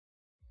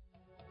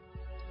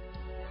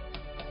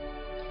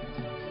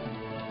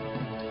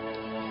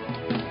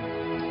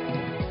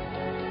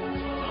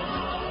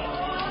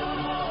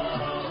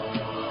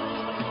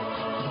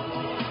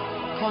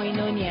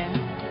Koinonia,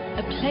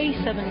 a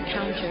place of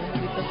encounter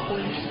with the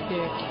Holy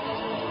Spirit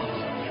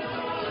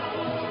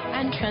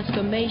and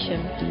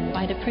transformation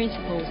by the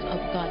principles of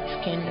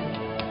God's kingdom.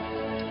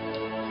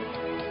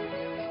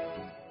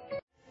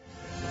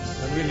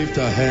 Can we lift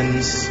our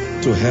hands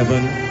to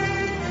heaven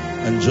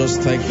and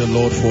just thank the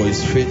Lord for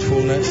His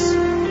faithfulness?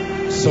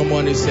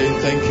 Someone is saying,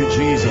 thank you,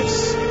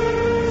 Jesus,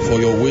 for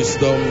your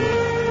wisdom,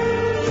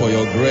 for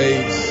your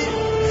grace,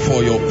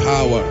 for your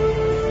power.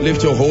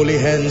 Lift your holy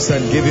hands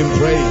and give Him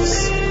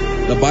praise.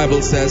 The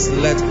Bible says,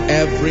 let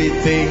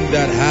everything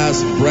that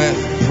has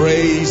breath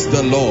praise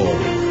the Lord.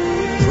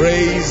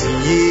 Praise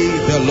ye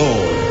the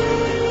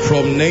Lord.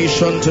 From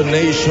nation to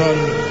nation,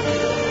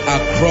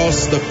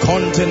 across the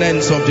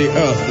continents of the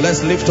earth,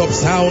 let's lift up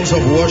sounds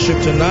of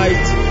worship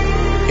tonight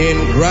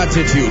in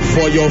gratitude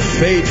for your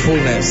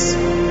faithfulness,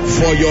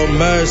 for your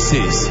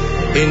mercies.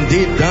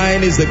 Indeed,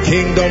 thine is the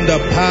kingdom, the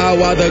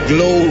power, the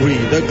glory,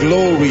 the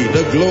glory,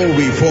 the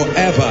glory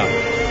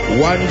forever.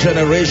 One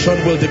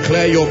generation will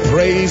declare your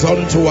praise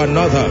unto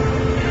another.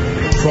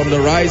 From the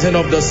rising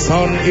of the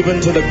sun even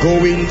to the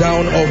going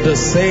down of the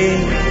same,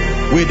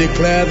 we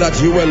declare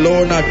that you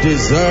alone are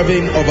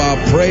deserving of our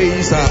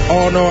praise, our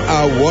honor,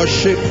 our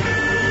worship.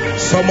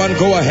 Someone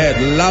go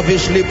ahead,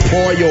 lavishly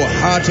pour your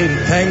heart in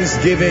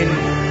thanksgiving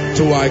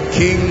to our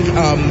King,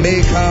 our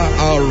Maker,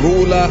 our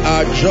Ruler,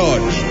 our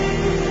Judge.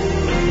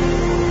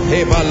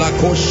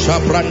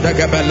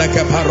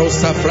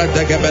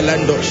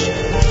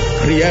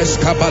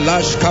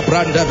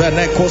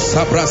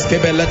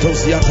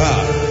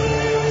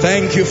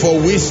 Thank you for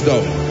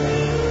wisdom.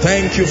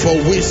 Thank you for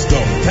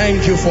wisdom.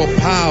 Thank you for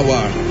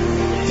power.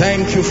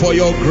 Thank you for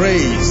your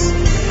grace.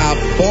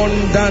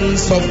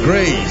 Abundance of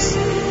grace.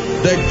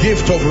 The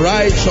gift of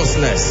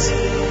righteousness.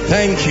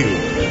 Thank you.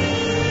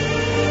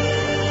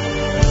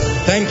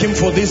 Thank Him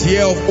for this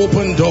year of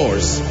open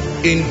doors.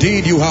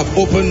 Indeed, you have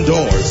opened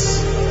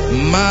doors.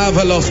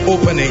 Marvelous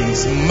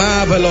openings.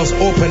 Marvelous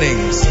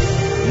openings.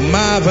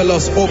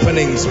 Marvelous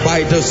openings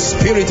by the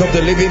Spirit of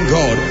the living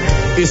God.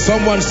 Is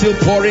someone still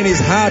pouring his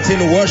heart in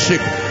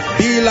worship?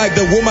 Be like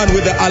the woman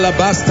with the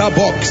alabaster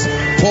box.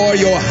 Pour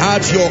your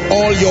heart, your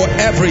all, your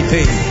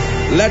everything.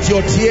 Let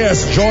your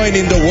tears join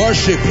in the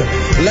worship.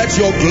 Let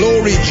your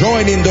glory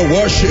join in the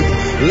worship.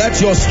 Let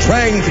your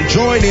strength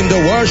join in the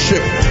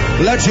worship.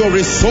 Let your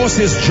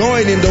resources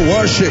join in the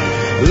worship.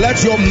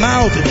 Let your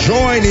mouth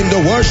join in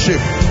the worship.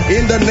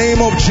 In the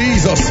name of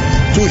Jesus,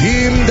 to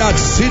Him that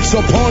sits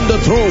upon the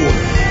throne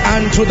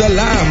and to the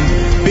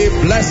Lamb be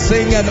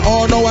blessing and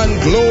honor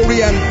and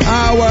glory and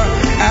power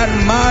and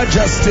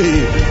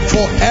majesty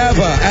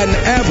forever and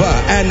ever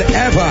and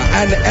ever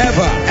and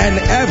ever and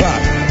ever.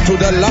 To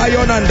the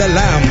Lion and the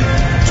Lamb,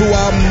 to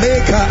our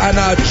Maker and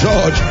our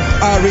Judge,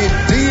 our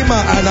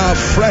Redeemer and our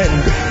friend,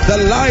 the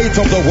light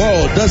of the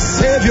world, the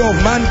Savior of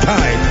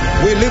mankind.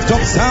 We lift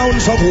up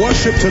sounds of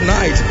worship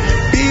tonight.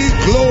 Be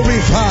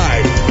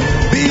glorified,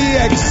 be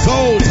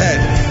exalted,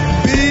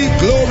 be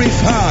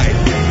glorified,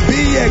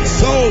 be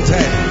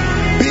exalted,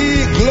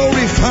 be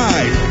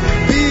glorified,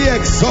 be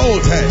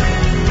exalted,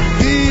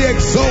 be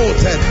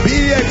exalted,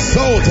 be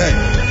exalted,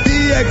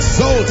 be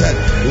exalted.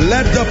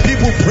 Let the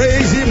people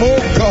praise Him, oh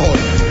God.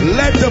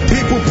 Let the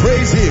people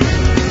praise Him.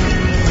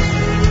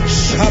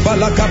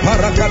 Shabalaka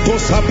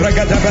parakatos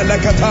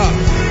abragadabelekata.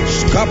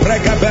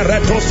 Skabrega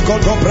beretos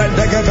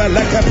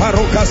kodobrendegabeleke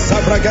paruka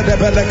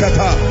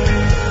sabragadabelekata.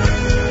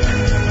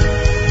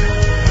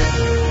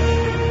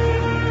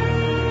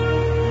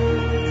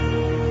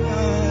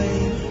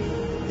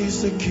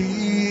 The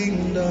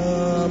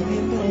kingdom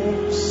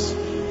yours,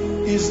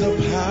 is the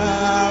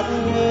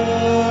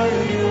power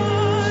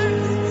yours,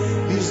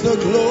 is the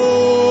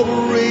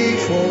glory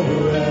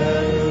forever.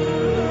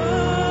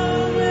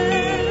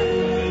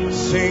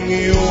 Sing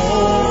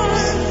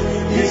yours,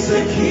 is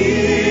the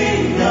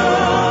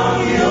kingdom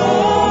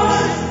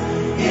yours,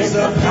 is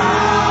the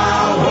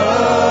power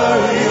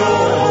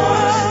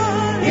yours,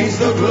 is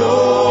the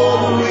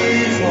glory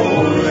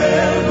forever.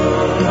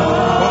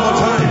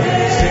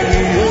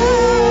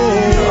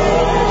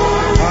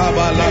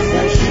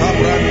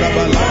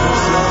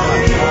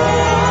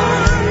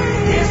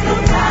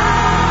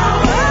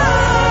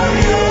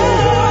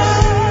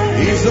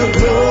 Is the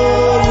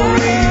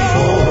glory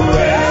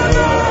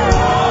forever.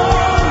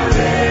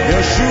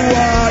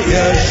 Yeshua,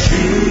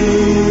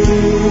 Yeshua.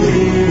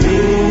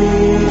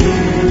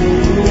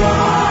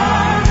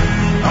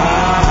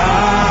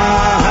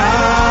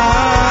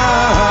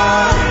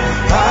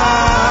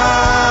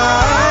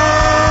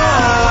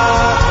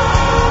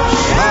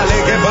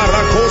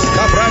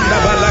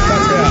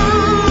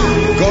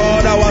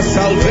 God, our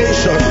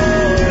salvation,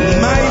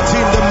 mighty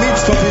in the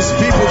midst of His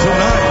people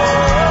tonight.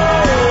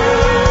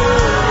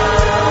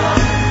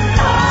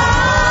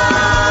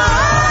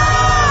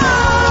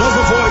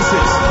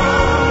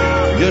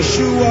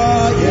 Yeshua,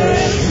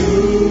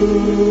 Yeshua.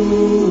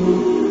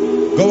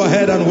 Go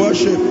ahead and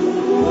worship.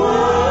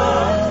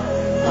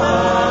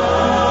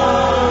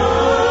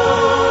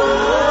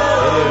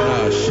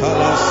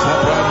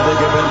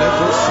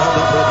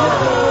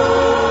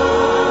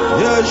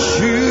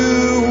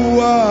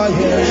 Yeshua,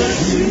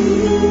 Yeshua.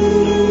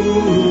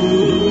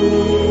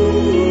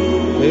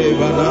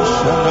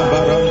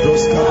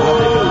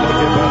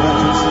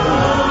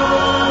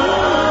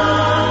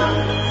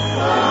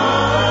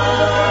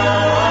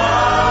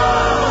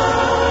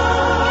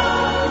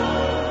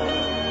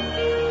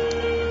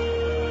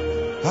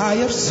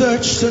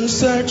 searched and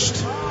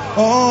searched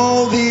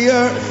all the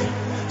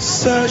earth,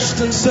 searched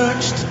and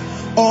searched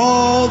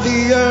all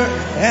the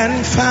earth,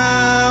 and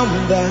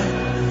found that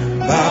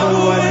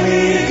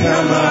Bawani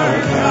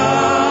Kamarka.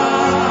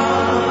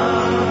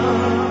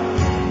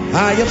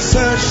 I have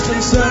searched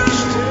and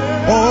searched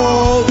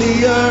all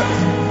the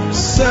earth,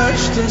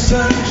 searched and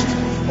searched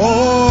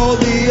all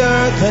the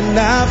earth, and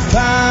I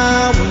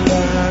found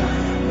that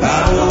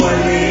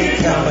Bawani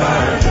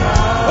Kamarka.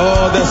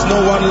 Oh, there's no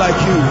one like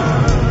you.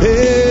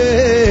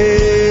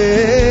 Hey,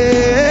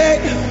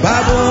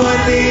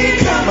 Bawani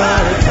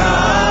Kamarka.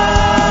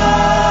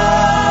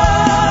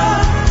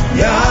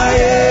 Ya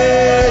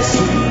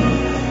Yesu,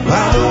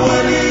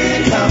 Bawani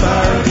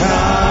Kamarka.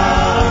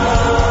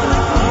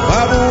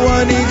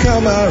 Bawani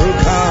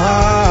Kamarka.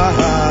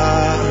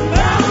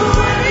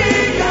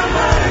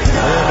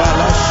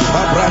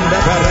 Sabrande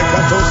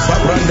Barakato,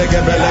 Sabrande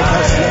Gebele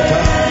Kasleta.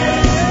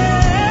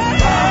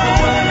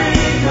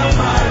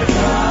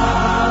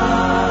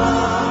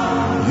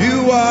 You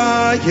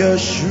are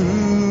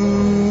Yeshua.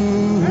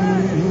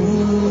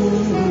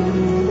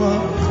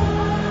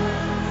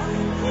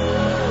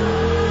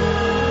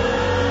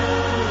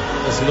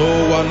 There's no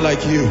one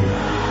like you.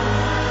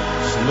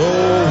 There's no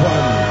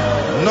one.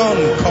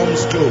 None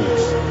comes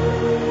close.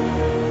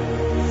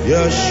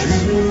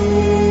 Yeshua.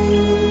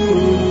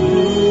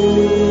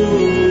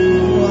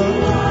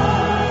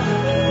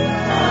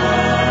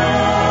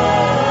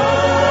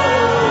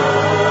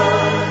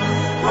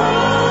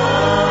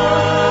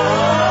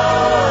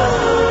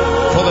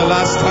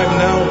 Last time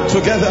now,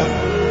 together.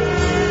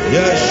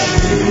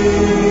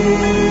 Yeshua.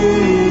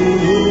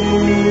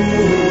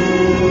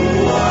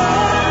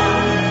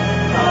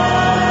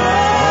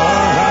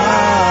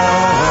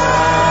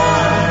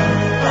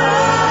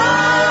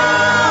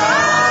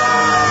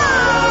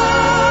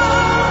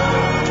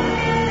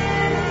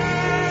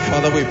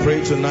 Father, we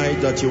pray tonight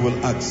that you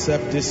will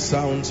accept these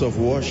sounds of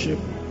worship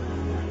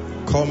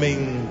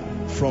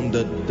coming from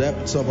the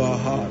depths of our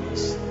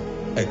hearts,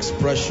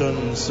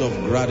 expressions of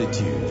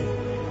gratitude,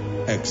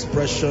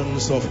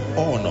 expressions of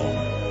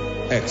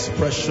honor,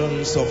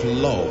 expressions of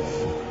love,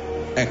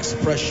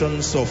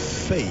 expressions of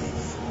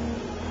faith,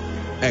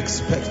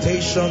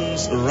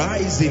 expectations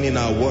rising in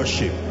our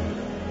worship.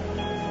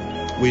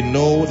 We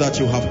know that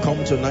you have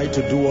come tonight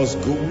to do us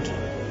good,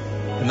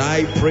 and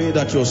I pray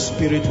that your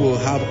spirit will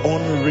have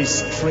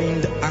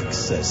unrestrained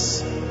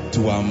access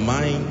to our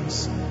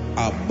minds,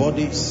 our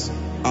bodies,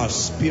 our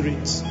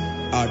spirits,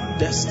 our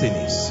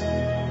destinies,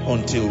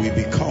 until we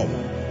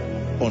become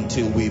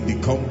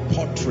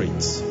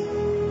portraits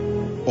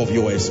of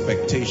your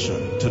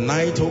expectation.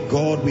 Tonight, oh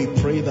God, we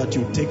pray that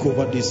you take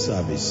over this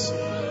service.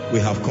 We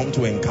have come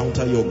to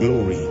encounter your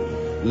glory.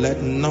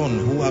 Let none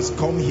who has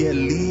come here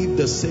leave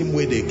the same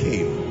way they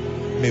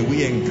came. May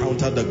we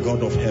encounter the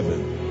God of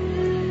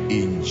heaven.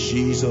 In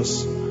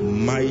Jesus'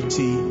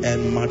 mighty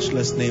and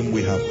matchless name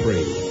we have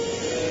prayed.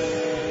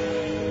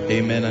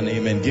 Amen and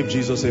amen. Give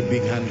Jesus a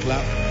big hand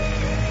clap.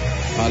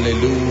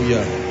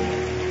 Hallelujah.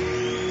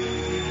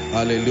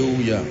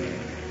 Hallelujah.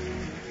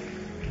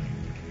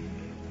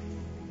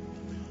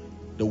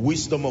 The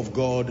wisdom of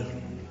God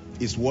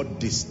is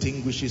what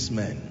distinguishes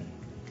men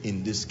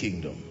in this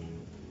kingdom.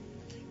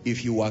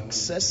 If you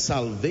access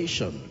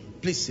salvation,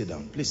 please sit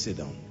down, please sit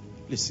down,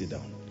 please sit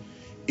down.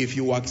 If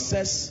you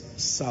access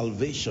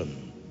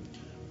salvation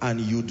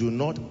and you do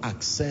not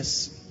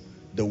access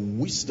the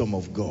wisdom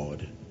of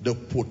God, the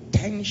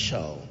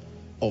potential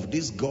of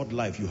this God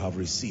life you have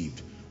received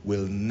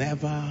will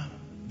never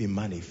be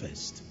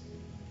manifest.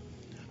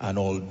 And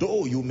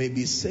although you may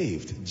be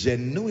saved,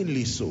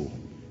 genuinely so,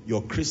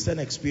 your Christian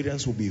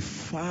experience will be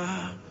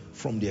far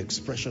from the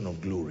expression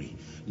of glory.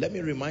 Let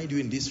me remind you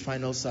in this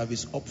final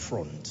service up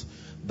front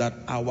that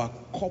our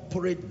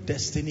corporate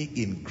destiny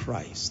in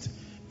Christ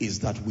is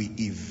that we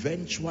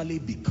eventually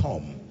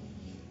become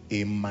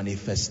a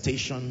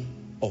manifestation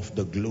of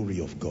the glory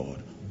of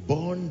God.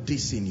 Burn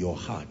this in your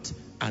heart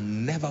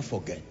and never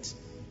forget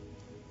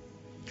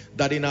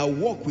that in our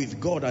walk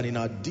with God and in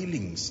our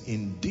dealings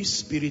in this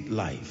spirit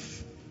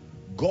life,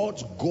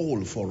 God's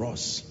goal for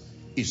us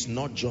is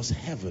not just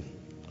heaven.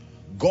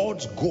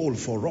 God's goal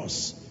for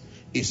us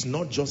is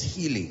not just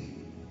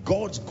healing.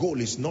 God's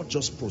goal is not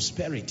just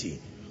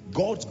prosperity.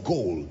 God's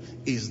goal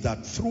is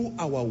that through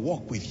our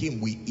walk with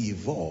him, we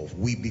evolve,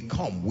 we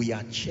become, we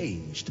are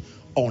changed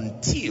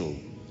until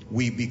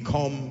we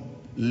become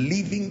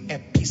living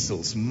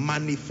epistles,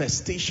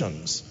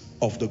 manifestations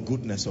of the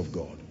goodness of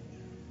God.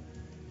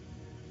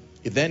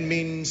 It then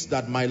means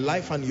that my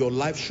life and your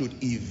life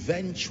should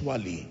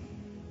eventually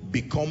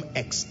become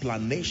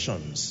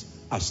explanations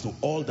as to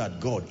all that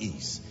God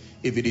is.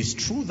 If it is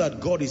true that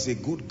God is a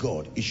good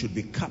God, it should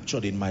be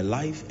captured in my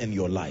life and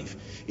your life.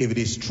 If it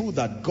is true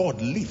that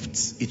God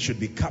lifts, it should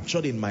be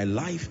captured in my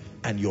life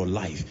and your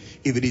life.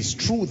 If it is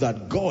true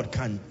that God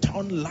can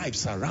turn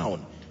lives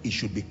around, it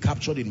should be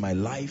captured in my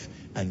life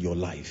and your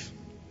life.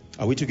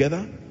 Are we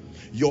together?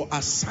 Your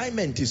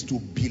assignment is to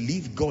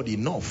believe God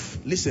enough.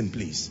 Listen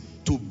please.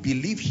 To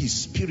believe his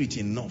spirit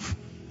enough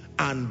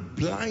and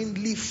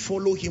blindly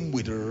follow him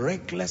with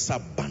reckless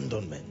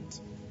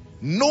abandonment,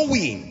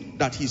 knowing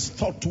that his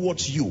thoughts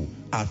towards you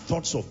are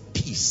thoughts of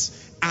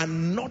peace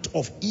and not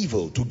of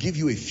evil, to give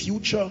you a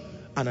future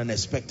and an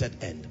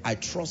expected end. I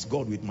trust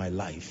God with my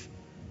life.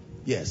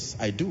 Yes,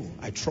 I do.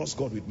 I trust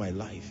God with my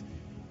life.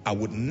 I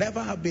would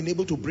never have been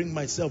able to bring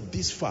myself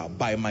this far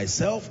by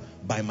myself,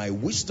 by my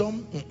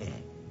wisdom.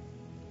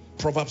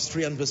 Proverbs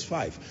 3 and verse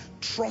 5.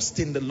 Trust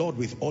in the Lord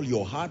with all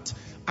your heart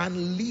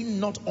and lean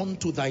not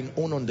unto thine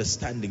own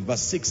understanding.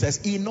 Verse 6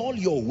 says, in all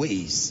your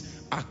ways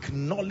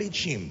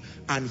acknowledge him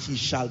and he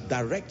shall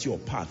direct your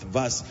path.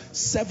 Verse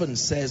 7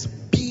 says,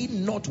 be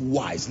not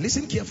wise.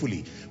 Listen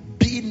carefully.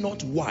 Be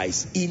not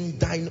wise in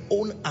thine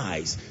own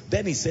eyes.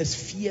 Then he says,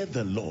 fear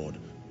the Lord,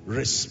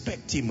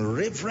 respect him,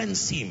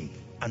 reverence him,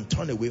 and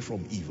turn away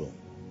from evil.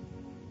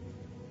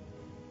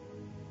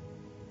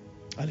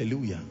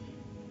 Hallelujah.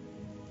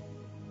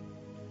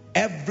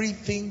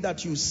 Everything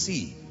that you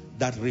see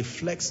that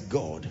reflects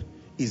God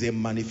is a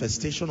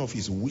manifestation of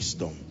his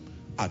wisdom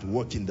at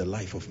work in the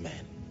life of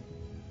man.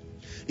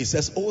 It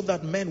says, oh,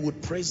 that men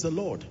would praise the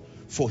Lord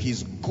for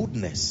his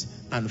goodness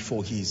and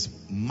for his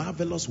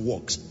marvelous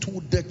works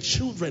to the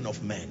children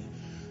of men.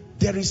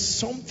 There is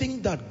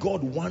something that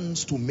God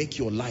wants to make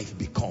your life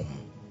become.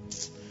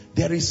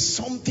 There is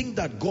something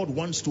that God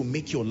wants to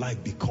make your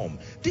life become.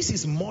 This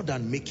is more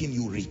than making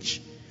you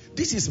rich.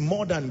 This is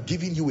more than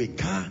giving you a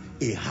car,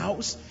 a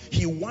house.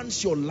 He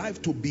wants your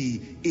life to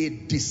be a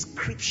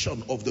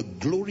description of the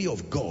glory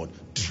of God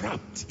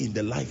trapped in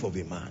the life of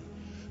a man.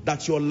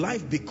 That your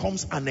life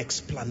becomes an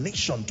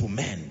explanation to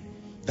men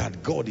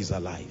that God is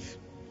alive.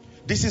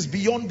 This is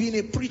beyond being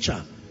a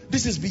preacher.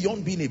 This is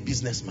beyond being a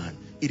businessman.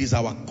 It is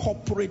our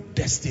corporate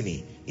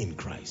destiny in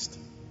Christ.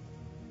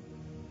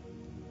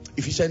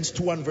 Ephesians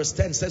 2 and verse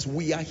 10 says,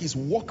 we are his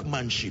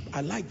workmanship.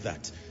 I like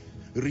that.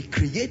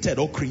 Recreated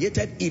or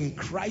created in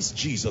Christ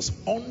Jesus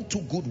unto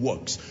good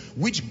works,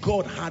 which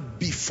God had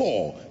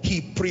before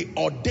he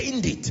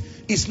preordained it.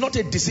 It's not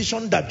a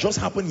decision that just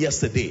happened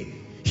yesterday.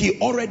 He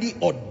already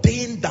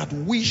ordained that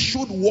we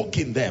should walk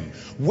in them.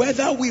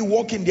 Whether we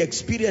walk in the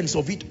experience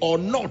of it or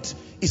not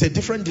is a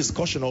different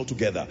discussion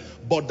altogether.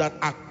 But that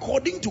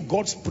according to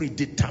God's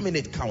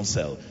predeterminate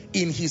counsel,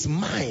 in his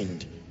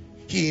mind,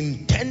 he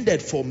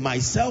intended for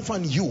myself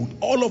and you,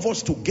 all of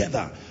us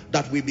together,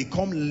 that we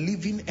become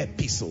living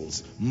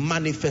epistles,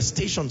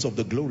 manifestations of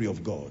the glory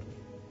of God.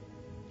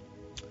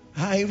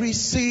 I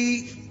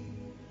receive,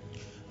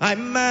 I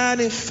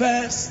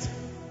manifest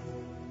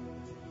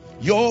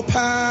your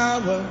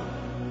power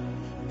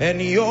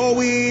and your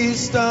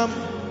wisdom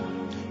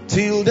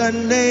till the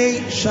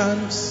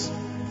nations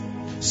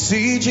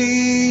see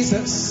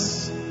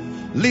Jesus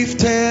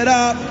lifted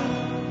up.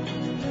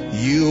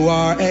 You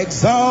are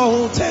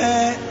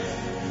exalted.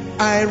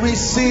 I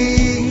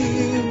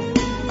receive,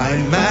 I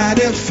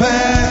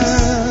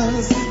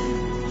manifest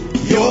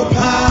your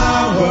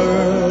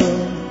power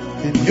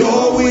and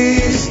your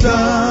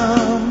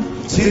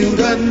wisdom till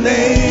the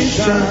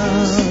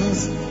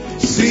nations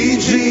see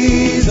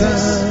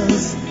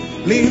Jesus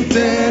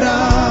lifted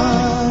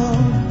up,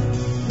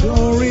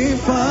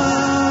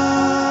 glorified.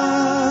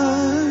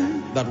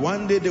 That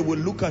one day they will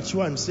look at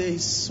you and say,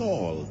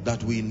 Saul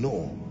that we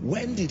know,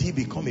 when did he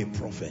become a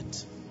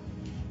prophet?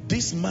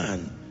 This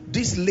man,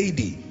 this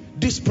lady,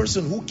 this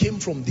person who came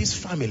from this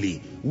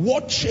family,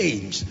 what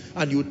changed?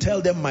 And you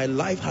tell them, my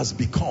life has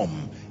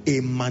become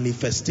a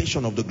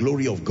manifestation of the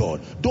glory of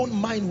God. Don't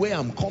mind where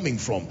I'm coming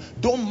from.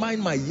 Don't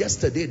mind my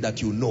yesterday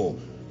that you know.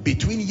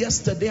 Between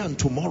yesterday and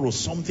tomorrow,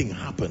 something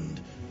happened.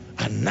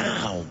 And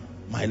now,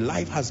 my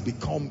life has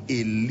become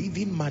a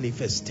living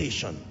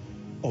manifestation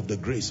of the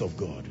grace of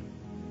God.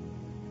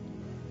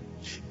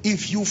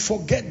 If you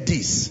forget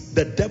this,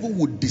 the devil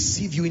would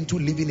deceive you into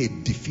living a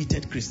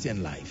defeated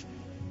Christian life.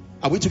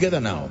 Are we together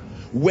now?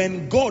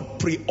 When God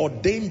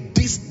preordained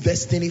this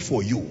destiny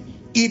for you,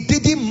 it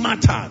didn't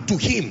matter to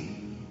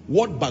him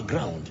what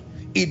background.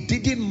 It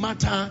didn't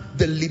matter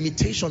the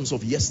limitations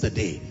of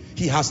yesterday.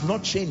 He has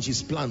not changed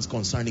his plans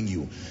concerning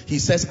you. He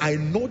says, I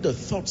know the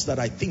thoughts that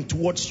I think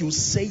towards you,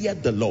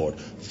 saith the Lord.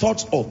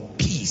 Thoughts of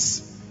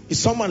peace. Is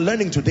someone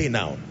learning today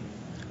now?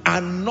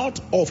 And not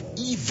of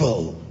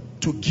evil,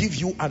 to give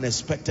you an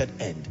expected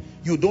end.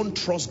 You don't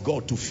trust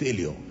God to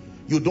failure.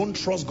 You don't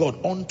trust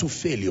God unto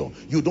failure.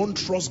 You don't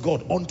trust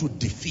God unto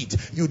defeat.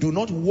 You do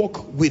not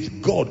walk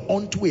with God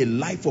unto a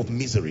life of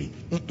misery.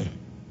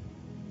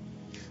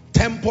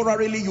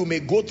 Temporarily, you may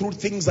go through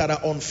things that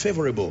are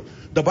unfavorable.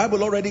 The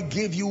Bible already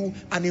gave you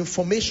an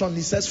information.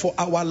 It says, for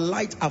our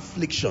light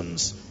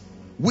afflictions,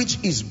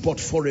 which is but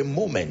for a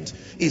moment,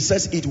 it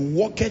says, it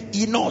worketh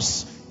in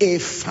us a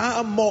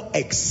far more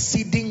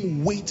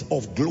exceeding weight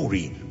of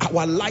glory.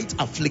 Our light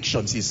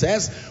afflictions, he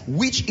says,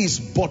 which is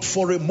but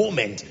for a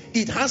moment.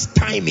 It has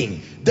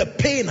timing. The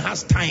pain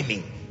has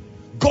timing.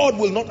 God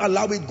will not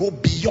allow it go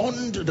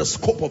beyond the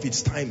scope of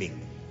its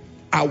timing.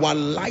 Our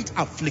light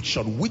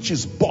affliction, which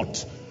is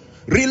but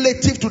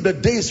relative to the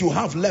days you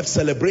have left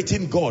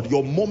celebrating God,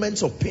 your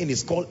moments of pain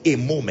is called a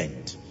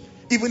moment.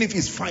 Even if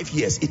it's 5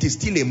 years, it is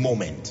still a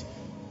moment.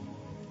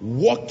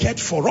 worketh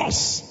for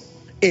us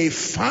a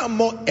far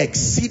more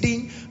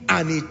exceeding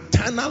and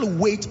eternal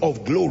weight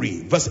of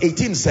glory. Verse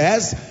 18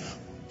 says,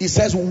 it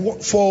says,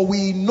 for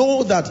we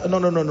know that,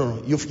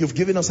 no. You've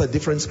given us a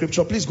different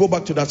scripture. Please go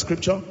back to that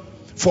scripture.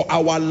 For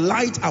our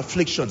light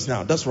afflictions.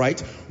 Now, that's right.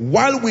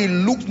 While we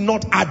look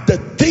not at the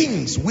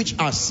things which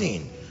are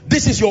seen.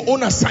 This is your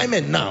own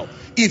assignment now.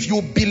 If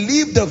you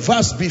believe the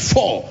verse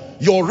before,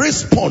 your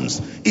response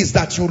is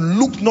that you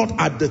look not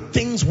at the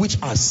things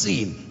which are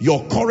seen.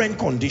 Your current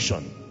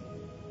condition.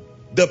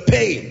 The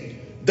pain,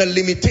 the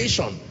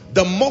limitation,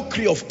 the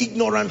mockery of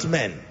ignorant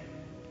men.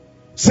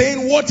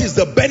 Saying, what is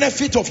the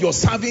benefit of your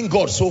serving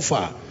God so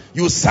far?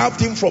 You served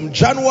him from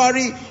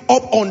January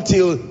up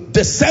until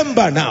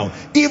December now.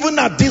 Even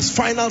at this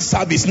final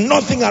service,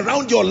 nothing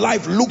around your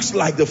life looks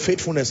like the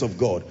faithfulness of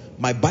God.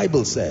 My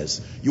Bible says,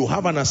 you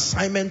have an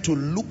assignment to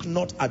look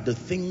not at the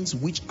things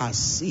which are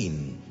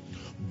seen,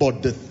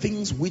 but the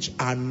things which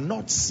are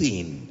not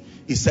seen.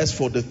 It says,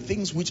 for the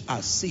things which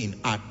are seen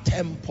are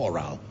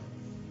temporal.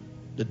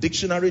 The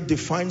dictionary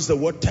defines the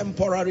word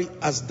temporary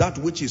as that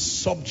which is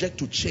subject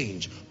to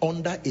change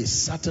under a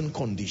certain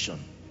condition.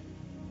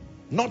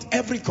 Not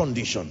every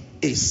condition,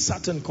 a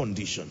certain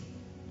condition.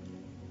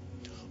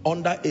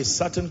 Under a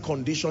certain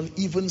condition,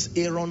 even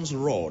Aaron's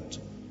rod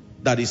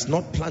that is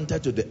not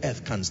planted to the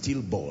earth can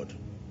still bud.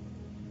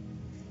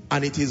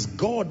 And it is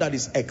God that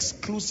is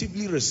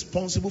exclusively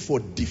responsible for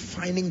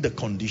defining the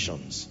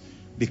conditions,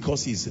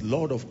 because he's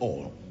Lord of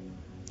all.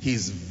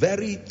 His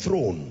very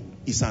throne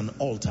is an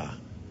altar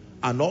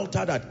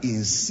that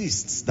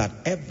insists that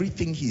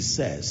everything he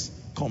says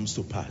comes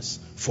to pass.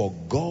 For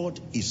God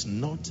is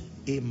not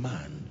a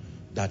man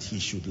that he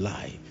should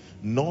lie,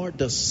 nor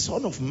the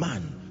Son of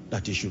Man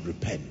that he should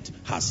repent.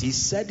 Has he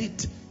said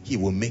it, he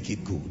will make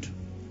it good.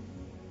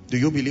 Do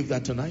you believe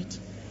that tonight?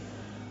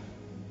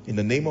 In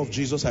the name of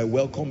Jesus, I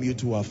welcome you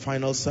to our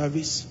final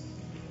service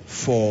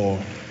for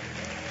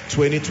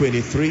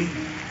 2023,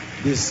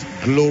 this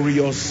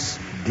glorious,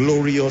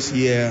 glorious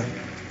year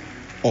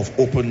of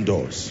open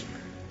doors.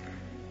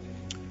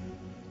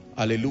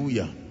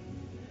 Hallelujah.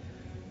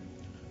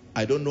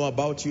 I don't know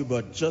about you,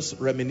 but just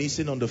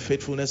reminiscing on the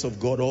faithfulness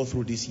of God all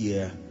through this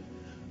year,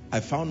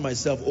 I found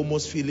myself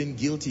almost feeling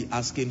guilty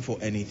asking for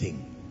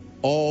anything.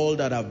 All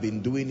that I've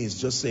been doing is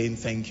just saying,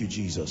 thank you,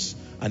 Jesus.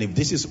 And if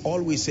this is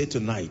all we say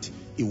tonight,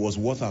 it was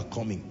worth our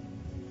coming.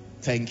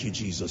 Thank you,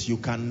 Jesus. You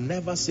can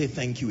never say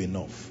thank you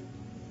enough.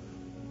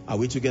 Are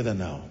we together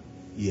now?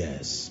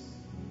 Yes.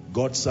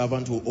 God's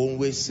servant will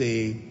always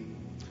say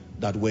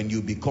that when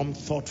you become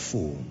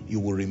thoughtful, you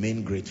will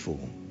remain grateful.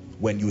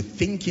 When you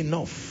think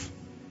enough,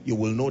 you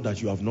will know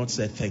that you have not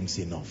said thanks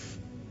enough.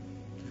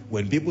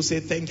 When people say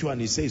thank you and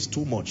they say it's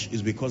too much,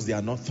 it's because they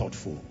are not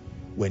thoughtful.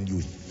 When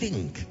you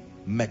think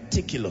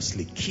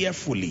meticulously,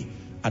 carefully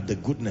at the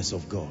goodness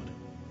of God.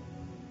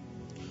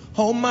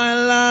 All my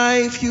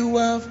life you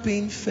have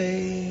been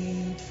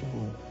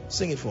faithful.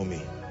 Sing it for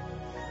me.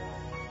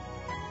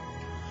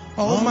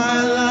 All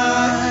my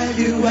life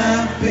you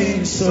have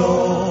been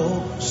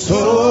so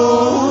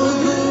good.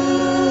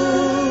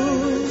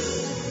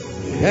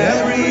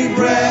 Every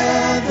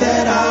breath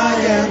that I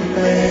am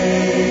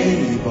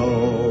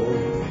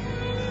able,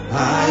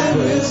 I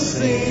will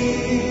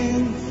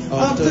sing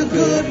of the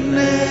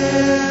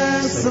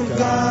goodness of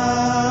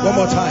God. One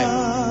more time.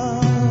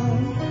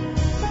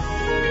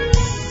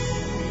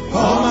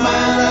 All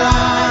my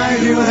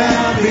life you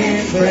have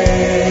been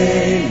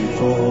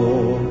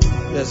faithful.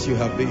 Yes, you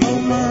have been. All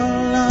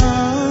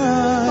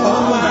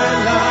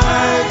my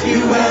life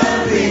you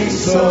have been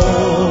so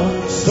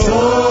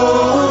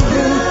good.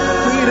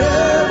 With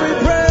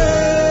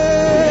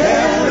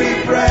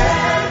every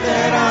breath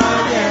that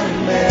I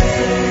am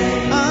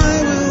made,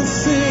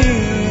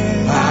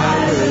 I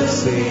will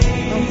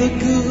sing of the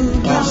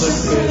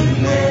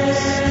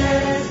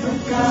goodness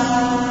of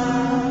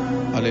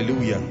God.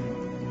 Hallelujah.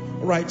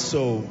 All right,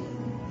 so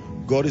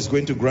God is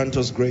going to grant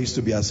us grace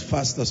to be as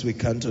fast as we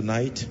can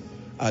tonight.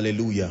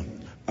 Hallelujah.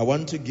 I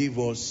want to give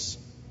us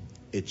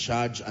a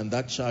charge, and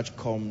that charge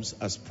comes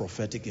as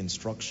prophetic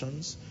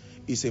instructions.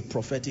 It's a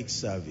prophetic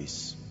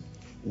service.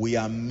 We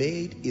are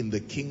made in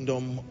the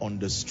kingdom on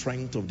the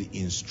strength of the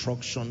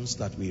instructions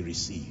that we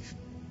receive.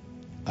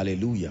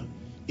 Hallelujah.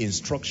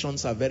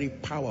 Instructions are very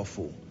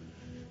powerful.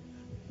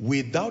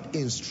 Without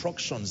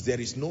instructions,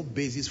 there is no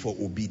basis for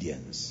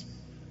obedience.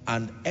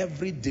 And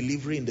every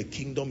delivery in the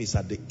kingdom is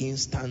at the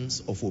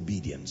instance of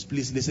obedience.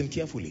 Please listen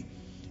carefully.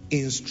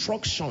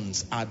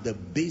 Instructions are the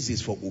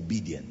basis for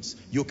obedience.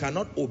 You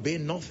cannot obey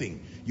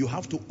nothing. You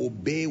have to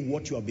obey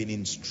what you have been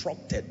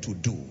instructed to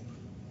do.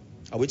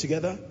 Are we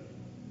together?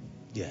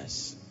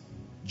 Yes.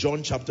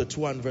 John chapter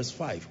 2 and verse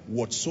 5.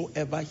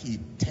 Whatsoever he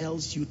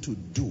tells you to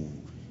do,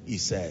 he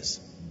says,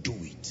 do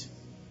it.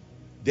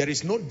 There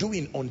is no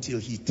doing until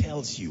he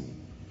tells you.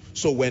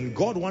 So when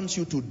God wants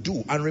you to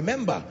do, and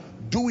remember,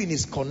 doing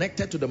is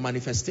connected to the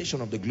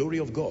manifestation of the glory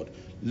of God.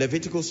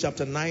 Leviticus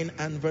chapter 9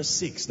 and verse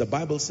 6, the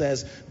Bible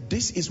says,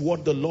 this is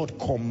what the Lord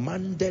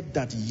commanded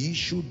that ye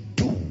should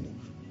do.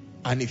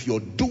 And if your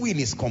doing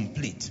is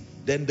complete,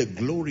 then the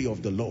glory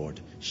of the Lord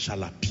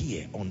shall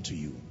appear unto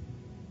you.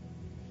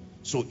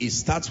 So it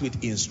starts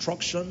with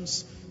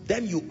instructions,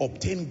 then you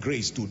obtain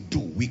grace to do.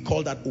 We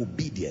call that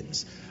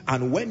obedience.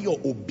 And when your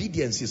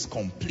obedience is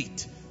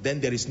complete, then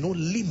there is no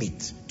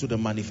limit to the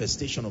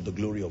manifestation of the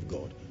glory of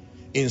God.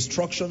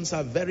 Instructions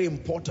are very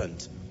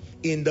important.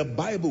 In the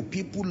Bible,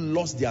 people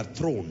lost their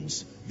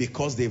thrones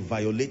because they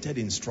violated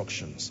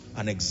instructions.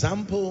 An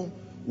example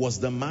was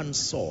the man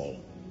Saul.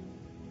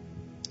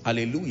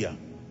 Hallelujah.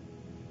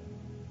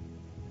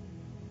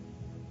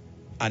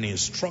 An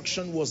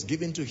instruction was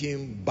given to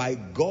him by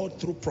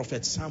God through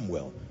prophet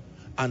Samuel,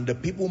 and the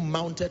people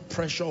mounted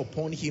pressure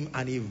upon him,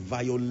 and he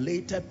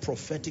violated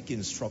prophetic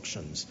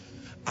instructions.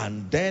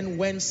 And then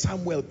when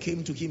Samuel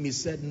came to him, he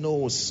said,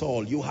 no,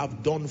 Saul, you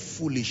have done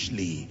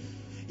foolishly.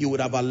 You would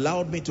have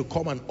allowed me to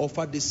come and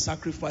offer these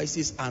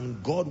sacrifices,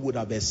 and God would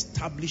have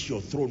established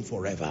your throne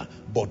forever.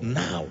 But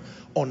now,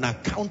 on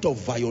account of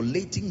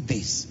violating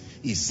this,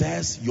 he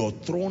says your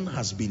throne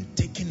has been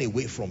taken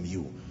away from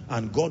you,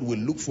 and God will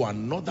look for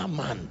another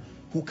man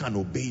who can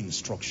obey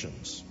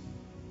instructions.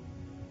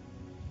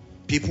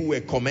 People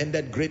were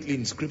commended greatly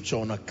in scripture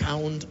on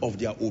account of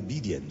their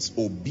obedience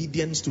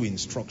to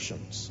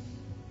instructions.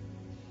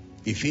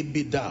 If it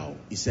be thou,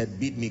 he said,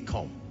 bid me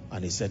come.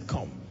 And he said,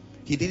 come.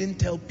 He didn't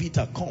tell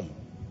Peter, come.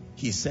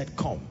 He said,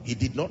 come. He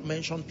did not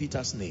mention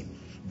Peter's name.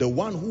 The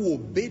one who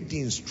obeyed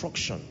the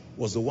instruction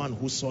was the one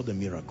who saw the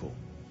miracle.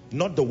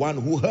 Not the one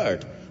who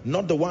heard.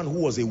 Not the one who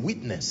was a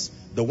witness.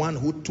 The one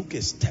who took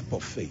a step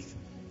of faith.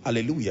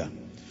 Hallelujah.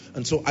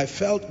 And so I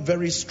felt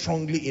very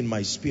strongly in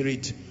my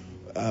spirit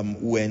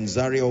when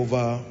Zaria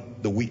over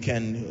the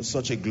weekend,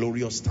 such a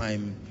glorious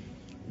time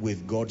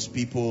with God's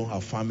people,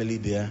 our family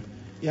there.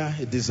 Yeah,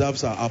 it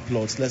deserves our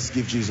applause. Let's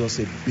give Jesus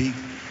a big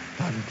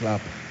hand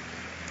clap.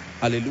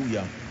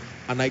 Hallelujah.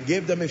 And I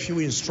gave them a few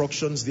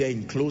instructions there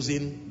in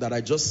closing that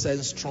I just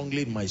sensed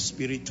strongly in my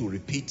spirit to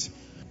repeat.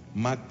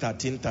 Mark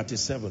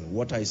 13:37.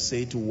 What I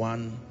say to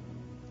one,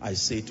 I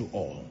say to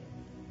all.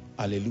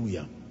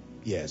 Hallelujah.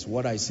 Yes,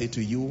 what I say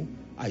to you,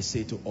 I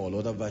say to all.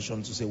 Other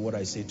versions to say what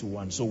I say to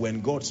one. So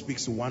when God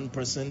speaks to one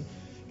person,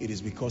 it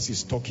is because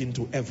he's talking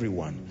to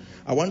everyone.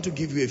 I want to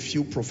give you a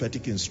few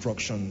prophetic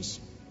instructions.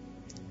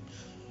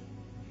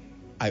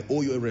 I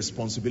owe you a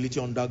responsibility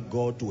under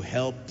God to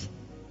help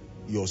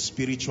your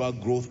spiritual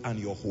growth and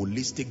your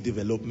holistic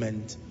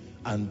development.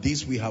 And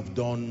this we have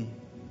done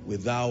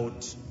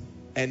without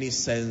any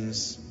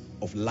sense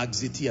of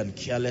laxity and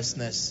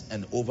carelessness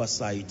and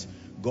oversight.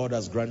 God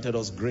has granted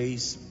us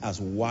grace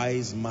as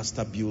wise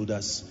master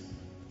builders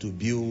to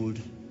build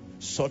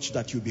such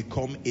that you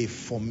become a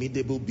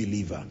formidable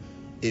believer,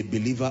 a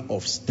believer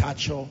of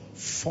stature,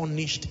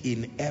 furnished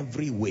in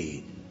every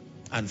way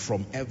and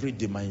from every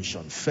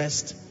dimension.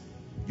 First,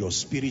 your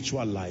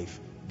spiritual life,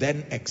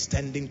 then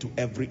extending to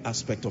every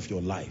aspect of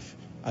your life.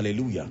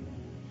 Hallelujah.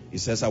 He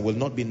says, I will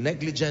not be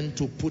negligent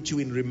to put you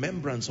in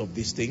remembrance of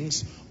these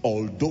things,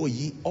 although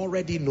ye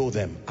already know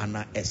them and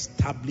are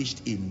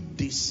established in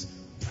this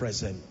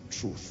present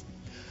truth.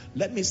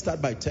 Let me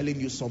start by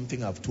telling you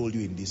something I've told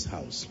you in this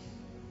house.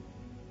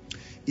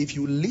 If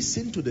you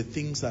listen to the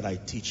things that I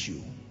teach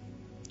you,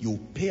 you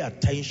pay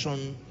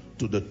attention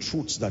to the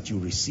truths that you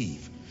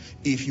receive.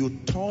 If you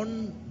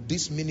turn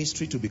this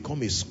ministry to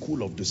become a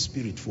school of the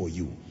Spirit for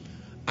you,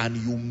 and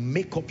you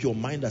make up your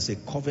mind as a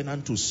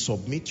covenant to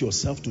submit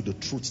yourself to the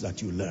truths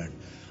that you learn,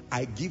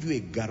 I give you a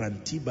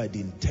guarantee by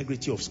the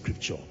integrity of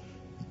scripture,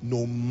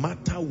 no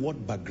matter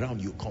what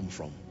background you come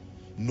from,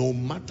 no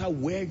matter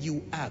where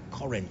you are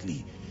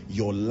currently,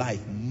 your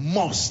life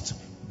must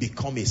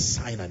become a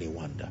sign and a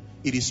wonder.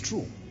 It is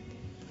true.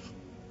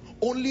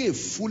 Only a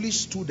foolish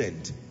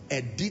student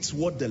edits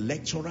what the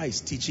lecturer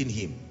is teaching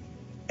him,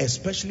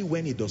 especially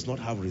when he does not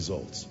have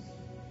results.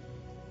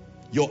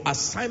 Your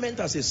assignment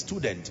as a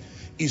student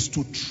is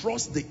to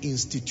trust the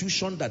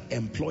institution that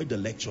employed the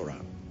lecturer.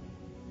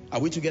 Are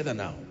we together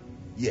now?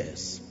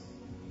 Yes.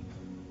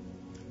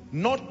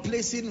 Not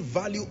placing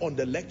value on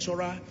the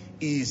lecturer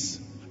is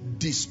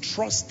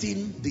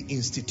distrusting the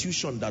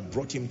institution that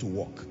brought him to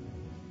work.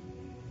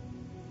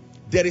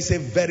 There is a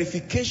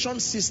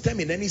verification system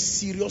in any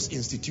serious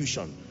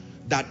institution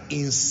that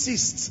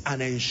insists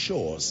and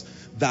ensures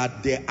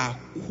that there are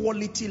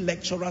quality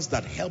lecturers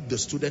that help the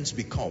students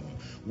become.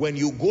 When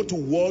you go to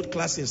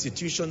world-class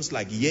institutions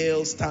like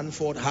Yale,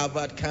 Stanford,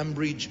 Harvard,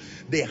 Cambridge,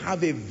 they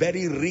have a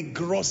very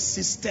rigorous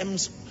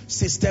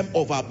system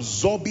of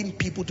absorbing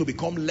people to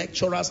become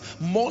lecturers,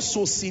 more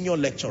so senior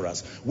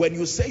lecturers. When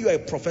you say you're a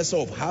professor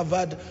of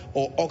Harvard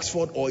or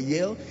Oxford or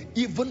Yale,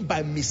 even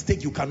by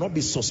mistake, you cannot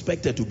be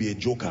suspected to be a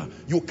joker.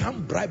 You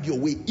can't bribe your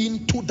way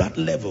into that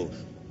level.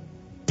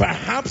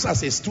 Perhaps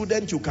as a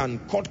student you can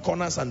cut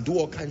corners and do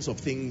all kinds of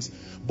things,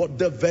 but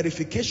the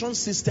verification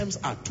systems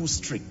are too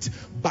strict.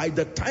 By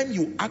the time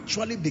you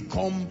actually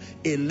become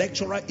a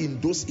lecturer in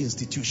those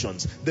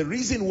institutions, the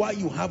reason why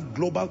you have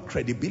global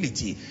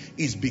credibility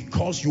is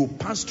because you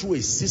pass through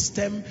a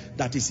system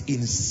that is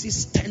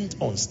insistent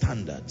on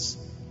standards.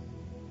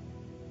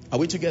 Are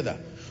we together?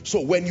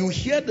 So when you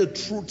hear the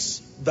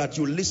truths that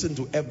you listen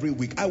to every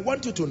week, I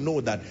want you to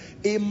know that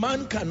a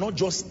man cannot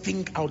just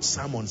think out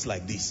sermons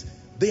like this.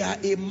 They are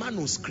a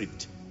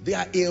manuscript. They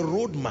are a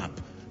roadmap.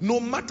 No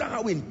matter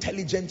how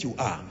intelligent you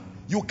are,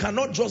 you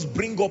cannot just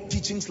bring up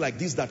teachings like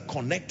this that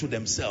connect to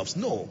themselves.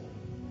 No.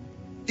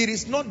 It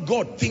is not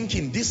God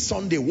thinking this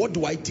Sunday, what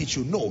do I teach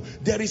you? No.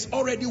 There is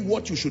already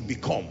what you should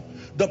become.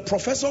 The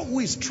professor who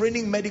is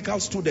training medical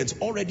students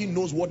already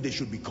knows what they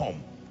should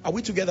become. Are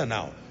we together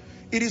now?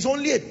 It is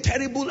only a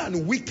terrible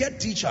and wicked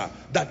teacher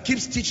that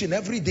keeps teaching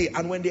every day,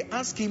 and when they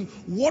ask him,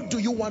 what do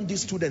you want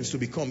these students to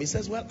become? He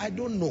says, well, I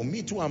don't know.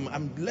 Me too.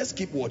 Let's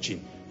keep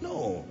watching.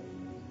 No.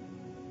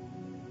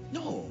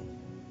 No.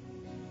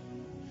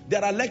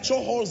 There are lecture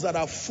halls that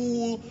are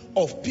full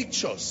of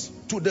pictures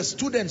to the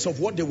students of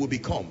what they will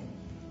become.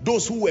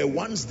 Those who were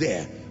once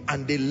there,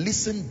 and they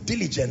listen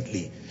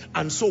diligently.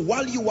 And so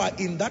while you are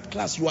in that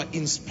class, you are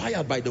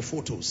inspired by the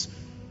photos.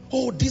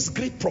 Oh, this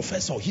great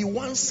professor, he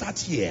once sat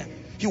here.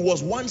 He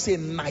was once a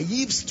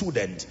naive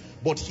student,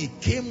 but he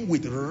came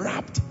with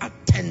rapt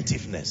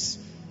attentiveness,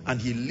 and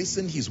he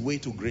listened his way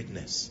to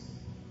greatness.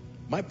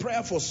 My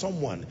prayer for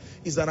someone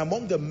is that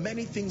among the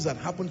many things that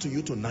happen to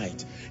you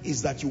tonight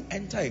is that you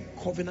enter a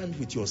covenant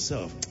with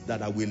yourself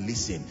that I will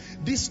listen.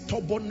 This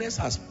stubbornness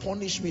has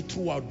punished me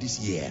throughout this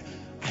year.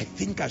 I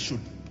think I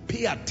should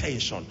pay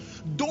attention.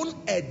 Don't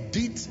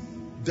edit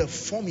the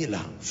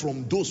formula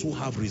from those who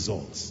have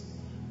results.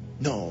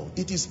 No,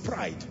 it is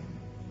pride.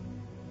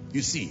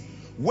 You see,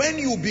 when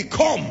you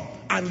become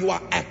and you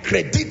are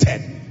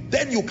accredited,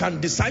 then you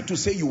can decide to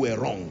say you were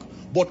wrong.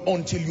 But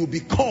until you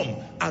become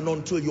and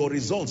until your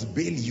results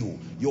bail you,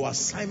 your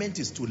assignment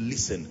is to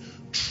listen,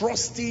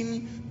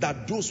 trusting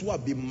that those who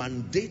have been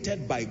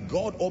mandated by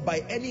God or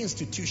by any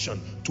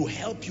institution to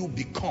help you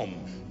become,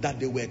 that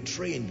they were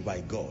trained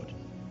by God.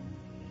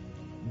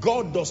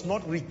 God does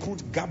not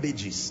recruit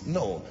garbages.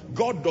 No,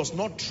 God does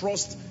not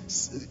trust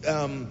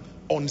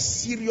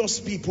unserious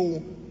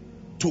people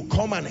to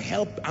come and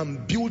help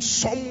and build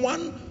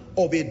someone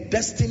of a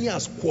destiny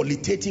as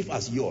qualitative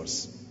as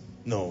yours.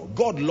 No,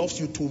 God loves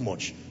you too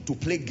much to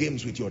play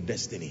games with your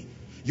destiny.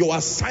 Your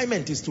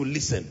assignment is to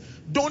listen.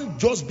 Don't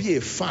just be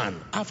a fan.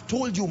 I've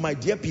told you, my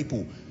dear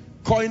people,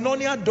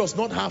 Koinonia does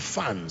not have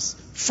fans.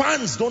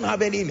 Fans don't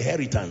have any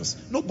inheritance.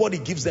 Nobody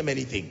gives them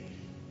anything.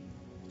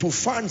 To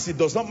fans, it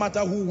does not matter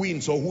who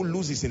wins or who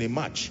loses in a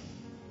match.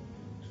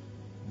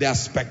 They are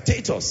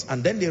spectators,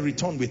 and then they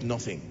return with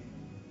nothing.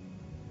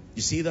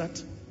 You see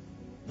that?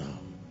 No.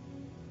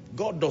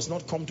 God does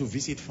not come to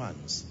visit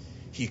fans.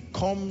 He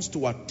comes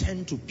to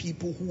attend to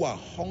people who are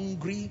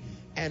hungry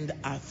and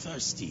are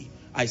thirsty.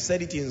 I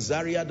said it in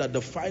Zaria that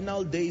the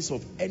final days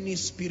of any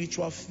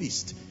spiritual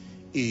feast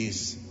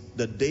is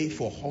the day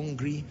for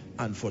hungry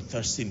and for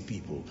thirsting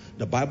people.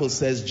 The Bible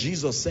says,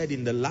 Jesus said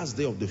in the last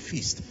day of the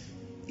feast,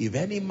 if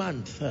any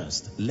man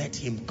thirst, let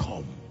him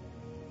come.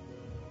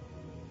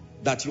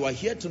 That you are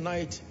here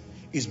tonight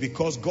is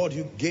because God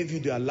gave you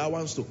the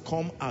allowance to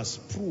come as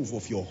proof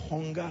of your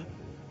hunger,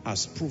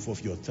 as proof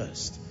of your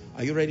thirst.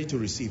 Are you ready to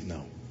receive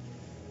now?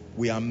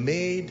 We are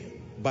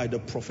made by the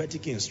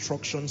prophetic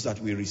instructions that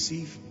we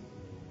receive,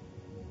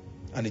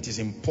 and it is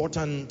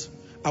important.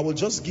 I will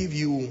just give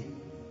you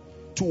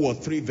 2 or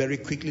 3 very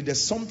quickly.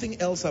 There's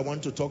something else I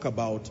want to talk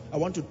about. I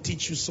want to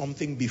teach you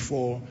something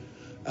before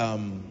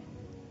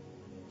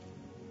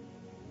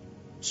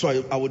so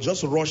I will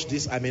just rush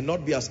this. I may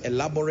not be as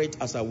elaborate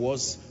as I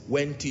was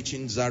when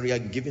teaching Zaria,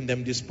 giving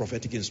them these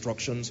prophetic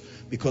instructions,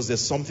 because there's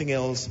something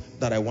else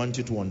that I want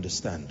you to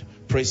understand.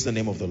 Praise the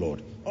name of the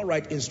Lord. All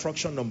right,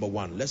 instruction number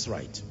 1. Let's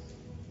write.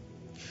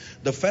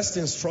 The first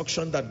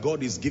instruction that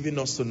God is giving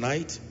us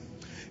tonight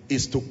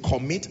is to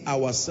commit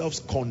ourselves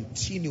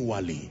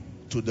continually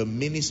to the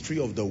ministry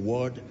of the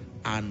word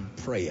and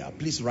prayer.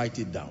 Please write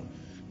it down.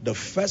 The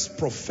first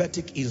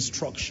prophetic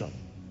instruction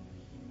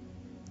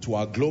to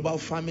our global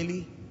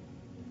family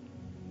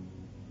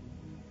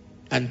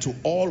and to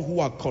all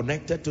who are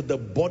connected to the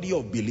body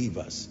of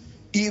believers,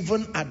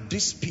 even at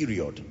this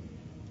period.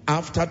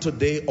 After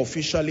today,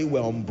 officially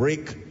we're on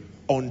break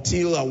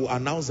until I will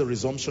announce the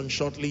resumption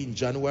shortly in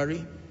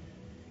January.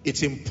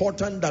 It's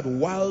important that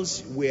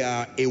whilst we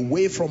are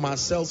away from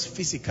ourselves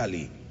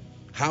physically,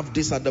 have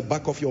this at the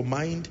back of your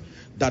mind,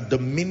 that the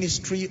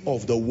ministry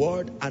of the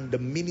word and the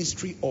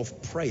ministry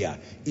of prayer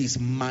is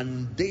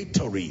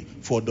mandatory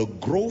for the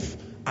growth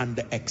and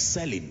the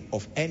excelling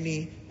of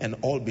any and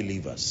all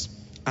believers.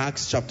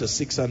 Acts chapter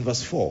 6 and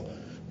verse 4.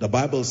 The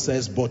Bible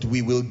says, but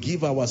we will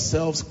give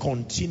ourselves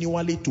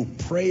continually to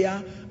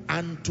prayer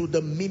and to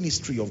the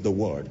ministry of the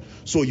word.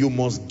 So you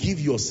must give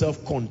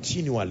yourself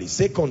continually.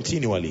 Say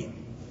continually.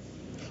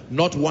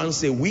 Not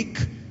once a week.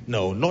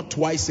 No, not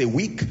twice a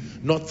week,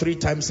 not 3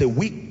 times a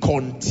week,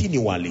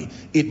 continually.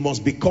 It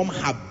must become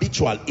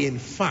habitual. In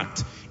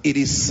fact, it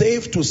is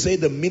safe to say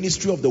the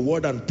ministry of the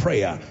word and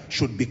prayer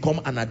should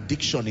become an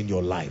addiction in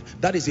your life.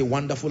 That is a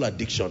wonderful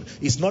addiction.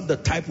 It's not the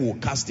type we will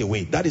cast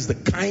away. That is the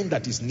kind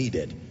that is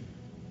needed.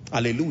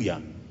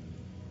 Hallelujah.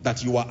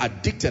 that you are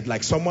addicted,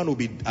 like someone will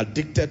be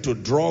addicted to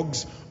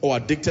drugs or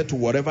addicted to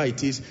whatever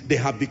it is. They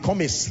have become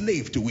a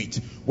slave to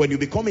it. When you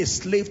become a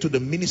slave to the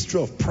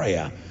ministry of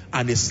prayer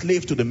and a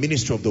slave to the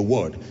ministry of the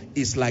word,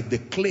 it's like the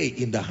clay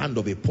in the hand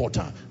of a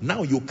potter.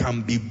 Now you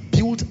can be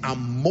built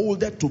and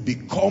molded to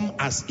become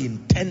as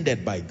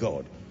intended by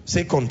God.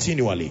 Say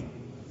continually.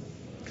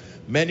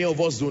 Many of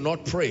us do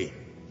not pray.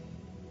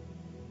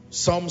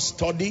 Some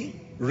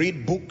study,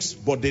 read books,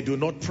 but they do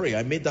not pray.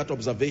 I made that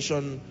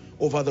observation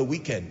over the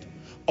weekend.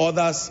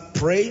 Others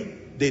pray,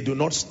 they do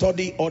not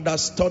study.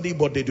 Others study,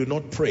 but they do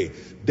not pray.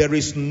 There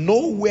is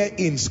nowhere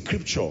in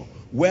scripture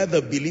where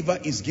the believer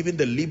is given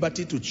the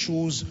liberty to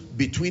choose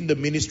between the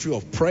ministry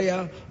of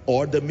prayer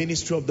or the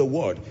ministry of the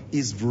word.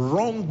 Is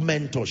wrong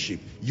mentorship.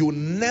 You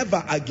never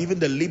are given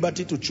the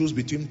liberty to choose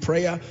between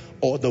prayer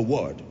or the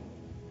word.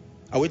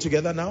 Are we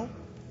together now?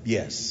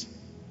 Yes.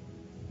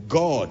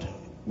 God,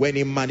 when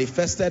he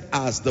manifested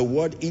as the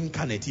word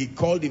incarnate, he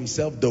called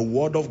himself the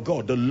word of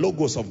God, the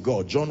logos of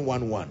God, John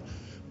 1:1.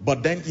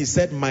 But then he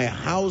said, my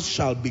house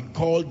shall be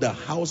called the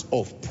house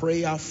of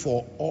prayer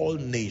for all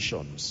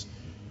nations.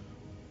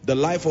 The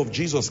life of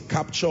Jesus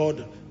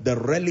captured the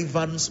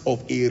relevance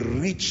of a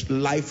rich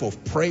life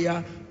of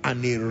prayer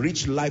and a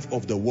rich life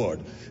of the word.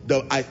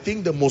 I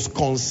think the most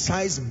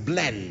concise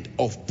blend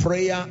of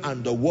prayer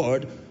and the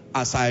word,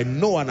 as I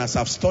know and as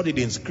I've studied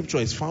in scripture,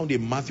 is found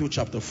in Matthew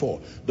chapter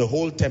 4, the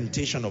whole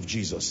temptation of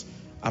Jesus.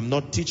 I'm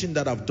not teaching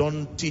that. I've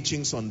done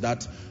teachings on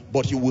that.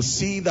 But you will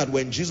see that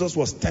when Jesus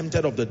was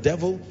tempted of the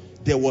devil,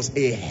 there was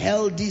a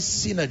healthy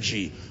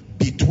synergy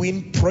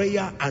between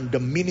prayer and the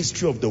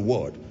ministry of the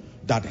word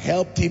that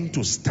helped him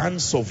to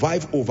stand,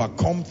 survive,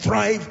 overcome,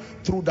 thrive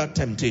through that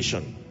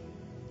temptation.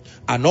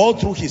 And all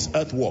through his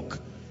earth walk,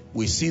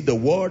 we see the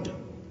word,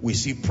 we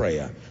see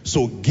prayer.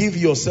 So give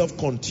yourself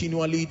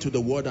continually to the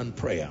word and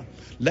prayer.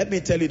 Let me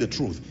tell you the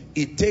truth.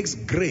 It takes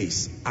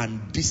grace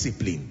and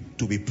discipline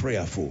to be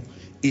prayerful.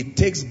 It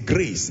takes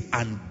grace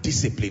and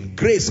discipline.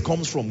 Grace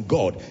comes from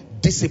God.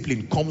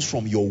 Discipline comes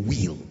from your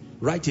will.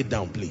 Write it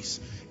down, please.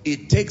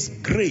 It takes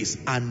grace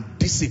and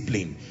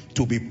discipline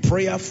to be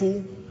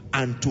prayerful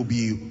and to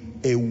be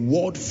a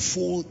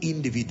wordful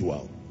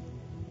individual.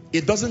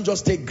 It doesn't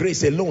just take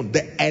grace alone.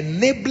 The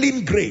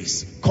enabling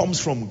grace comes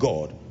from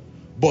God.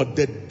 But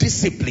the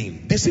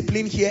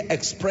discipline here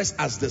expressed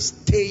as the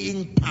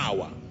staying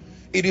power.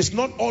 It is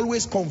not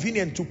always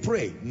convenient to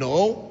pray.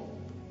 No.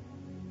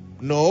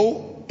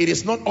 It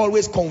is not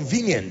always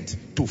convenient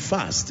to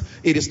fast.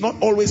 It is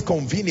not always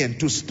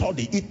convenient to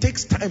study. It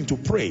takes time to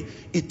pray.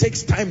 It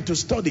takes time to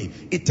study.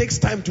 It takes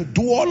time to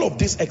do all of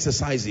these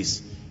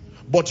exercises.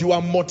 But you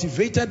are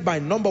motivated by,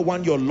 number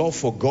one, your love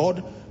for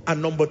God,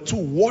 and number two,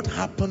 what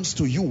happens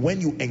to you when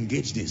you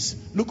engage this.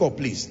 Look up,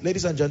 please.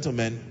 Ladies and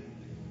gentlemen,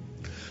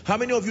 how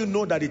many of you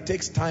know that it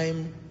takes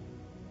time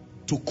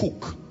to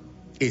cook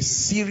a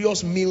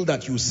serious meal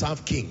that you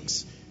serve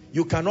kings?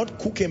 You cannot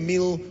cook a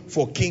meal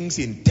for kings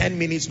in 10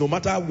 minutes, no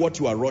matter what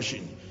you are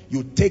rushing.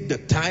 You take the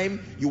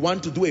time. You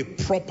want to do a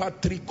proper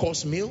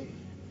 3-course meal.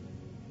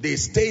 They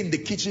stay in the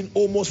kitchen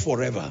almost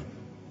forever.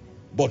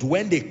 But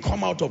when they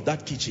come out of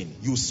that kitchen,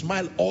 you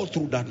smile all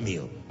through that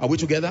meal. Are we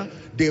together?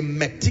 They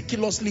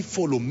meticulously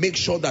follow, make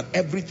sure that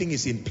everything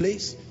is in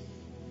place.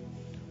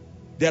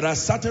 There are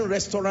certain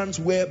restaurants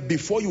where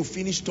before you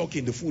finish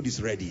talking, the food is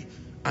ready.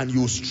 And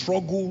you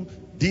struggle.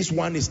 This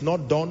one is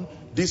not done.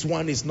 This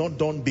one is not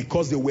done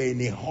because they were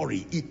in a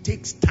hurry. It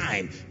takes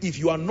time. If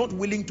you are not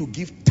willing to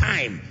give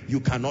time,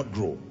 you cannot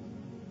grow.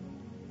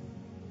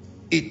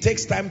 It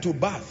takes time to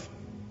bath.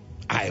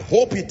 I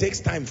hope it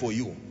takes time for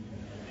you.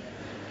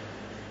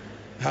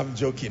 I'm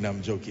joking.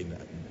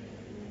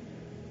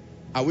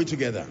 Are we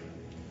together?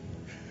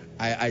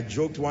 I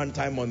joked one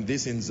time on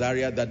this in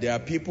Zaria that there are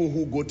people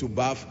who go to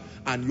bath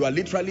and you are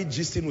literally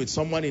gisting with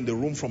someone in the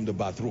room from the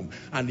bathroom,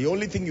 and the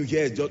only thing you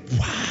hear is just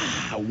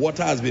wow,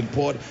 water has been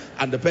poured,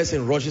 and the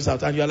person rushes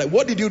out and you're like,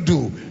 what did you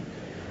do?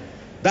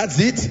 That's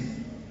it?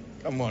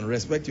 Come on,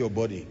 respect your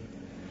body.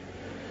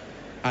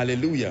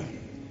 Hallelujah.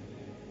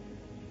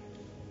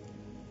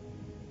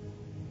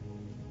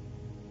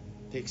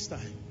 Takes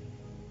time.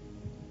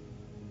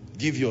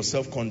 Give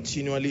yourself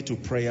continually to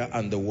prayer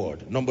and the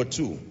word. Number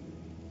two,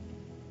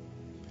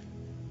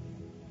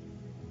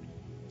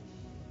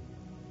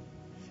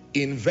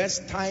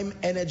 invest time,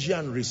 energy,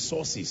 and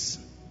resources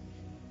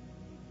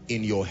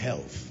in your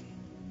health.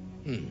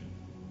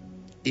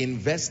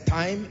 Invest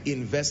time,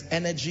 invest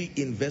energy,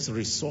 invest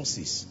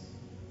resources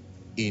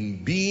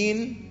in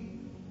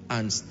being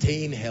and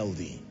staying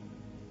healthy.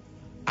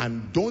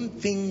 And don't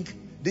think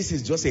this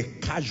is just a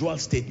casual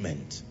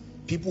statement.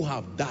 People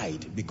have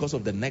died because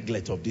of the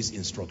neglect of this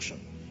instruction.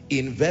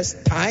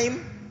 Invest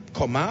time,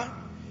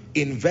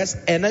 invest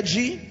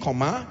energy,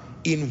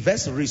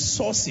 invest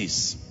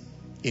resources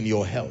in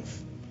your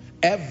health.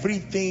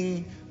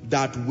 Everything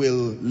that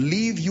will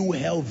leave you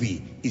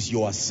healthy is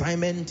your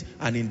assignment,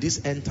 and in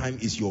this end time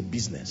is your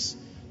business.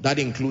 That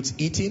includes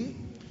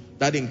eating.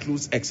 That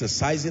includes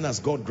exercising as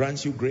God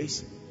grants you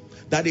grace.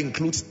 That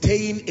includes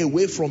staying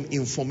away from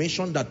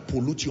information that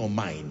pollutes your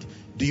mind.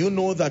 Do you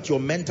know that your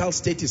mental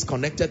state is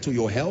connected to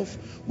your health?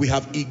 We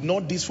have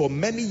ignored this for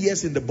many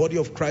years in the body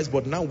of Christ,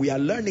 but now we are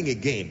learning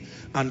again.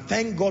 And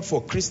thank God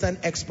for Christian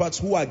experts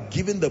who are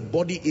giving the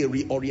body a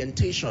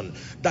reorientation,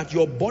 that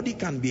your body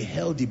can be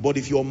healthy, but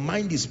if your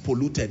mind is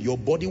polluted, your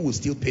body will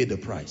still pay the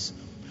price.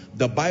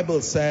 The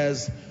Bible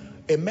says,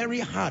 a merry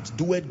heart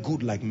doeth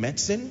good like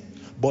medicine,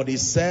 but it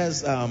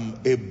says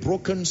a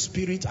broken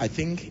spirit, I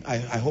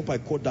hope I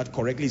quote that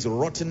correctly, is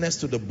rottenness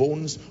to the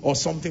bones or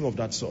something of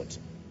that sort.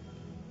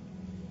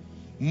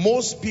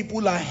 Most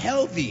people are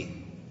healthy.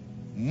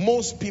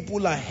 Most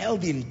people are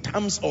healthy in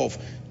terms of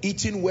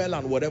eating well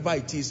and whatever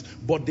it is,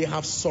 but they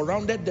have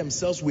surrounded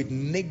themselves with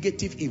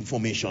negative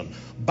information.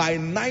 By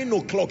 9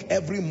 o'clock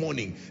every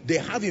morning, they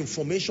have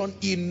information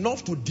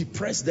enough to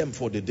depress them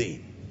for the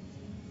day.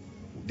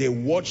 They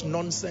watch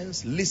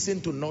nonsense,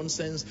 listen to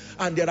nonsense,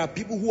 and there are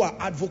people who are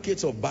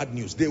advocates of bad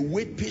news. They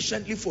wait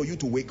patiently for you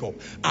to wake up.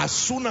 As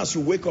soon as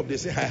you wake up, they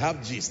say, I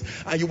have gist.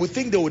 And you will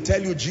think they will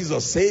tell you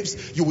Jesus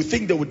saves. You will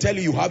think they will tell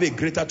you you have a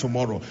greater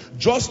tomorrow.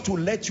 Just to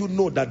let you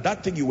know that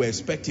that thing you were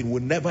expecting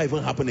will never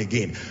even happen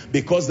again.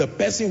 Because the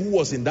person who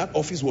was in that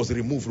office was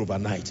removed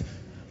overnight.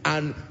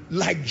 And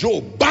like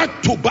Job,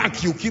 back to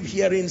back, you keep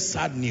hearing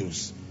sad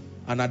news.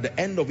 And at the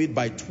end of it,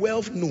 by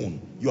 12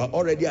 noon, you are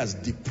already as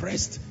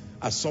depressed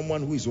as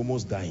someone who is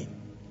almost dying.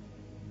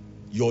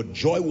 Your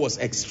joy was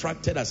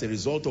extracted as a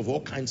result of all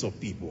kinds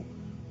of people.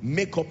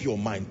 Make up your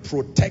mind.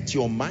 Protect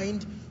your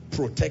mind.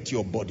 Protect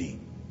your body.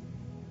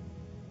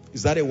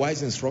 Is that a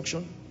wise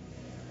instruction?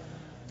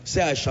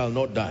 Say, I shall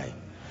not die.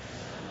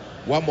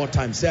 One more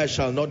time. Say, I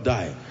shall not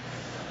die.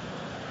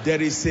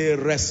 There is a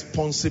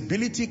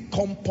responsibility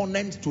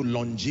component to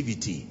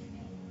longevity.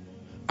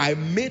 I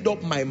made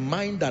up my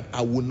mind that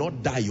I will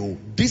not die. Oh,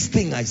 this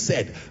thing I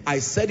said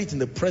it in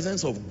the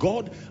presence of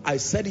God. I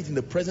said it in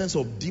the presence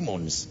of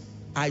demons.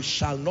 I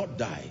shall not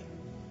die.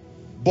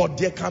 But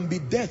there can be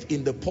death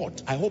in the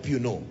pot. I hope you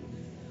know.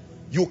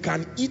 You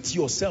can eat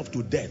yourself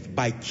to death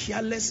by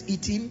careless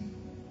eating.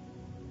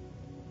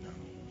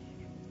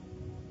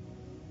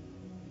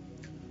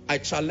 I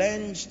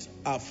challenged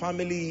our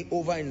family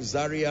over in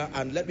Zaria,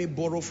 and let me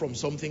borrow from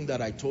something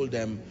that I told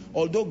them.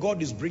 Although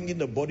God is bringing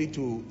the body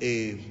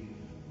to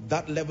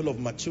that level of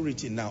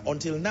maturity now.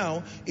 Until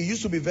now, it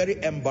used to be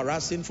very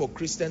embarrassing for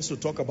Christians to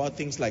talk about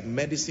things like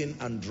medicine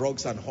and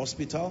drugs and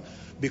hospital,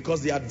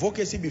 because the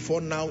advocacy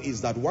before now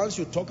is that once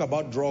you talk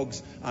about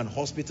drugs and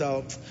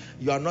hospital,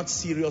 you are not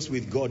serious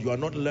with God. You are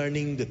not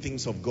learning the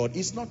things of God.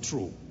 It's not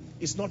true.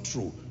 It's not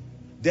true.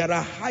 There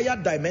are higher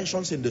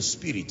dimensions in the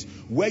spirit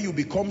where you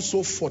become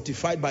so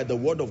fortified by the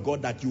word of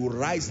God that you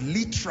rise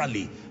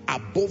literally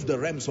above the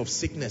realms of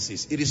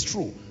sicknesses. It is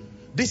true.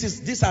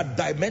 These are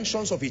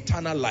dimensions of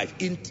eternal life.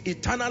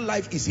 Eternal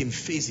life is in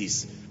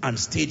phases and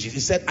stages. He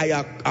said, I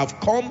have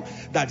come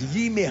that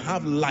ye may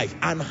have life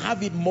and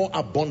have it more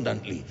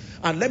abundantly.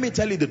 And let me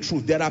tell you the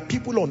truth. There are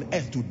people on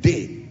earth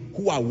today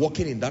who are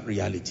walking in that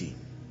reality.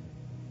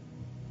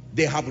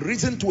 They have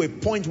risen to a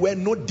point where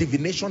no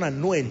divination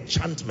and no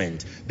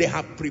enchantment. They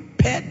have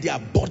prepared their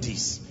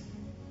bodies.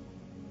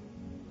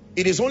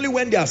 It is only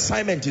when the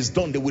assignment is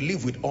done they will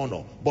live with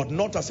honor, but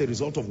not as a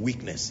result of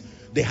weakness.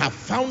 They have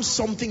found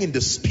something in the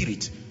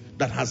spirit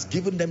that has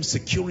given them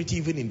security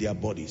even in their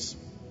bodies.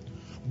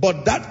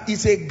 But that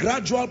is a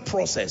gradual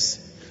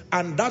process.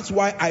 And that's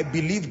why I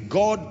believe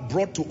God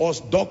brought to us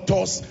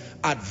doctors,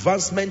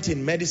 advancement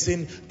in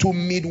medicine to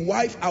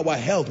midwife our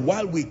health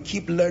while we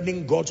keep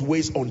learning God's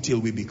ways until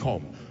we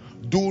become.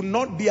 Do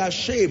not be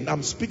ashamed.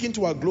 I'm speaking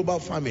to our global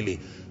family.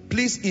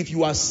 Please, if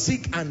you are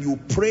sick and you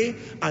pray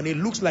and it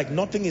looks like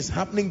nothing is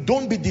happening,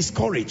 don't be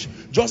discouraged.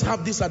 Just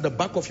have this at the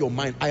back of your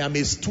mind. I am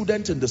a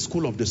student in the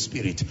school of the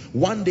spirit.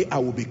 One day I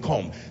will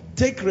become.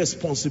 Take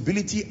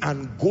responsibility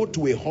and go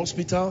to a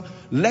hospital.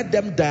 Let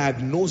them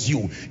diagnose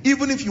you.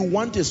 Even if you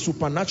want a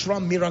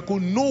supernatural miracle,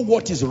 know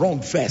what is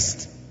wrong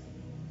first.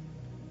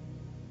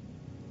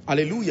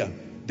 Hallelujah.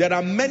 There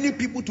are many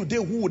people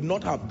today who would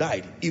not have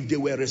died if they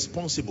were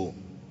responsible.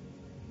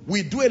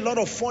 We do a lot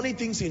of funny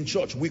things in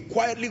church. We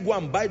quietly go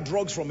and buy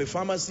drugs from a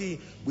pharmacy.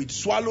 We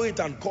swallow it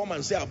and come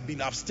and say,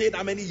 I've stayed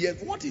how many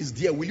years? What is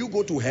there? Will you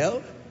go to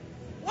hell?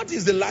 What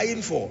is the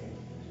lying for?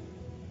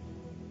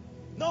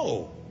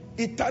 No.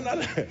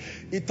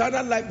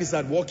 Eternal life is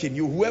at work in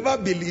you. Whoever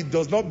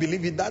does not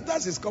believe it,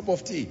 that's his cup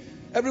of tea.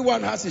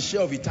 Everyone has his share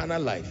of eternal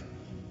life.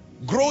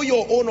 Grow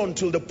your own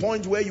until the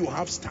point where you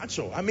have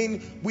stature. I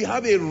mean, we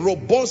have a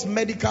robust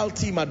medical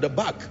team at the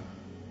back.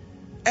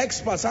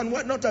 Experts, and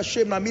we're not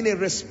ashamed. I mean a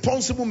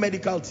responsible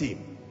medical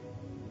team.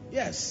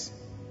 Yes.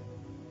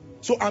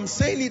 So I'm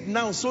saying it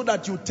now so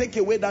that you take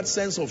away that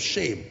sense of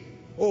shame.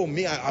 Oh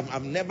me,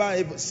 I've never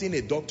ever seen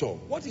a doctor.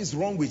 What is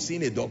wrong with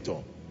seeing a doctor?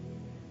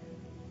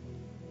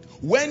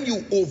 When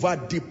you over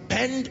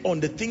depend on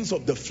the things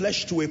of the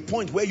flesh to a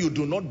point where you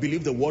do not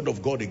believe the word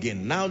of God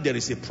again, now there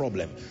is a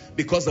problem.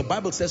 Because the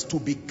Bible says to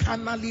be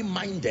carnally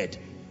minded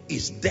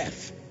is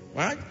death,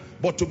 right?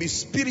 But to be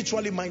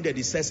spiritually minded,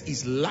 it says,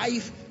 is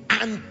life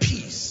and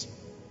peace.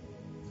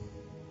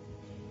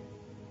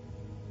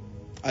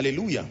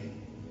 Hallelujah.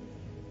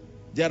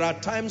 There are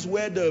times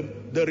where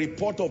the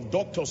report of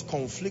doctors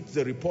conflicts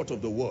the report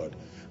of the word.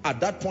 At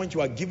that point,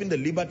 you are given the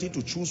liberty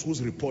to choose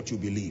whose report you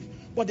believe.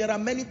 But there are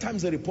many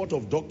times the report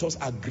of doctors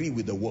agree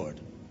with the word.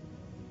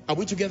 Are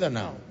we together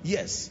now?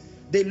 Yes.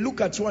 They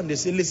look at you and they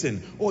say,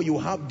 listen, oh, you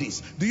have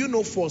this. Do you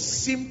know, for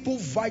simple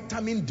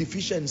vitamin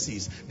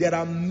deficiencies, there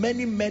are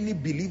many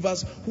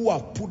believers who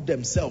have put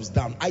themselves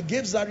down. I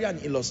gave Zaria an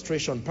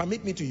illustration.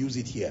 Permit me to use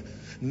it here.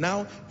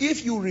 Now,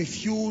 if you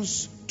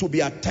refuse to be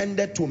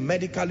attended to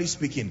medically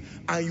speaking,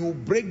 and you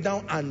break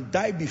down and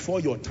die before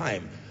your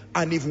time,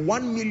 and if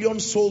 1 million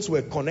souls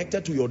were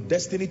connected to your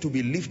destiny to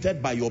be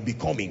lifted by your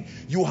becoming,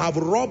 you have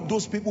robbed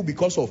those people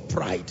because of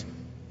pride.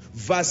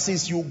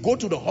 Versus you go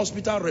to the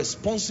hospital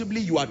responsibly,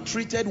 you are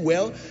treated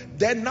well,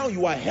 then now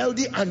you are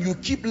healthy and you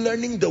keep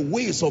learning the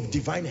ways of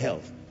divine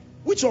health.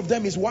 Which of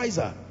them is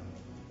wiser?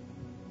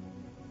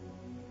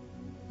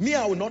 Me,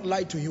 I will not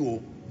lie to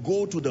you.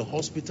 Go to the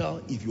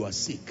hospital if you are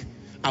sick.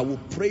 I will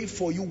pray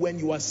for you when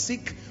you are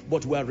sick,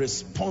 but we are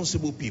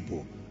responsible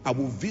people. I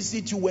will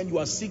visit you when you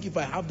are sick if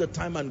I have the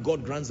time and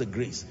God grants the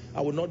grace.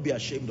 I will not be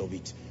ashamed of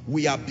it.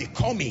 We are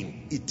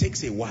becoming, it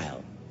takes a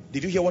while.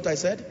 Did you hear what I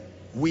said?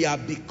 We are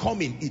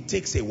becoming, it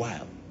takes a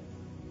while.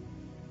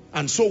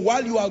 And so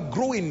while you are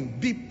growing,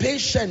 be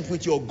patient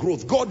with your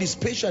growth. God is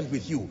patient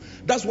with you.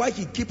 That's why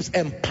he keeps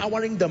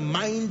empowering the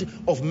mind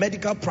of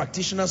medical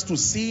practitioners to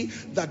see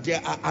that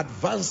there are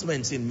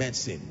advancements in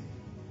medicine.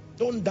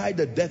 Don't die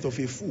the death of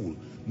a fool.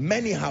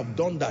 Many have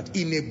done that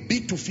in a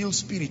bid to feel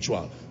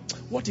spiritual.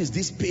 What is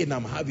this pain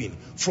I'm having?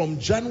 From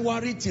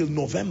January till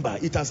November,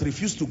 it has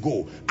refused to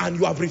go, and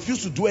you have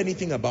refused to do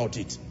anything about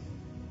it.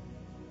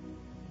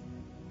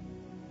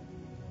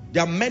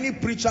 There are many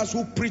preachers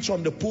who preach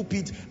on the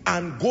pulpit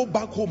and go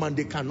back home and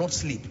they cannot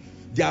sleep.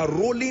 They are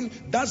rolling.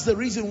 That's the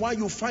reason why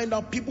you find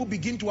out people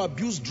begin to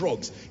abuse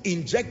drugs,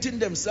 injecting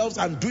themselves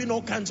and doing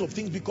all kinds of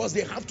things because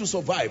they have to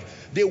survive.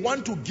 They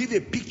want to give a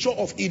picture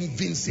of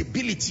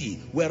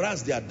invincibility,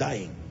 whereas they are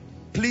dying.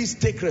 Please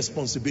take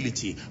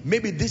responsibility.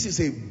 Maybe this is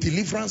a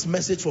deliverance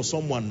message for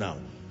someone now.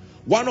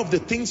 One of the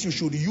things you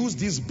should use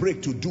this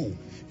break to do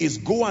is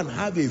go and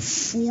have a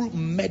full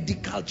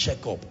medical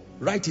checkup.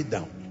 Write it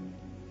down.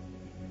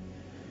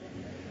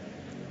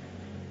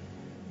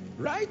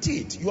 Write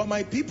it. You are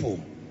my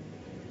people.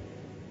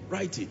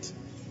 Write it.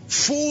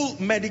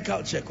 Full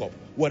medical checkup.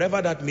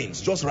 Whatever that means,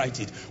 just write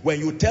it.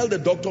 When you tell the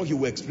doctor, he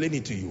will explain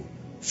it to you.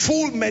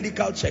 Full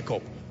medical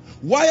checkup.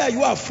 Why are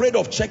you afraid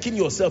of checking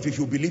yourself if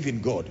you believe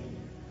in God?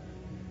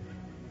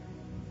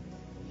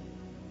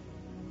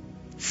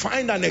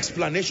 Find an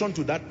explanation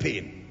to that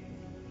pain.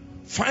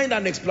 Find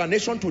an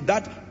explanation to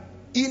that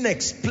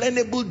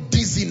inexplainable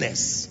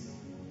dizziness.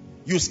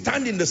 You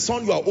stand in the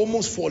sun, you are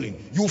almost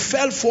falling. You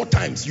fell 4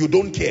 times, you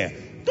don't care.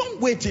 Don't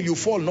wait till you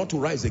fall not to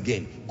rise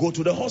again. Go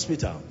to the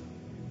hospital.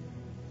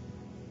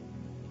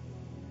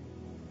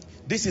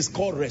 This is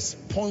called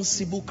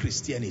responsible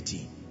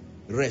Christianity.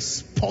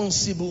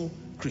 Responsible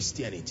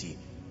Christianity.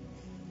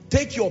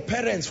 Take your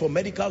parents for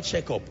medical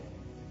checkup.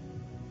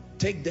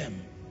 Take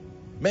them.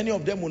 Many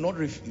of them will not,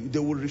 they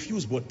will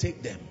refuse, but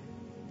take them.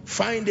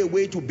 Find a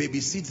way to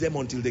babysit them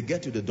until they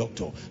get to the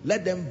doctor.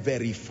 Let them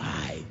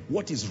verify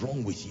what is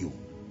wrong with you.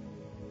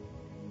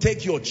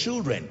 Take your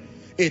children.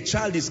 A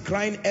child is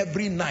crying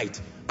every night,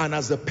 and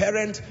as a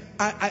parent,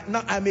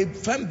 I'm a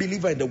firm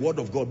believer in the word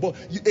of God, but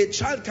a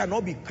child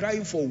cannot be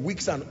crying for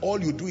weeks and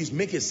all you do is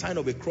make a sign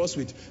of a cross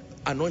with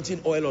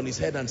anointing oil on his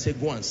head and say,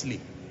 go and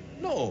sleep.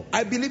 No,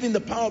 I believe in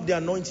the power of the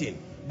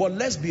anointing, but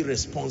let's be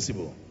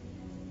responsible.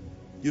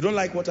 You don't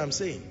like what I'm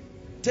saying?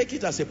 Take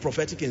it as a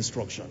prophetic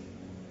instruction.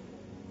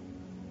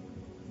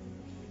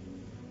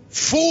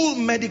 Full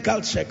medical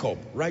checkup.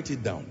 Write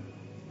it down.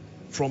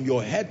 From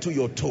your head to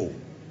your toe.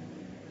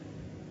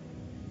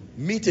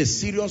 Meet a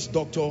serious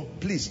doctor.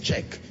 Please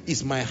check.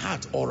 Is my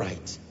heart all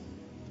right?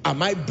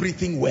 Am I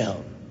breathing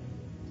well?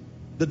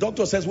 The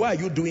doctor says, why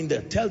are you doing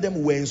that? Tell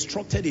them we're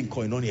instructed in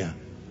Koinonia.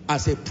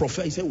 As a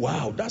prophet, he said,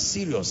 wow, that's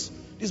serious.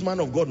 This man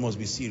of God must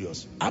be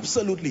serious.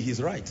 Absolutely,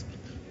 he's right.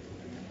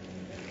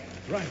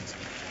 Right.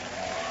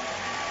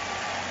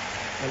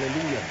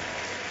 Hallelujah.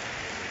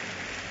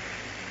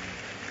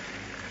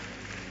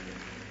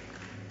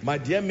 My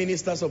dear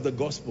ministers of the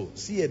gospel,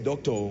 see a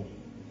doctor.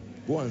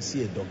 Go and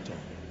see a doctor.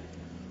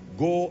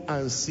 Go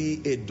and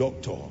see a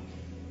doctor.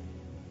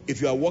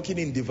 If you are working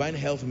in divine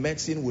health,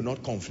 medicine will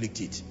not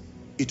conflict it.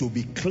 It will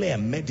be clear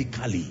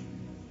medically.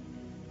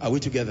 Are we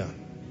together?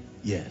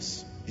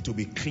 Yes. It will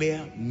be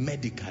clear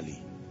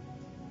medically.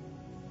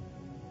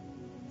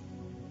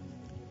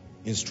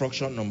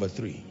 Instruction number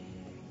 3.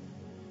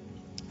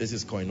 This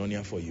is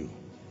Koinonia for you.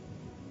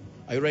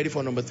 Are you ready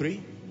for number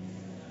 3?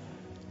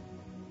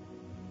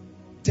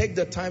 Take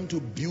the time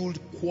to build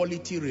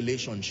quality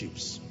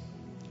relationships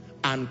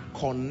and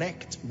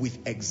connect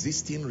with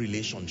existing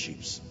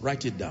relationships.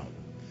 Write it down.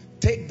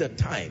 Take the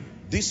time,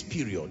 this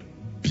period,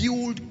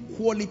 build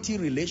quality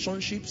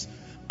relationships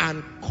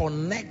and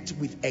connect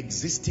with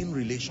existing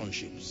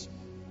relationships.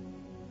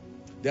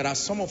 There are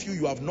some of you,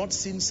 you have not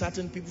seen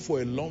certain people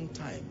for a long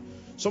time.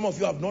 Some of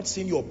you have not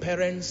seen your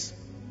parents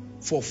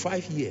for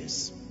 5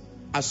 years.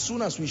 As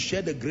soon as we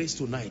share the grace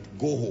tonight,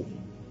 go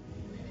home.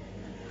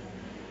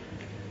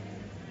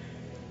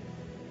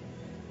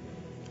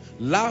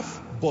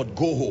 Laugh, but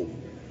go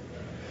home.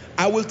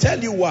 I will tell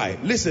you why.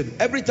 Listen,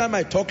 every time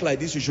I talk like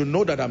this, you should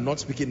know that I'm not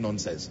speaking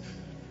nonsense.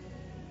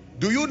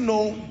 Do you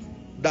know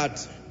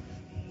that,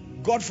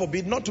 God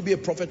forbid, not to be a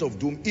prophet of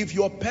doom, if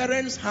your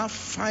parents have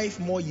 5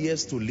 more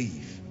years to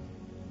live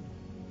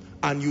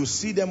and you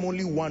see them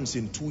only once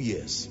in 2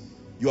 years,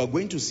 you are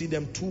going to see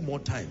them 2 more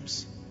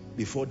times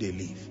before they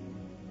leave.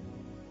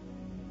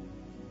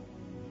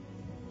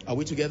 Are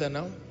we together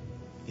now?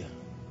 Yeah.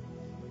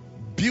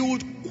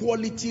 Build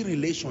quality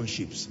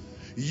relationships.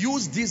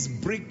 Use this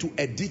brick to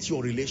edit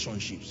your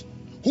relationships.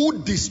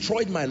 Who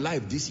destroyed my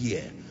life this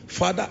year?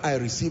 Father, I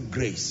receive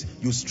grace.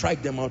 You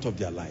strike them out of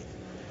their life.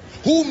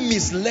 Who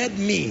misled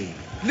me?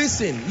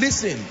 Listen,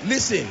 listen,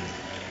 listen.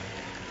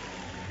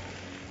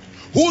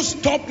 Who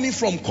stopped me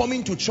from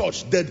coming to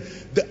church?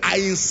 I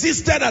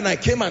insisted and I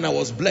came and I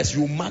was blessed.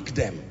 You mark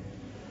them.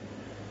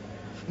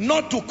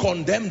 Not to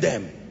condemn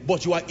them,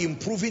 but you are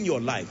improving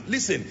your life.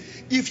 Listen,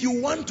 if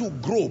you want to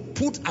grow,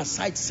 put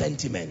aside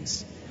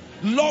sentiments.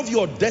 Love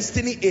your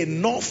destiny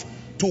enough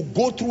to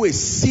go through a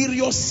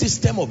serious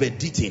system of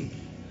editing.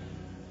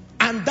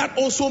 And that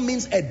also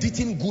means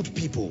editing good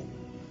people.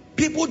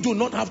 People do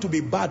not have to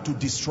be bad to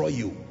destroy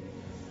you.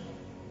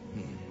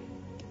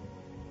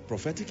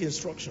 Prophetic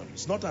instruction.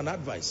 It's not an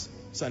advice.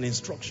 It's an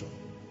instruction.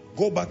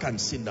 Go back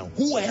and sit down.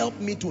 Who helped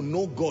me to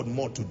know God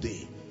more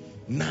today?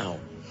 Now.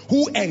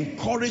 Who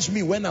encouraged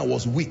me when I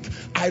was weak?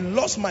 I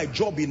lost my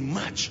job in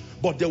March,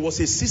 but there was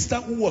a sister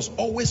who was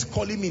always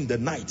calling me in the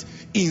night,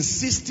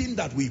 insisting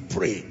that we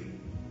pray.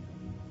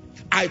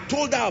 I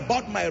told her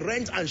about my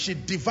rent and she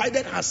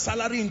divided her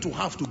salary into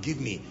half to give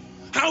me.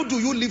 How do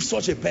you leave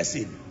such a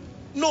person?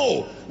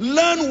 No,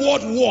 learn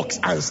what works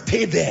and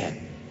stay there.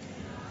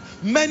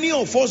 Many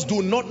of us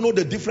do not know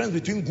the difference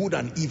between good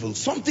and evil.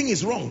 Something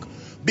is wrong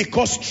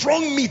because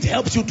strong meat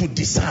helps you to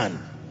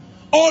discern.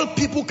 All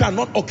people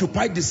cannot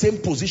occupy the same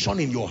position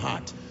in your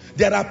heart.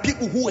 There are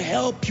people who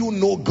help you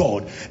know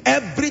God.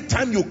 Every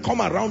time you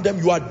come around them,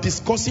 you are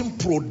discussing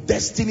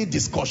pro-destiny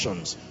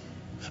discussions.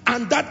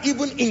 And that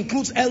even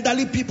includes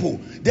elderly people.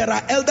 There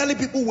are elderly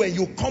people when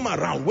you come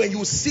around, when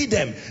you see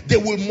them, they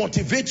will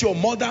motivate your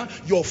mother,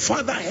 your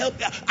father, help.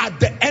 At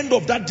the end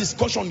of that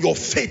discussion, your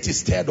faith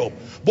is stirred up.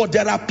 But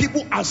there are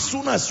people, as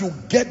soon as you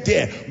get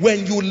there,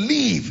 when you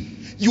leave,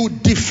 you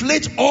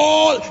deflate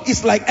all.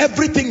 It's like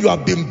everything you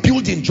have been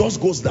building just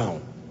goes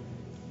down.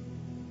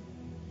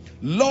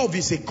 Love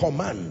is a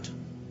command.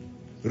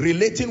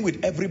 Relating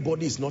with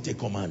everybody is not a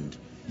command.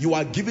 You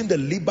are given the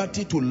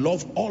liberty to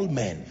love all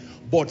men,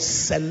 but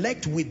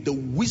select with the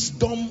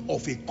wisdom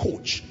of a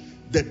coach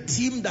the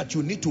team that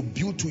you need to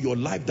build to your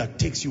life that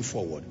takes you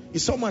forward.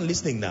 Is someone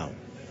listening now?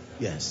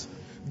 Yes.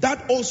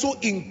 That also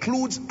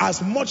includes,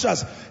 as much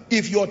as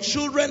if your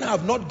children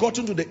have not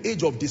gotten to the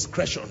age of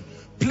discretion,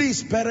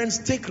 please, parents,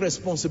 take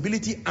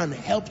responsibility and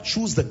help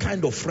choose the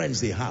kind of friends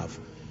they have.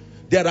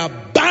 There are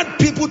bad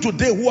people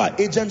today who are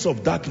agents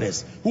of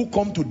darkness, who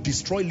come to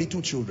destroy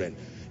little children.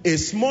 A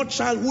small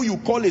child who you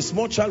call a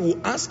small child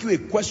will ask you a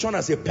question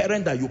as a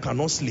parent that you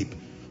cannot sleep.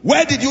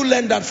 Where did you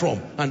learn that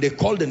from? And they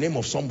call the name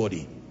of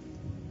somebody.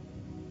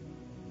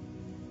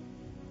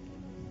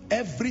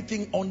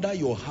 Everything under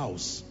your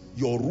house,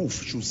 your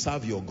roof, should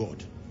serve your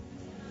God.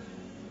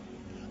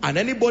 And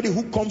anybody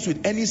who comes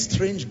with any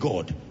strange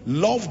God,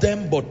 love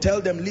them, but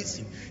tell them,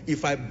 listen,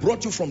 if I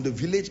brought you from the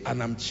village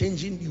and I'm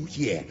changing you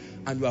here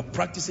and you are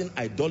practicing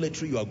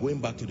idolatry, you are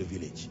going back to the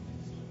village.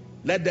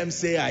 Let them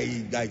say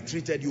I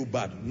treated you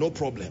bad. No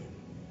problem.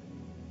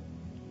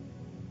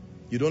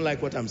 You don't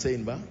like what I'm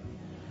saying, ba?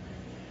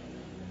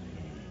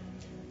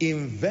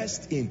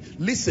 Invest in.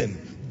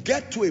 Listen,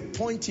 get to a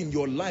point in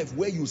your life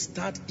where you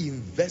start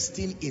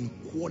investing in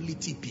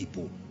quality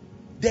people.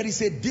 There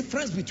is a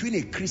difference between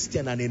a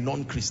Christian and a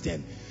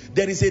non-Christian.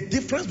 There is a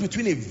difference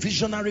between a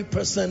visionary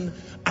person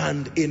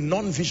and a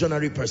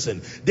non-visionary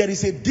person. There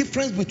is a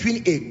difference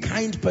between a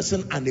kind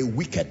person and a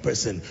wicked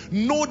person.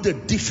 Know the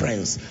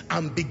difference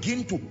and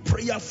begin to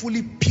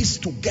prayerfully piece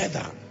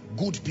together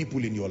good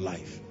people in your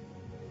life.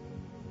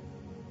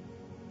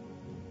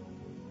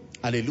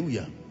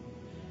 Hallelujah.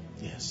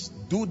 Yes.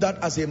 Do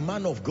that as a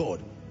man of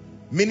God.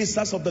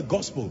 Ministers of the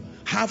gospel,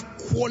 have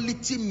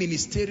quality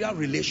ministerial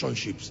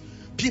relationships.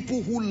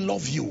 People who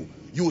love you.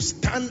 You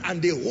stand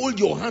and they hold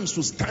your hands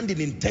to stand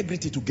in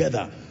integrity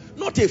together.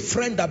 Not a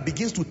friend that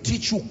begins to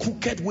teach you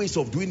crooked ways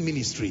of doing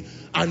ministry.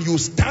 And you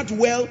start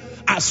well.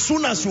 As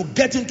soon as you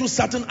get into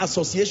certain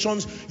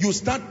associations, you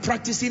start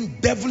practicing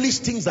devilish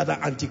things that are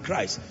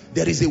antichrist.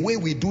 There is a way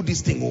we do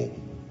this thing. Oh,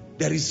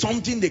 there is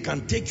something they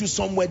can take you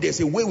somewhere. There's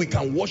a way we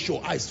can wash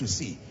your eyes to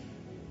see.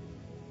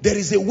 There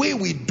is a way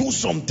we do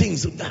some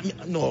things.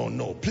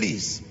 No,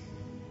 please.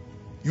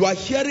 You are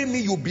hearing me.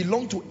 You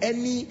belong to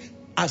any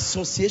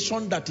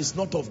association that is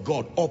not of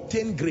God.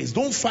 Obtain grace.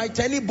 Don't fight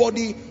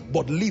anybody,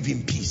 but live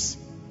in peace.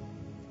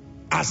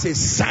 As a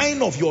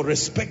sign of your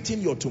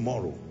respecting your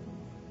tomorrow.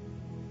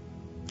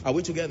 Are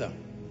we together?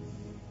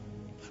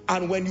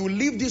 And when you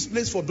leave this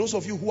place, for those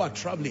of you who are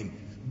traveling,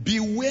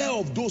 beware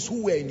of those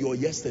who were in your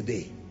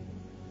yesterday.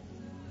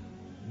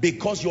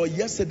 Because your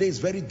yesterday is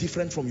very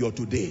different from your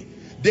today.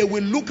 They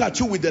will look at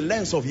you with the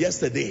lens of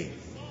yesterday.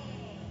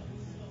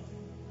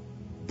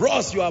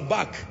 Bros, you are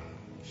back.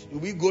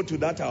 We go to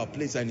that our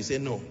place and you say,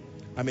 no,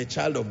 I'm a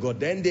child of God.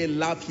 Then they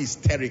laugh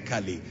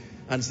hysterically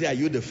and say, are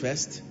you the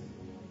first?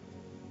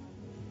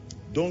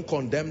 Don't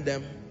condemn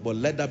them, but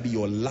let that be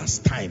your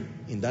last time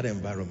in that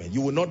environment.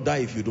 You will not die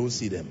if you don't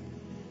see them.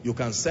 You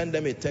can send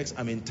them a text,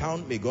 I'm in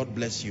town, may God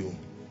bless you.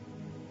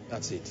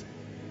 That's it.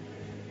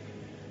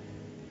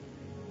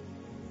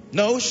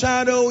 No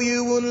shadow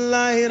you won't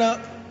light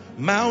up,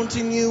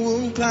 mountain you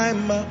won't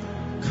climb up,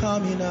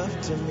 coming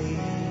after me.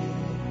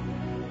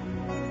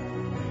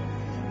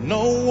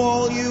 No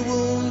wall you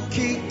won't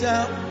kick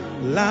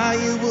down, lie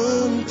you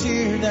won't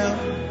tear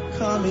down,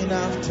 coming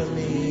after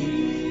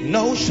me.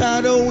 No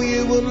shadow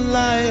you won't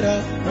light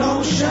up,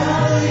 no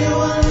shadow you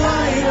won't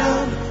light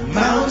up,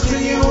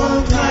 mountain you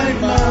won't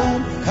climb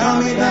up,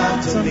 coming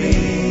after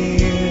me.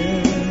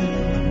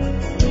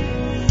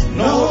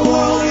 No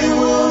wall you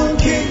won't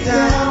kick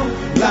down,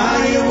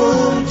 lie you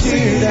won't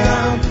tear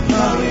down,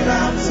 coming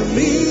after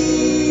me.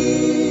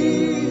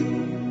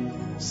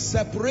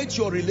 Separate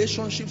your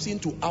relationships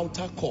into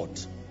outer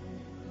court.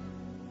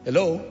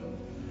 Hello?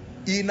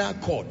 Inner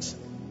court.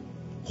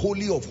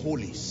 Holy of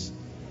holies.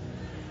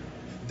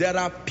 There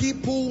are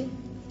people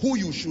who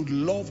you should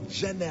love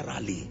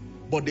generally,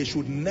 but they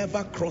should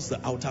never cross the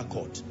outer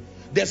court.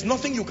 There's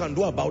nothing you can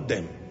do about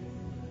them,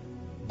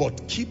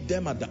 but keep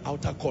them at the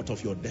outer court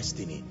of your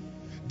destiny.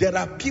 There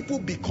are people,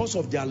 because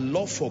of their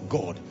love for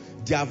God,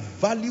 their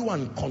value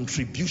and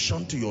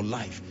contribution to your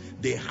life,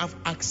 they have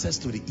access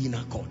to the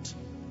inner court.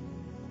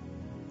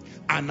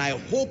 And I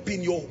hope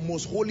in your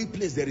most holy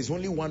place there is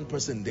only one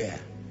person there.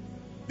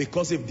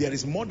 Because if there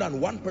is more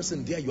than one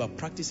person there, you are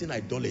practicing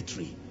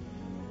idolatry.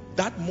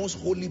 That most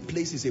holy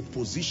place is a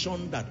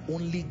position that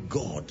only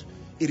God,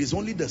 it is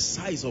only the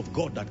size of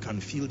God that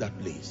can fill that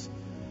place.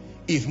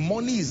 If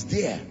money is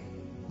there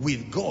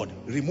with God,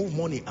 remove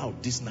money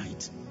out this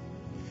night.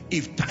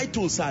 If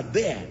titles are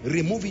there,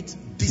 remove it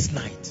this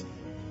night.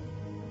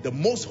 The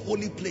most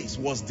holy place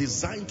was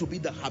designed to be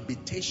the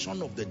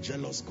habitation of the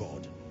jealous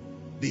God.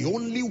 The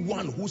only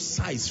one whose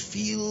size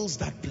fills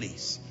that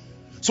place.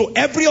 So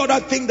every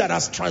other thing that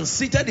has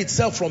transited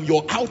itself from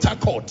your outer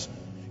court,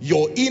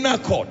 your inner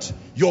court,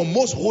 your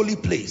most holy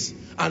place,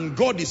 and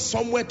God is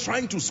somewhere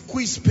trying to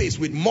squeeze space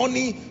with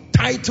money,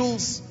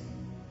 titles,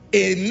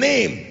 a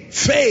name,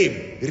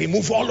 fame,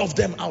 remove all of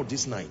them out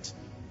this night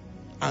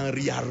and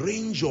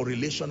rearrange your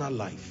relational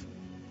life.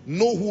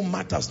 Know who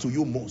matters to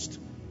you most.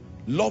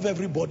 Love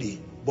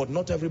everybody, but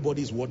not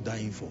everybody is worth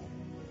dying for.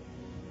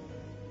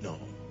 No.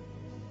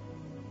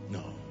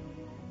 No.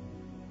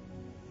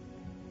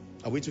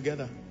 Are we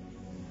together?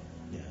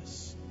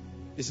 Yes.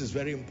 This is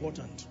very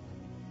important.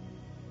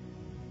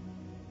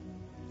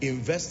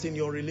 Invest in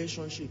your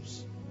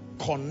relationships.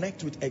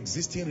 Connect with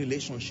existing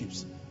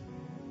relationships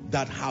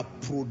that have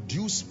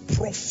produced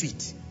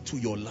profit to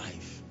your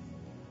life.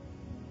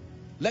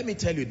 Let me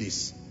tell you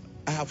this.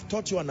 I have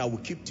taught you and I will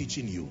keep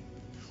teaching you.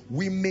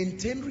 We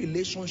maintain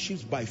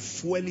relationships by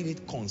fueling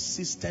it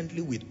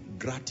consistently with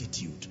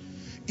gratitude.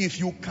 If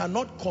you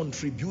cannot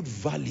contribute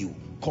value,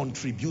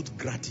 contribute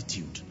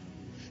gratitude.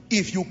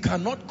 If you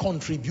cannot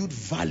contribute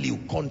value,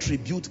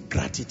 contribute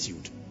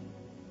gratitude.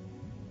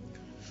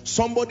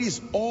 Somebody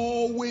is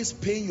always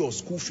paying your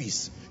school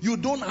fees. You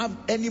don't have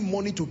any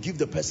money to give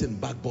the person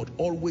back, but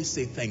always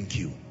say thank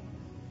you.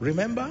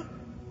 Remember?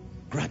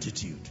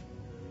 Gratitude.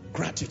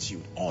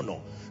 Gratitude. Honor.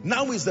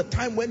 Now is the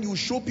time when you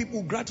show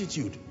people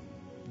gratitude.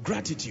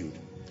 Gratitude.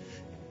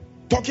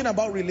 Talking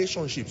about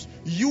relationships,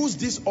 use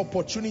this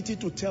opportunity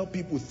to tell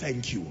people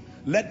thank you.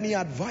 Let me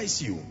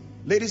advise you,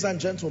 ladies and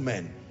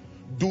gentlemen,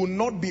 do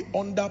not be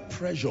under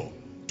pressure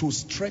to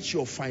stretch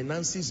your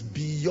finances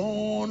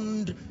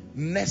beyond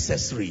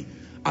necessary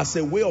as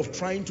a way of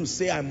trying to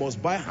say I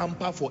must buy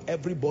hamper for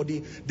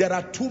everybody. There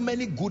are too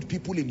many good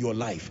people in your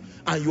life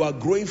and you are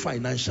growing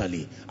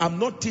financially. I'm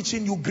not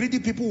teaching you, greedy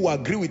people who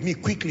agree with me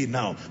quickly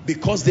now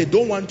because they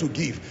don't want to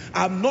give.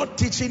 I'm not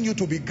teaching you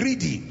to be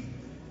greedy.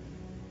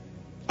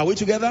 Are we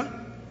together?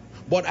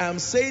 But I am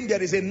saying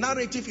there is a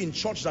narrative in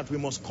church that we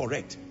must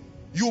correct.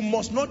 You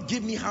must not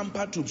give me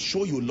hamper to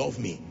show you love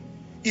me.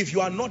 If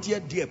you are not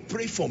yet there,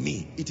 pray for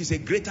me. It is a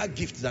greater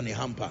gift than a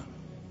hamper.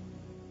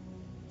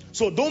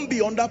 So don't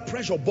be under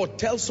pressure, but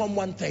tell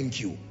someone thank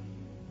you.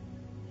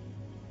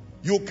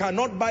 You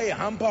cannot buy a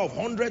hamper of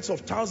hundreds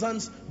of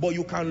thousands, but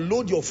you can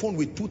load your phone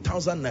with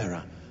 2,000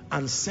 naira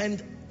and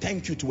send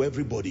thank you to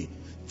everybody.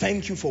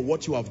 Thank you for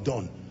what you have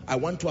done. I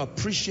want to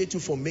appreciate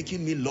you for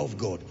making me love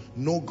God.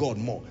 Know God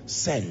more.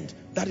 Send.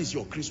 That is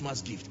your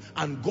Christmas gift.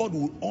 And God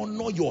will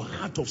honor your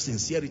heart of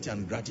sincerity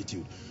and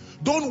gratitude.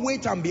 Don't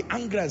wait and be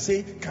angry and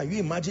say, can you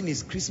imagine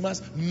it's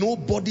Christmas?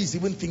 Nobody is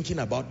even thinking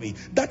about me.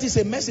 That is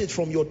a message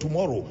from your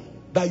tomorrow.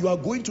 That you are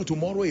going to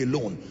tomorrow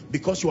alone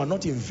because you are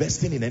not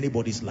investing in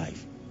anybody's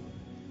life.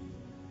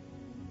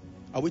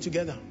 Are we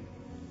together?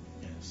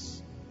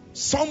 Yes.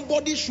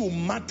 Somebody should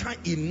matter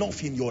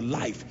enough in your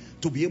life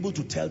to be able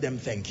to tell them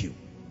thank you.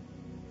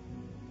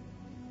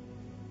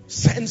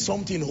 Send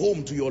something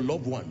home to your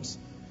loved ones.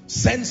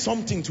 Send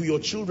something to your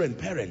children,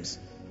 parents,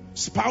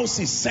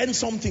 spouses. Send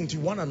something to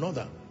one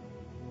another.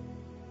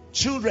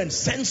 Children,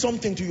 send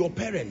something to your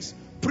parents.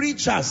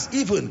 Preachers,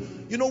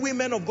 even. You know, we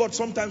men of God,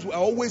 sometimes we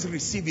are always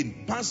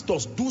receiving.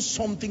 Pastors, do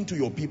something to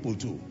your people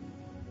too.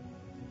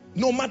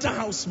 No matter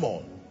how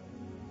small.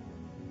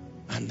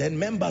 And then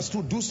members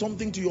too, do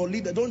something to your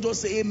leader. Don't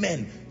just say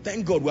amen.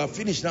 Thank God, we are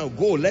finished now.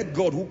 Go, let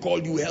God who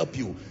called you help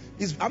you.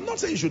 I'm not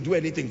saying you should do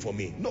anything for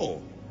me.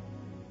 No.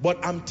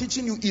 But I'm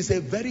teaching you, it's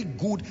a very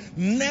good,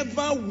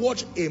 never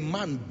watch a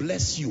man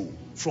bless you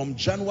from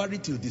January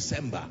till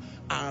December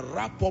and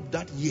wrap up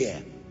that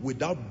year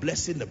without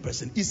blessing the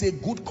person. It's a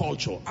good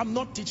culture. I'm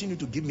not teaching you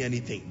to give me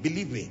anything.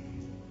 Believe me,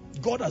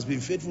 God has been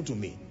faithful to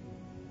me.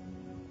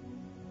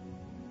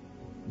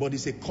 But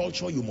it's a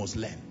culture you must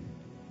learn.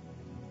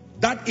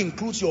 That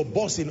includes your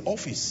boss in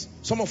office.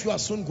 Some of you are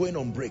soon going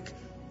on break.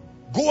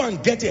 Go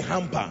and get a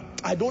hamper.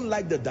 I don't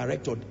like the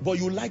director, but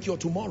you like your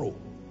tomorrow.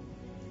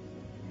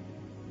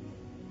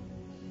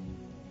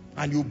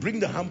 And you bring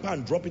the hamper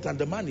and drop it, and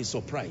the man is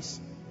surprised.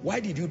 Why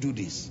did you do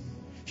this?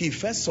 He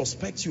first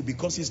suspects you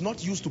because he's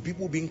not used to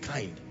people being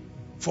kind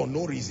for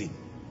no reason.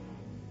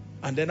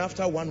 And then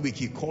after 1 week,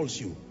 he calls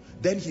you.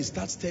 Then he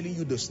starts telling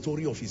you the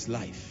story of his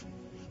life,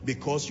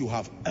 because you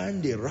have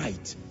earned a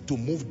right to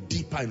move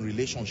deeper in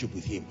relationship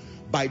with him.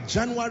 By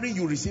January,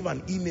 you receive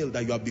an email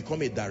that you have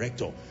become a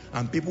director,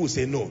 and people will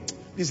say, no,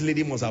 this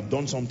lady must have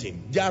done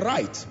something. They are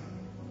right.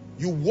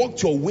 You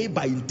worked your way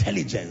by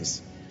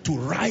intelligence to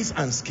rise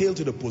and scale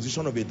to the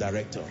position of a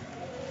director.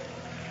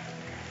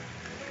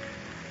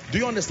 Do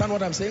you understand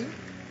what I'm saying?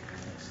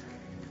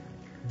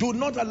 Do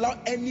not allow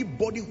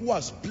anybody who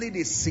has played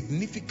a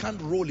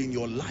significant role in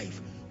your life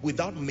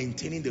without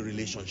maintaining the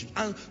relationship.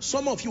 And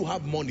some of you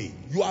have money,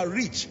 you are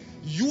rich.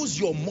 Use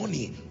your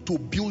money to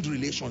build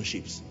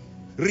relationships.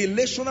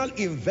 Relational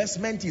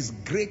investment is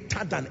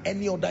greater than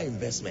any other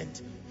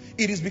investment.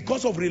 It is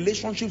because of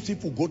relationships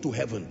people go to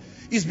heaven.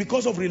 It's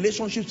because of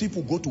relationships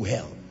people go to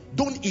hell.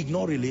 Don't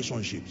ignore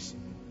relationships.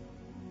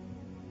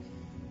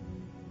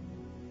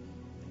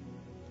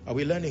 Are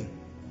we learning?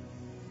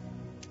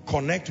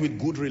 Connect with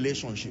good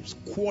relationships,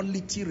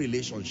 quality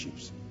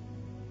relationships.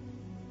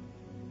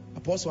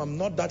 Apostle, I'm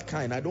not that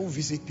kind. I don't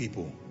visit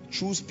people.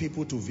 Choose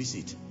people to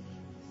visit.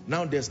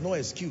 Now there's no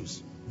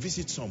excuse.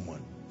 Visit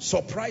someone.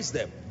 Surprise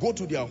them. Go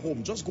to their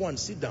home. Just go and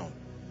sit down.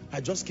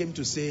 I just came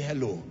to say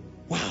hello.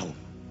 Wow.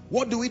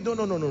 What do we do?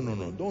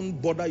 No.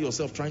 Don't bother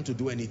yourself trying to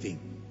do anything.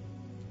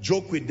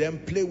 Joke with them.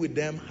 Play with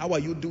them. How are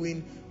you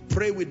doing?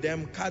 Pray with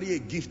them. Carry a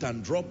gift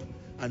and drop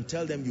and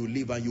tell them you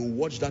live, and you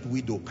watch that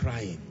widow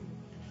crying.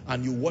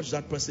 And you watch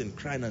that person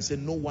crying and say,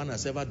 no one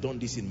has ever done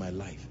this in my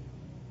life.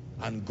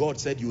 And God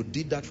said, you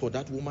did that for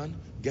that woman.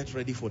 Get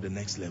ready for the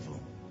next level.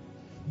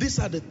 These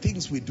are the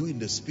things we do in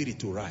the spirit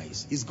to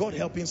rise. Is God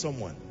helping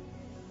someone?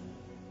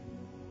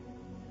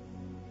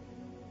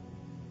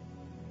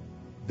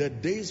 The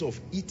days of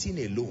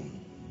eating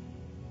alone,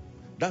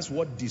 that's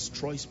what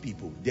destroys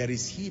people. There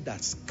is he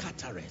that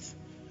scattereth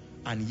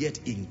and yet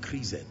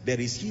increaseth. There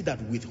is he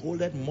that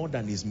withholdeth more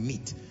than his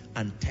meat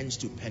and tends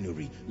to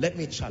penury. Let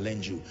me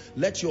challenge you.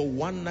 Let your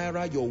 1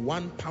 naira, your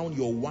 1 pound,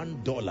 your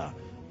 $1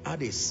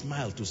 add a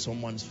smile to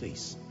someone's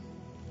face.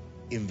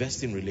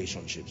 Invest in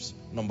relationships.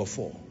 Number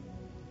 4.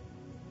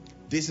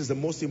 This is the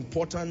most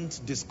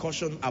important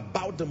discussion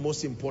about the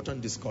most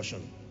important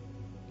discussion.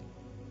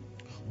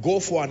 Go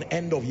for an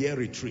end of year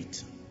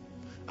retreat.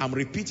 I'm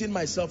repeating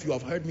myself, you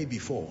have heard me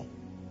before,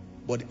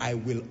 but I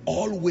will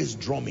always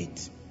drum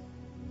it,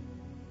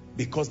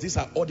 because these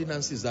are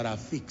ordinances that are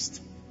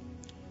fixed.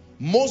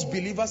 Most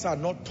believers are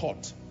not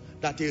taught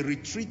that a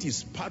retreat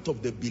is part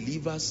of the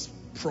believer's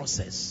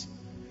process.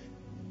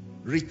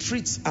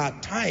 Retreats are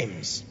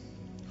times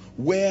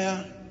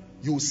where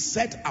you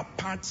set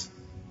apart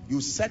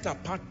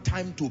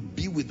time to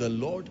be with the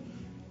Lord,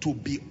 to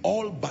be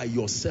all by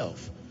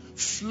yourself,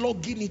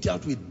 flogging it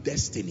out with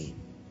destiny.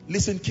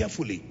 Listen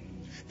carefully.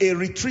 A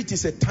retreat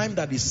is a time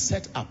that is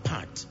set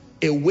apart,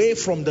 away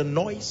from the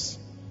noise.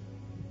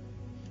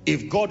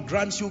 If God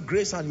grants you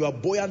grace and you are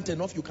buoyant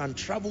enough, you can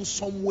travel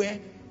somewhere,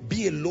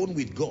 be alone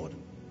with God.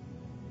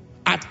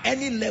 At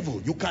any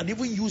level, you can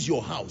even use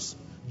your house,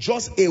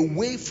 just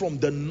away from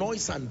the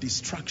noise and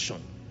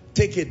distraction.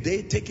 Take a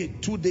day,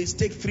 take 2 days,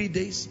 take 3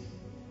 days,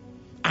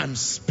 and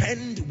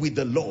spend with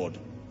the Lord.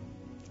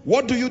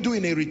 What do you do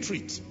in a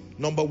retreat?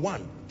 Number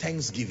 1,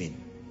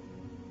 thanksgiving.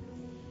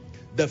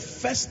 The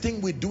first thing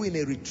we do in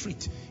a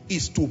retreat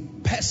is to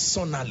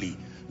personally,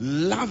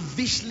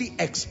 lavishly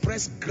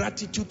express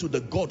gratitude to the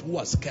God who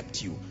has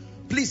kept you.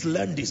 Please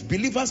learn this.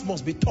 Believers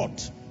must be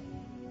taught.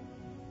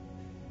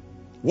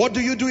 What do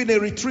you do in a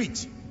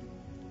retreat?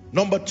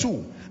 Number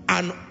 2,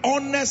 an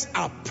honest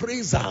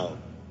appraisal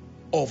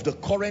of the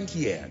current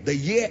year, the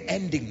year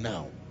ending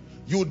now.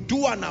 You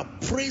do an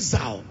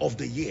appraisal of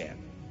the year.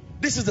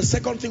 This is the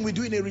second thing we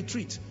do in a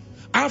retreat.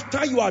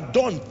 After you are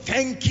done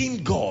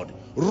thanking God,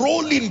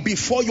 rolling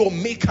before your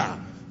maker,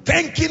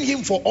 thanking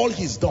him for all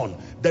he's done.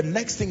 The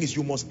next thing is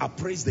you must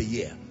appraise the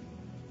year.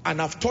 And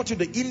I've taught you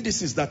the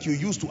indices that you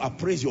use to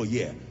appraise your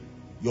year.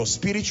 Your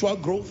spiritual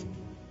growth,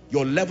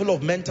 your level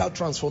of mental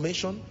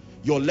transformation,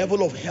 your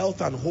level of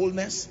health and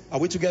wholeness. Are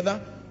we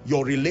together?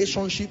 Your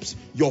relationships,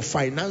 your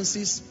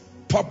finances,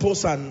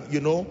 purpose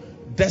and,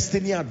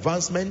 destiny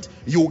advancement.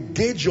 You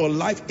gauge your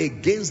life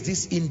against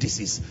these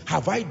indices.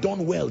 Have I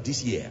done well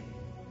this year?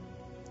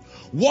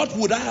 What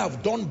would I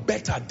have done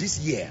better this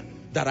year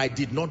that I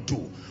did not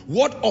do?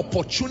 What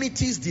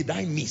opportunities did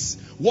I miss?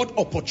 What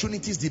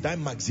opportunities did I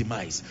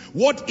maximize?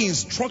 What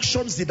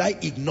instructions did I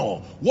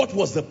ignore? What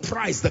was the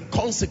price, the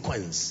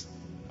consequence?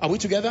 Are we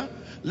together?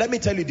 Let me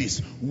tell you this.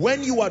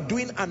 When you are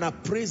doing an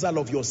appraisal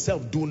of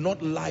yourself, do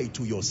not lie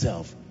to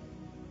yourself.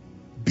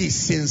 Be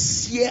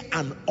sincere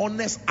and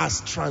honest,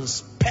 as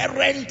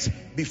transparent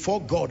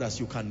before God as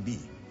you can be.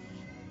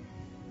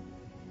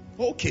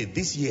 Okay,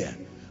 this year,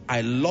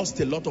 I lost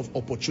a lot of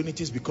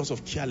opportunities because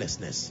of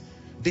carelessness.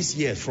 This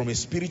year, from a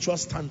spiritual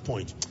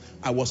standpoint,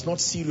 I was not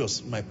serious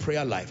in my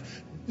prayer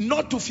life.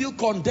 Not to feel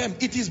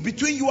condemned. It is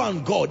between you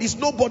and God. It's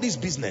nobody's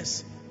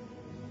business.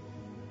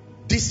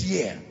 This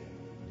year,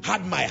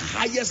 had my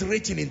highest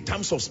rating in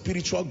terms of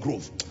spiritual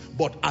growth.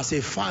 But as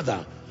a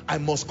father, I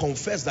must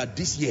confess that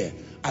this year,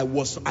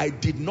 I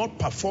did not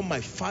perform my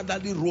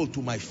fatherly role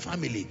to my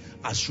family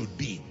as should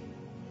be.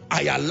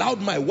 I allowed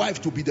my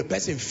wife to be the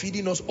person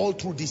feeding us all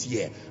through this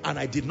year, and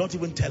I did not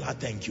even tell her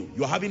thank you.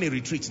 You're having a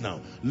retreat now.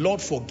 Lord,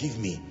 forgive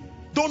me.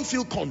 Don't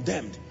feel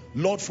condemned.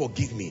 Lord,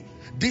 forgive me.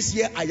 This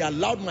year, I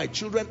allowed my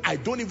children, I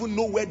don't even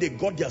know where they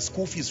got their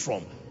school fees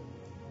from.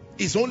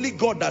 It's only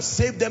God that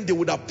saved them. They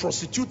would have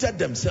prostituted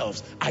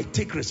themselves. I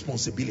take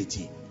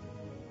responsibility.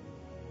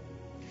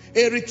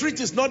 A retreat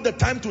is not the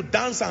time to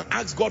dance and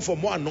ask God for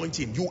more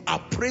anointing. You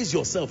appraise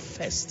yourself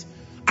first.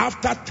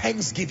 After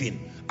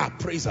Thanksgiving,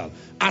 appraisal.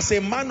 As a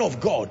man of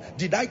God,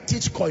 did I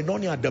teach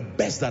Koinonia the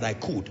best that I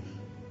could?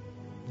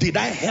 Did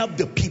I help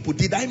the people?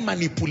 Did I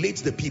manipulate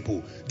the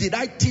people? Did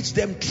I teach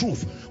them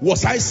truth?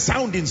 Was I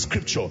sound in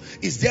scripture?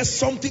 Is there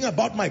something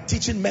about my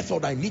teaching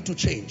method I need to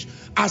change?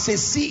 As a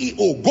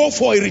CEO, go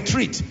for a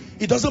retreat.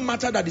 It doesn't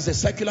matter that it's a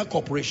secular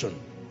corporation.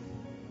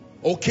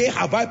 Okay,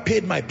 have I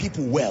paid my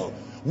people well?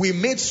 We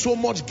made so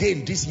much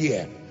gain this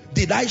year.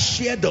 Did I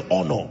share the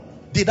honor?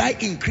 Did I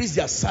increase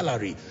their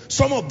salary?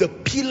 Some of the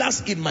pillars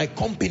in my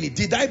company,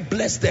 did I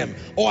bless them?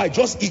 Or I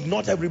just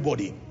ignored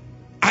everybody?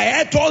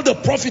 I ate all the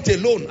profit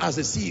alone as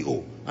a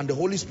CEO. And the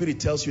Holy Spirit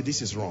tells you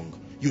this is wrong.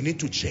 You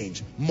need to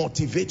change.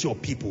 Motivate your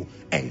people.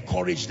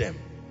 Encourage them.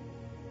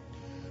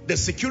 The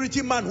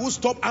security man who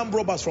stopped armed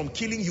robbers from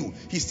killing you,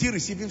 he's still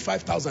receiving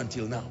 5,000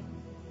 till now.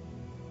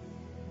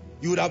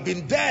 You would have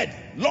been dead,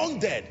 long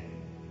dead.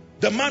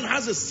 The man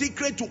has a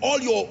secret to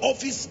all your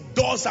office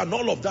doors and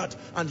all of that,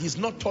 and he's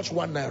not touched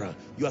 1 naira.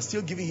 You are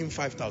still giving him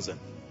 5,000.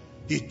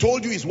 He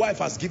told you his wife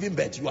has given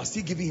birth. You are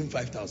still giving him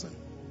 5,000.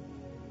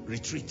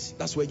 Retreat.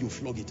 That's where you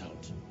flog it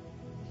out.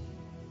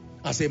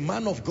 As a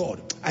man of God,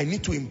 I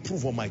need to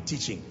improve on my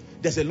teaching.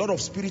 There's a lot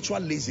of spiritual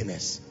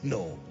laziness.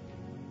 No.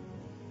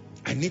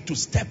 I need to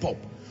step up.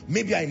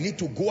 Maybe I need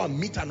to go and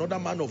meet another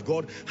man of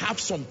God, have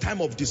some time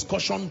of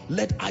discussion,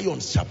 let iron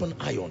sharpen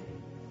iron.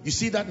 You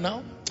see that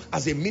now?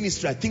 As a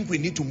ministry, I think we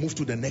need to move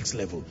to the next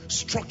level.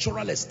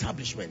 Structural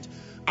establishment.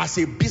 As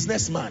a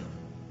businessman,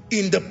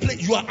 in the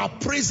place you are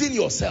appraising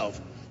yourself.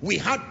 We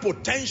had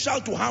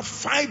potential to have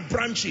 5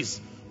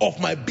 branches of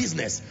my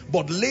business,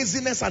 but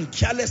laziness and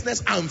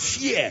carelessness and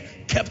fear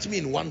kept me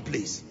in one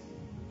place.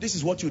 This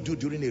is what you do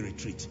during a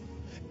retreat.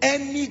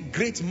 Any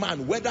great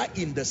man, whether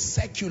in the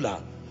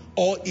secular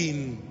or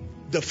in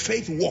the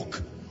faith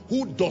walk,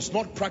 who does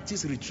not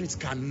practice retreats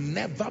can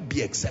never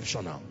be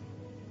exceptional.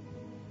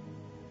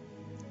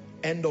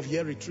 End of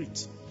year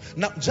retreat.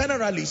 Now,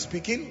 generally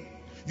speaking,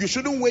 you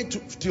shouldn't wait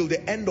till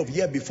the end of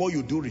year before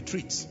you do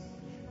retreats.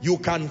 You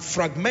can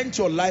fragment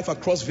your life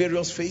across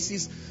various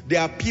phases.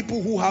 There are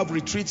people who have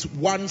retreats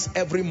once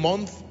every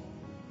month.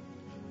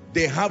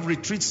 They have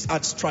retreats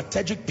at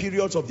strategic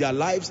periods of their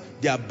lives,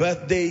 their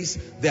birthdays,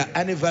 their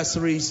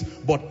anniversaries.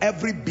 But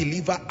every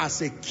believer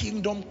as a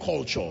kingdom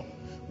culture,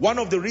 one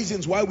of the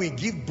reasons why we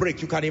give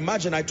break, you can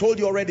imagine, I told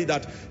you already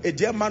that a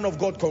dear man of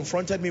God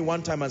confronted me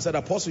one time and said,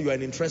 Apostle, you're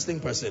an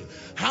interesting person.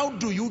 How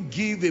do you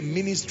give a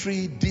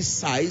ministry this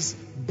size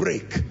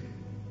break?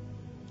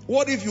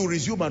 What if you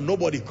resume and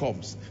nobody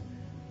comes?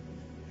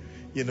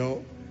 You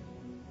know,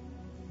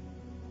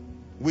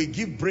 we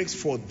give breaks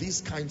for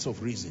these kinds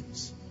of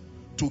reasons,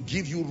 to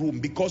give you room,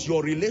 because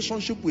your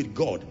relationship with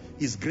God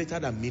is greater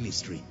than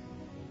ministry.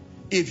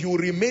 If you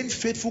remain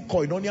faithful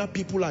Koinonia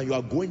people and you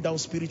are going down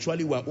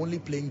spiritually, we are only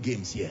playing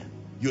games here.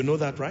 You know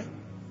that, right?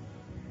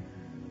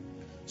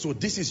 So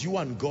this is you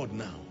and God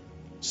now.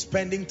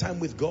 Spending time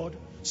with God,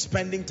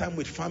 spending time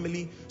with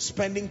family,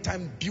 spending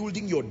time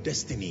building your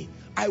destiny.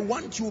 I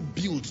want you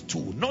built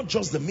too, not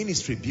just the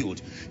ministry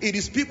built. It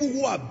is people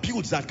who are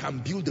built that can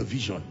build the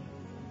vision.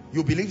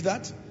 You believe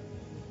that?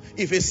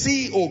 If a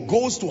CEO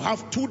goes to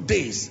have 2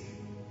 days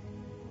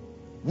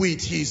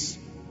with his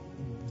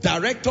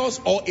directors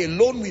or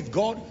alone with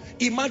God,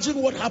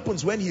 imagine what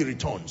happens when he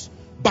returns.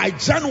 By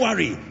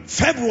January,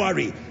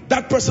 February,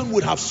 that person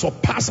would have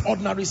surpassed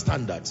ordinary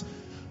standards.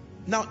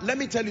 Now, let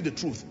me tell you the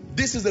truth.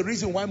 This is the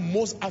reason why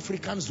most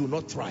Africans do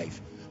not thrive,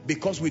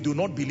 because we do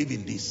not believe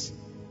in this.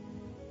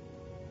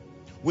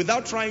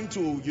 Without trying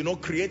to,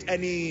 create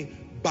any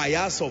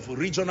bias of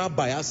regional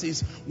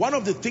biases, one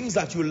of the things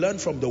that you learn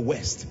from the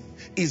West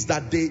is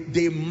that they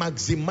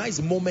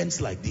maximize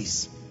moments like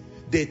this.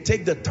 They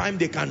take the time,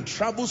 they can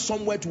travel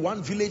somewhere to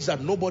one village that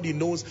nobody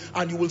knows,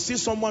 and you will see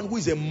someone who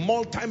is a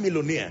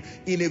multi-millionaire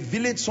in a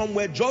village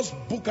somewhere, just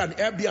book an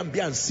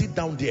Airbnb and sit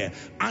down there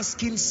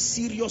asking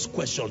serious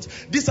questions.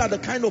 These are the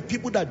kind of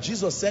people that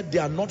Jesus said they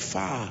are not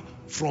far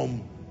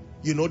from,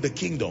 the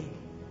kingdom.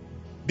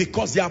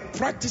 Because they are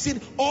practicing,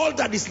 all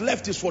that is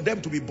left is for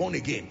them to be born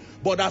again.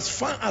 But as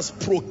far as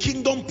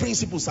pro-kingdom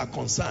principles are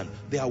concerned,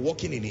 they are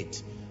walking in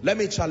it. Let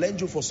me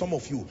challenge you. For some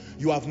of you,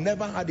 you have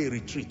never had a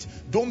retreat.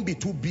 Don't be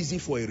too busy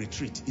for a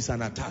retreat. It's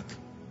an attack.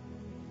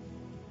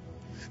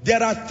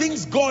 There are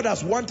things God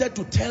has wanted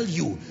to tell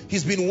you.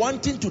 He's been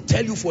wanting to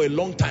tell you for a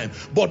long time.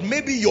 But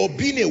maybe you're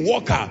being a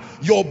worker,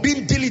 you're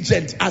being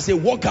diligent as a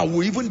worker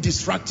will even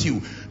distract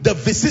you. The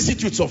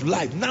vicissitudes of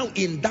life. Now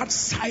in that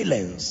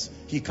silence,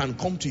 he can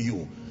come to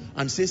you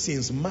and say,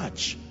 since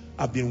March,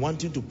 I've been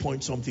wanting to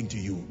point something to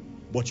you,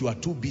 but you are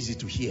too busy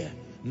to hear.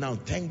 Now,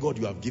 thank God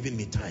you have given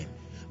me time.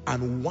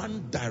 And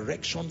one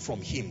direction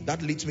from him.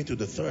 That leads me to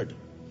the third.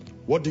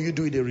 What do you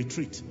do in a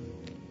retreat?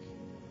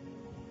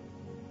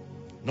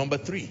 Number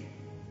 3,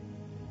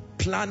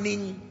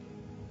 planning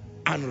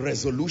and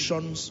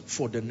resolutions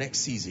for the next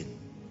season.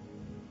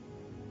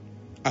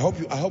 I hope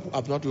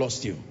I've not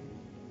lost you.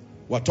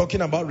 We're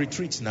talking about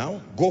retreats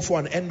now. Go for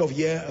an end of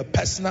year, a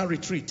personal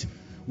retreat.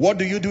 What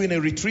do you do in a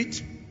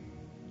retreat?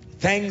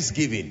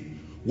 Thanksgiving.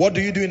 What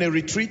do you do in a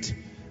retreat?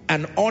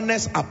 An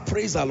honest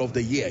appraisal of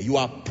the year. You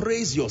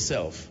appraise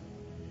yourself.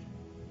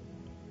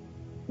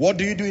 What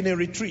do you do in a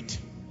retreat?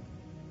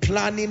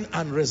 Planning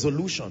and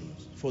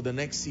resolutions for the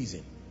next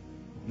season.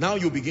 Now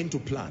you begin to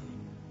plan.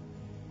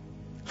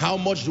 How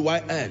much do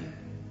I earn?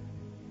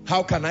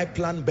 How can I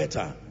plan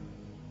better?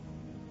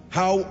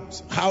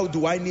 How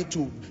do I need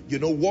to,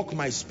 walk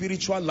my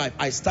spiritual life?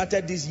 I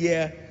started this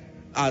year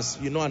as,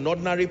 an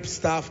ordinary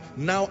staff.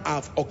 Now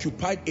I've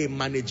occupied a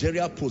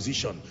managerial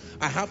position.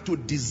 I have to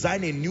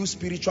design a new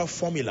spiritual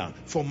formula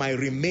for my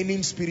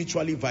remaining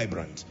spiritually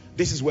vibrant.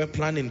 This is where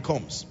planning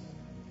comes.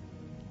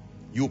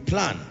 You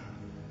plan.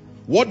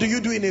 What do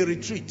you do in a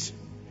retreat?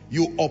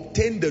 You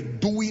obtain the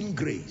doing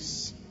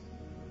grace.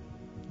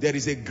 There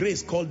is a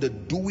grace called the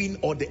doing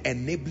or the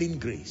enabling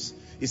grace.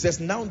 It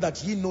says, now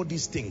that ye know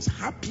these things,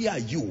 happy are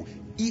you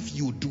if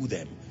you do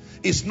them.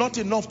 It's not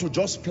enough to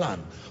just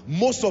plan.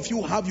 Most of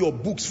you have your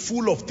books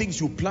full of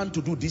things you plan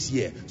to do this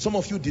year. Some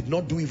of you did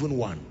not do even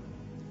one.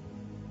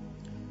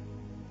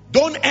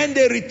 Don't end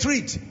a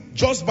retreat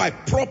just by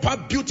proper,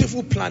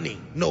 beautiful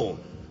planning. No.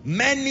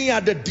 Many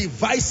are the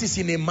devices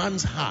in a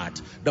man's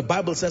heart. The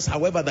Bible says,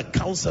 however, the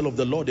counsel of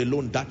the Lord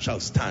alone, that shall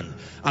stand.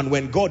 And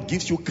when God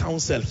gives you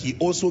counsel, he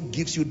also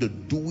gives you the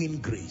doing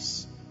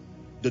grace.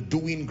 The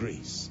doing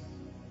grace.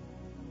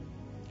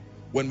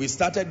 When we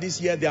started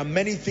this year, there are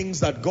many things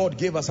that God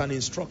gave us an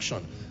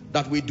instruction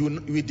that we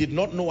did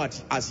not know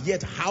as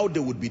yet how they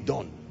would be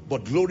done.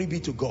 But glory be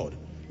to God.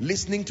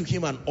 Listening to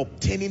him and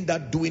obtaining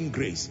that doing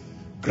grace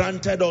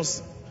granted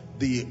us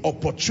the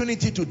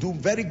opportunity to do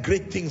very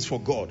great things for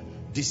God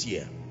this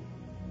year.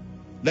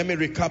 Let me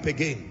recap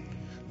again,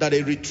 that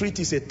a retreat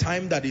is a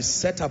time that is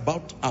set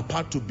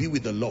apart to be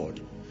with the Lord.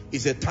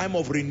 It's a time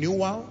of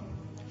renewal.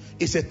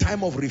 It's a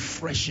time of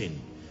refreshing.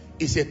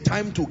 It's a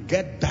time to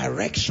get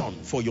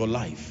direction for your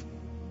life.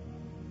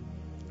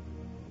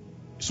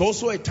 It's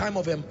also a time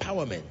of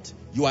empowerment.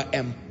 You are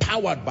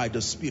empowered by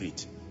the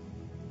Spirit.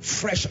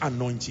 Fresh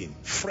anointing,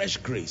 fresh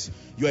grace.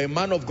 You are a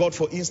man of God,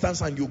 for instance,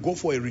 and you go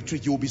for a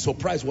retreat. You will be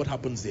surprised what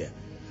happens there.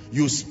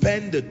 You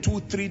spend the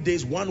 2-3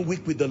 days, 1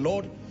 week with the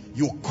Lord.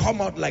 You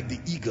come out like the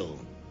eagle,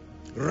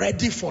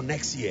 ready for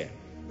next year,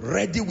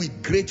 ready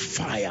with great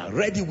fire,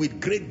 ready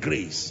with great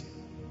grace.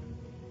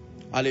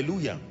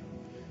 Hallelujah.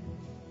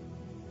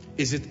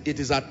 It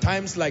is at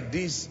times like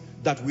this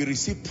that we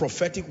receive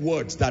prophetic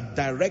words that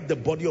direct the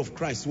body of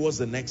Christ towards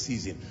the next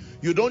season.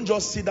 You don't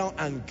just sit down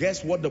and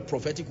guess what the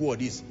prophetic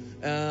word is.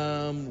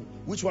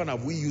 Which one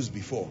have we used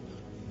before?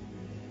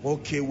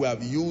 Okay, we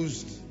have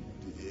used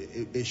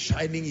a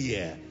shining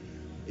year.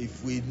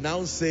 If we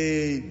now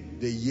say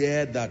the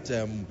year that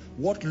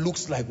what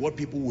looks like what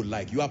people would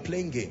like, you are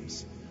playing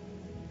games.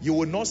 You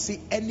will not see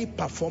any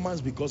performance,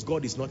 because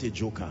God is not a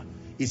joker.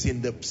 It's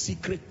in the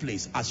secret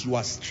place. As you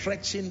are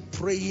stretching,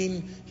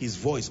 praying, his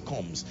voice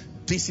comes.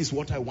 This is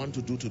what I want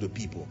to do to the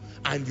people.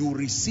 And you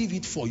receive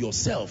it for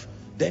yourself.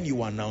 Then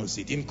you announce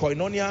it. In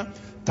Koinonia,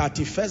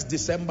 31st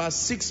December,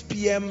 6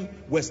 p.m.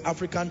 West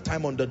African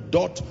time on the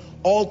dot,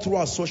 all through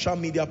our social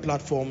media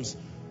platforms,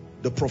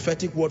 The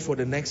prophetic word for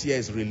the next year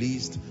is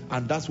released,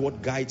 and that's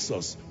what guides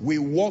us. We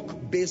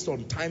walk based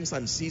on times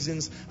and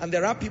seasons, and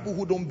there are people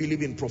who don't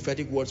believe in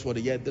prophetic words for the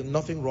year. There's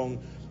nothing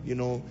wrong, you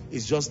know,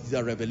 it's just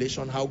their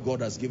revelation, how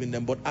God has given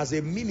them. But as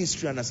a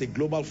ministry and as a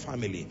global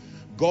family,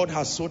 God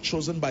has so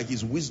chosen by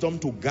his wisdom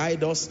to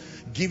guide us,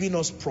 giving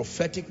us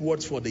prophetic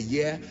words for the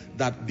year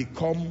that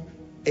become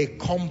a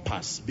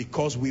compass,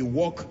 because we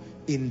walk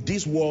in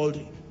this world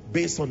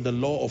based on the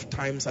law of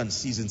times and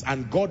seasons,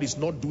 and God is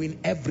not doing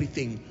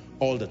everything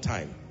all the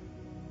time.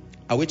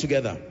 Are we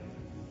together?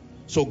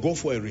 So go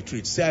for a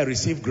retreat. Say, I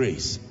receive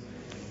grace.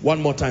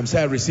 One more time.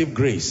 Say, I receive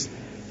grace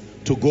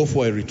to go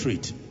for a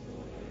retreat.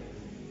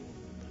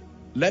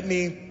 Let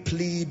me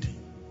plead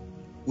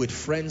with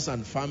friends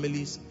and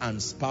families and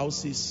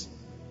spouses.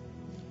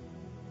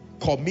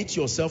 Commit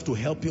yourself to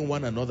helping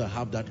one another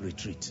have that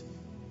retreat.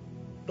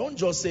 Don't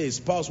just say a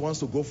spouse wants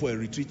to go for a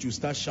retreat, you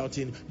start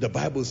shouting, the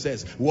Bible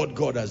says what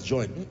God has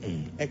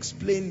joined.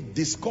 Explain,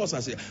 discuss,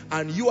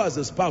 and you as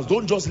a spouse,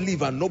 don't just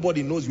leave and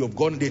nobody knows you have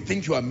gone. They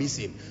think you are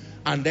missing.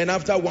 And then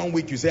after 1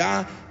 week you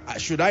say,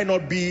 should I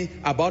not be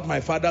about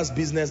my father's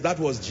business? That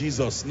was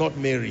Jesus, not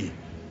Mary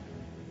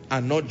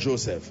and not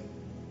Joseph.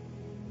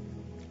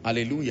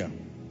 Hallelujah.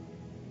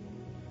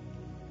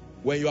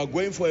 When you are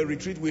going for a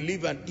retreat, we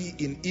live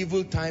in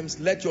evil times.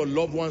 Let your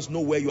loved ones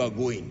know where you are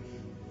going,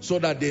 so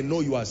that they know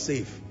you are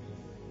safe.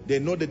 They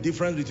know the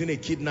difference between a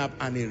kidnap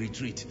and a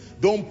retreat.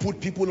 Don't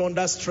put people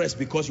under stress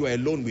because you are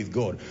alone with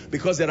God.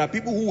 Because there are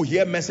people who will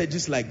hear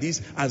messages like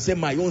this and say,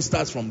 my own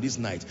starts from this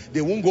night. They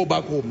won't go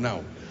back home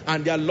now.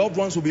 And their loved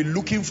ones will be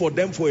looking for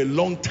them for a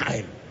long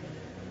time.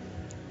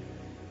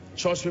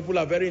 Church people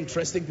are very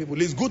interesting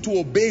people. It's good to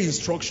obey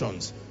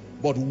instructions,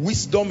 but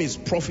wisdom is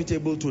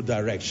profitable to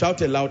direct.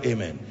 Shout a loud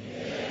amen.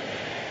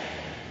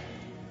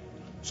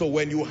 So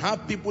when you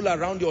have people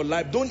around your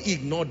life, don't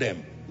ignore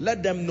them.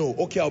 Let them know,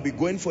 okay, I'll be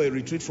going for a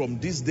retreat from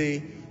this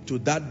day to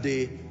that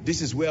day.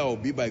 This is where I'll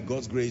be by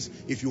God's grace.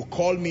 If you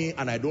call me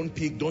and I don't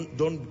pick,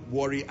 don't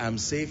worry. I'm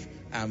safe.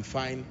 I'm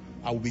fine.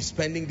 I will be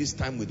spending this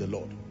time with the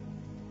Lord.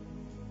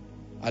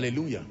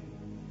 Hallelujah.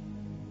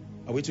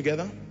 Are we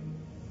together?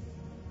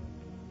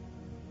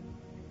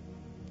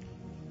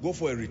 Go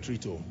for a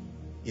retreat,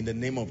 in the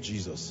name of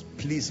Jesus.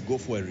 Please go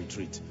for a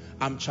retreat.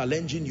 I'm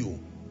challenging you.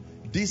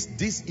 This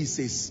is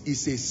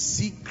a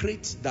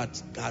secret that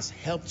has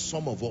helped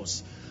some of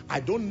us. I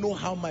don't know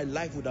how my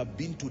life would have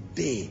been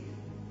today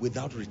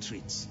without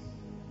retreats.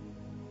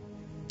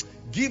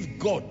 Give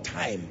God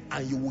time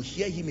and you will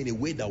hear him in a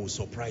way that will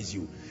surprise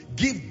you.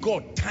 Give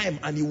God time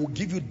and he will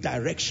give you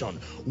direction.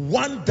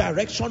 One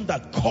direction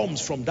that comes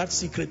from that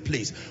secret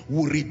place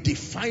will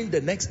redefine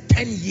the next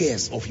 10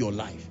 years of your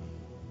life.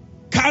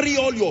 Carry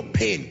all your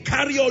pain,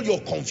 carry all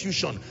your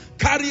confusion,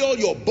 carry all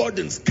your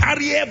burdens,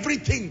 carry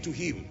everything to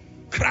him.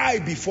 Cry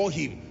before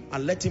him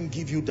and let him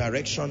give you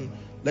direction.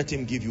 Let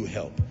him give you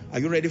help. Are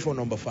you ready for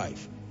number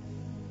 5?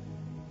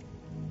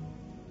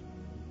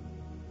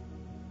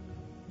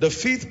 The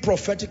 5th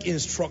prophetic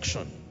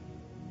instruction.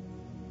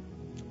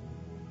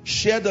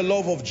 Share the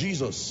love of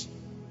Jesus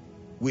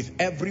with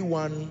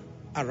everyone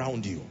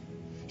around you.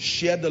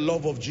 Share the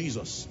love of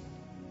Jesus.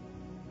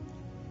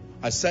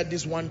 I said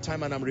this one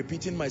time and I'm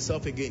repeating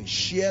myself again.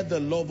 Share the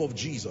love of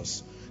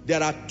Jesus.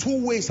 There are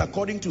 2 ways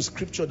according to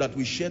scripture that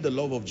we share the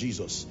love of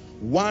Jesus.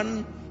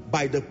 1,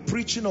 by the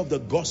preaching of the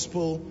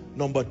gospel.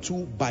 Number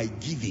 2, by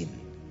giving.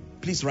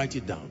 Please write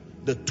it down.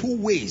 The 2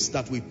 ways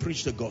that we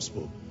preach the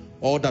gospel,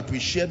 or that we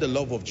share the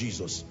love of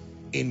Jesus: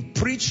 in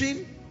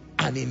preaching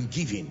and in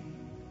giving.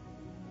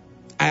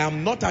 I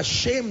am not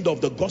ashamed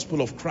of the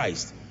gospel of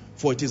Christ,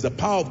 for it is the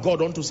power of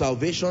God unto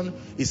salvation.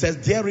 It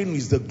says, therein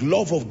is the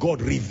love of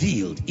God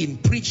revealed. In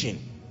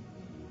preaching.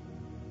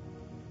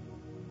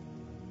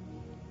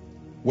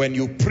 When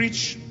you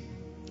preach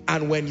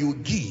and when you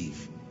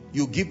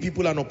give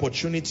people an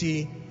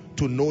opportunity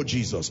to know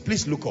Jesus.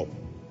 Please look up.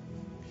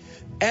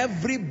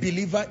 Every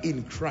believer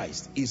in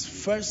Christ is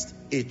first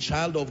a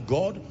child of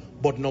God,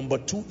 but number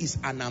 2 is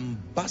an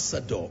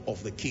ambassador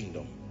of the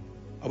kingdom.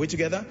 Are we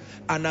together?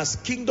 And as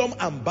kingdom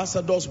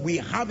ambassadors, we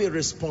have a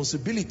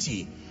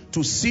responsibility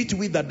to see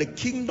to it that the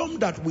kingdom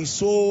that we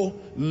so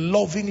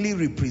lovingly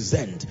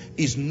represent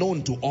is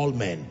known to all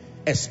men,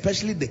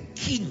 especially the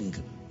king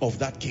of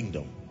that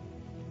kingdom.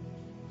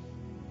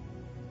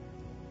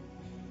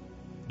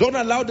 Don't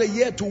allow the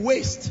year to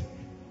waste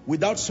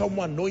without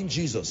someone knowing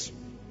Jesus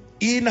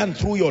in and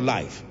through your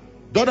life.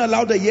 Don't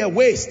allow the year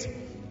waste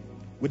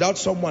without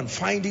someone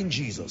finding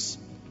Jesus.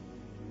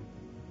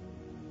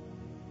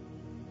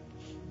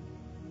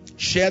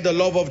 Share the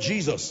love of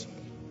Jesus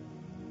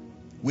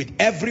with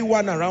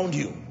everyone around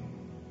you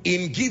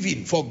in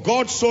giving. For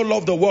God so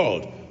loved the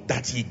world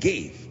that he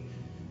gave.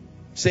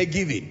 Say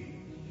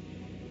giving.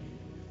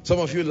 Some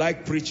of you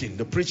like preaching.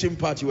 The preaching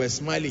part, you were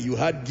smiling. You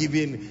had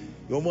giving.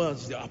 You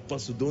almost said,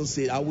 Apostle, don't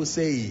say it. I will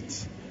say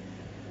it.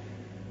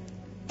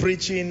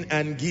 Preaching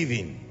and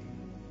giving.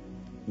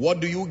 What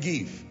do you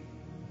give?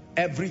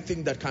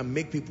 Everything that can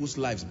make people's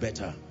lives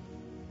better.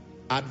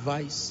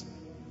 Advice.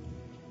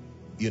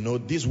 You know,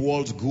 this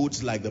world's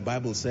goods, like the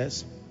Bible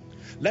says.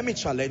 Let me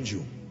challenge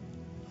you.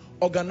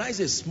 Organize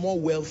a small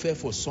welfare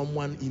for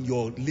someone in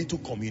your little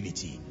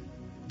community.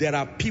 There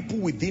are people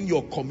within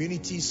your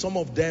community, some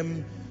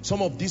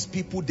of these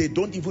people, they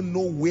don't even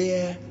know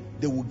where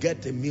they will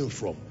get a meal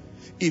from.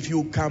 If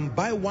you can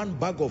buy one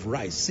bag of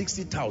rice,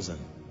 60,000.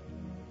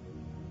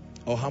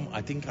 Or how,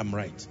 I think I'm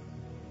right.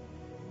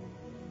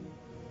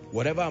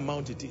 Whatever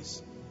amount it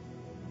is.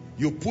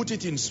 You put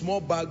it in small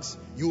bags,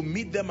 you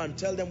meet them and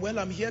tell them, well,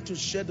 I'm here to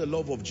share the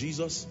love of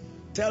Jesus.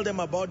 Tell them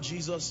about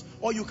Jesus.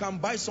 Or you can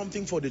buy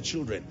something for the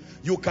children.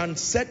 You can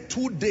set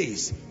 2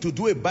 days to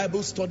do a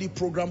Bible study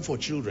program for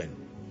children,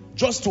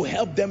 just to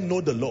help them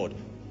know the Lord.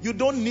 You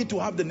don't need to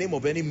have the name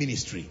of any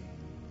ministry.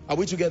 Are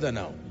we together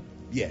now?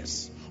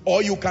 Yes.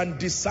 Or you can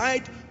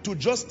decide to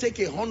just take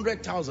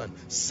 100,000,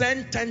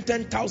 send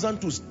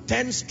 10,000 to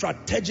 10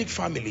 strategic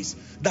families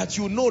that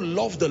you know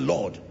love the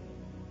Lord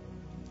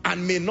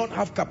and may not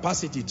have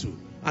capacity to,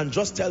 and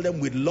just tell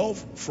them with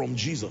love from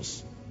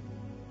Jesus.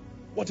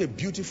 What a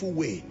beautiful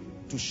way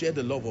to share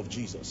the love of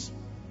Jesus.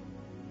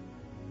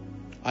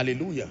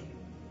 Hallelujah.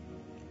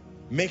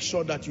 Make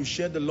sure that you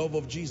share the love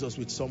of Jesus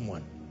with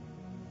someone.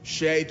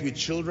 Share it with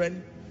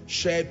children,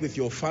 share it with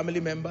your family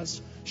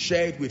members,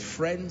 share it with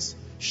friends,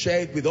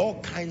 share it with all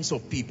kinds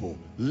of people.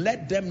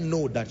 Let them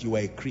know that you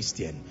are a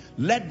Christian.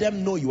 Let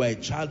them know you are a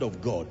child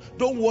of God.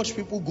 Don't watch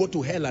people go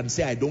to hell and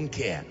say, I don't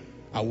care.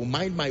 I will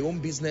mind my own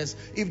business.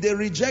 If they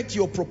reject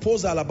your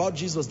proposal about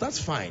Jesus, that's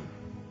fine.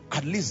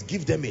 At least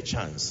give them a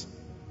chance.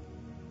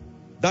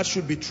 That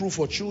should be true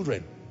for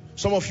children.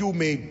 Some of you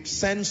may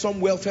send some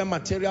welfare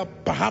material,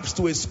 perhaps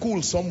to a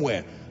school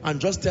somewhere,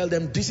 and just tell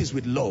them, this is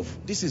with love.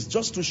 This is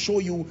just to show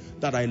you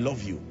that I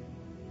love you.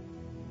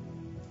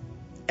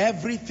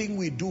 Everything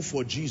we do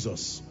for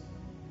Jesus,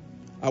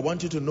 I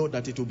want you to know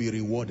that it will be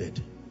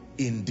rewarded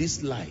in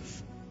this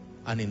life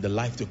and in the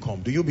life to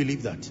come. Do you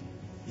believe that?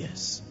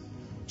 Yes.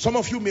 Some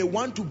of you may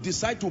want to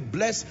decide to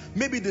bless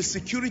maybe the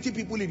security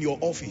people in your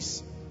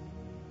office.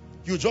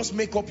 You just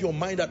make up your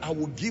mind that I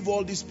will give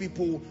all these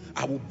people,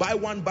 I will buy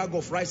one bag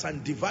of rice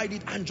and divide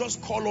it and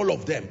just call all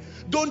of them.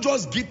 Don't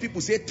just give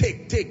people, say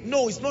take.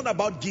 No, it's not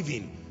about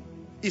giving.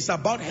 It's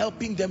about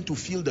helping them to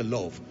feel the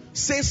love.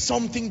 Say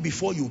something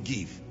before you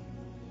give.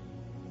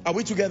 Are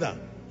we together?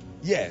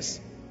 Yes.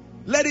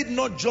 Let it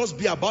not just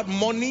be about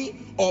money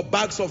or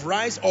bags of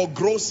rice or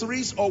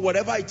groceries or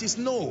whatever it is.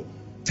 No.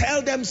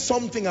 Tell them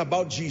something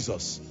about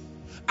Jesus.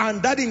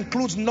 And that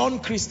includes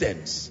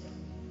non-Christians.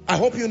 I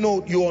hope you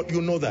know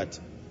that.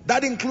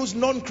 That includes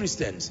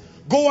non-Christians.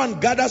 Go and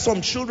gather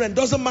some children.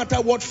 Doesn't matter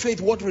what faith,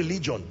 what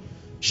religion.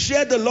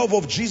 Share the love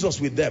of Jesus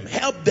with them.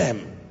 Help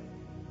them.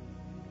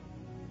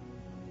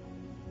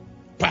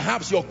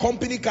 Perhaps your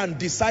company can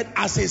decide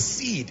as a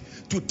seed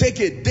to take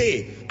a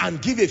day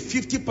and give a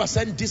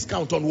 50%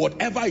 discount on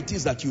whatever it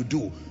is that you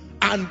do.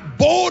 And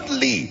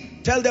boldly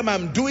tell them,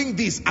 I'm doing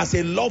this as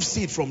a love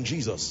seed from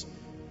Jesus.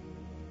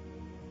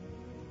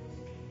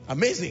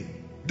 Amazing.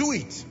 Do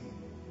it.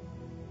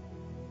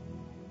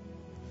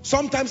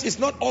 Sometimes it's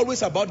not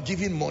always about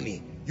giving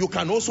money. You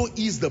can also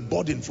ease the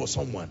burden for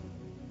someone.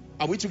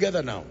 Are we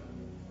together now?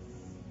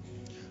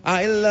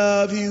 I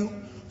love you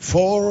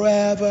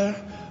forever.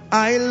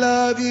 I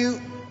love you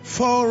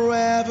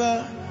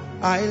forever.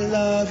 I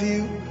love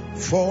you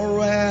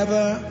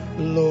forever,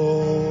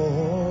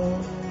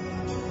 Lord.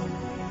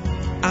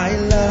 I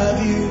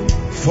love you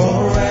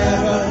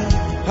forever.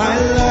 I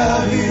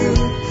love you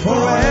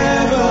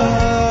forever.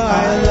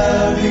 I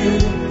love you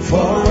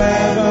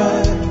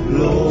forever,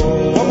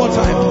 Lord. One more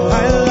time.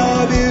 I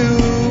love you.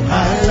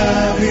 I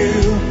love you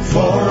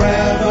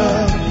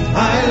forever.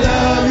 I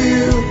love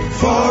you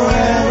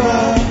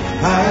forever.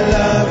 I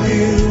love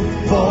you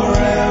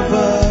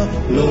forever,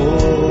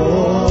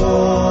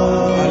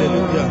 Lord.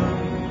 Hallelujah.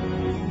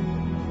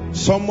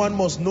 Someone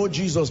must know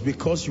Jesus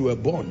because you were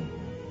born.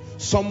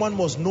 Someone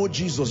must know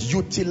Jesus.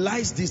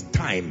 Utilize this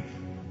time.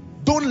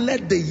 Don't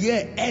let the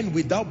year end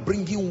without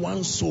bringing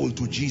one soul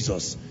to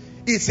Jesus.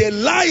 It's a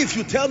lie if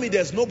you tell me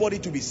there's nobody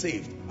to be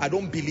saved. I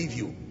don't believe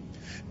you.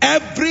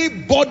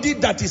 Everybody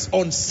that is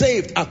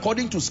unsaved,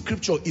 according to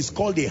scripture, is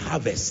called a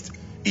harvest.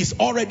 It's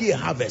already a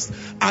harvest.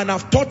 And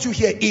I've taught you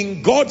here,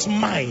 in God's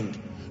mind,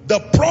 the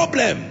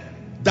problem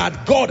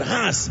that God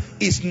has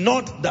is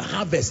not the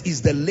harvest,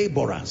 is the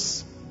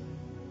laborers.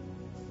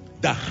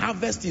 The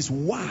harvest is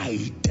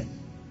wide,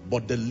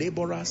 but the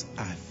laborers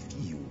are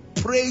few.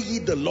 Pray ye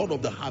the Lord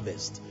of the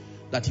harvest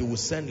that he will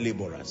send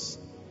laborers.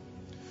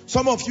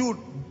 Some of you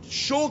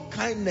show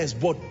kindness,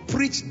 but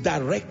preach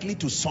directly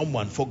to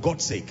someone for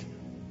God's sake.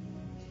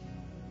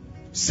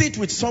 Sit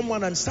with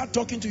someone and start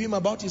talking to him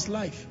about his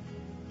life.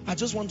 I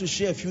just want to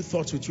share a few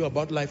thoughts with you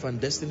about life and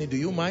destiny. Do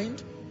you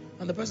mind?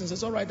 And the person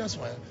says, all right, that's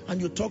fine.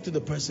 And you talk to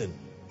the person.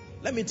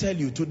 Let me tell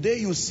you, today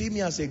you see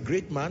me as a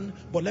great man,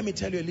 but let me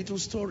tell you a little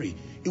story.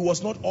 It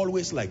was not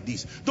always like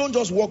this. Don't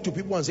just walk to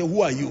people and say,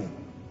 who are you?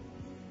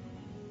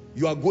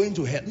 You are going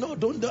to hell. No,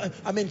 don't.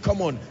 I mean,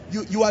 come on.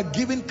 You are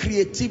given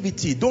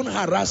creativity. Don't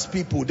harass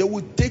people. They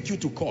will take you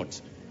to court.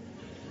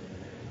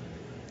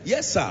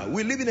 Yes, sir.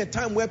 We live in a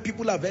time where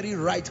people are very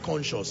right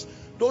conscious.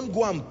 Don't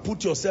go and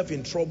put yourself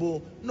in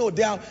trouble. No,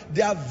 there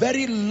are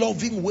very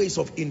loving ways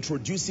of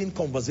introducing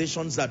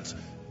conversations that,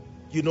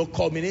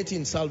 culminate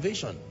in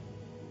salvation.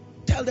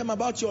 Tell them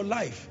about your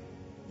life.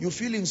 You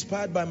feel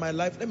inspired by my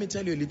life? Let me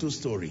tell you a little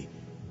story.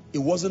 It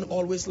wasn't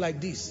always like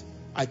this.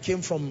 I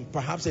came from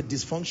perhaps a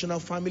dysfunctional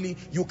family.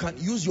 You can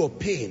use your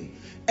pain.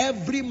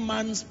 Every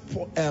man's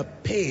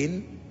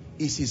pain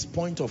is his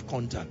point of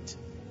contact.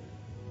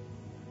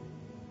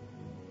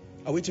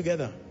 Are we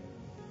together?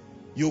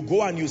 You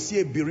go and you see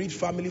a bereaved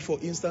family, for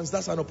instance,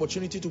 that's an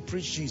opportunity to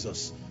preach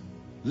Jesus.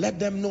 Let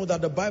them know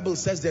that the Bible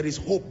says there is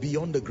hope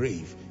beyond the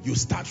grave. You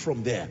start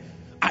from there.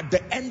 At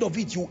the end of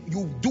it, you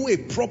do a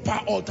proper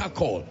altar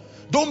call.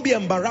 Don't be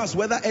embarrassed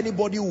whether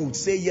anybody would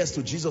say yes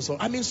to Jesus.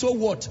 So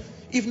what?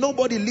 If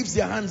nobody lifts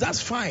their hands,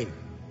 that's fine.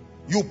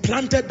 You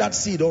planted that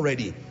seed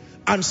already.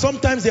 And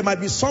sometimes there might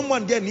be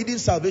someone there needing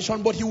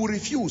salvation, but he will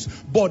refuse.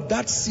 But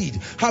that seed,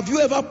 have you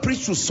ever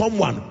preached to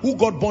someone who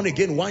got born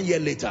again 1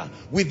 year later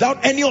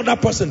without any other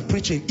person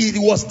preaching? It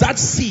was that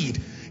seed.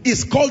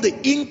 It's called the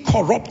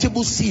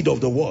incorruptible seed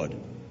of the word.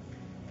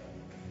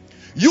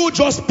 You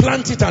just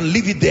plant it and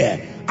leave it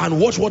there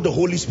and watch what the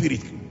Holy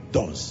Spirit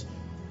does.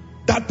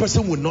 That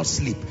person will not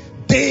sleep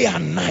day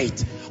and night.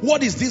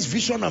 What is this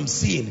vision I'm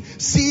seeing?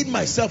 Seeing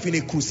myself in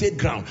a crusade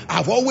ground.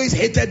 I've always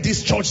hated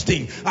this church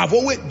thing.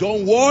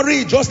 Don't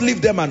worry, just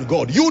leave them and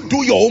God. You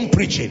do your own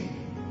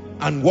preaching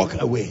and walk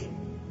away.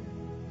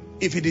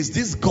 If it is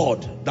this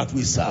God that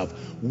we serve,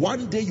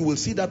 one day you will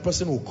see that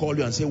person will call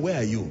you and say, where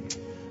are you?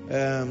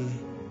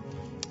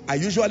 I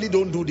usually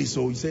don't do this.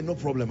 So you say, no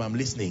problem, I'm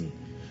listening.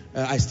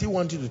 I still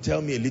want you to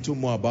tell me a little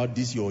more about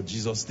this your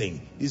Jesus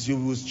thing, this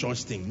your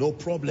church thing. No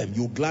problem,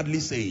 you gladly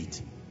say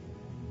it.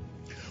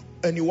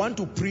 And you want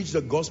to preach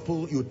the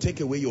gospel, you take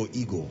away your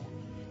ego.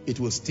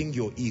 It will sting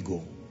your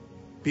ego.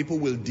 People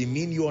will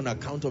demean you on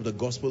account of the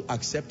gospel.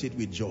 Accept it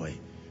with joy.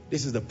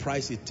 This is the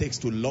price it takes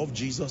to love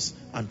Jesus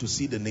and to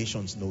see the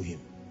nations know him.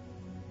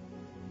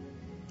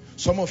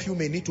 Some of you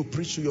may need to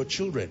preach to your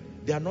children.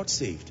 They are not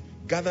saved.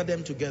 Gather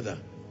them together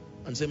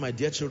and say, my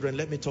dear children,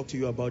 let me talk to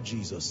you about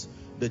Jesus.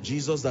 The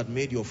Jesus that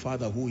made your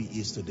father who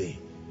he is today.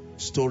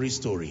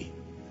 Story.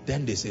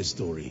 Then they say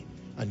story.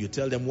 And you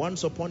tell them,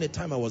 once upon a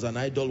time I was an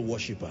idol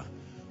worshiper.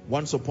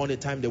 Once upon a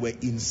time there were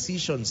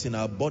incisions in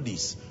our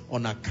bodies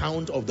on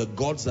account of the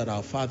gods that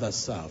our fathers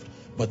served.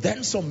 But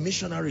then some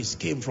missionaries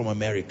came from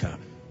America.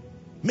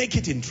 Make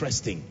it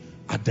interesting.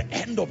 At the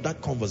end of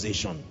that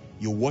conversation,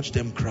 you watch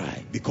them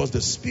cry because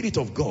the Spirit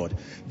of God.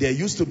 There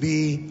used to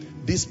be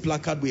this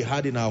placard we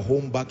had in our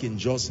home back in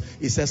Jos.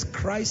 It says,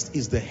 Christ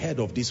is the head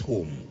of this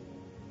home.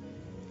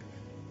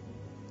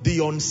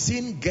 The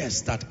unseen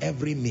guest at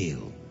every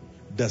meal.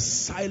 The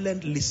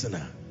silent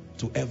listener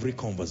to every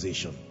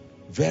conversation.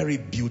 Very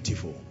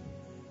beautiful.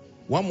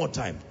 One more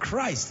time.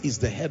 Christ is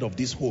the head of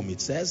this home,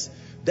 it says.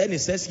 Then it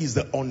says he's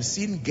the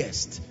unseen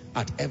guest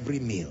at every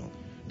meal.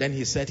 Then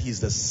he said he's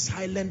the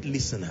silent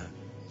listener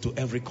to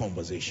every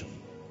conversation,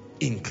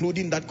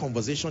 including that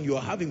conversation you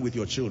are having with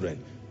your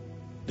children.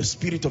 The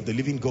Spirit of the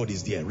living God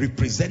is there,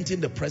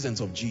 representing the presence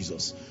of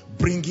Jesus,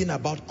 bringing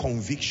about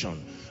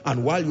conviction.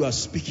 And while you are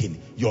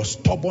speaking, your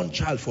stubborn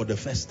child for the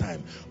first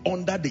time,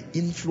 under the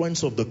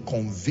influence of the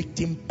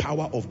convicting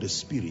power of the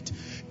Spirit.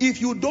 If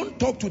you don't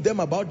talk to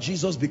them about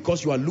Jesus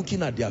because you are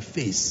looking at their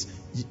face,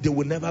 they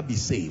will never be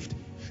saved.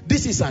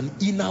 This is an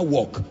inner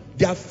walk.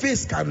 Their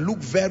face can look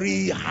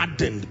very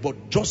hardened,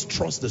 but just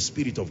trust the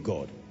Spirit of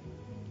God.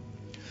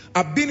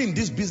 I've been in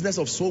this business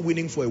of soul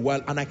winning for a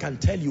while, and I can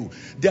tell you,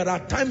 there are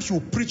times you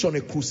preach on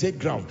a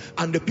crusade ground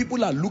and the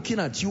people are looking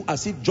at you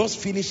as if just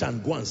finish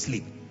and go and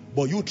sleep.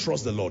 But you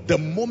trust the Lord. The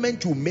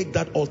moment you make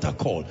that altar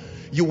call,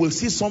 you will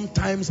see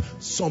sometimes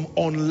some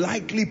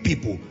unlikely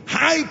people,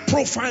 high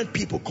profile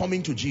people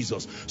coming to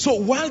Jesus. So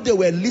while they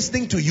were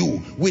listening to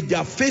you with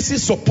their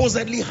faces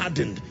supposedly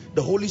hardened,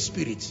 the Holy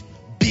Spirit,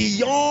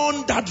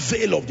 beyond that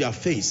veil of their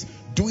face,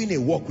 doing a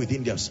work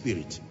within their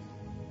spirit.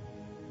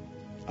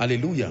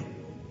 Hallelujah.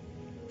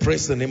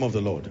 Praise the name of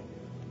the Lord.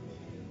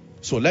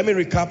 So let me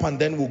recap and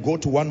then we'll go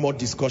to one more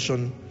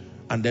discussion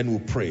and then we'll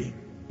pray.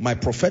 My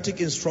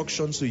prophetic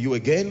instructions to you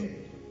again.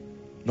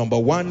 Number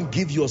one,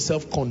 give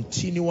yourself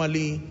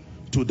continually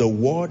to the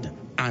word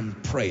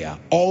and prayer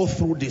all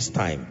through this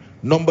time.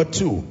 Number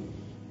two,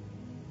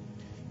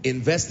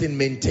 invest in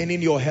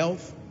maintaining your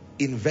health.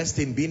 Invest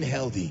in being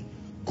healthy.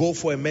 Go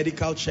for a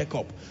medical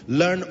checkup.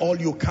 Learn all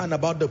you can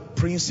about the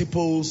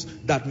principles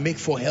that make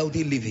for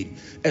healthy living,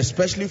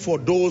 especially for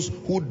those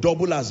who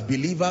double as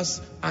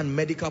believers and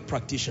medical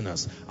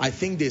practitioners. I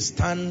think they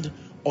stand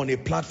on a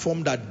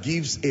platform that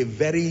gives a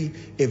very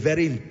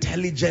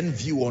intelligent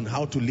view on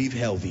how to live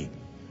healthy.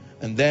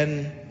 And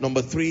then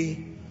number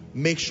three,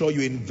 make sure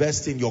you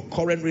invest in your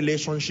current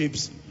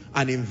relationships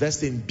and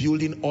invest in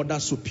building other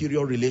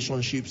superior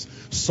relationships.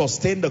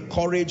 Sustain the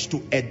courage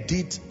to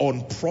edit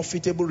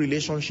unprofitable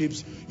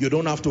relationships. You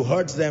don't have to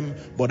hurt them,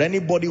 but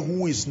anybody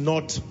who is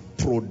not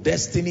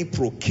pro-destiny,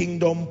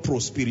 pro-kingdom,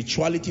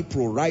 pro-spirituality,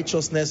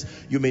 pro-righteousness,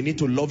 you may need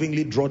to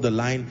lovingly draw the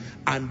line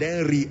and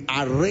then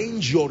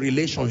rearrange your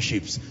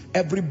relationships.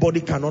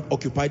 Everybody cannot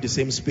occupy the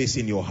same space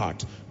in your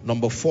heart.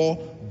 Number 4,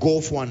 go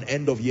for an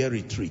end-of-year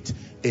retreat.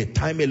 A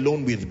time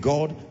alone with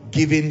God,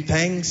 giving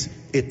thanks.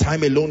 A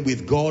time alone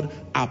with God,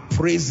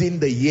 appraising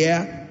the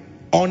year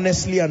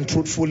honestly and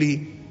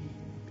truthfully.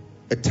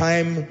 A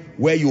time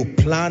where you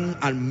plan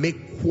and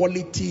make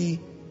quality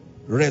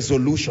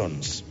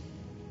resolutions.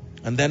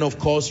 And then, of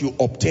course, you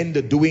obtain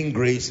the doing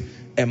grace,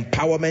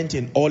 empowerment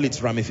in all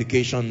its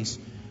ramifications.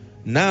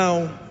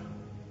 Now,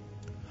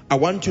 I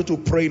want you to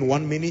pray in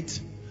 1 minute,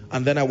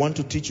 and then I want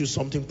to teach you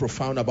something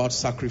profound about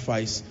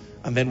sacrifice,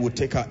 and then we'll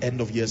take our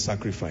end-of-year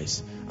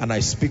sacrifice. And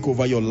I speak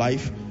over your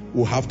life.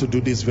 We'll have to do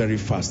this very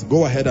fast.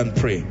 Go ahead and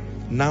pray.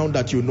 Now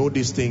that you know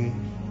this thing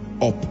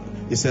up,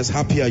 it says,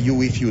 happy are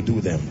you if you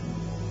do them.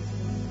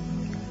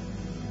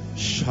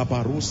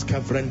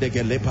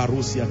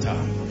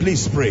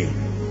 Please pray.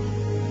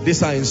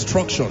 These are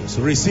instructions.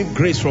 Receive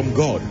grace from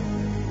God.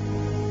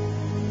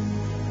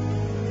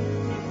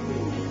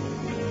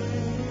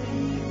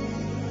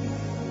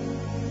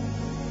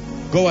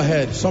 Go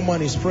ahead.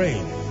 Someone is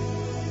praying.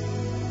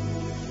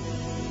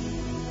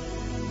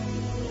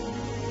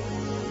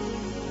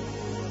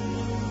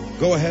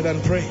 Go ahead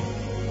and pray.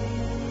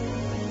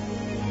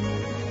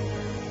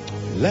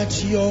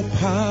 Let your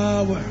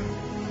power,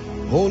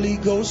 Holy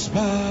Ghost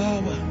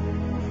power,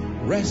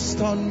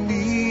 rest on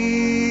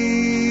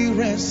me,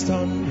 rest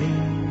on me.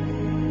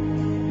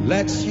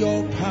 Let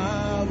your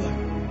power,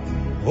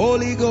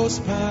 Holy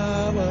Ghost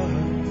power,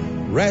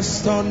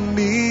 rest on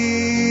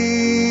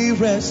me,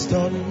 rest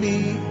on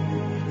me.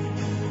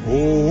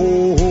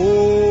 Oh,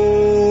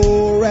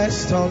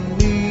 rest on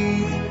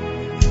me.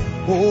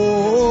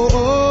 Oh,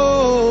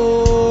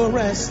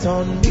 rest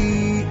on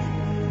me.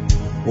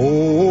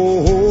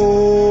 Oh,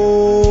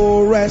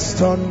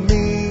 rest on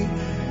me.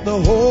 The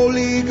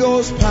Holy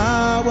Ghost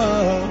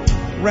power,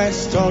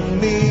 rest on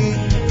me.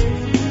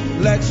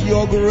 Let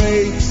your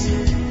grace,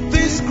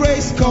 this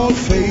grace called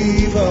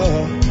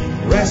favor,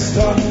 rest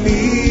on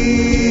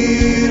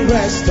me,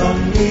 rest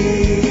on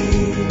me.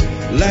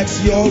 Let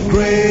your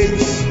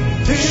grace,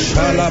 this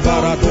grace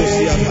called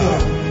favor,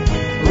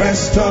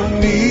 rest on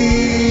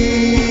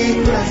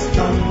me, rest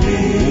on me.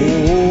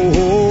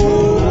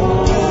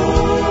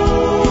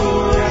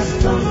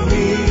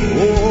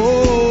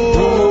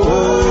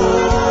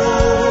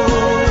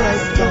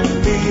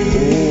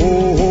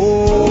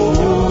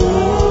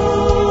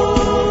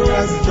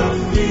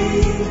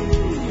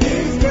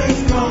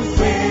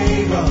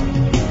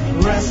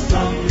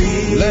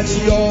 Let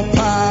your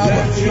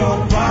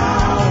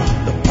power,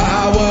 the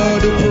power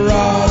to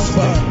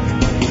prosper,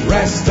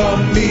 rest on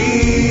me,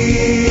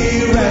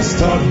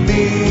 rest on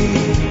me.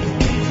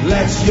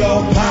 Let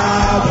your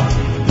power,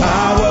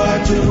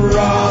 power to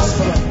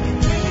prosper,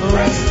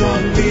 rest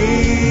on me,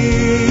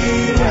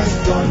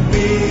 rest on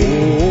me.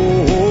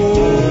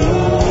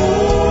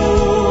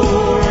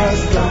 Oh,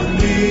 rest on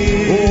me.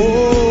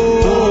 Oh,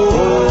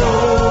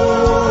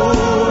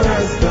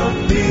 rest on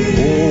me.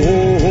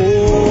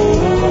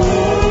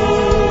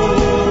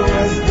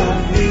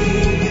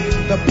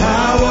 The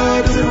power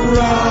to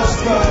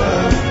prosper,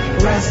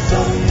 rest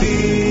on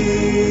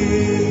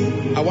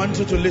me. I want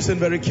you to listen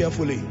very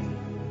carefully.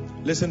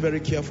 Listen very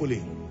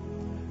carefully.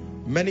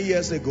 Many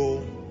years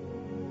ago,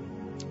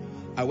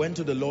 I went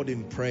to the Lord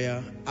in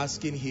prayer,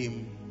 asking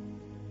him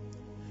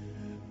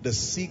the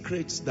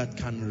secrets that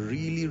can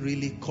really,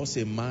 really cause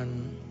a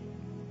man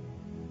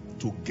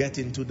to get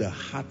into the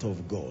heart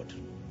of God.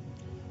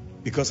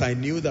 Because I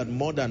knew that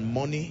more than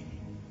money,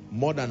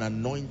 more than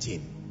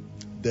anointing,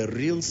 the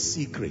real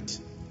secret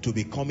to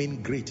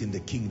becoming great in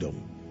the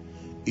kingdom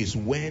is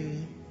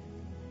when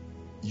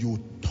you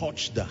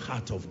touch the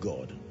heart of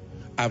God.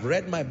 I've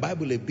read my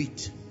Bible a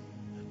bit,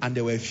 and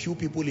there were a few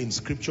people in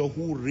scripture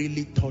who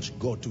really touched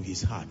God to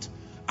his heart,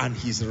 and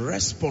his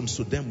response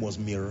to them was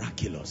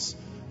miraculous.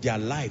 Their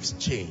lives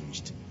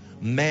changed.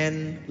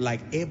 Men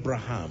like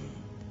Abraham,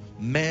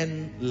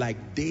 men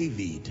like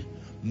David,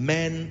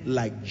 men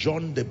like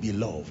John the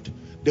Beloved.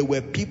 There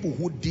were people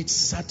who did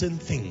certain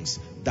things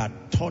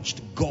that touched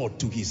God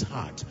to his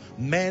heart.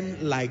 Men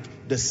like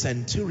the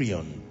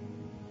centurion,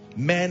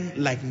 men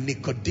like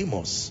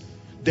Nicodemus.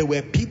 There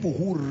were people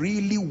who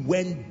really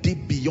went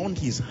deep beyond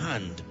his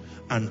hand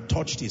and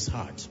touched his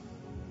heart.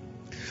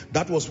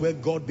 That was where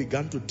God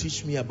began to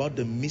teach me about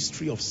the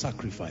mystery of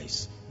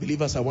sacrifice.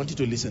 Believers, I want you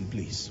to listen,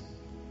 please.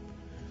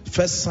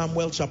 1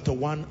 Samuel chapter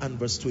 1 and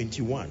verse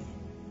 21.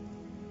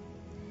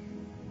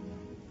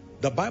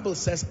 The Bible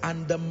says,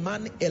 and the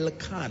man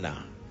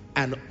Elkanah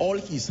and all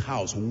his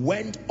house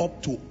went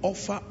up to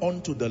offer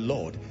unto the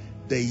Lord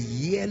the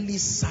yearly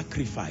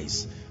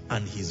sacrifice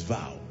and his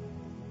vow.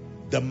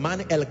 The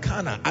man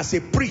Elkanah, as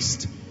a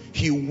priest,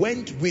 he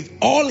went with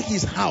all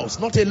his house,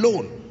 not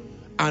alone,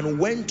 and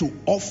went to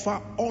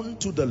offer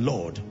unto the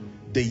Lord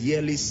the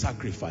yearly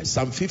sacrifice.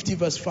 Psalm 50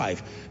 verse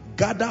 5.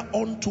 Gather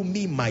unto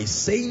me my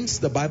saints,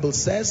 the Bible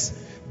says,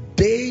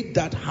 they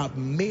that have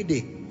made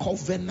a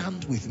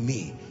covenant with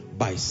me,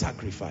 by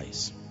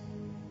sacrifice.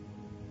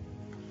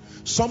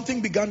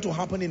 Something began to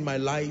happen in my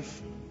life.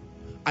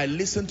 I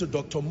listened to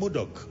Dr.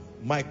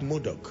 Mike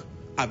Murdoch.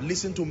 I've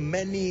listened to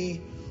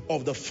many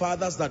of the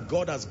fathers that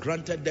God has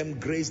granted them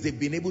grace. They've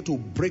been able to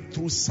break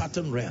through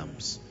certain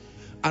realms.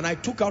 And I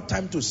took out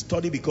time to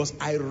study because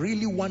I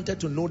really wanted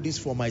to know this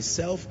for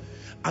myself.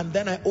 And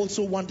then I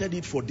also wanted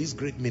it for this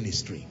great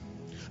ministry.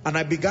 And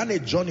I began a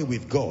journey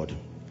with God.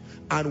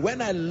 And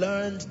when I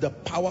learned the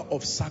power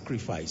of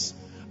sacrifice,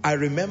 I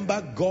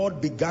remember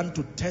God began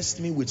to test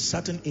me with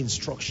certain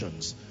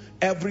instructions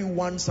every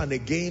once and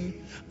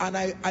again. And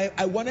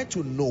I wanted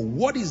to know,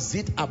 what is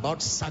it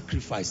about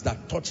sacrifice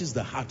that touches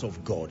the heart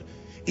of God?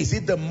 Is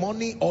it the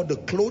money or the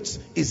clothes?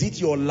 Is it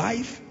your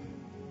life?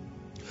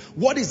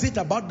 What is it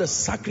about the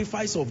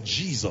sacrifice of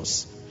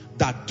Jesus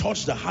that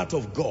touched the heart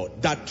of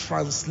God, that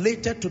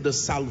translated to the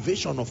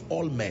salvation of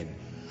all men?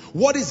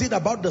 What is it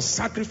about the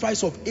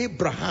sacrifice of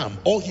Abraham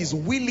or his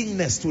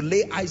willingness to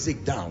lay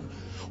Isaac down?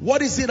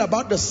 What is it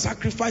about the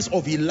sacrifice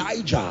of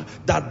Elijah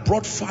that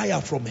brought fire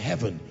from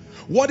heaven?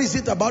 What is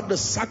it about the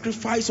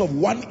sacrifice of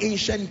one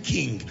ancient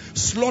king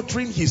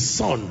slaughtering his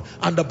son,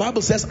 and the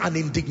Bible says an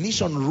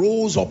indignation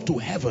rose up to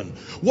heaven?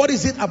 What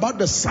is it about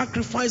the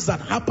sacrifice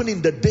that happened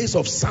in the days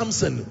of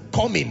Samson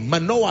coming,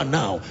 Manoah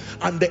now,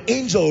 and the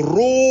angel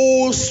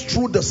rose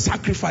through the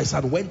sacrifice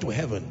and went to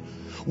heaven?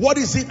 What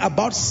is it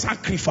about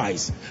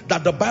sacrifice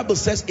that the Bible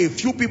says a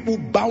few people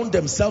bound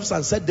themselves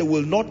and said they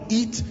will not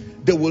eat,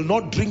 they will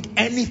not drink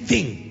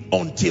anything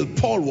until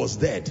Paul was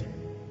dead?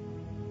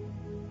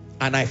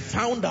 And I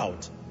found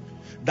out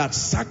that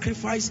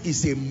sacrifice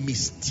is a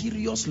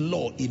mysterious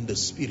law in the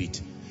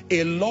spirit.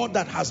 A law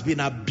that has been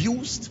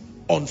abused,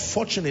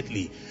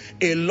 unfortunately.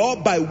 A law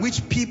by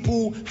which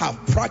people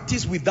have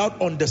practiced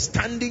without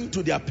understanding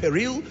to their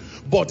peril.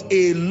 But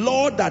a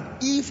law that,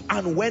 if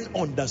and when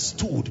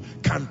understood,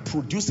 can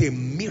produce a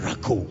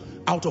miracle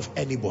out of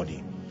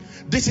anybody.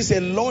 This is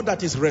a law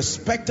that is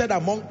respected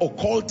among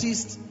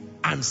occultists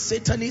and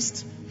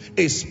Satanists.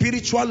 A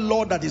spiritual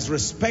law that is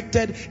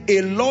respected,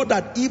 a law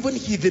that even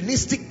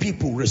heathenistic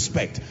people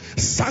respect.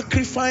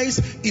 Sacrifice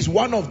is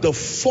one of the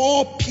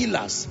 4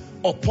 pillars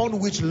upon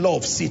which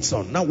love sits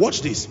on. Now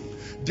watch this.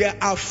 There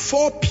are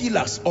 4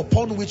 pillars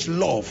upon which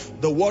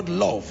love, the word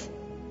love,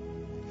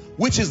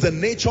 which is the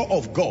nature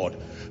of God.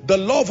 The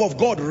love of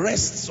God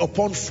rests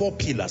upon 4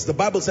 pillars. The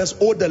Bible says,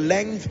 oh, the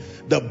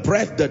length, the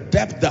breadth, the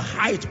depth, the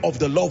height of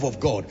the love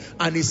of God.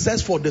 And it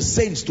says for the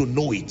saints to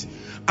know it.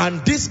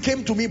 And this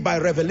came to me by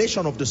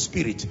revelation of the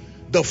Spirit.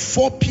 The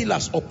 4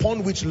 pillars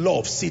upon which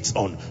love sits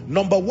on.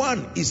 Number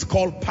 1 is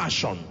called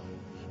passion.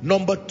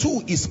 Number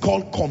 2 is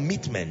called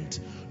commitment.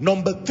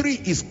 Number 3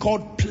 is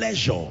called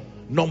pleasure.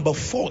 Number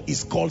 4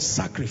 is called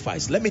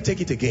sacrifice. Let me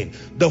take it again.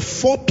 The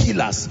 4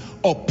 pillars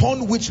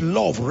upon which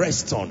love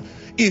rests on.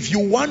 If you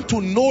want to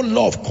know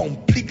love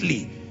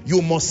completely,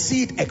 you must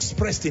see it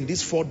expressed in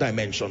these 4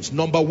 dimensions.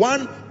 Number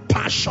 1,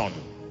 passion.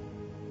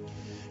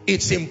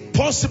 It's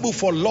impossible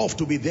for love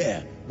to be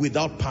there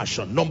without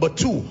passion. Number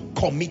 2,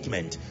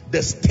 commitment,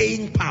 the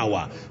staying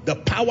power, the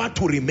power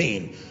to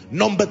remain.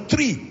 Number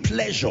 3,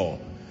 pleasure.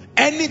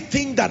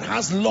 Anything that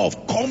has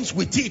love comes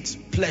with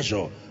it,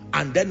 pleasure.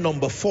 And then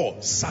number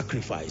 4,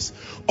 sacrifice.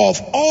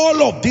 Of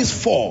all of these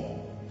 4,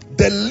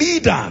 the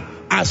leader,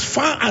 as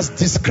far as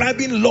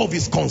describing love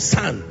is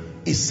concerned,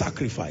 is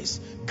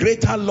sacrifice.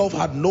 Greater love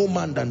had no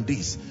man than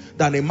this,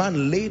 than a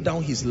man lay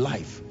down his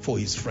life for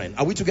his friend.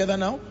 Are we together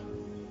now?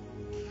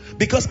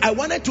 Because I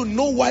wanted to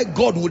know why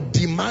God would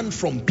demand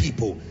from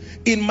people.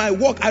 In my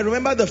work, I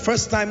remember the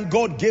first time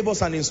God gave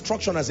us an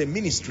instruction as a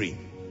ministry,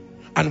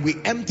 and we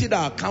emptied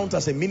our account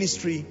as a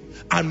ministry,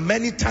 and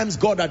many times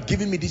God had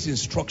given me this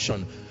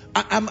instruction.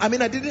 I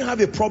mean, I didn't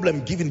have a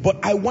problem giving,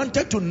 but I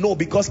wanted to know,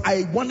 because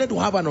I wanted to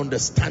have an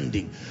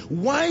understanding.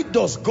 Why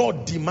does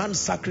God demand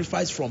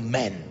sacrifice from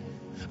men?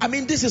 I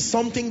mean, this is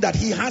something that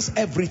he has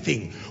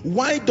everything.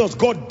 Why does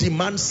God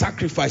demand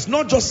sacrifice?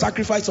 Not just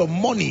sacrifice of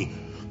money,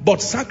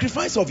 but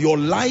sacrifice of your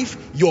life,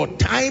 your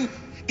time.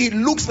 It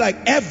looks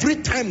like every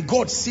time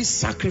God sees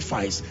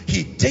sacrifice,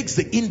 he takes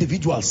the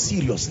individual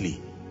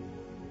seriously.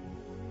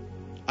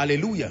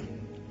 Hallelujah.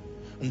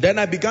 And then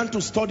I began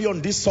to study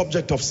on this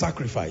subject of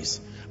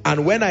sacrifice.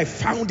 And when I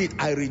found it,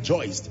 I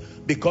rejoiced,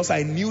 because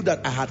I knew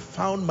that I had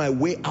found my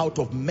way out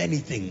of many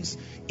things,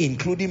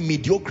 including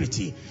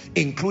mediocrity,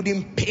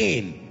 including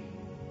pain,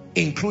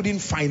 including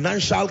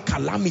financial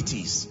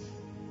calamities.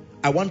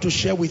 I want to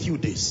share with you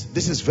this.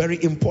 This is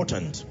very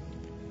important.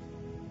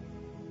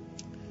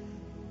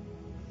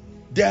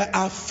 There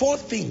are 4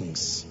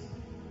 things.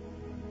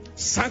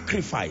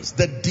 Sacrifice,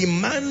 the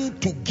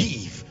demand to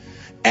give.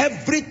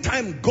 Every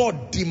time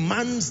God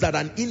demands that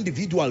an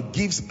individual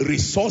gives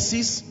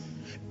resources,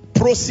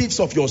 proceeds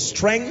of your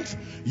strength,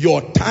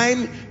 your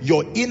time,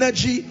 your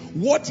energy,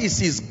 what is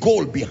his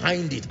goal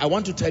behind it? I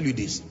want to tell you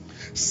this.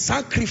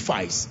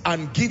 Sacrifice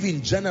and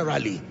giving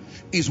generally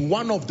is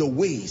one of the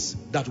ways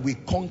that we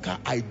conquer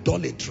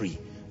idolatry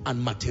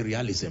and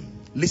materialism.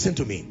 Listen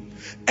to me.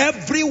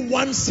 Every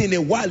once in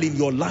a while in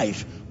your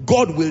life,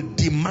 God will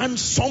demand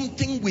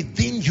something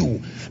within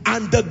you.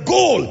 And the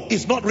goal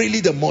is not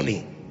really the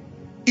money.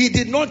 He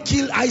did not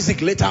kill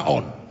Isaac later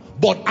on,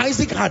 but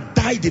Isaac had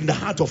died in the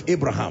heart of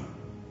Abraham.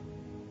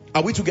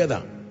 Are we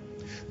together?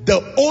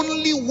 The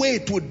only way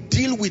to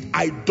deal with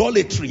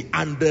idolatry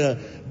and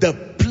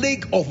the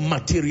plague of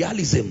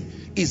materialism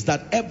is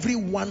that every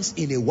once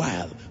in a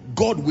while,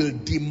 God will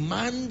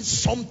demand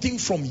something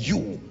from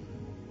you.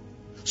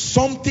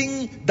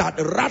 Something that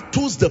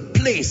rattles the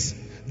place,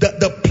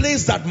 the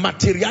place that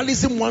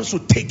materialism wants to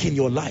take in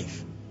your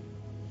life.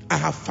 I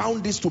have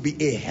found this to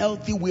be a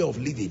healthy way of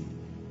living.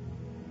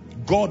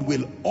 God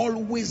will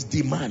always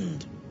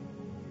demand,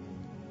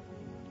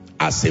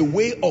 as a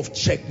way of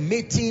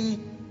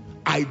checkmating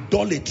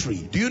idolatry.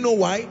 Do you know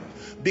why?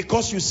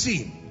 Because you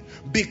see,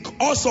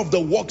 because of the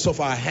works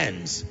of our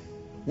hands,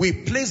 we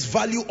place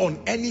value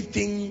on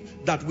anything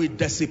that will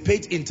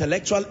dissipate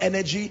intellectual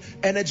energy,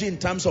 energy in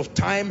terms of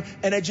time,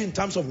 energy in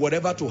terms of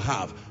whatever to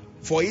have.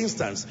 For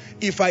instance,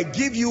 if I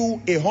give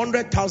you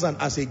 100,000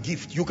 as a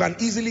gift, you can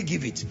easily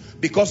give it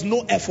because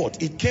no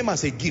effort, it came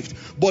as a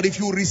gift. But if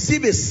you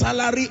receive a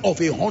salary of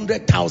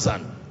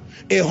 100,000,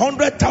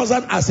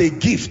 100,000 as a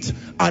gift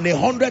and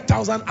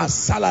 100,000 as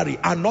salary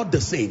are not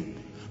the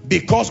same,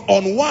 because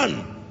on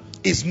one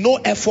is no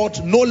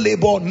effort, no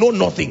labor, no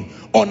nothing.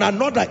 On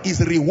another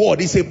is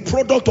reward. It's a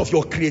product of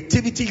your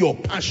creativity, your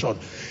passion.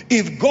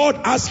 If God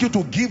asks you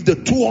to give the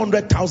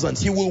 200,000,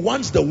 he will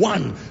want the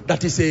one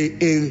that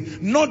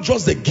is not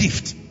just the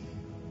gift.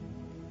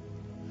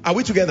 Are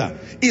we together?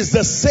 It's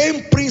the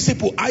same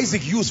principle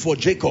Isaac used for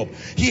Jacob.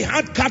 He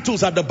had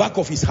cattle at the back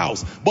of his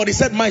house, but he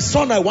said, my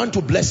son, I want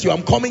to bless you.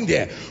 I'm coming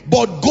there.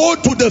 But go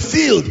to the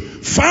field,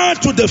 far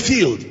to the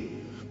field.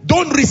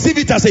 Don't receive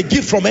it as a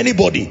gift from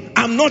anybody.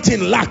 I'm not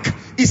in lack.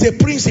 It's a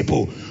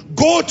principle.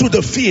 Go to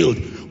the field.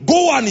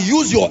 Go and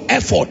use your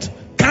effort.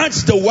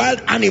 Catch the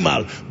wild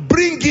animal.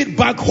 Bring it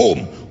back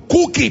home.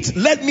 Cook it.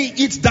 Let me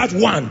eat that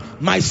one.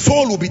 My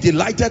soul will be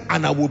delighted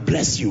and I will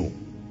bless you.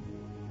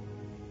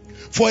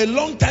 For a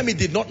long time, it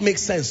did not make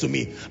sense to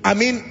me. I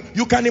mean,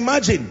 you can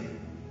imagine.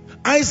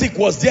 Isaac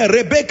was there.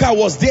 Rebecca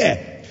was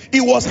there.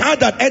 It was her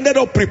that ended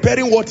up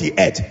preparing what he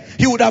ate.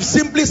 He would have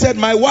simply said,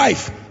 my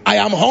wife, I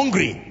am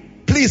hungry.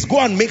 Please go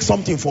and make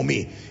something for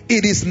me.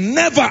 It is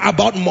never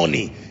about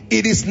money.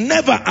 It is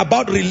never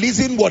about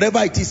releasing whatever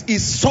it is.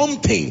 It's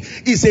something.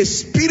 It's a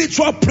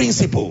spiritual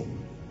principle.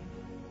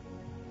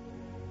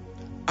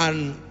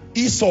 And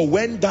Esau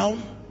went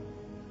down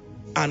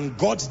and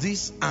got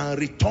this and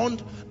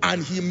returned,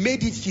 and he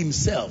made it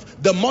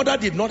himself. The mother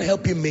did not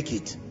help him make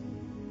it.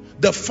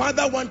 The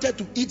father wanted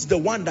to eat the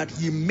one that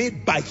he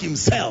made by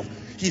himself.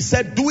 He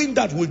said, doing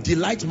that will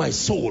delight my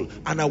soul,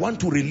 and I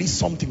want to release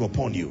something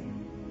upon you.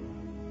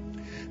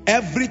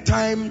 Every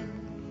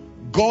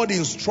time God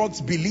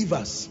instructs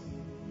believers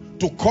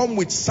to come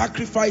with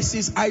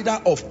sacrifices, either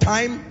of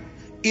time,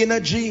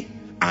 energy,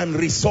 and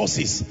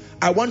resources,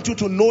 I want you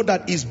to know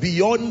that it's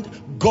beyond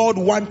God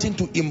wanting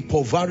to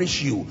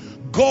impoverish you.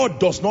 God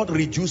does not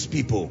reduce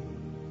people.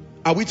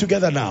 Are we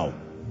together now?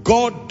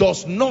 God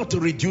does not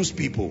reduce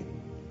people.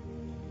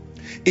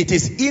 It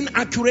is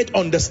inaccurate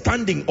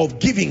understanding of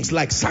givings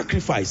like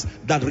sacrifice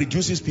that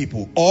reduces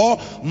people,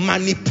 or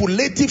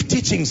manipulative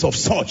teachings of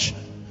such.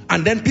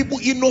 And then people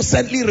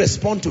innocently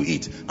respond to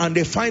it and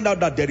they find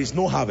out that there is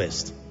no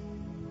harvest.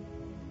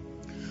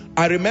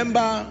 I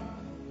remember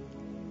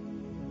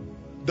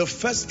the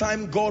first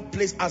time God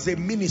placed as a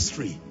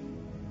ministry,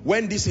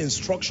 when this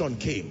instruction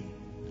came,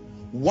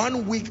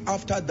 1 week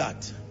after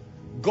that,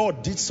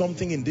 God did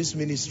something in this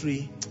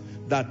ministry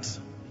that,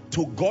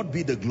 to God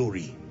be the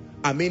glory.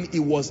 I mean, it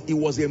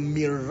was a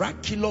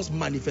miraculous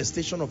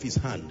manifestation of his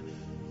hand.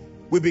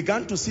 We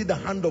began to see the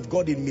hand of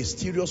God in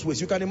mysterious ways.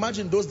 You can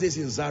imagine those days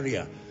in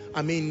Zaria.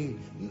 I mean,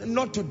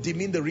 not to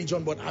demean the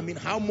region, but I mean,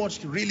 how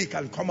much really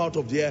can come out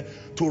of there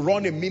to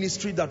run a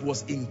ministry that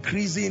was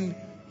increasing.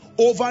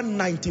 Over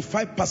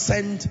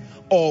 95%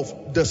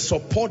 of the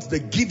support, the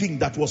giving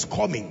that was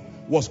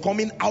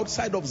coming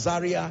outside of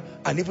Zaria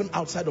and even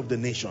outside of the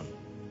nation.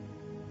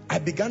 I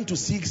began to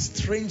see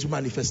strange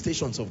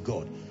manifestations of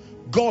God.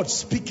 God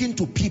speaking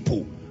to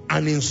people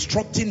and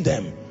instructing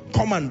them,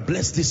 come and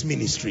bless this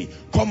ministry,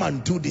 come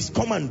and do this,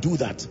 come and do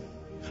that.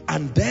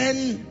 And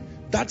then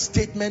that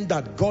statement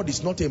that God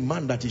is not a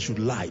man that he should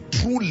lie,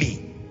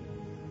 truly,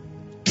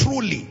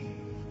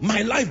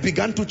 my life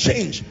began to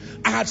change.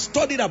 I had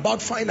studied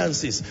about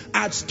finances,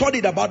 I had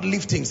studied about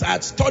liftings, I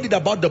had studied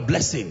about the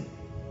blessing.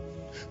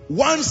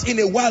 Once in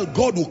a while,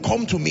 God will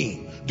come to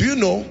me. Do you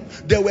know,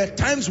 there were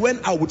times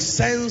when I would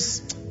sense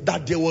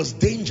that there was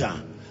danger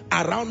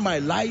around my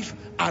life,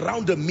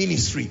 around the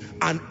ministry,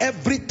 and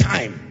every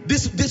time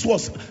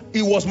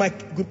it was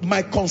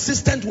my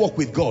consistent walk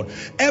with God.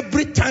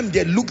 Every time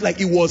there looked like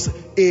it was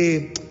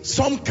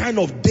some kind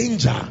of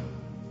danger,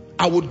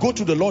 I would go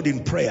to the Lord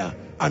in prayer,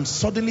 and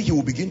suddenly he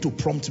will begin to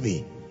prompt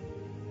me,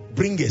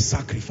 bring a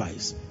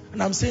sacrifice.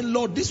 And I'm saying,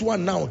 Lord, this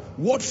one now,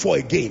 what for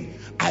again?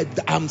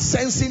 I'm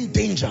sensing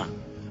danger.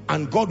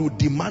 and God would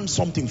demand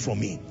something from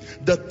me.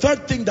 The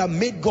third thing that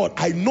made God,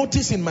 I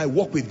noticed in my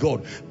walk with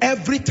God,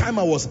 every time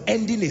I was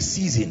ending a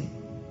season,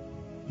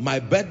 my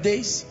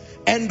birthdays,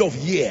 end of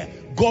year,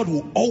 God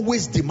will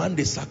always demand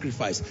a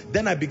sacrifice.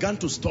 Then I began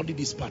to study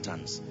these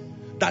patterns.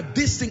 That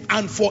this thing,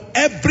 and for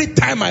every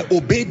time I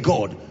obeyed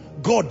God,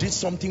 God did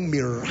something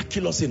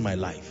miraculous in my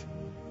life.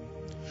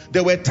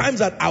 There were times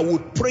that I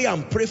would pray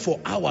and pray for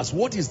hours.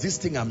 What is this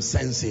thing I'm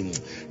sensing?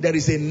 There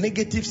is a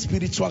negative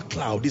spiritual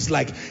cloud. It's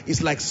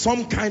like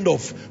some kind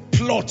of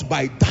plot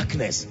by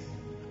darkness.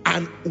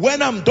 And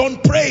when I'm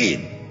done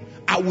praying,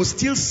 I will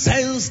still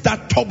sense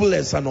that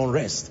turbulence and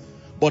unrest.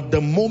 But the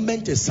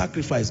moment a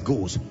sacrifice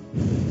goes,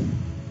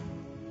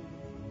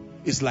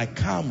 it's like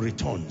calm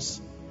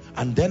returns.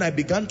 And then I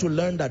began to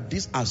learn that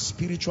these are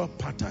spiritual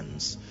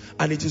patterns.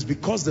 And it is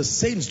because the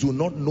saints do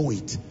not know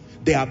it.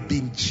 They have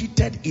been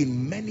cheated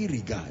in many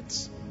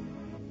regards.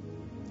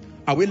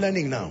 Are we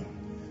learning now?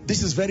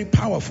 This is very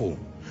powerful.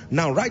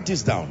 Now write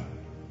this down.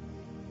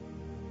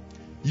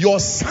 Your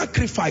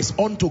sacrifice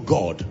unto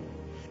God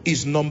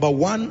is, number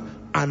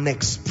one, an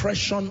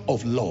expression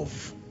of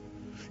love.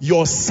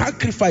 Your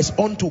sacrifice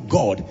unto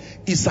God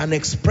is an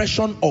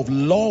expression of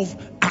love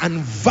and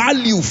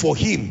value for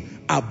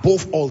Him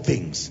above all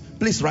things.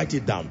 Please write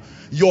it down.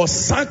 Your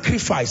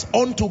sacrifice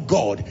unto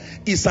God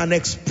is an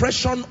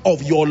expression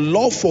of your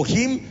love for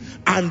Him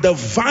and the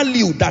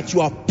value that you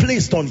have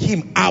placed on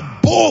Him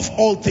above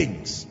all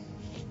things.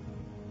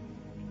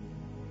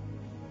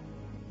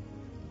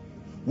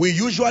 We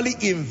usually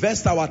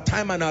invest our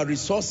time and our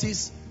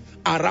resources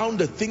around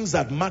the things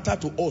that matter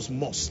to us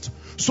most.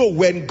 So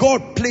when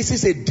God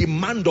places a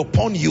demand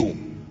upon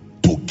you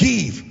to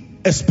give,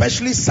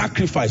 especially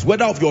sacrifice,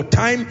 whether of your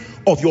time,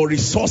 of your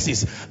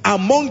resources,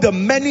 among the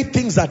many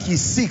things that He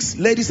seeks,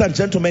 ladies and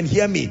gentlemen,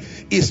 hear me,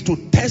 is to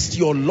test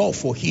your love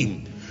for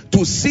Him,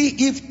 to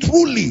see if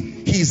truly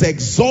He is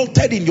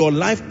exalted in your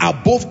life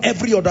above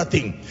every other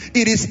thing.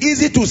 It is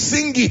easy to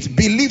sing it,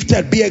 be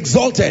lifted, be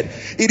exalted.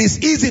 It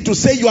is easy to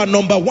say you are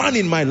number one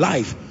in my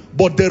life,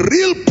 but the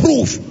real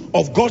proof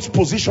of God's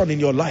position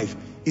in your life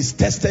is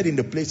tested in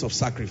the place of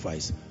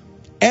sacrifice.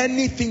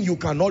 Anything you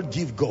cannot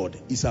give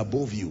God is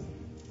above you.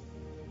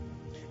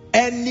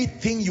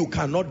 Anything you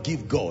cannot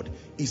give God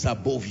is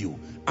above you.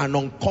 An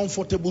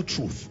uncomfortable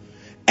truth.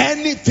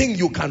 Anything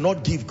you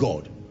cannot give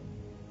God.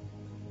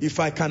 If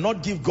I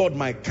cannot give God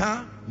my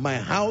car, my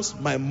house,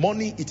 my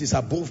money, it is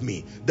above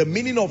me. The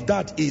meaning of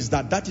that is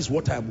that is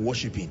what I am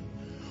worshiping.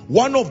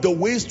 One of the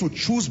ways to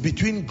choose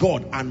between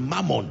God and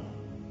mammon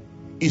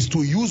is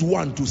to use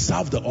one to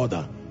serve the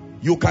other.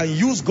 You can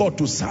use God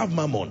to serve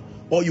mammon,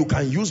 or you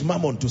can use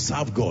mammon to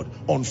serve God.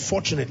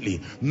 Unfortunately,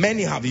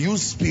 many have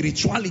used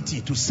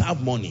spirituality to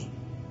serve money.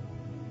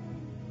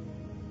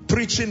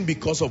 Preaching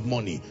because of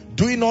money.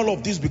 Doing all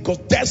of this because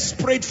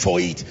desperate for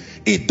it.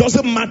 It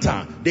doesn't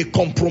matter. They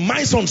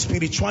compromise on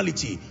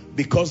spirituality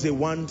because they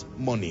want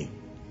money.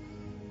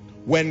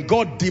 When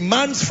God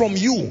demands from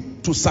you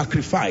to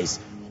sacrifice,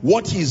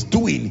 what He's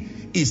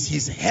doing is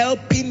He's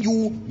helping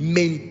you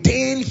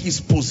maintain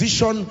His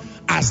position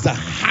as the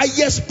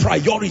highest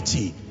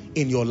priority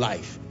in your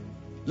life.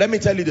 Let me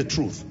tell you the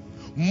truth.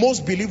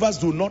 Most believers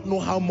do not know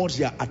how much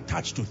they are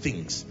attached to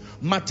things.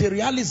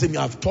 Materialism,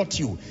 I have taught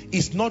you,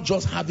 is not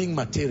just having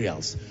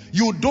materials.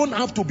 You don't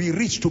have to be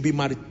rich to be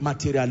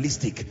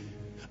materialistic.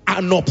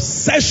 An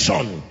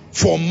obsession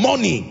for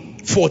money,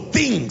 for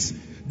things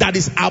that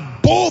is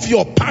above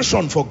your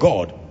passion for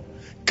God.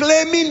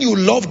 Claiming you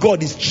love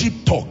God is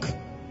cheap talk.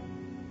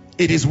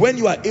 It is when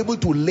you are able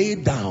to lay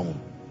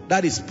down.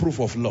 That is proof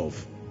of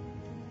love.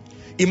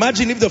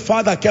 Imagine if the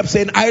Father kept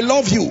saying, I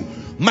love you.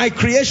 My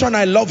creation,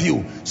 I love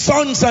you.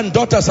 Sons and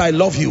daughters, I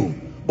love you.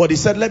 But He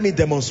said, let me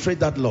demonstrate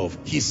that love.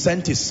 He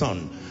sent His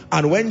Son.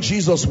 And when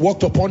Jesus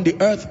walked upon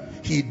the earth,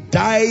 He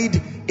died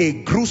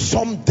a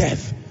gruesome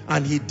death.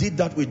 And He did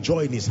that with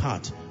joy in His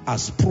heart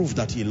as proof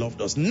that He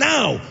loved us.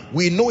 Now,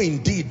 we know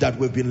indeed that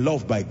we've been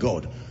loved by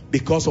God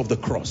because of the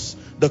cross.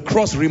 The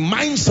cross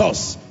reminds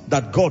us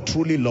that God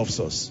truly loves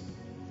us.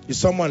 Is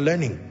someone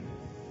learning?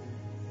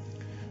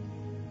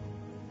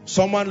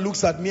 Someone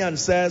looks at me and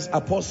says,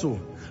 Apostle,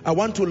 I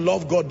want to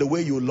love God the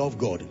way you love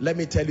God. Let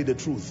me tell you the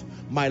truth.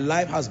 My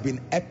life has been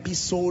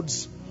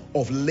episodes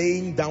of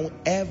laying down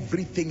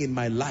everything in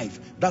my life.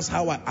 That's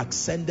how I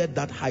ascended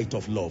that height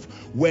of love.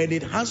 When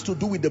it has to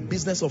do with the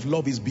business of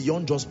love, is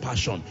beyond just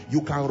passion.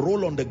 You can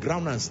roll on the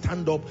ground and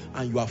stand up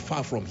and you are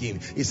far from Him.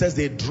 It says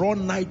they draw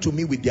nigh to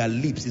me with their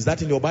lips. Is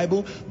that in your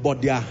Bible?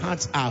 But their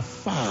hearts are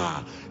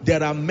far.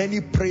 There are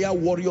many prayer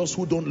warriors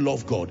who don't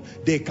love God.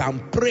 They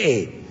can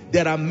pray.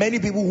 There are many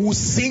people who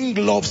sing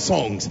love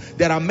songs.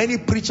 There are many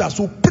preachers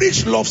who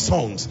preach love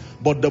songs.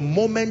 But the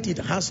moment it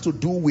has to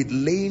do with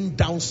laying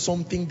down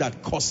something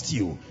that costs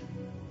you,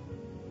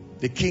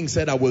 the king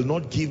said, I will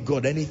not give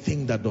God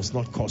anything that does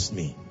not cost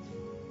me.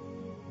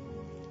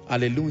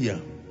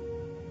 Hallelujah.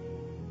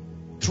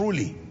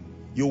 Truly,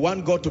 you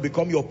want God to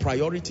become your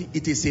priority?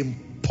 It is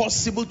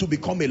impossible to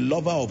become a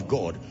lover of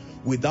God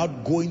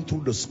without going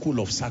through the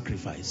school of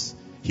sacrifice.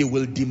 He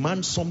will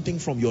demand something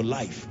from your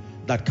life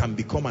that can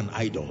become an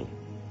idol.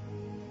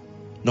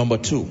 Number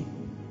two,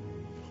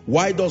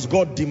 why does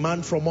God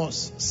demand from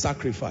us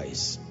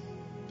sacrifice?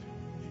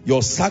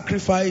 Your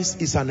sacrifice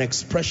is an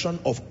expression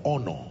of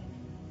honor.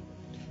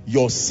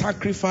 Your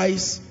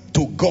sacrifice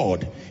to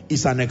God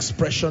is an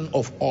expression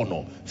of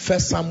honor. 1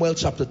 Samuel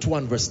chapter 2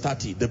 and verse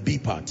 30, the B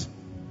part.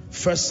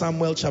 1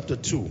 Samuel chapter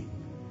 2.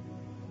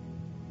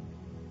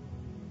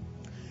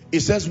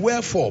 It says,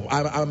 wherefore,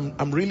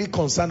 I'm really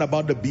concerned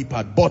about the B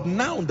part. But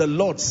now the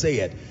Lord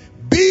saith,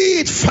 be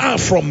it far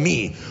from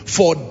me,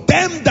 for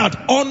them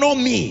that honor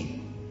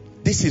me,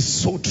 this is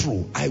so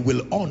true, I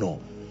will honor.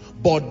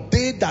 But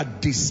they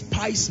that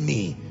despise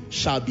me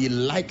shall be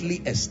lightly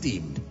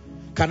esteemed.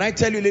 Can I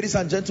tell you, ladies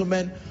and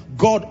gentlemen,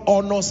 God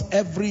honors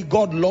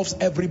God loves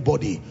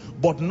everybody,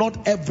 but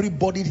not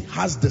everybody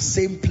has the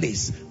same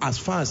place as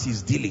far as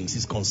his dealings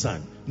is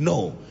concerned.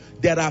 No,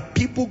 there are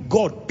people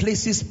God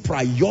places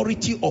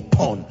priority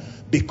upon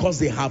because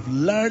they have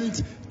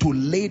learned to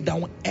lay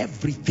down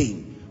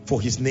everything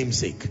for his name's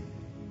sake.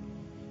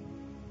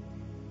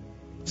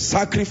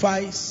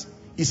 Sacrifice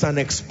is an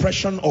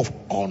expression of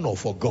honor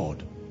for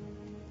God.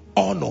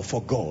 Honor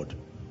for God.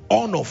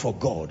 Honor for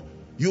God.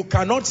 You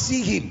cannot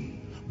see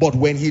him, but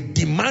when he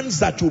demands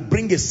that you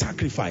bring a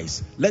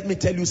sacrifice, let me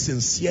tell you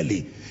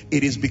sincerely,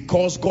 it is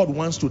because God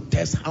wants to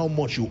test how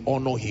much you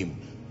honor him.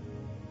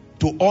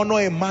 To honor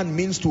a man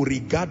means to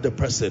regard the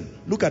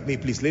person. Look at me,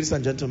 please, ladies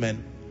and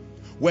gentlemen.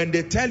 When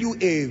they tell you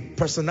a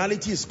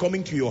personality is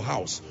coming to your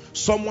house,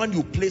 someone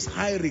you place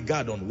high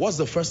regard on, what's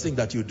the first thing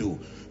that you do?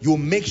 You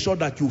make sure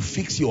that you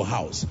fix your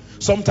house.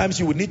 Sometimes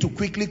you will need to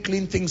quickly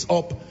clean things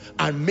up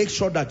and make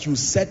sure that you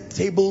set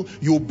table.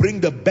 You bring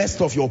the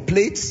best of your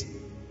plates,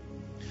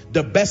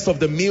 the best of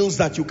the meals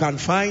that you can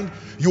find.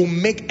 You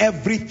make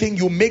everything,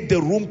 you make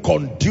the room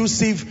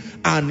conducive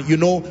and,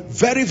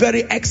 very,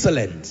 very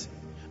excellent.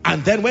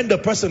 And then when the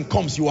person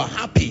comes, you are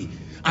happy.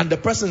 And the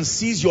person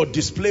sees your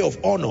display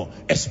of honor,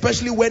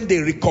 especially when they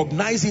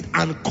recognize it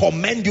and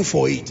commend you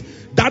for it.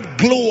 That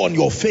glow on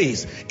your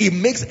face, it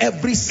makes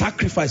every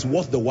sacrifice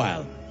worth the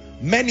while.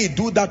 Many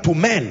do that to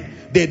men.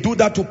 They do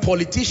that to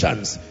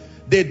politicians.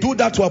 They do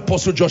that to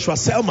Apostle Joshua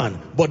Selman,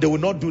 but they will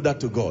not do that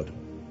to God.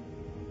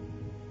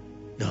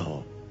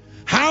 No.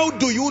 How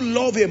do you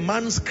love a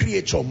man's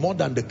creature more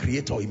than the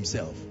creator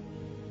himself?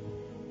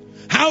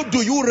 How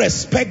do you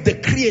respect the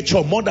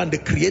creature more than the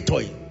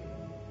creator?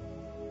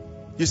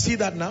 You see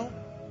that now?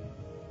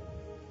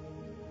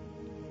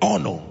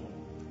 Honor.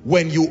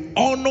 When you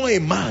honor a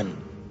man,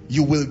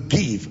 you will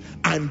give,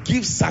 and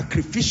give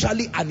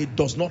sacrificially, and it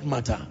does not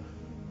matter.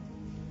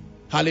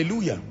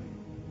 Hallelujah.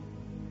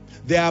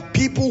 There are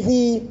people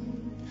who,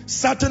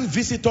 certain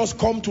visitors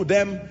come to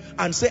them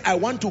and say, I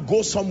want to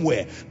go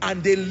somewhere,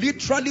 and they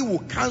literally will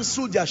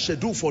cancel their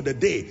schedule for the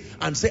day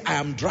and say, I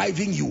am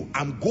driving you,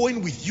 I'm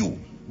going with you,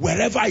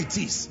 wherever it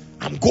is,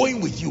 I'm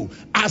going with you,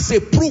 as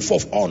a proof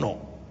of honor.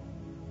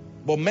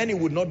 But many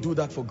would not do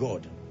that for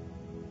God.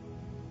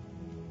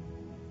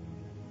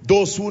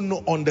 Those who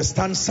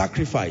understand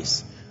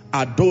sacrifice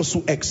are those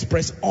who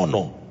express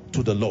honor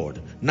to the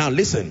Lord. Now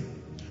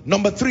listen.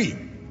 Number 3,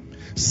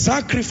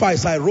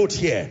 sacrifice, I wrote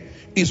here,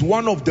 is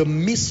one of the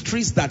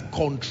mysteries that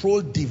control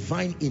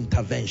divine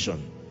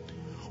intervention.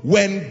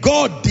 When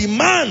God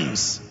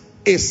demands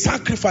a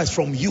sacrifice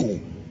from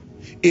you,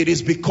 it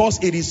is because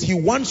he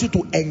wants you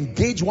to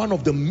engage one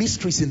of the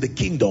mysteries in the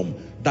kingdom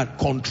that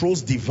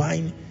controls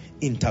divine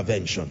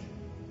intervention.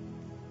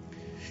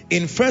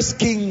 In 1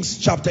 Kings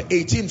chapter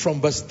 18 from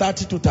verse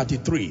 30 to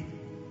 33,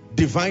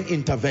 divine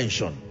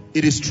intervention.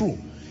 It is true.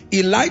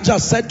 Elijah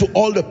said to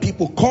all the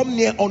people, come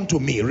near unto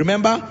me.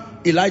 Remember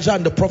Elijah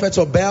and the prophets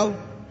of Baal?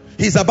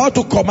 He's about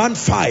to command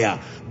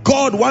fire.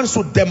 God wants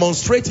to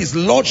demonstrate his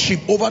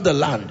lordship over the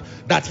land,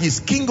 that he's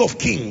King of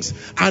Kings,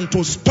 and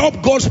to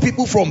stop God's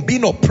people from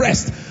being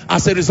oppressed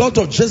as a result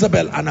of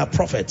Jezebel and her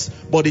prophets.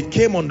 But it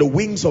came on the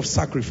wings of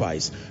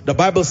sacrifice. The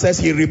Bible says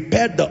he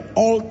repaired the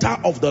altar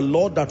of the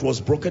Lord that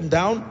was broken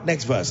down.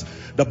 Next verse.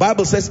 The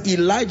Bible says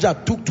Elijah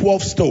took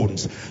 12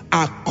 stones,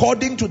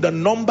 according to the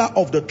number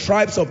of the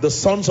tribes of the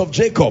sons of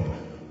Jacob,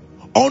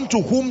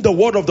 unto whom the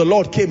word of the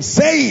Lord came,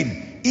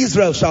 saying,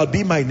 Israel shall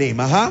be my name.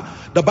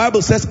 The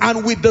Bible says,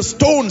 and with the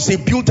stones he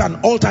built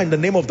an altar in the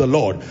name of the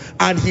Lord,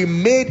 and he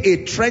made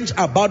a trench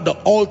about the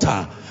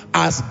altar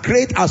as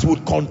great as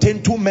would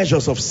contain 2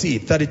 measures of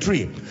seed.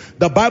 33.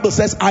 The Bible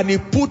says, and he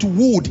put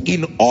wood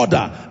in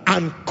order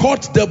and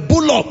cut the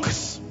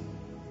bullocks.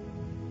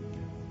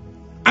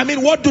 I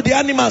mean, what do the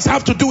animals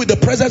have to do with the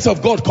presence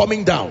of God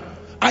coming down?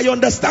 I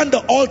understand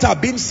the altar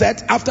being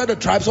set after the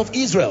tribes of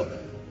Israel.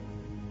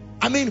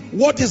 I mean,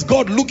 what is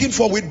God looking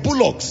for with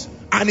bullocks?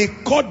 And he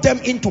cut them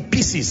into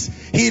pieces.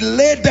 He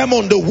laid them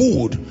on the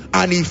wood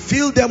and he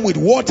filled them with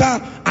water,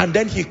 and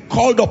then he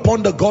called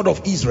upon the God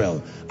of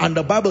Israel. And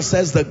the Bible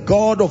says the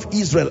God of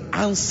Israel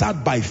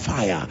answered by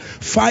fire.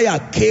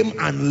 Fire came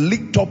and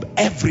licked up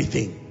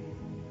everything.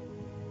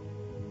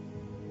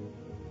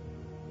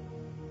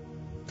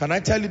 Can I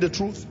tell you the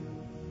truth?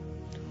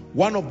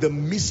 One of the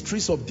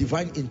mysteries of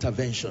divine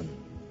intervention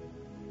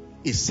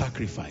is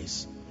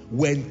sacrifice.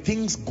 when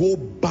things go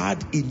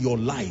bad in your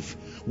life,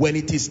 when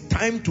it is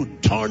time to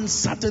turn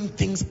certain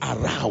things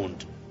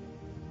around,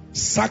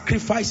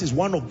 sacrifice is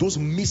one of those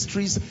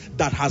mysteries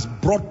that has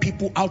brought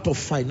people out of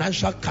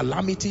financial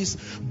calamities,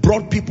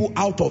 brought people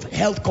out of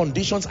health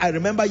conditions. I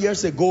remember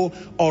years ago,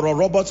 Oral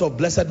Roberts of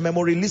blessed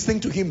memory, listening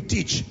to him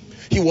teach.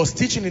 He was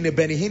teaching in a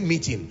Benny Hinn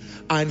meeting,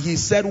 and he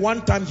said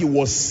one time he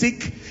was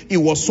sick. It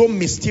was so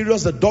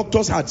mysterious. The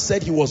doctors had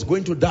said he was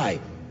going to die.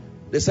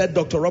 They said,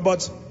 Dr.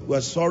 Roberts,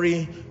 we're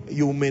sorry,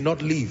 you may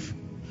not live.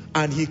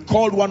 And he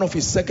called one of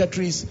his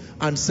secretaries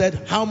and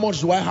said, how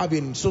much do I have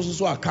in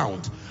so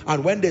account?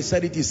 And when they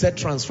said it, he said,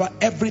 transfer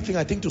everything,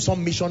 I think, to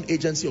some mission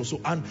agency or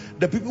so. And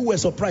the people were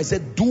surprised,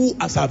 said, do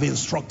as I've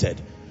instructed.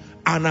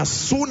 And as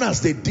soon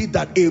as they did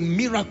that, a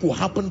miracle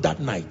happened that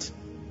night.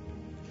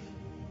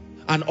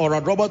 And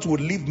Oral Roberts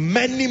would live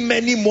many,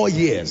 many more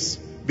years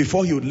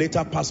before he would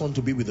later pass on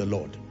to be with the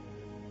Lord.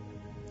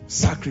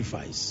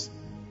 Sacrifice.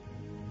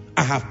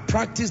 I have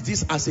practiced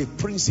this as a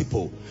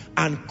principle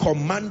and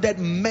commanded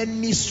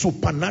many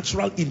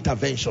supernatural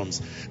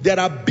interventions. There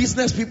are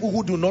business people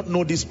who do not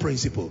know this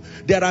principle.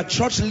 There are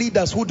church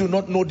leaders who do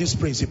not know this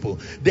principle.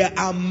 There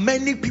are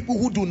many people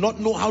who do not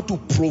know how to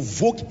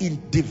provoke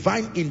in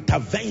divine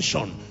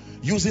intervention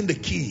using the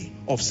key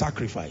of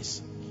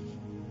sacrifice.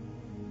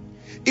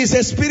 It's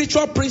a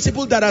spiritual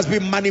principle that has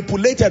been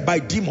manipulated by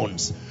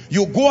demons.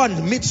 You go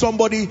and meet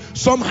somebody,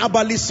 some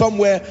herbalist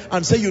somewhere,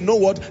 and say, you know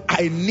what,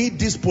 I need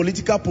this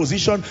political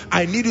position,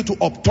 I need you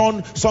to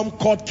upturn some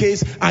court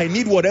case, I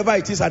need whatever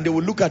it is, and they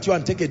will look at you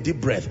and take a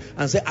deep breath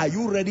and say, are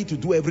you ready to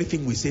do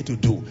everything we say to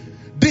do?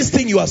 This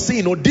thing you are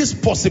seeing, or this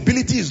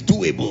possibility is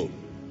doable,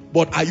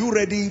 but are you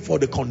ready for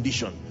the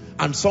condition?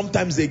 And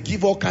sometimes they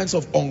give all kinds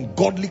of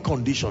ungodly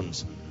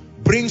conditions.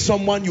 Bring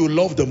someone you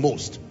love the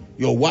most,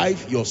 your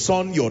wife, your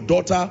son, your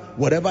daughter,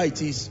 whatever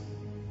it is.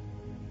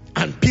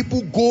 And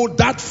people go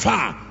that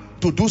far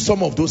to do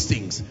some of those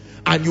things.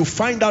 And you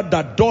find out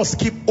that doors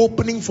keep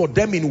opening for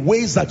them in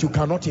ways that you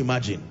cannot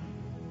imagine.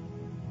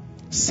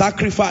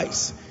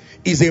 Sacrifice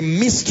is a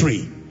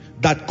mystery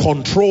that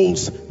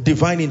controls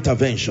divine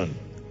intervention.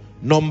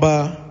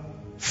 Number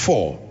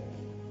 4.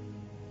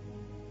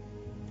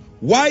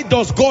 Why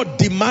does God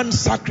demand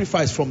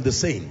sacrifice from the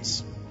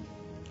saints?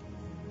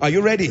 Are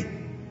you ready?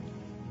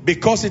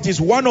 Because it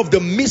is one of the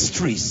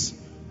mysteries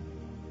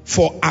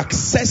for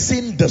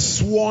accessing the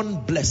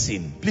sworn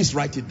blessing. Please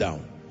write it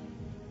down.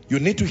 You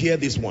need to hear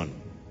this one.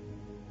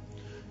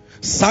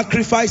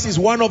 Sacrifice is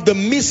one of the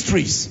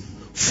mysteries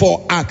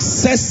for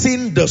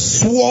accessing the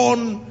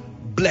sworn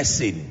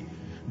blessing.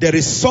 There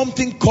is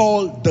something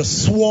called the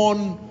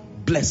sworn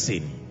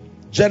blessing.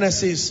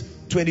 Genesis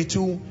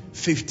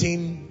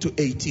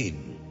 22:15-18.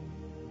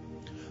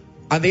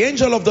 And the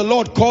angel of the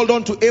Lord called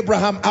unto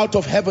Abraham out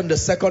of heaven the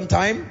second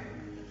time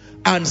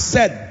and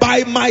said,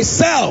 by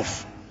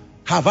myself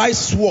have I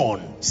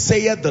sworn,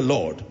 saith the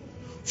Lord,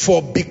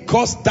 for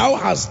because thou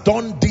hast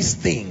done this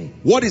thing.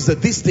 What is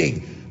this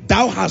thing?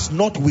 Thou hast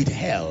not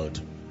withheld.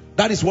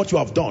 That is what you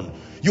have done.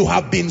 You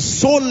have been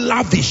so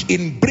lavish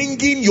in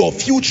bringing your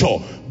future,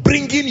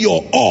 bringing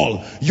your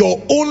all,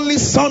 your only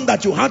son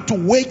that you had to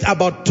wait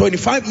about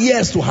 25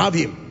 years to have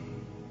him.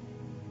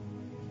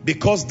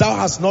 Because thou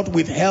hast not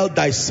withheld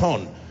thy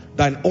son,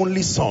 thine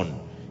only son,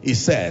 he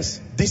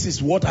says, this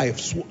is what I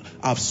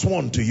have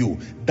sworn to you,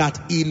 that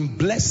in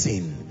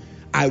blessing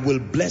I will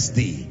bless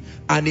thee,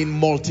 and in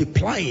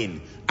multiplying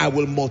I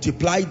will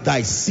multiply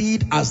thy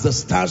seed as the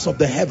stars of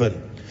the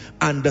heaven,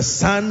 and the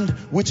sand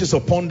which is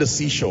upon the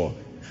seashore.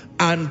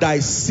 And thy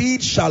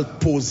seed shall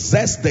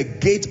possess the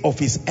gate of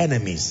his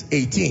enemies.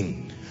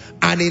 18.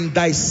 And in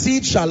thy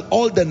seed shall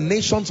all the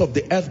nations of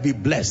the earth be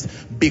blessed,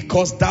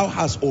 because thou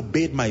hast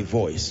obeyed my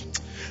voice.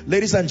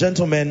 Ladies and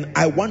gentlemen,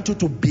 I want you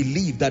to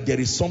believe that there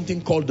is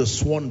something called the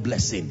sworn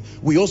blessing.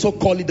 We also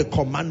call it the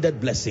commanded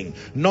blessing.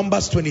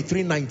 Numbers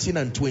 23:19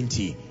 and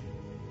 20.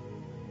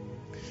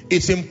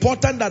 It's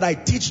important that I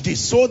teach this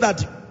so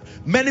that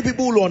many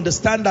people will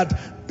understand that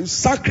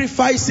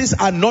sacrifices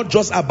are not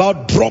just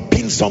about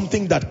dropping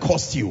something that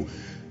costs you.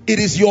 It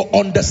is your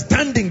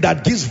understanding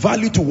that gives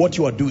value to what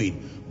you are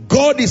doing.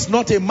 God is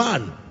not a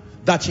man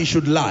that he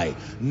should lie,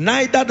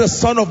 neither the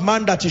Son of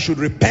Man that he should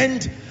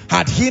repent.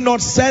 Had he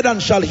not said,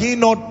 and shall he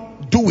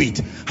not do it?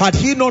 Had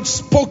he not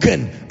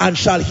spoken, and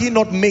shall he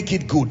not make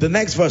it good? The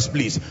next verse,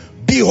 please.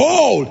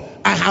 Behold,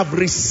 I have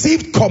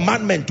received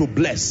commandment to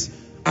bless,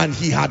 and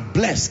he had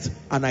blessed,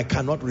 and I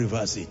cannot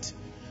reverse it.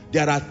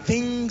 There are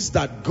things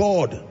that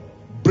God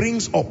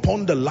brings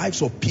upon the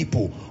lives of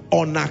people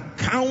on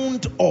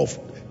account of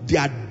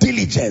their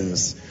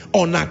diligence,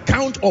 on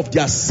account of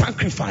their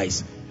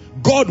sacrifice.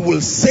 God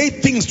will say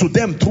things to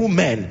them through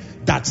men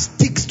that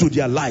sticks to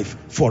their life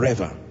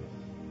forever.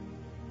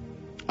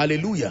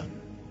 Hallelujah.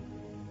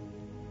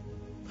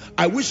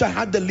 I wish I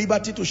had the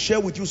liberty to share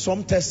with you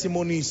some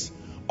testimonies.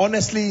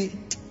 Honestly,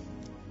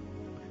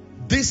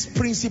 this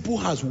principle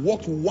has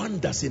worked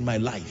wonders in my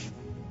life.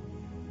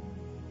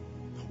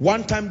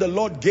 One time the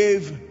Lord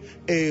gave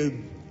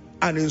an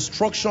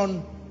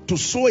instruction to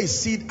sow a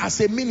seed as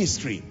a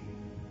ministry.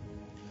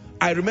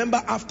 I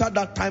remember after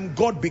that time,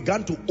 God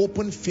began to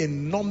open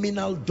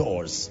phenomenal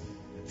doors.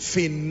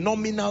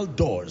 Phenomenal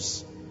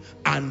doors.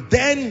 And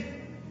then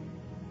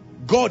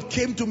God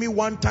came to me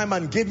one time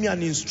and gave me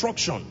an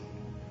instruction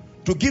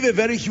to give a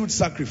very huge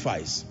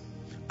sacrifice.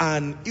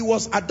 And it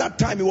was at that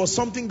time, it was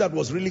something that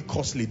was really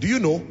costly. Do you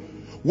know,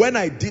 when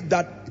I did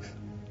that,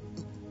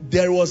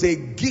 there was a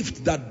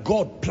gift that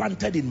God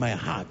planted in my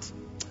heart.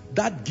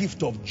 That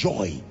gift of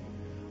joy.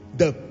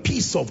 The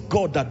peace of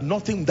God, that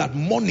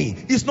money,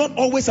 it's not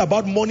always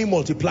about money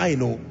multiplying.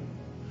 No,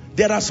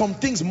 there are some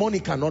things money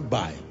cannot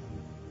buy.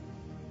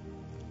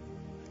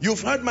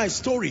 You've heard my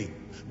story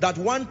that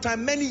one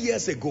time many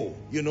years ago,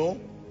 you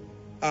know,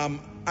 I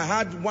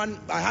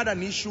had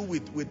an issue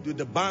with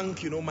the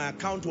bank. You know, my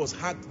account was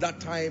hacked that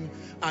time,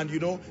 and you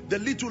know, the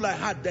little I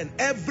had then,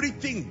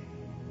 everything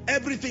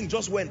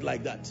just went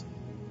like that.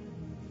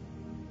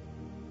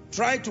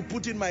 Tried to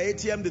put in my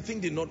ATM, the thing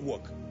did not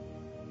work.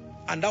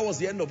 And that was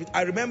the end of it.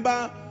 I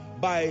remember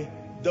by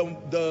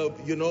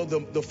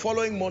the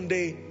following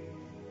Monday,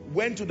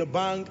 went to the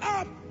bank,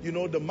 you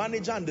know, the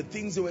manager and the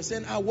things, they were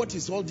saying, what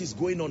is all this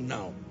going on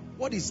now?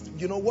 What is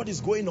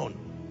going on?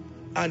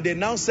 And they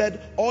now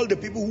said, all the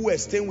people who were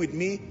staying with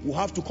me will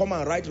have to come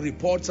and write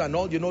reports and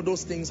all, you know,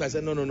 those things. I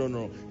said,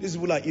 no. These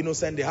people are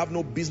innocent. They have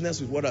no business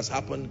with what has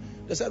happened.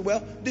 They said,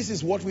 well, this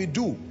is what we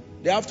do.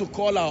 They have to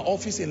call our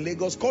office in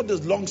Lagos. Cut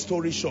this long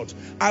story short,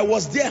 I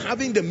was there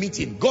having the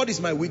meeting. God is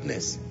my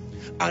witness.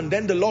 And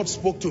then the Lord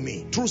spoke to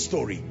me, true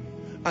story.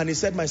 And he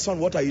said, my son,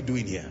 what are you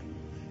doing here?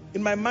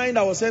 In my mind,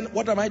 I was saying,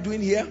 what am I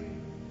doing here?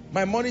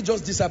 My money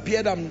just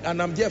disappeared,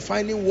 and I'm there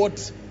finding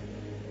what?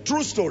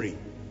 True story.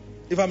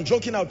 If I'm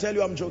joking, I'll tell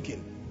you I'm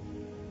joking.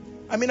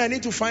 I mean, I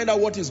need to find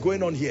out what is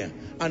going on here.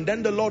 And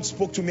then the Lord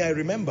spoke to me. I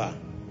remember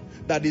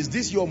that, is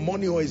this your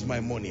money or is my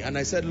money? And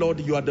I said,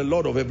 Lord, you are the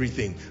Lord of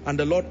everything. And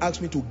the Lord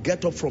asked me to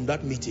get up from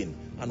that meeting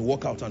and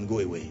walk out and go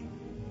away.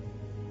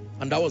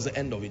 And that was the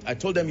end of it. I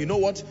told them, you know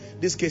what?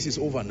 This case is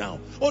over now.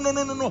 Oh,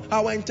 no.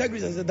 Our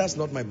integrity. I said, that's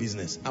not my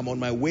business. I'm on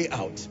my way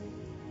out.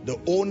 The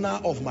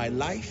owner of my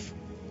life,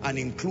 and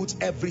includes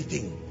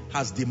everything,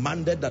 has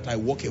demanded that I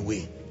walk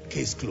away.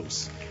 Case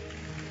closed.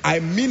 I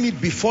mean it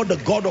before the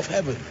God of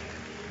heaven.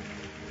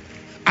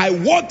 I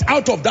walked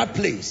out of that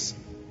place.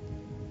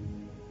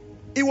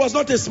 It was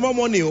not a small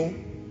money.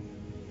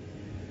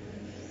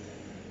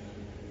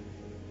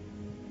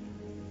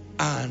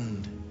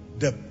 And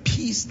the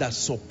peace that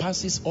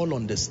surpasses all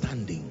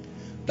understanding,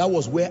 that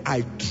was where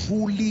I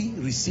truly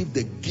received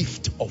the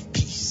gift of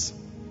peace.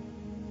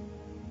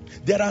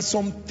 There are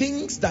some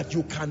things that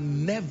you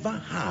can never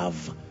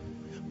have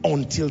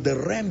until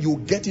you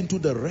get into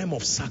the realm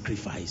of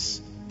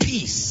sacrifice.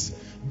 Peace,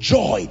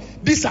 joy.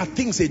 These are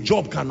things a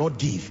job cannot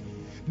give.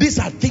 These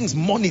are things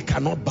money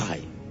cannot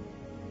buy.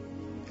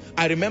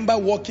 I remember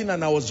walking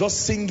and I was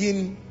just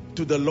singing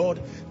to the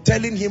Lord,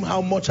 telling him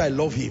how much I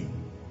love him.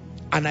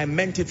 And I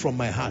meant it from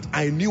my heart.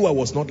 I knew I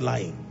was not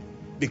lying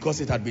because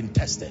it had been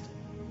tested.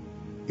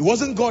 It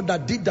wasn't God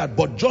that did that,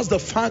 but just the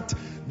fact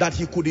that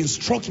he could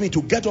instruct me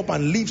to get up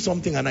and leave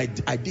something, and I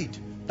did.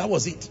 That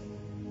was it.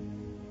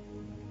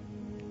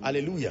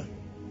 Hallelujah.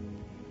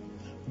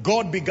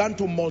 God began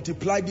to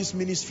multiply this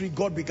ministry.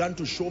 God began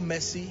to show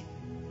mercy.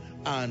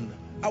 And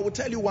I will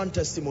tell you one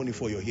testimony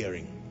for your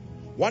hearing.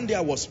 One day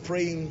I was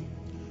praying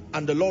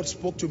and the Lord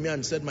spoke to me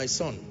and said, my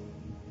son,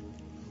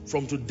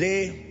 from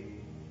today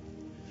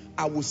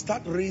I will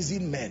start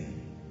raising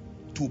men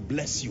to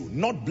bless you,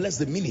 not bless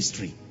the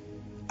ministry.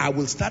 I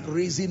will start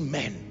raising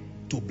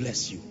men to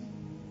bless you.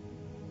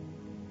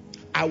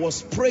 I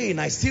was praying,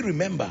 I still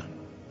remember,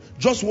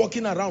 just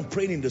walking around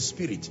praying in the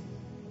spirit.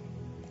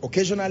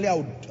 Occasionally I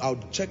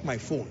would check my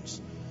phones.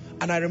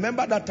 And I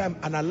remember that time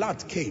an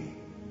alert came.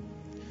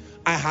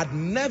 I had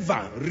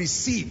never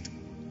received,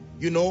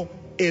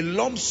 a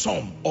lump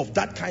sum of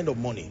that kind of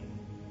money.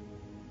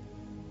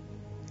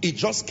 It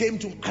just came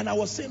to, and I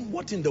was saying,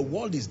 what in the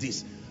world is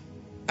this?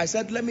 I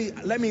said, let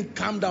me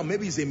calm down.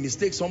 Maybe it's a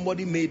mistake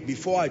somebody made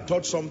before I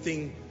touch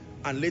something,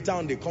 and later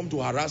on they come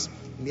to harass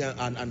me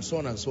and so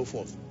on and so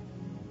forth.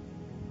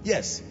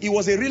 Yes, it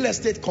was a real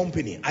estate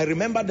company. I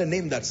remember the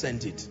name that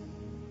sent it.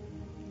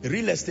 A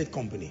real estate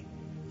company.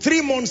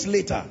 3 months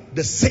later,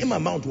 the same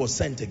amount was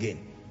sent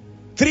again.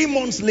 3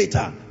 months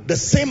later, the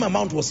same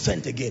amount was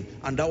sent again.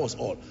 And that was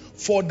all.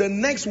 For the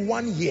next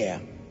 1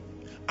 year,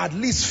 at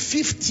least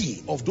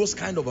 50 of those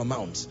kind of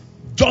amounts.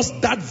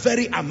 Just that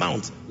very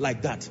amount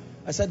like that.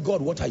 I said,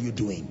 God, what are you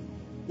doing?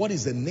 What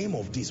is the name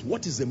of this?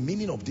 What is the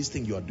meaning of this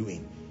thing you are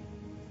doing?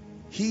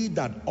 He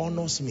that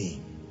honors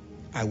me,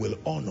 I will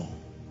honor.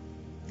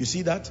 You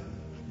see that?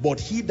 But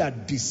he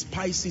that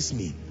despises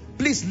me,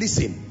 please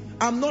listen.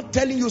 I'm not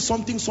telling you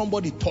something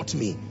somebody taught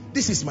me.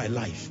 This is my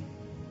life.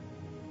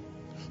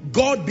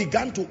 God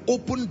began to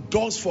open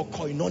doors for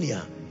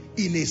Koinonia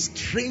in a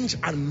strange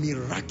and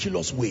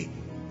miraculous way.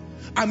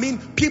 I mean,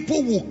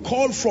 people will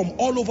call from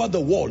all over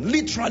the world,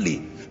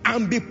 literally,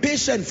 and be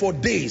patient for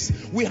days.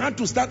 We had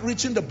to start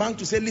reaching the bank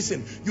to say,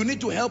 listen, you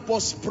need to help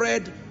us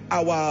spread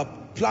our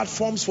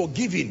platforms for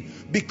giving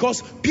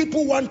because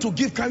people want to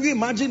give. Can you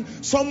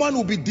imagine someone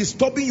will be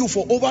disturbing you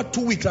for over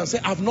 2 weeks and say,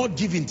 I've not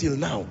given till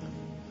now.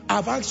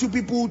 I've asked you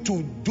people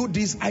to do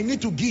this. I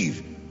need to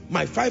give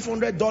my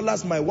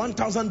 $500, my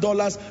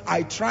 $1,000.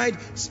 I tried.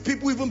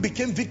 People even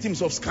became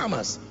victims of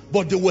scammers,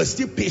 but they were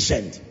still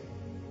patient.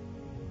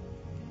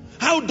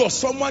 How does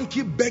someone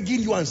keep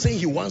begging you and saying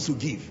he wants to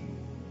give?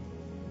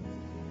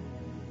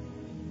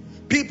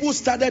 People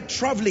started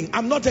traveling.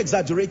 I'm not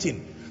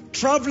exaggerating.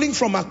 Traveling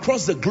from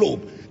across the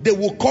globe. They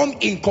will come,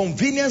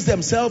 inconvenience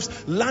themselves,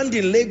 land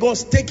in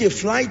Lagos, take a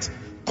flight,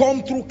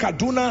 come through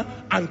Kaduna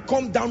and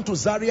come down to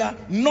Zaria,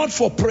 not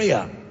for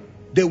prayer.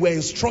 They were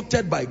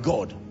instructed by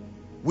God.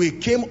 We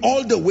came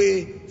all the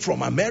way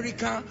from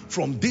America,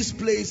 from this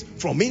place,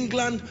 from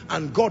England,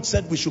 and God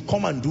said we should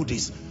come and do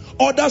this.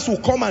 Others will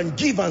come and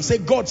give and say,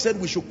 God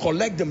said we should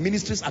collect the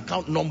ministry's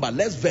account number.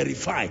 Let's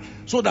verify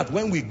so that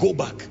when we go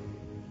back.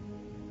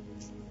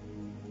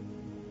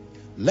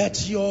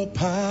 Let your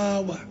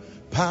power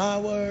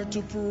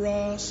to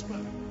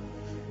prosper,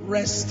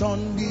 rest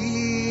on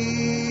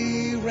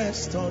me,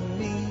 rest on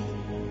me.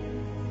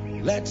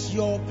 Let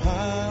your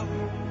power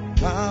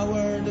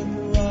to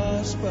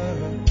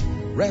prosper,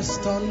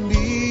 rest on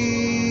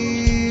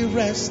me,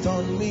 rest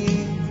on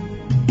me.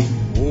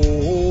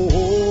 Oh,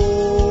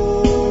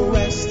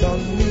 rest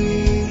on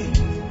me.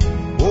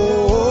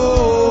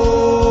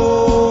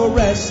 Oh,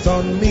 rest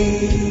on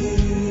me.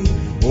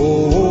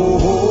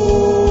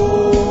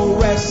 Oh,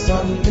 rest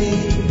on me.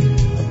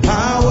 The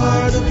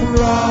power to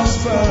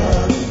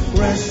prosper,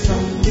 rest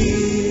on me.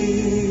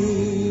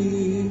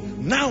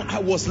 Now I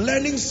was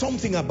learning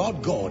something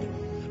about God.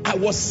 I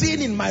was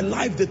seeing in my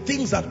life the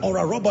things that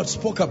Ora Roberts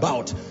spoke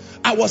about.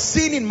 I was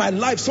seeing in my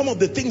life some of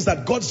the things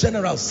that God's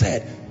general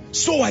said.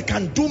 So I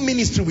can do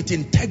ministry with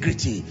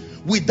integrity,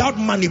 without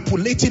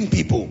manipulating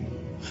people.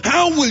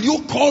 How will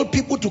you call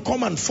people to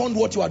come and fund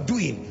what you are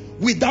doing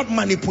without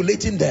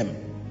manipulating them?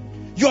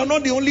 You are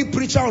not the only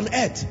preacher on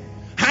earth.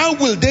 How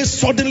will they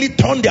suddenly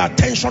turn their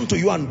attention to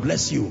you and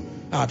bless you?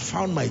 I had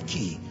found my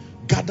key.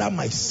 Gather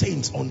my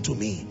saints unto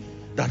me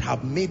that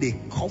have made a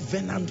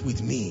covenant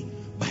with me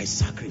by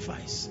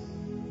sacrifice.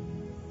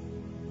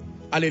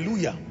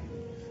 Hallelujah.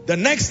 The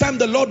next time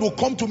the Lord will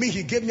come to me,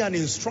 he gave me an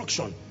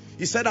instruction.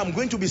 He said, I'm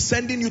going to be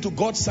sending you to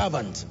God's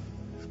servant.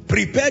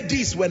 Prepare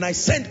this. When I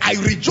sent, I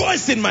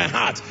rejoiced in my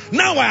heart.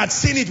 Now I had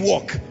seen it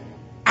work.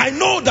 I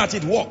know that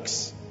it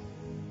works.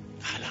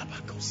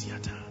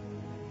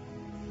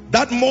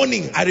 That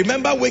morning, I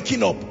remember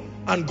waking up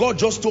and God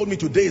just told me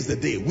today is the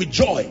day, with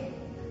joy.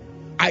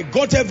 I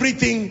got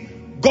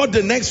everything, got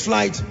the next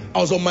flight. I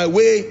was on my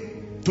way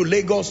to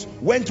Lagos,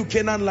 went to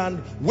Canaan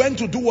land, went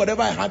to do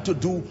whatever I had to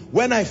do.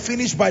 When I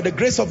finished, by the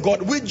grace of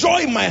God, with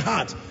joy in my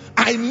heart,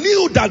 I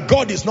knew that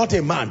God is not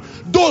a man.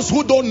 Those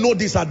who don't know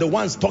this are the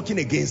ones talking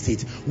against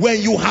it.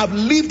 When you have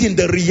lived in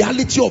the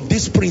reality of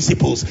these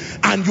principles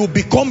and you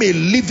become a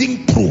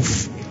living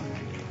proof.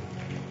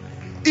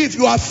 If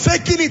you are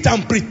faking it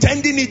and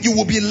pretending it, you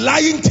will be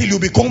lying till you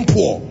become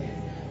poor.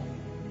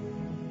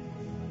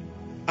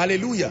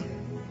 Hallelujah.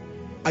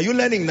 Are you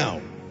learning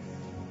now?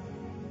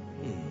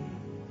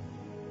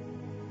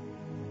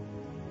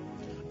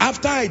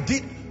 After I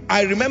did,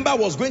 I remember I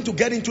was going to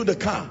get into the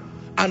car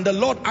and the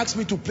Lord asked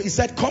me to, he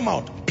said, come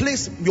out,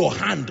 place your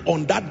hand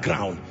on that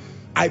ground.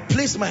 I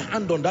placed my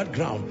hand on that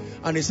ground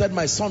and he said,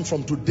 my son,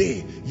 from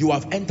today, you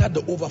have entered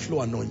the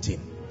overflow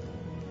anointing.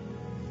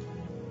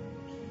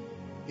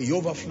 The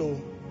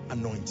overflow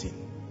anointing.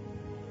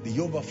 The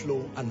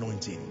overflow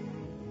anointing.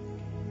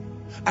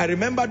 I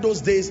remember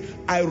those days,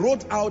 I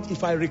wrote out,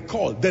 if I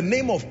recall, the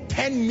name of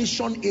 10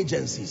 mission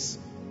agencies.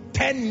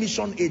 10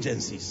 mission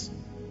agencies.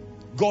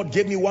 God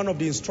gave me one of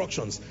the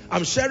instructions.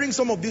 I'm sharing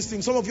some of these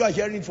things. Some of you are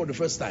hearing it for the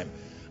first time.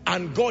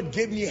 And God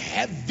gave me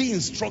heavy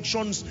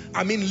instructions.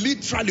 I mean,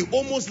 literally,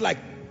 almost like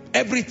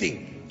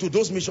everything to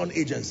those mission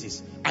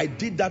agencies. I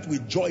did that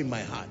with joy in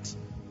my heart.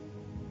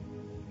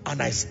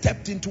 And I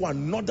stepped into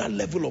another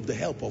level of the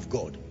help of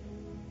God.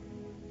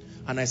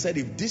 And I said,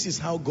 if this is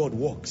how God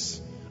works,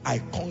 I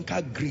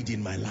conquer greed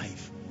in my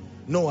life.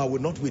 No, I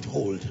will not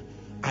withhold.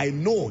 I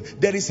know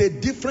there is a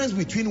difference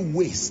between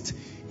waste.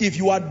 If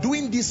you are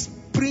doing this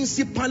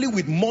principally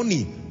with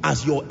money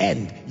as your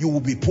end, you will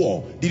be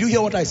poor. Did you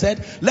hear what I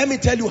said? Let me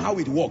tell you how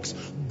it works.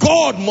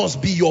 God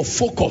must be your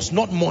focus,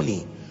 not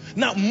money.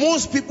 Now,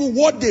 most people,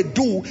 what they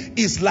do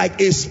is like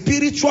a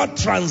spiritual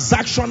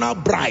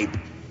transactional bribe.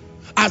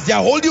 As they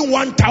are holding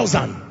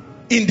 1,000,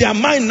 in their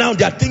mind now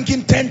they are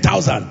thinking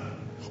 10,000.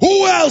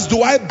 Who else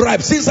do I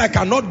bribe? Since I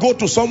cannot go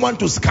to someone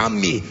to scam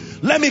me,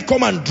 let me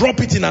come and drop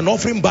it in an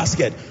offering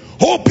basket,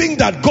 hoping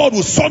that God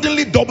will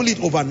suddenly double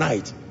it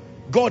overnight.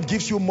 God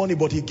gives you money,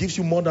 but he gives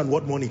you more than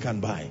what money can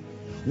buy.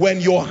 When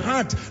your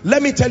heart,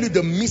 let me tell you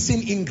the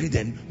missing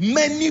ingredient.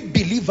 Many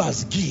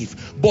believers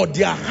give, but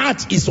their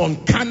heart is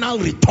on carnal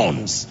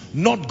returns,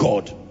 not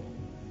God.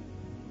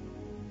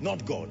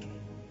 Not God.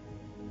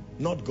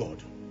 Not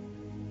God.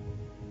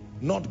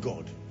 Not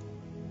God.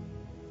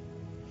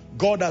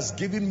 God has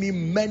given me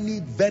many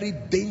very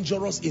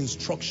dangerous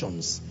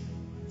instructions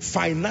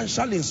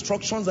Financial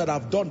instructions that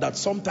I've done that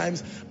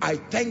sometimes I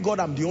thank God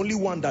I'm the only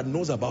one that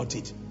knows about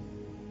it.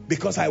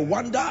 Because I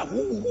wonder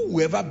who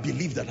ever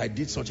believed that I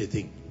did such a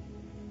thing.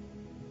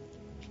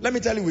 Let me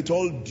tell you with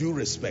all due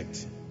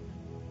respect.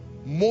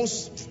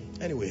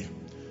 Anyway,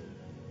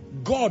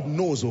 God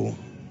knows,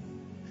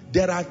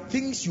 there are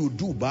things you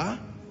do,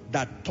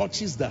 that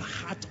touches the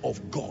heart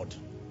of God.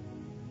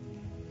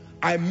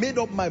 I made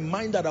up my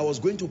mind that I was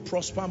going to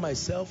prosper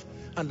myself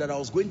and that I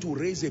was going to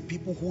raise a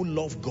people who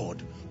love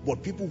God,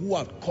 but people who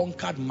have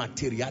conquered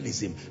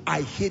materialism.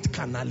 I hate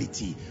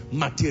carnality,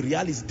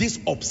 materialism, this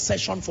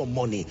obsession for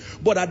money.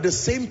 But at the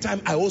same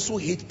time, I also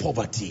hate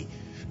poverty.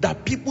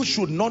 That people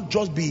should not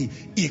just be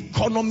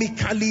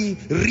economically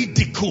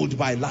ridiculed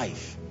by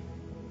life.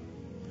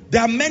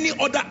 There are many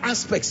other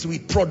aspects to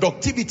it.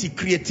 Productivity,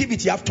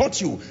 creativity, I've taught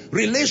you.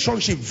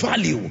 Relationship,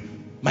 value.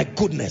 My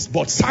goodness.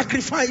 But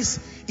sacrifice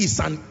is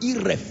an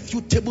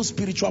irrefutable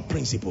spiritual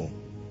principle.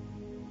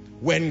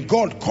 When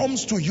God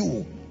comes to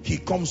you, he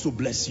comes to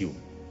bless you.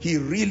 He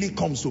really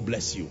comes to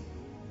bless you.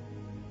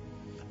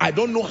 I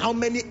don't know how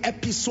many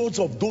episodes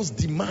of those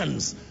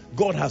demands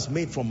God has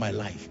made from my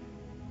life.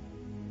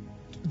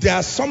 There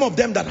are some of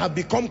them that have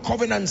become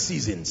covenant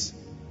seasons.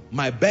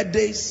 My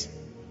birthdays,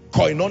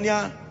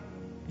 Koinonia,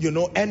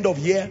 end of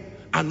year,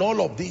 and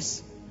all of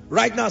this.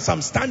 Right now, as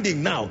I'm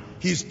standing now,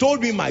 he's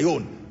told me my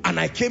own, and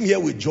I came here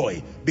with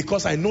joy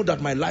because I know that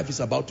my life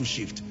is about to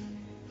shift.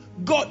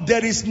 God,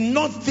 there is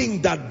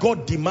nothing that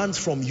God demands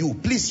from you.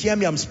 Please hear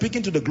me, I'm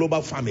speaking to the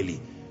global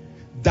family.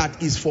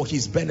 That is for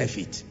his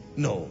benefit.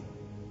 No.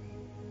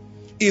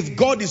 If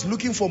God is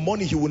looking for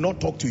money, he will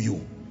not talk to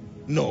you.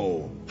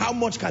 No. How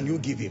much can you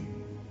give him?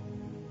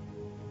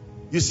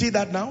 You see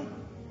that now?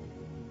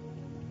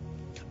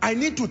 I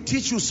need to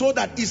teach you so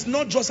that it's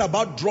not just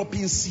about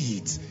dropping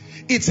seeds.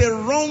 It's a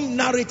wrong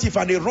narrative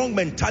and a wrong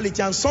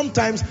mentality. And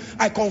sometimes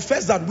I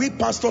confess that we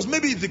pastors,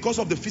 maybe it's because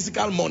of the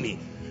physical money.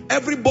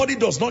 Everybody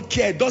does not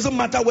care. It doesn't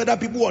matter whether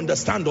people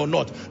understand or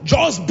not.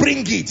 Just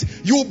bring it.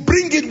 You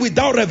bring it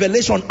without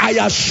revelation. I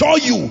assure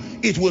you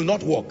it will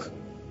not work.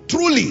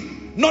 Truly,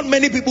 not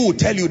many people will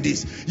tell you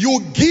this. You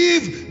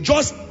give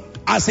just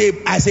as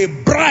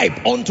a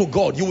bribe unto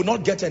God, you will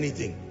not get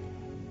anything.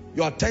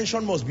 Your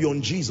attention must be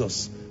on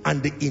Jesus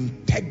and the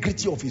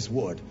integrity of his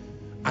word,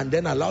 and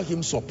then allow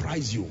him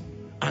surprise you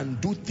and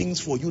do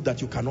things for you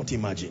that you cannot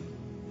imagine.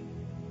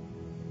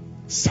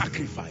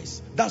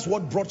 Sacrifice. That's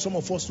what brought some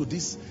of us to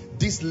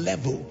this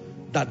level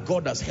that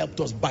God has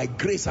helped us by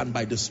grace and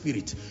by the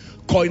Spirit.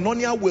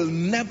 Koinonia will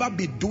never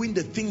be doing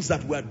the things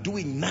that we are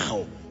doing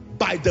now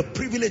by the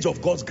privilege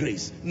of God's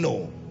grace.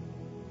 No.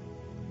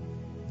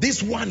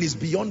 This one is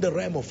beyond the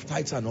realm of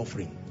tithes and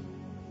offering.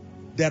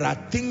 There are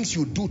things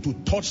you do to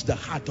touch the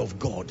heart of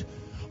God.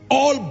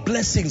 All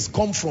blessings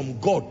come from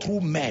God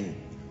through men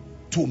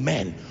to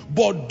men.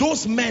 But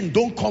those men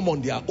don't come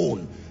on their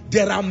own.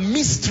 There are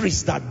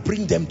mysteries that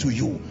bring them to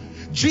you.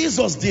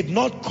 Jesus did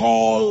not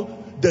call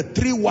the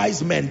three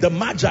wise men, the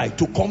Magi,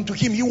 to come to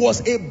him. He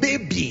was a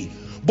baby.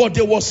 But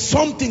there was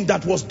something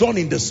that was done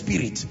in the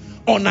spirit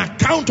on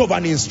account of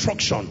an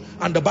instruction.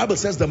 And the Bible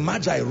says the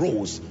Magi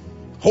rose,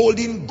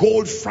 holding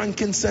gold,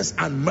 frankincense,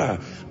 and myrrh.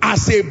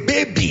 As a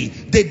baby,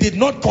 they did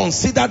not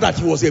consider that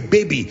he was a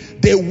baby.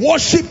 They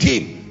worshipped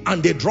him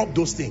and they dropped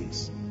those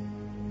things.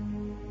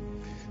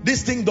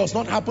 This thing does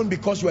not happen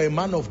because you are a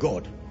man of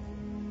God.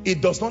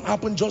 It does not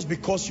happen just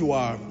because you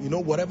are,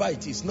 whatever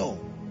it is. No.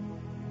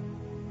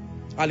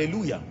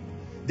 Hallelujah.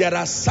 There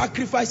are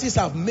sacrifices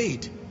I've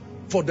made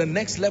for the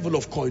next level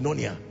of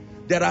Koinonia.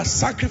 There are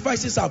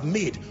sacrifices I've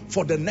made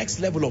for the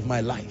next level of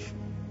my life.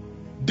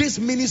 This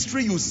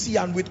ministry you see,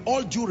 and with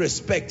all due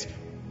respect,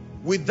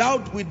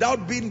 without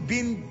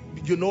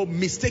being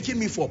mistaking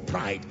me for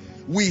pride,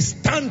 we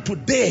stand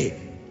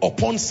today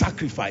upon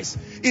sacrifice.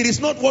 It is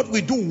not what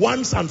we do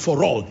once and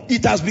for all.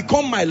 It has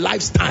become my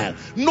lifestyle.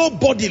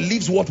 Nobody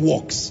lives what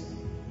works.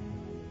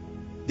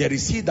 There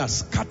is he that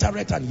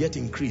scattereth and yet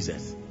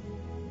increaseth.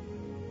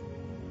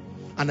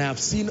 And I have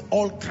seen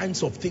all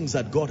kinds of things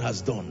that God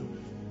has done.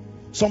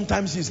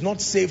 Sometimes it's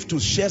not safe to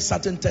share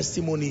certain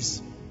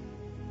testimonies,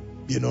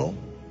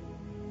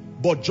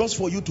 but just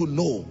for you to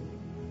know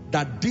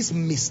that this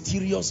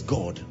mysterious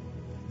God,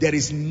 there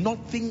is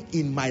nothing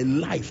in my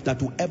life that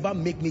will ever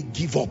make me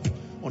give up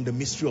on the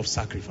mystery of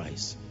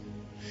sacrifice.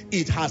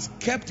 It has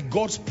kept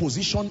God's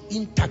position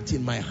intact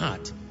in my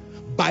heart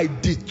by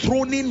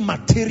dethroning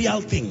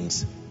material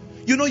things.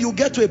 You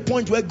get to a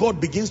point where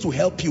God begins to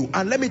help you.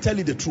 And let me tell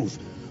you the truth.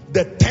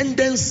 The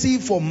tendency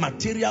for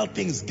material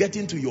things get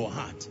into your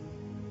heart.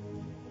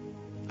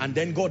 And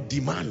then God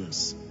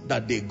demands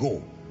that they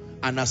go.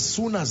 And as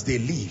soon as they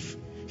leave,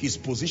 his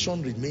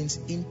position remains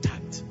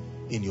intact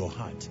in your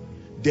heart.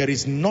 There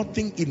is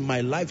nothing in my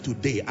life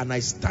today, and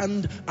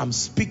I'm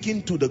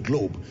speaking to the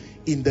globe.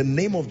 In the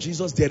name of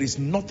Jesus, there is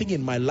nothing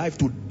in my life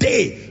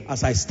today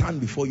as I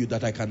stand before you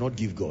that I cannot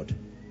give God.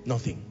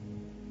 Nothing.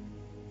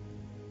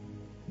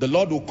 The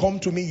Lord will come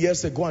to me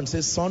years ago and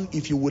say, son,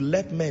 if you will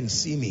let men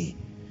see me,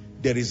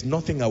 there is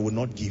nothing I will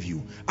not give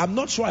you. I'm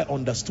not sure I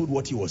understood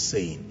what he was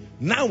saying,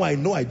 Now I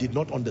know I did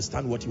not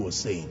understand what he was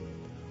saying.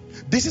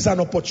 This is an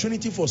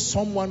opportunity for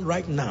someone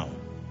right now.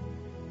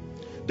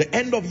 The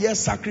end of year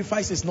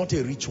sacrifice is not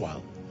a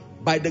ritual.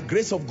 By the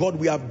grace of God,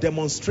 we have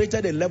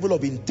demonstrated a level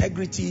of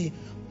integrity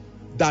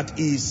that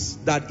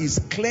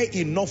is clear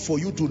enough for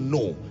you to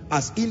know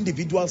as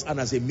individuals and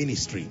as a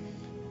ministry.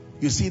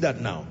 You see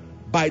that now.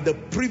 By the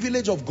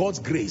privilege of God's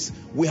grace,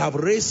 we have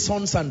raised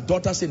sons and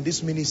daughters in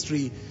this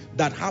ministry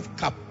that have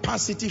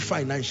capacity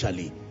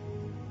financially.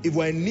 If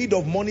we're in need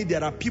of money,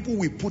 there are people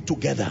we put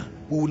together.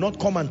 We will not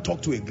come and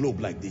talk to a globe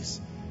like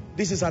this.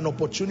 This is an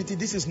opportunity.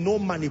 This is no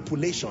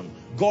manipulation.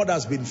 God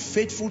has been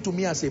faithful to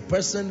me as a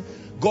person.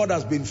 God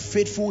has been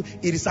faithful.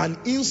 It is an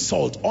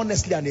insult,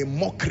 honestly, and a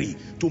mockery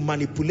to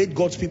manipulate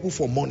God's people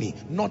for money.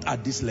 Not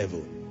at this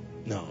level.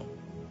 No.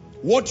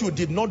 What you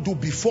did not do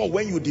before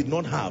when you did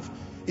not have,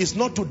 it's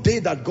not today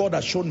that God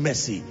has shown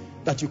mercy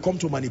that you come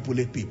to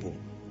manipulate people.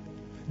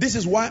 This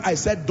is why I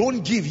said,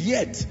 don't give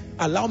yet.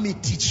 Allow me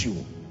teach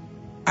you.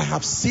 I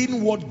have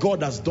seen what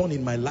God has done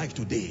in my life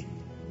today.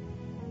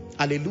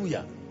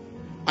 Hallelujah.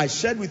 I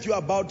shared with you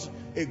about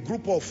a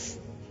group of,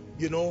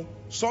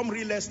 some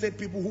real estate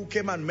people who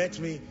came and met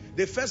me.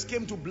 They first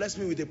came to bless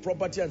me with a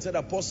property and said,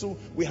 Apostle,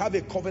 we have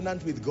a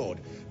covenant with God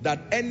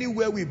that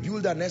anywhere we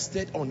build an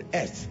estate on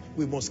earth,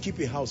 we must keep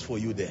a house for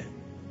you there.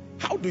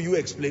 How do you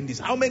explain this?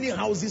 How many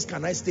houses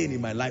can I stay in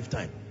my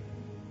lifetime?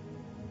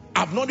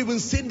 I've not even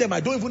seen them.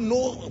 I don't even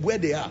know where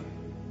they are.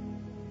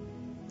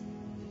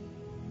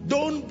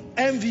 Don't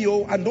envy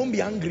you and don't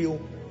be angry.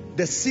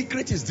 The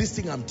secret is this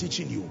thing I'm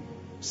teaching you.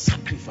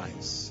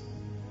 Sacrifice.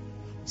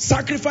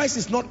 Sacrifice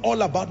is not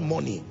all about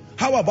money.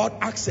 How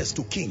about access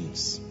to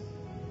kings?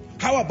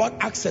 How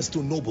about access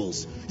to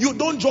nobles? You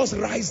don't just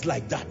rise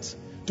like that.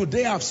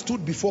 Today I've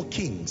stood before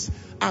kings.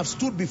 I've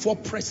stood before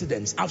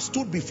presidents. I've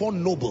stood before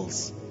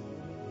nobles.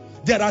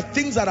 There are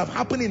things that have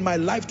happened in my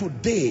life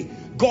today.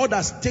 God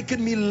has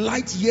taken me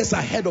light years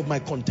ahead of my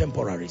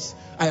contemporaries.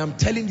 I am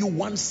telling you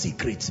one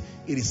secret.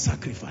 It is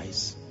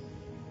sacrifice.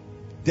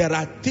 There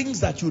are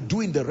things that you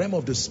do in the realm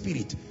of the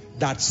spirit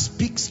that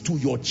speaks to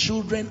your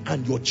children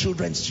and your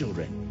children's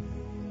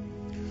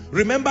children.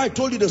 Remember I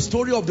told you the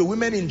story of the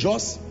women in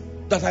Jos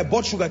that I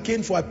bought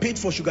sugarcane for, I paid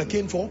for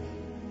sugarcane for.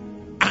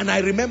 And I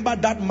remember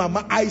that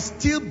mama. I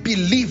still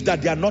believe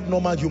that they are not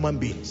normal human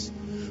beings.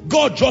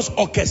 God just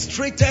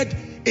orchestrated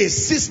a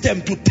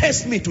system to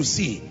test me to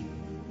see.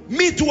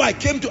 Me too, I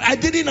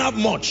didn't have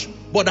much,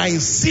 but I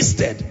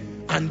insisted.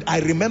 And I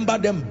remember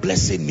them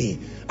blessing me.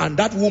 And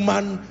that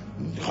woman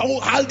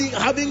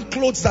having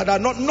clothes that are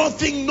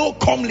nothing, no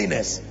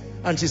comeliness.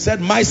 And she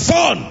said, my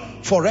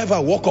son, forever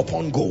walk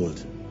upon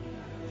gold.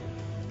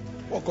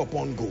 Walk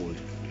upon gold.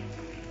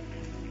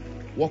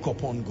 Walk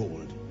upon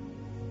gold.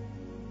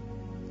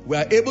 We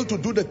are able to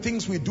do the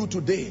things we do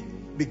today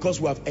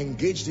because we have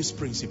engaged these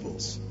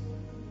principles.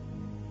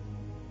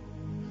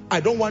 I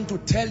don't want to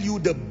tell you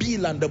the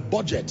bill and the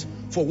budget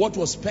for what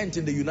was spent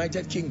in the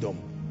United Kingdom.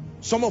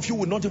 Some of you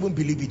will not even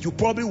believe it. You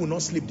probably will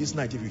not sleep this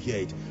night if you hear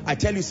it. I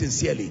tell you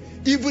sincerely,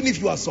 even if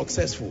you are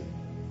successful.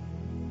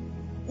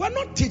 We're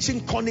not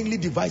teaching cunningly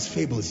devised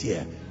fables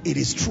here. It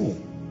is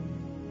true.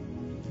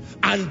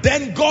 And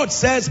then God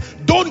says,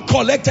 don't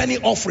collect any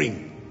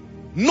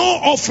offering. No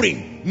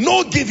offering,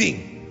 no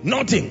giving,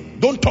 nothing.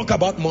 Don't talk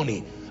about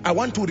money. I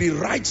want to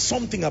rewrite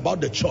something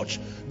about the church.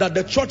 That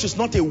the church is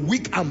not a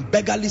weak and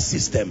beggarly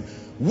system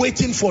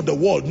waiting for the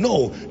world.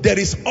 No, there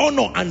is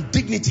honor and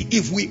dignity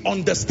if we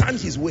understand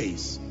his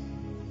ways.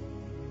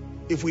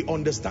 If we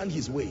understand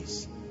his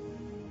ways.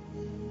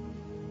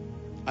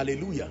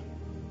 Hallelujah.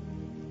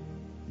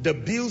 The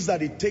bills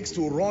that it takes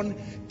to run.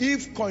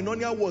 If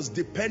Koinonia was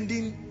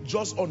depending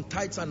just on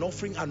tithes and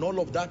offering and all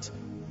of that,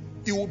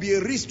 it would be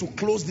a risk to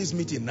close this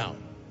meeting now.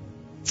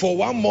 For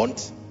 1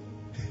 month.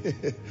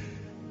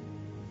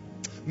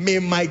 May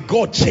my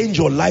God change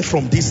your life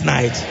from this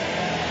night.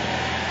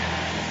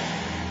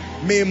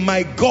 May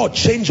my God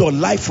change your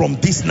life from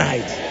this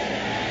night.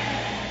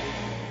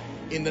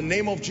 In the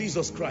name of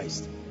Jesus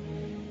Christ.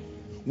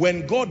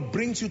 When God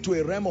brings you to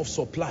a realm of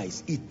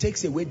supplies, it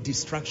takes away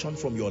distraction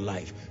from your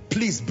life.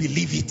 Please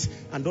believe it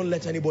and don't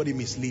let anybody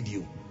mislead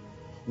you.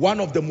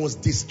 One of the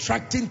most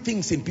distracting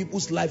things in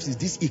people's lives is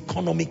this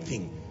economic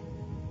thing.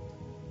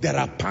 There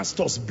are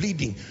pastors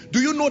bleeding. Do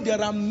you know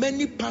there are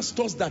many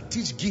pastors that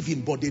teach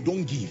giving but they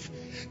don't give?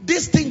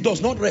 This thing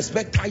does not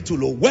respect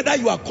title. Whether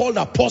you are called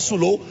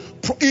apostle,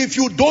 if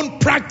you don't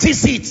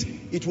practice it,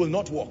 it will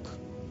not work.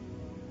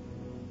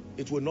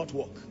 It will not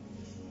work.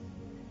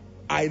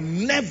 I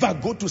never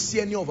go to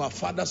see any of our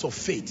fathers of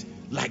faith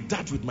like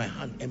that with my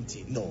hand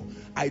empty. No,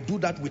 I do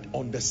that with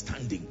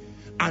understanding.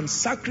 And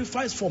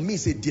sacrifice for me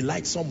is a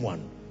delightsome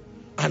one.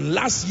 And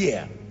last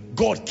year,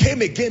 God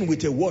came again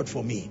with a word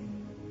for me.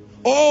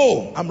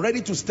 Oh, I'm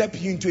ready to step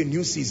into a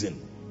new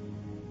season.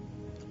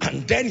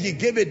 And then he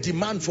gave a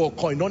demand for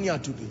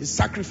Koinonia, to his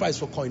sacrifice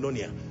for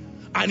Koinonia.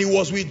 And it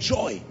was with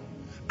joy.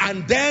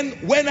 And then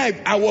when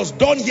I was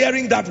done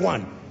hearing that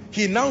one,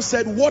 he now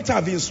said, what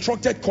I've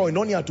instructed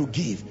Koinonia to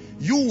give,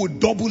 you will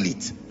double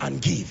it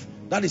and give.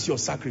 That is your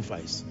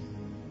sacrifice.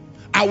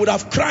 I would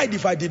have cried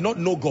if I did not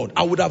know God.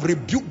 I would have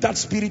rebuked that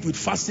spirit with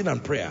fasting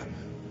and prayer.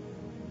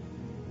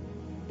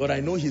 But I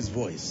know his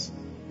voice.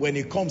 When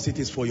he comes, it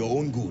is for your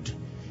own good.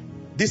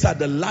 These are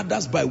the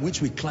ladders by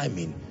which we climb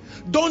in.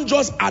 Don't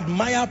just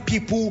admire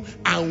people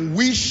and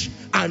wish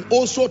and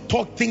also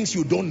talk things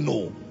you don't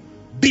know.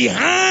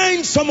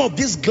 Behind some of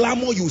this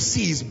glamour you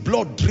see is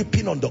blood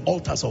dripping on the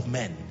altars of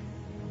men.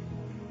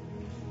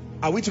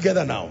 Are we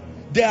together now?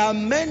 There are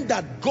men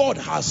that God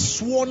has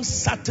sworn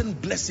certain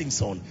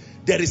blessings on.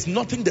 There is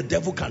nothing the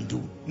devil can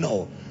do.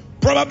 No.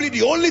 Probably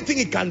the only thing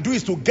he can do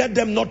is to get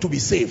them not to be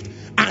saved.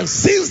 And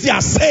since they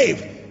are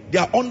saved, they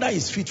are under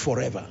his feet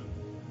forever.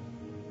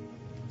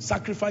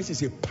 Sacrifice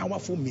is a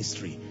powerful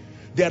mystery.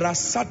 There are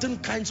certain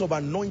kinds of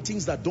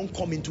anointings that don't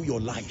come into your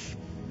life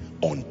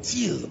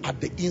until at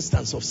the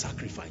instance of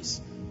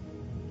sacrifice.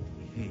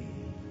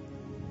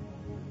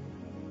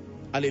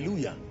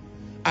 Hallelujah.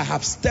 I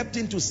have stepped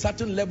into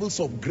certain levels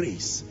of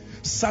grace,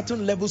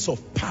 certain levels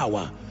of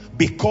power,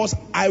 because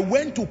I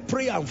went to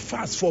pray and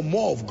fast for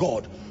more of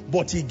God,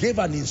 but he gave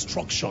an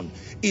instruction.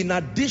 In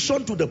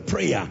addition to the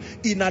prayer,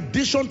 in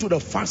addition to the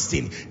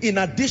fasting, in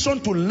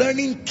addition to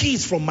learning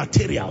keys from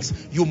materials,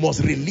 you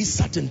must release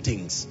certain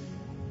things.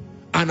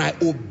 And I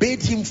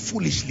obeyed him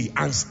foolishly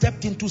and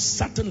stepped into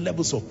certain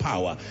levels of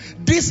power.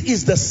 This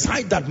is the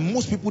side that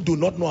most people do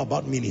not know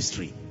about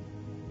ministry.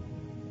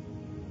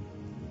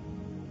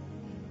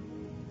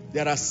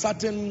 There are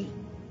certain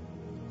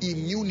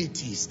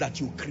immunities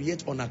that you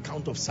create on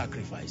account of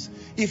sacrifice.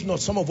 If not,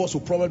 some of us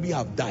will probably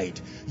have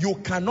died. You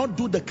cannot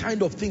do the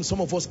kind of things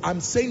some of us, I'm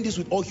saying this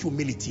with all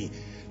humility.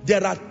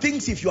 There are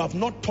things if you have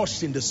not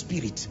touched in the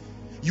spirit,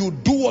 you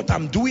do what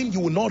I'm doing, you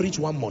will not reach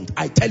 1 month.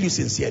 I tell you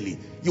sincerely,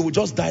 you will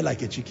just die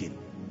like a chicken.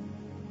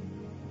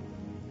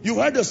 You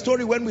heard the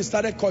story when we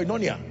started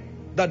Koinonia,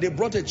 that they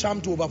brought a charm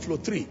to Overflow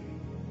 3.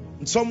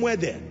 And somewhere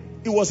there,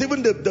 it was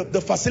even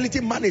the facility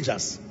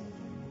managers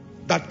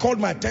that called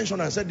my attention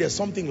and said, there's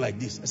something like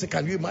this. I said,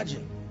 can you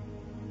imagine?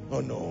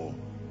 Oh no.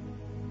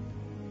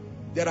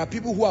 There are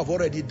people who have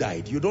already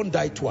died. You don't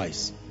die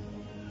twice.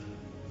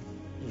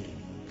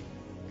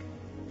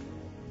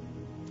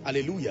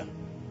 Hallelujah.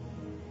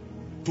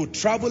 To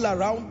travel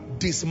around,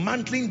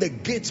 dismantling the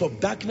gates of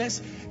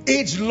darkness,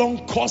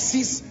 age-long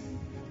curses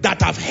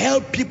that have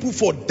held people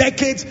for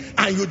decades,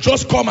 and you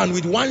just come and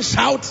with one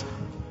shout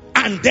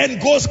and then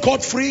go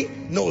scot-free?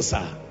 No,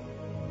 sir.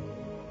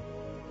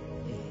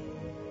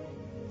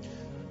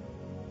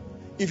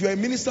 If you're a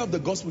minister of the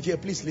gospel here,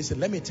 please listen.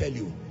 Let me tell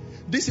you,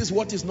 this is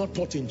what is not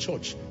taught in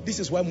church. This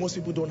is why most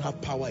people don't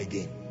have power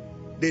again.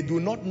 They do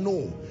not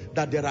know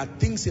that there are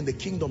things in the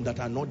kingdom that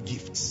are not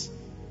gifts.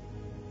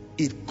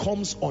 It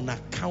comes on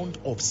account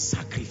of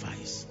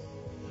sacrifice.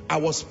 I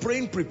was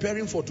praying,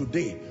 preparing for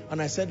today,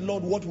 and I said,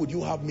 Lord, what would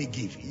you have me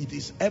give? It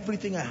is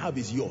everything I have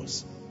is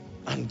yours.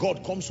 And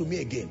God comes to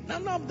me again.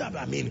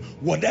 I mean,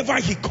 whatever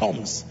he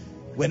comes,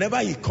 whenever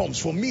he comes,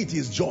 for me it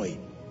is joy.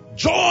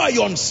 Joy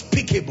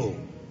unspeakable,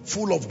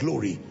 full of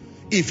glory.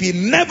 If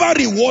he never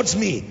rewards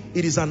me,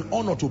 it is an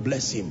honor to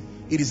bless him.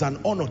 It is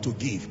an honor to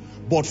give.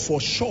 But for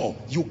sure,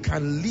 you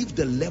can leave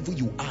the level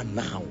you are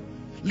now.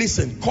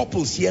 Listen,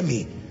 couples, hear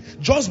me.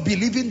 Just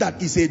believing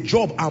that it's a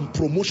job and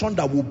promotion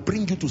that will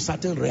bring you to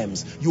certain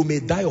realms, you may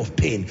die of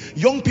pain.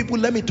 Young people,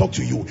 let me talk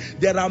to you.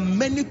 There are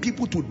many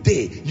people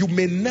today, you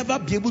may never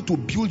be able to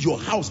build your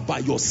house by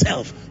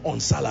yourself on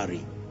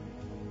salary.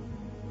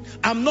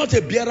 I'm not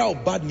a bearer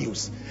of bad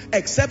news,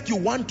 except you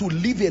want to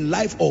live a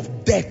life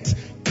of debt,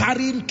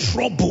 carrying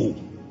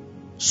trouble,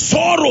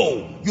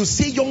 sorrow. You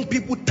see young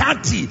people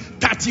 30,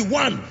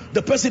 31,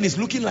 the person is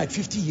looking like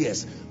 50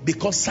 years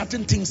because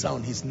certain things are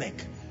on his neck.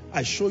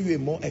 I show you a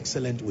more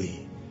excellent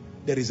way.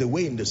 There is a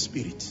way in the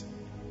spirit.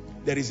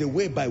 There is a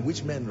way by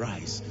which men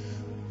rise.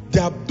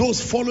 There are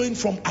those following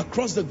from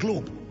across the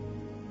globe,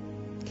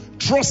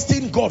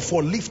 trusting God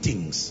for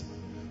liftings,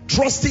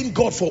 trusting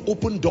God for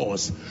open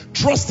doors,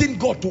 trusting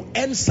God to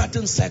end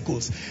certain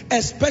circles,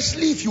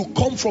 especially if you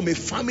come from a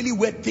family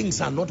where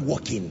things are not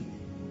working.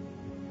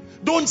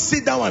 Don't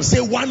sit down and say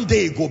one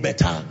day it go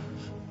better.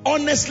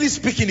 Honestly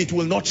speaking, it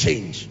will not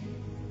change.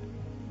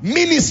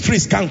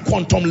 Ministries can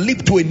quantum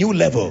leap to a new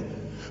level.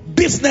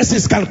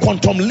 Businesses can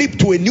quantum leap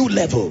to a new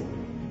level.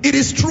 It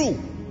is true.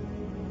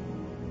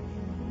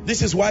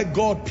 This is why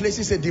God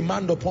places a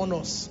demand upon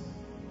us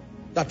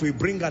that we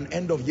bring an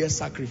end of year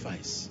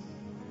sacrifice.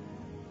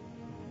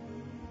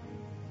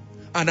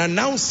 And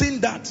announcing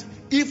that,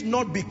 if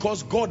not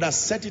because God has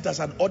set it as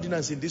an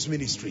ordinance in this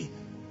ministry,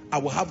 I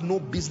will have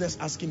no business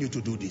asking you to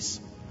do this.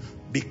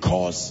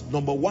 Because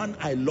number one,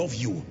 I love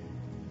you.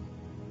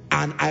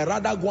 And I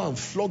rather go and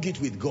flog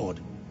it with God.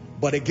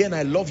 But again,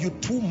 I love you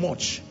too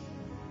much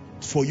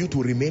for you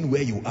to remain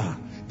where you are.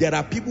 There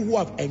are people who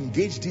have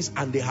engaged this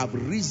and they have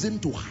risen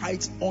to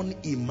heights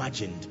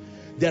unimagined.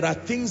 there are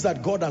things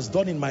that God has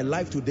done in my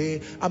life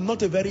today. I'm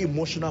not a very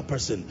emotional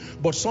person,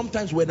 but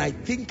sometimes when I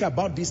think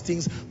about these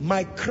things,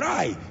 my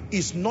cry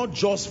is not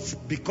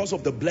just because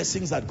of the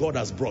blessings that God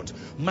has brought.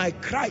 My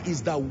cry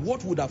is that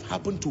what would have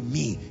happened to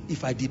me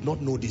if I did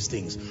not know these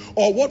things?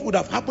 Or what would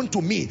have happened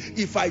to me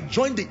if I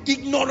joined the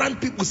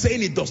ignorant people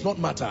saying it does not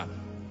matter?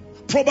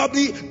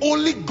 Probably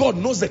only God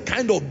knows the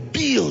kind of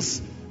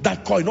bills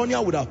that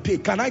Koinonia would have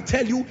paid. Can I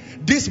tell you,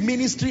 this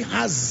ministry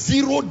has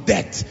zero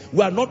debt.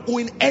 We are not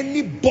owing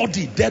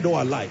anybody, dead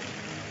or alive.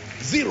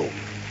 Zero.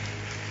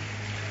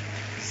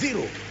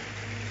 Zero.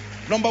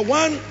 Number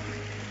one,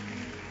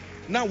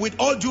 now with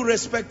all due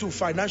respect to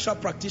financial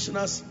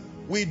practitioners,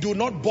 we do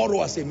not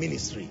borrow as a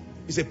ministry.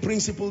 It's a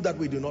principle that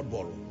we do not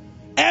borrow.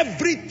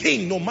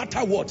 Everything, no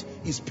matter what,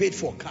 is paid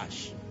for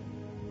cash.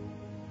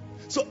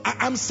 So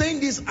I'm saying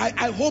this,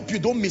 I hope you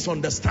don't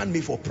misunderstand me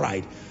for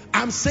pride.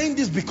 I'm saying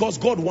this because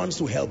God wants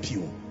to help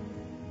you.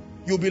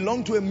 You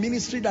belong to a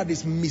ministry that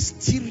is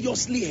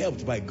mysteriously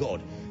helped by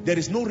God. There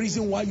is no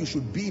reason why you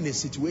should be in a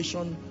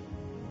situation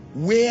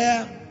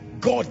where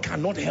God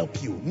cannot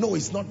help you. No,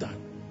 it's not that.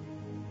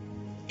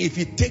 If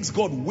it takes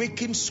God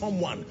waking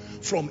someone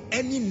from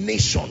any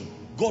nation,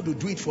 God will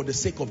do it for the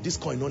sake of this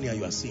Koinonia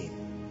you are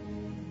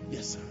seeing.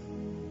 Yes, sir.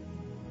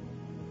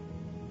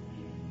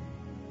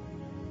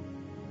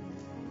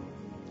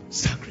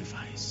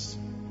 Sacrifice.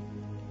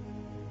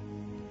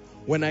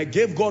 When I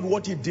gave God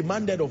what he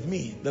demanded of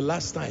me the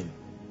last time,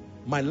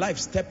 my life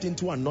stepped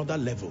into another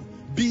level.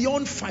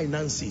 Beyond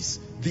finances,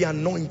 the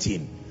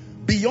anointing.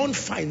 Beyond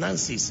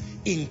finances,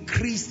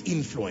 increased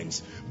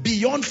influence.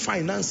 Beyond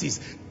finances,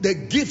 the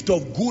gift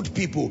of good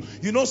people.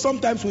 You know,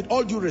 sometimes with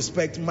all due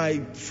respect, my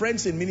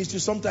friends in ministry,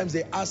 sometimes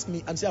they ask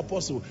me and say,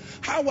 Apostle,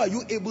 how are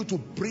you able to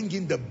bring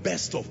in the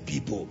best of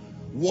people?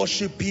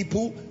 Worship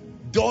people,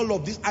 all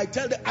of this. I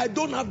tell them, I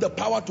don't have the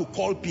power to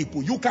call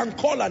people. You can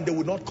call and they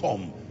will not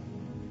come.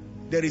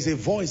 There is a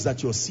voice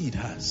that your seed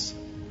has.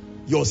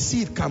 Your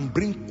seed can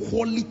bring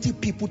quality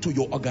people to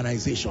your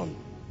organization.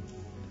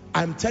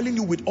 I'm telling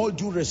you with all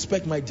due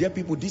respect, my dear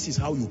people, this is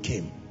how you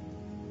came.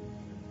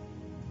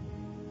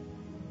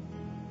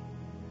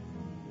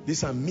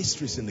 These are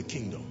mysteries in the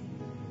kingdom.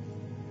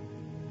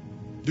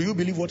 Do you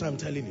believe what I'm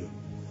telling you?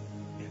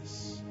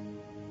 Yes.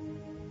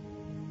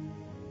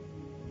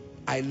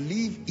 I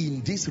live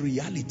in this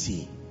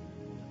reality,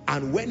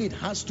 and when it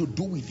has to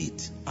do with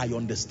it, I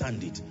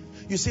understand it.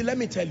 You see, let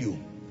me tell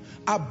you,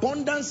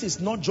 abundance is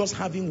not just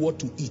having what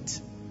to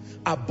eat.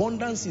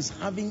 Abundance is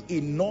having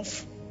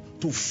enough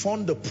to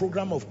fund the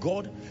program of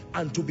God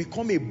and to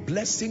become a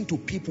blessing to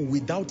people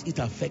without it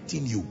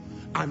affecting you.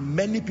 And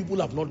many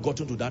people have not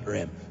gotten to that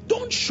realm.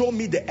 Don't show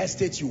me the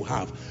estates you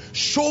have.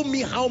 Show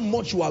me how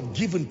much you have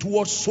given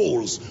towards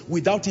souls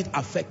without it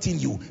affecting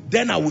you.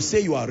 Then I will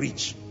say you are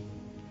rich.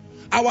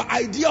 Our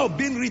idea of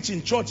being rich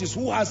in church is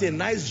who has a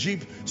nice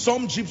jeep,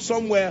 some jeep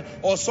somewhere,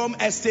 or some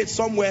estate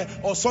somewhere,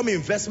 or some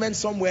investment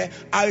somewhere.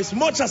 As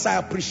much as I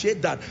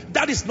appreciate that,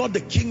 that is not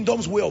the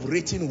kingdom's way of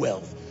rating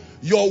wealth.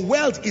 Your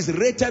wealth is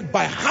rated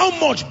by how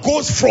much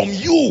goes from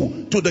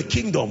you to the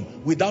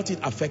kingdom without it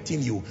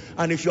affecting you.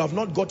 And if you have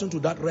not gotten to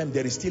that realm,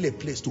 there is still a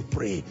place to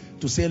pray,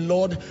 to say,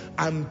 Lord,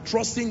 I'm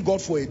trusting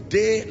God for a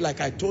day,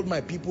 like I told my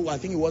people, I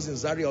think it was in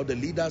Zaria or the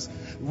leaders,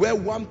 where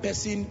one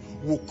person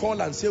will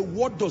call and say,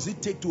 what does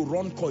it take to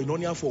run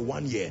Koinonia for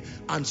 1 year?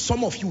 And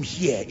some of you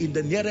here in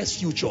the nearest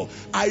future,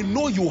 I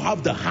know you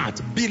have the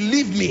heart.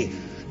 Believe me,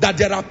 that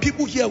there are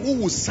people here who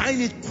will sign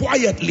it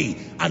quietly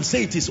and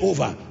say it is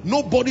over.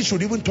 Nobody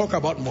should even talk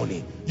about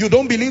money. You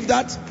don't believe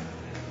that?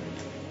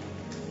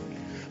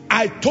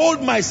 I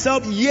told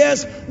myself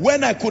years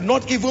when I could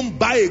not even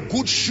buy a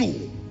good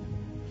shoe,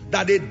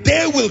 that a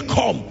day will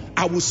come,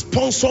 I will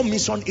sponsor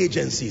mission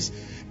agencies.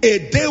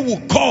 A day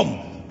will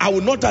come, I will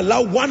not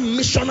allow one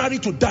missionary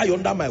to die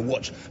under my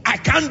watch. I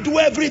can't do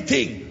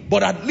everything,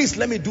 but at least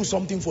let me do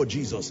something for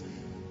Jesus.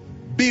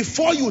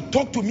 Before you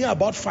talk to me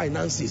about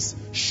finances,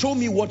 show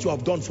me what you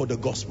have done for the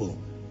gospel.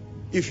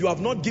 If you have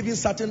not given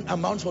certain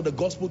amounts for the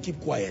gospel, keep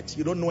quiet.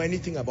 You don't know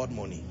anything about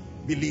money.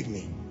 Believe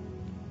me.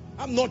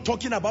 I'm not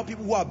talking about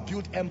people who have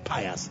built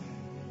empires.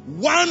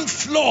 One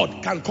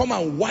flood can come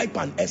and wipe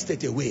an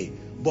estate away,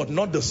 but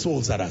not the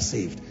souls that are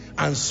saved.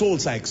 And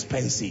souls are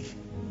expensive.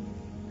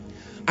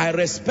 I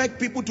respect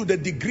people to the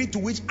degree to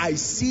which I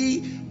see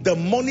the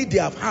money they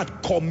have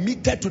had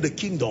committed to the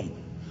kingdom.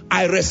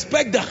 I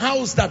respect the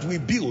house that we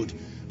build.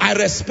 I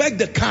respect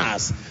the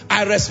cars.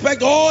 I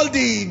respect all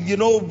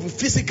the,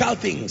 physical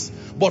things.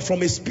 But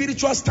from a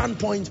spiritual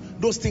standpoint,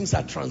 those things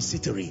are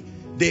transitory.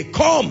 They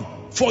come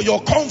for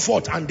your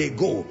comfort and they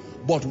go.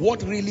 But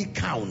what really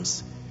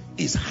counts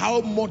is how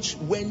much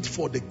went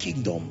for the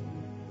kingdom,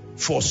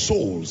 for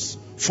souls,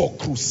 for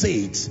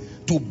crusades,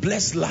 to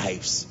bless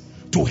lives,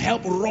 to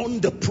help run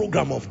the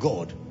program of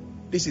God.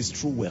 This is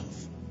true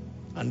wealth.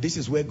 And this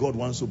is where God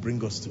wants to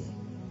bring us to.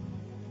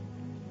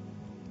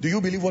 Do you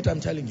believe what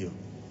I'm telling you?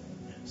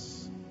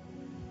 Yes.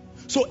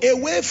 So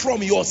away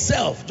from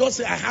yourself, just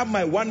say, I have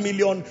my 1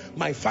 million,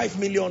 my 5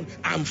 million,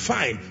 I'm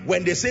fine.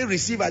 When they say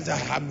receive, I say,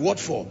 I'm what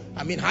for?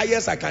 I mean,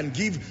 highest I can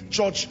give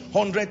church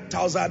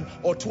 100,000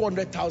 or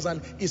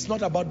 200,000. It's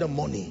not about the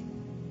money.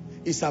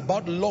 It's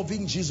about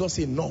loving Jesus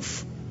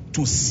enough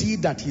to see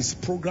that his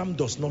program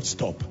does not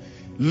stop.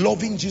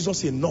 Loving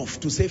Jesus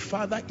enough to say,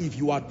 Father, if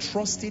you are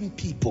trusting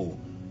people,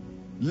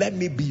 let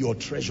me be your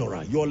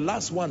treasurer. Your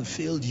last one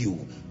failed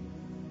you.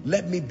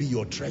 Let me be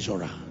your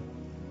treasurer.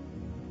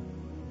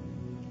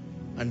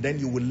 And then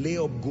you will lay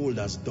up gold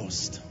as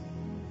dust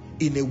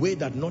in a way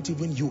that not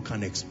even you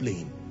can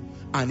explain.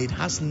 And it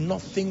has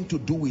nothing to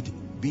do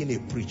with being a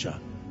preacher.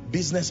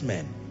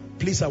 Businessmen,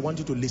 please, I want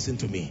you to listen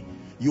to me.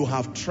 You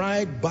have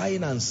tried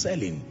buying and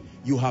selling.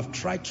 You have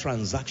tried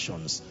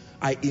transactions.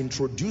 I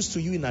introduced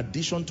to you, in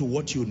addition to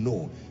what you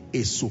know,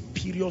 a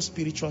superior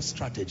spiritual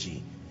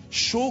strategy.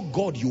 Show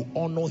God you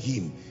honor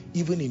him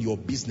even in your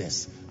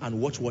business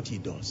and watch what he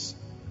does.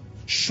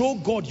 Show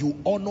God you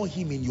honor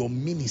him in your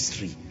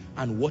ministry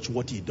and watch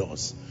what he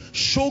does.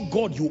 Show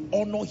God you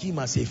honor him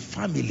as a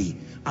family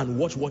and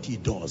watch what he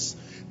does.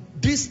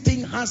 This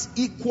thing has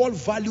equal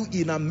value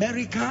in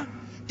America,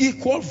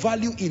 equal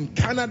value in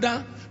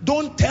Canada.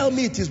 Don't tell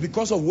me it is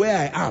because of where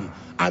I am.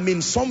 I'm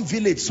in some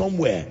village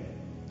somewhere.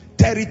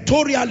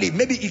 Territorially,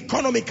 maybe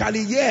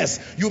economically, yes,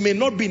 you may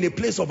not be in a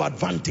place of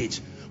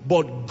advantage.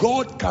 But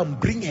God can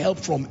bring help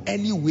from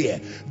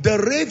anywhere. The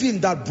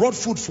raven that brought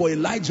food for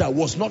Elijah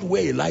was not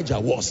where Elijah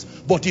was,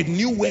 but it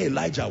knew where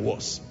Elijah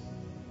was.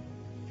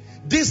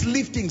 This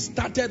lifting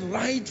started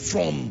right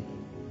from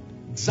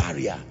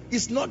Zaria.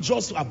 It's not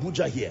just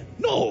Abuja here.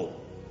 No.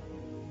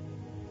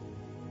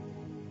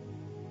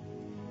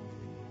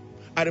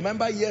 I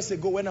remember years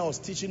ago when I was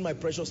teaching my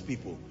precious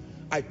people,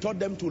 I taught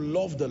them to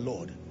love the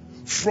Lord.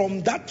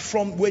 From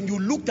when you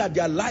looked at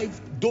their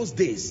life those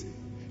days,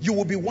 you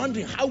will be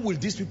wondering, how will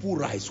these people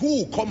rise?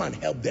 Who will come and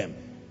help them?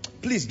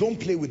 Please don't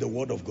play with the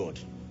word of God.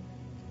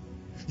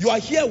 You are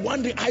here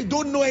wondering, I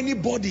don't know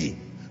anybody.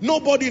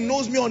 Nobody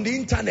knows me on the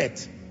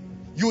internet.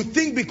 You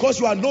think because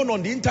you are known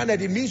on the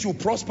internet, it means you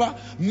prosper.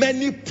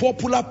 Many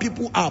popular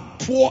people are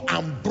poor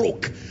and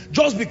broke.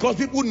 Just because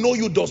people know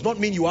you does not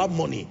mean you have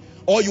money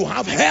or you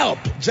have help,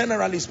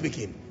 generally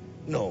speaking.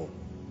 No.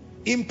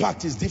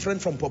 Impact is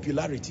different from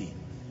popularity.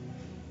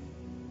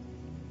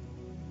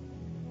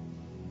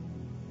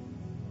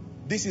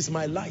 This is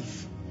my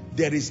life.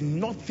 There is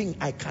nothing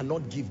I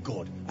cannot give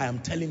God. I am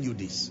telling you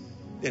this.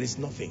 There is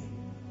nothing.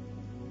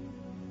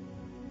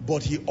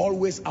 But he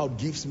always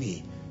outgives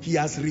me. He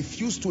has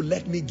refused to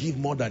let me give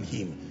more than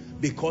him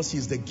because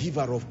he's the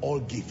giver of all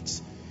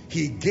gifts.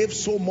 He gave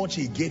so much,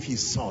 he gave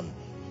his son.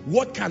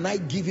 What can I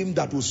give him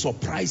that will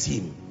surprise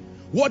him?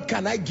 What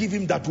can I give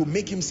him that will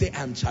make him say,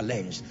 I'm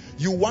challenged?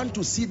 You want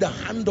to see the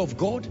hand of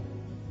God?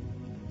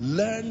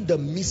 Learn the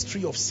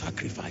mystery of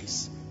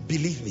sacrifice.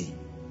 Believe me.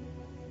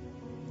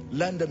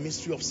 Learn the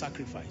mystery of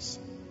sacrifice.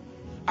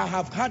 I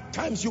have had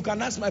times, you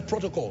can ask my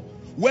protocol,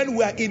 when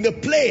we are in the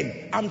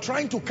plane, I'm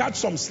trying to catch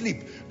some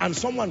sleep, and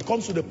someone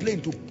comes to the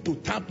plane to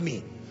tap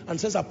me and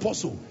says,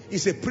 Apostle,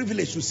 it's a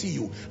privilege to see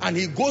you. And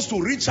he goes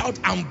to reach out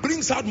and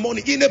brings out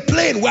money. In a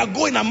plane, we are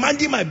going, I'm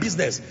minding my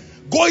business,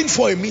 going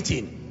for a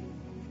meeting.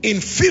 In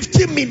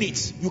 50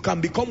 minutes, you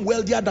can become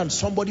wealthier than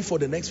somebody for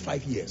the next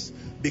 5 years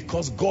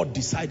because God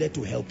decided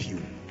to help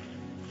you.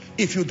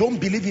 If you don't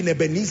believe in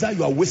Ebenezer,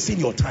 you are wasting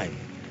your time.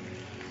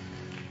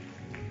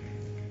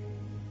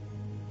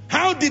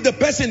 How did the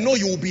person know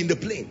you will be in the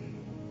plane?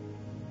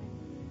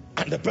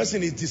 And the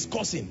person is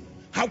discussing,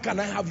 how can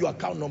I have your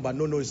account number?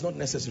 No, it's not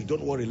necessary.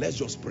 Don't worry. Let's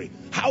just pray.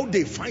 How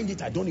they find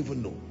it, I don't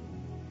even know.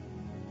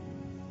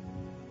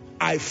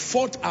 I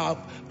fought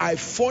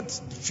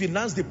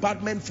finance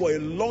department for a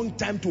long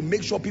time to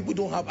make sure people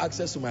don't have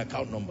access to my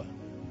account number.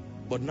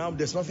 But now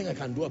there's nothing I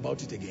can do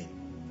about it again.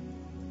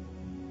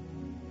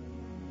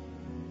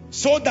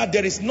 So that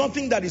there is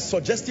nothing that is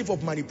suggestive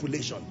of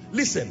manipulation.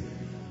 Listen,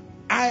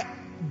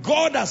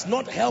 God has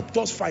not helped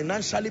us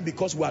financially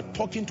because we are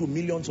talking to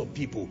millions of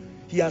people.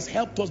 He has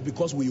helped us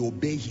because we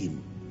obey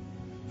him.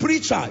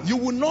 Preacher, you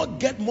will not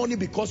get money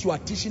because you are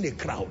teaching a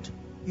crowd.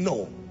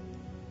 No.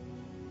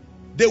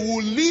 They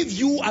will leave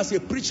you as a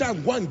preacher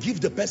and go and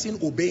give the person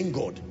obeying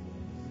God.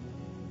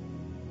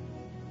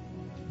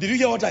 Did you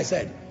hear what I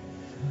said?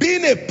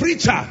 Being a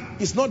preacher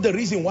is not the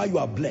reason why you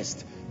are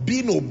blessed.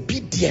 Being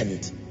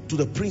obedient to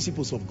the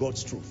principles of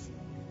God's truth.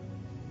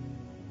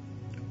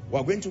 We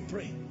are going to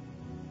pray.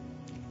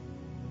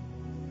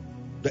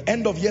 The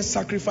end of year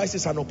sacrifice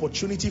is an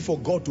opportunity for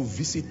God to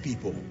visit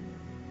people.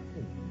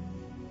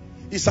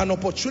 It's an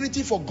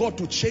opportunity for God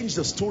to change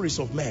the stories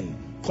of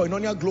men.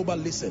 Koinonia Global,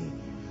 listen.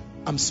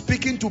 I'm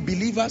speaking to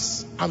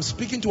believers. I'm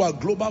speaking to our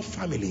global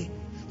family.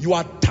 You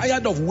are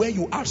tired of where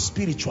you are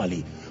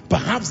spiritually.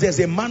 Perhaps there's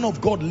a man of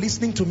God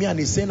listening to me and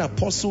he's saying,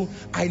 Apostle,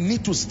 I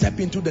need to step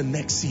into the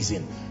next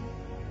season.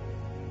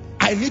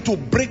 I need to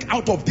break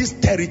out of this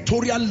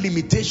territorial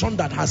limitation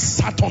that has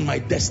sat on my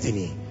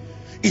destiny.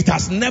 It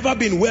has never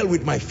been well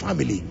with my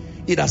family.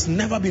 It has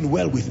never been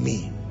well with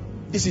me.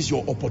 This is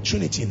your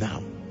opportunity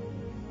now.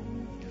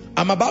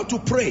 I'm about to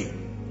pray.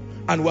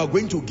 and we are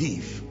going to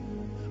give.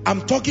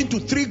 I'm talking to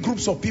 3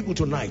 groups of people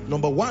tonight.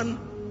 Number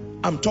 1,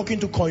 I'm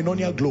talking to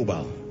Koinonia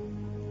Global,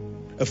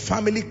 a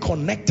family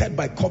connected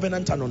by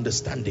covenant and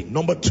understanding.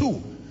 Number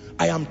 2,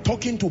 I am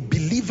talking to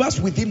believers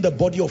within the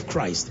body of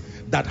Christ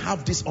that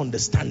have this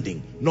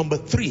understanding. Number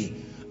 3,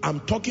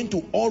 I'm talking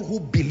to all who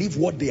believe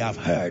what they have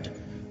heard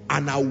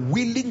and are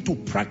willing to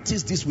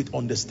practice this with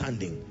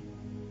understanding.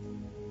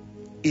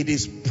 It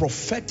is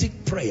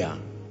prophetic prayer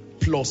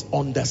plus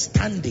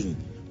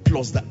understanding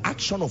plus the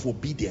action of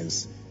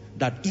obedience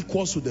that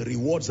equals to the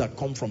rewards that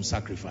come from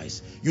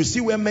sacrifice. You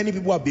see where many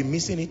people have been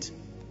missing it?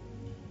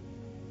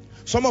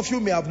 Some of you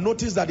may have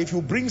noticed that if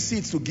you bring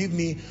seeds to give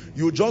me,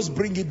 you just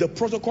bring it, the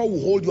protocol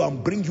will hold you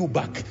and bring you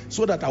back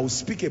so that I will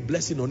speak a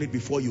blessing on it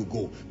before you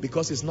go,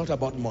 because it's not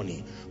about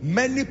money.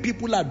 Many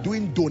people are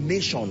doing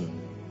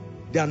donation.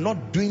 They are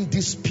not doing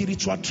this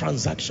spiritual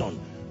transaction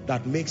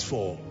that makes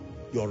for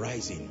your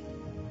rising.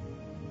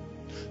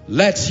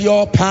 Let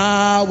your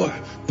power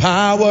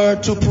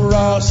to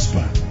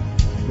prosper,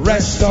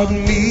 rest on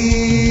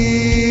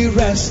me,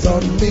 rest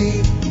on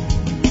me.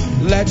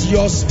 Let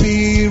your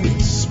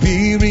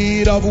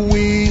spirit of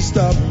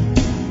wisdom,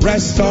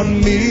 rest on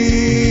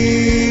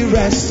me,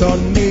 rest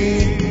on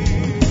me.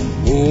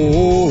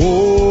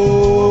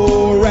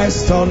 Oh,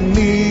 rest on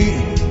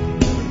me.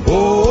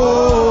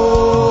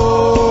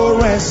 Oh,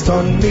 rest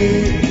on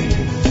me.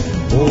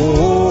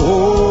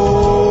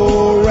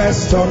 Oh,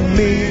 rest on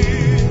me.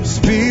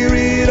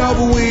 Spirit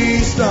of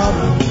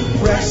wisdom,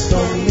 rest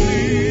on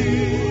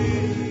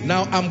me.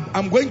 Now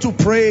I'm going to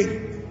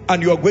pray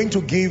and you are going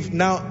to give.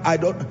 Now I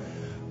don't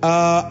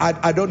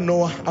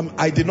know.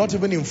 I did not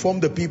even inform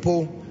the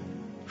people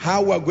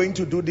how we're going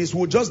to do this.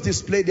 We'll just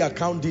display the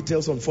account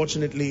details.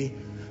 Unfortunately,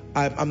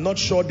 I'm not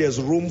sure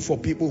there's room for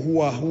people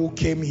who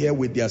came here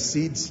with their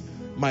seeds.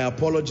 My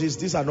apologies.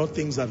 These are not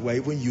things that we're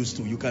even used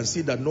to. You can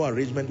see that no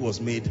arrangement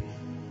was made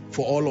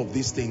for all of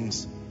these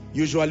things.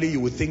 Usually you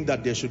would think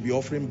that there should be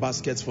offering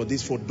baskets for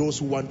this, for those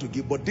who want to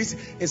give. But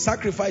a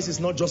sacrifice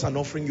is not just an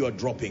offering you are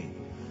dropping.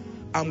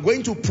 I'm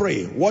going to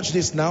pray. Watch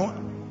this now.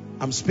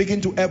 I'm speaking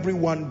to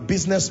everyone,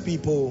 business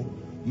people,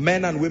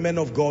 men and women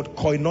of God,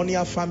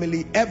 Koinonia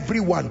family,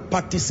 everyone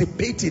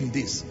participate in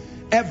this.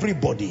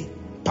 Everybody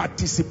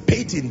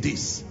participate in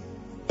this.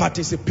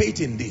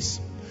 Participate in this.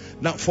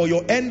 Now for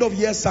your end of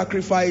year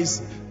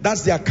sacrifice,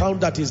 that's the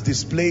account that is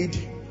displayed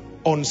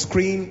on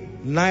screen.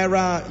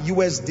 Naira,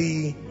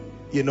 USD,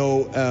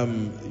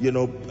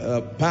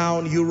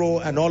 pound, euro,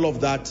 and all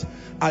of that.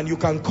 And you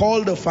can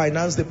call the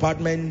finance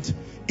department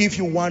if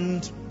you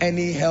want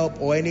any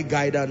help or any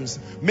guidance.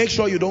 Make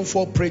sure you don't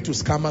fall prey to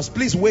scammers.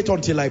 Please wait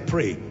until I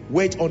pray.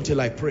 Wait until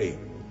I pray.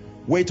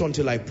 Wait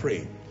until I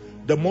pray.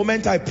 The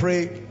moment I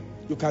pray,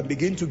 you can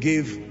begin to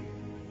give.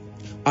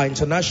 Our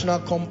international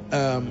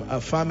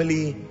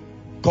family,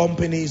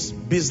 companies,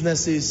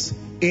 businesses,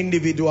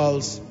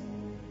 individuals.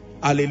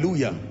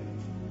 Hallelujah.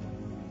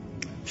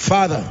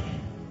 Father,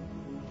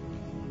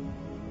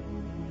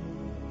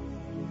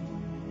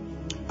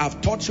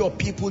 I've taught your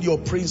people your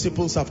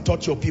principles. I've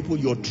taught your people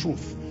your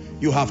truth.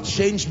 You have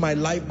changed my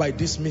life by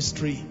this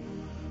mystery.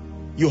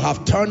 You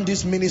have turned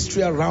this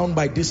ministry around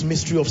by this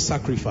mystery of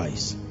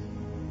sacrifice.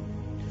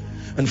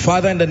 And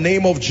Father, in the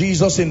name of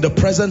Jesus, in the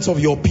presence of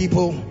your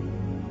people,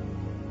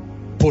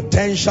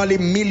 potentially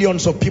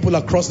millions of people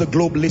across the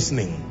globe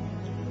listening,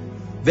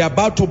 they're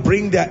about to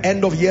bring their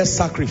end of year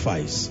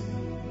sacrifice.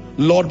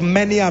 Lord,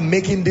 many are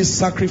making this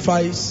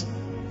sacrifice,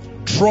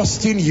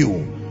 trusting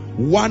you.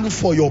 1,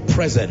 for your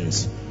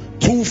presence.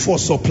 2, for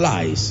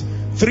supplies.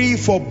 3,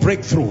 for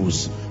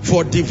breakthroughs,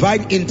 for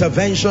divine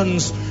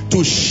interventions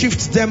to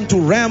shift them to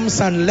realms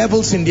and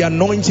levels in the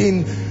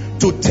anointing,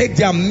 to take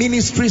their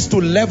ministries to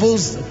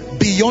levels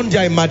beyond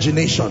their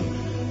imagination.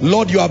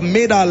 Lord, you have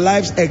made our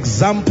lives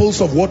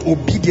examples of what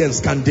obedience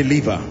can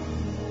deliver.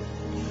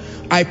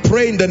 I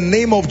pray in the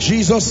name of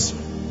Jesus,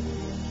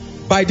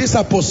 by this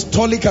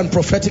apostolic and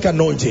prophetic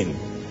anointing,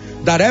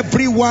 that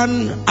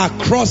everyone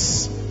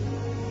across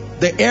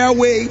the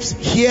airwaves,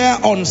 here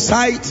on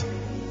site,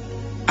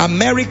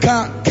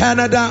 America,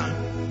 Canada,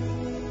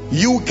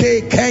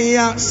 UK,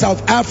 Kenya,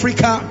 South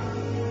Africa,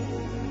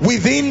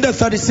 within the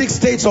 36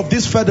 states of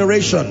this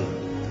federation,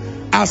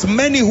 as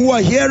many who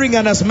are hearing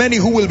and as many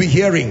who will be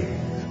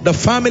hearing, the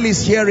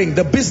families hearing,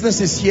 the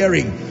businesses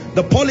hearing,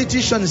 the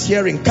politicians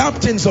hearing,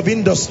 captains of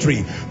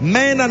industry,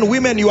 men and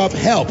women you have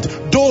helped,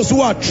 those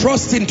who are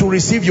trusting to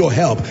receive your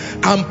help.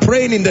 I'm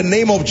praying in the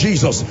name of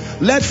Jesus.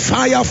 Let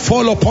fire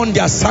fall upon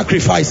their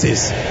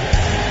sacrifices.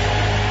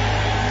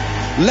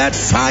 Let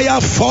fire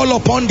fall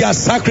upon their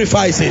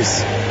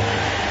sacrifices.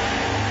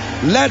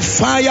 Let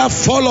fire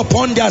fall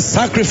upon their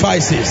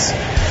sacrifices.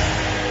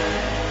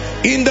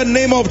 In the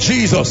name of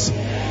Jesus,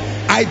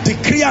 I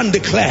decree and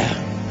declare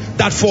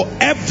that for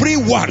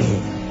everyone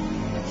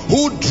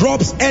who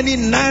drops any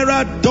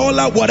naira,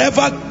 dollar,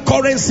 whatever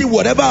currency,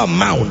 whatever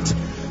amount,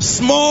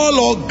 small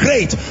or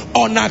great,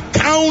 on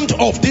account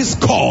of this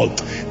call,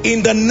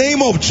 in the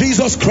name of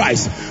Jesus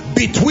Christ,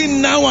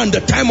 between now and the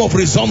time of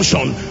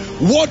resumption,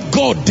 what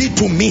God did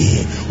to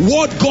me,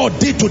 what God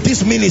did to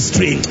this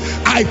ministry,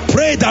 I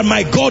pray that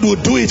my God will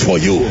do it for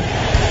you.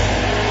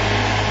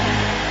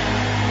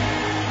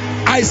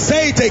 I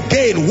say it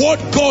again,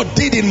 what God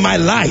did in my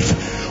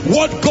life,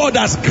 what God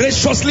has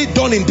graciously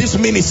done in this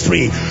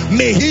ministry,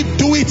 may He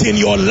do it in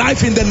your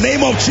life in the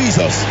name of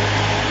Jesus.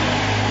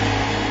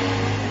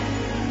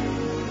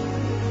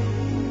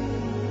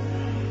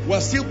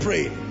 We're still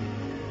praying.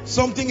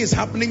 Something is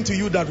happening to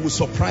you that will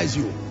surprise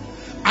you.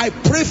 I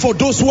pray for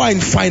those who are in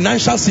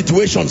financial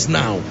situations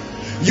now.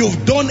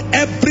 You've done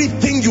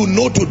everything you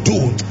know to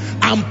do.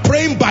 I'm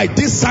praying by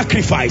this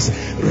sacrifice,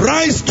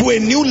 rise to a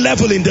new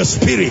level in the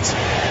spirit.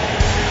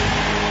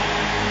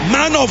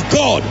 Man of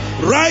God,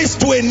 rise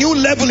to a new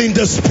level in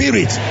the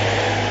spirit.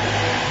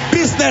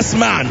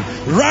 Businessman,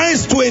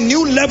 rise to a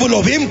new level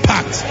of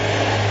impact.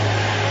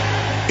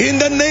 In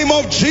the name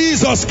of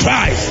Jesus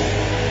Christ.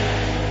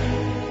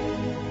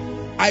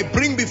 I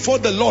bring before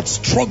the Lord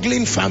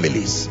struggling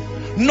families,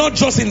 not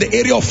just in the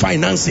area of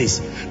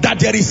finances, that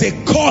there is a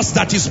curse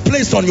that is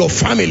placed on your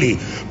family,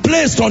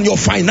 placed on your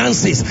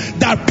finances,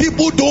 that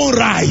people don't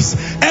rise.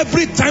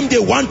 Every time they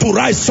want to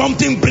rise,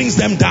 something brings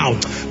them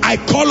down. I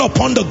call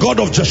upon the God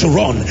of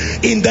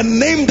Jeshurun, in the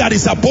name that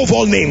is above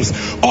all names,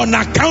 on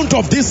account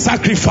of this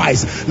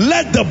sacrifice,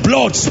 let the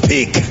blood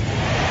speak.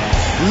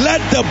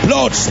 Let the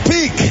blood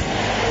speak.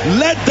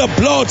 Let the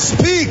blood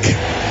speak.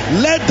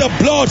 Let the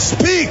blood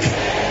speak.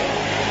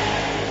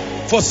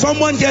 For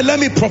someone here, let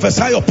me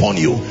prophesy upon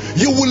you.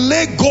 You will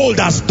lay gold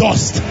as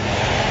dust.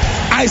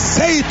 I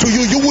say it to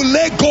you, you will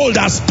lay gold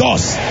as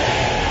dust.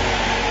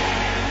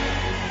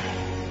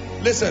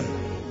 Listen,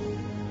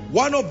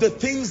 one of the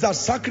things that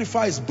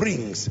sacrifice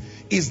brings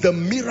is the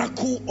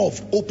miracle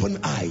of open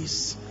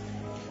eyes.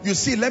 You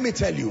see, let me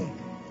tell you,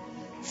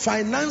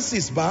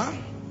 finances,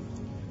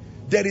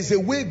 there is a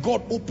way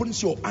God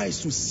opens your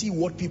eyes to see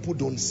what people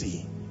don't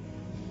see.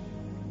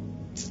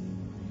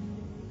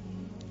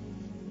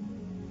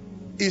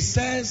 It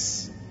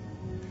says,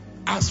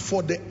 as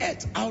for the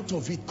earth, out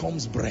of it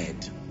comes bread,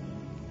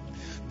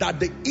 that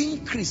the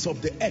increase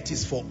of the earth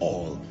is for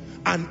all,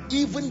 and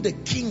even the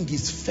king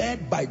is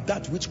fed by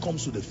that which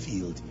comes to the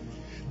field.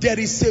 There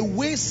is a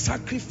way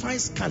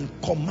sacrifice can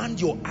command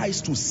your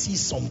eyes to see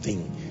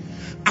something,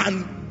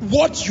 and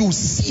what you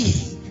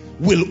see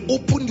will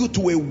open you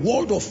to a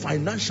world of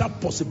financial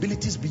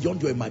possibilities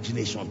beyond your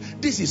imagination.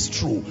 This is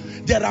true.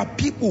 There are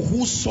people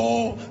who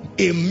saw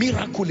a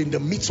miracle in the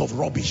midst of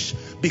rubbish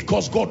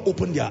because God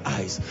opened their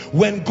eyes.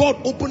 When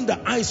God opened the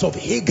eyes of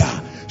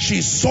Hagar,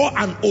 she saw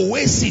an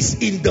oasis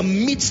in the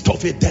midst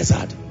of a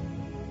desert.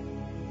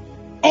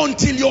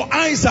 Until your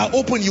eyes are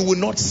open, you will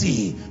not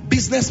see.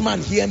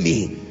 Businessman, hear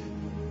me.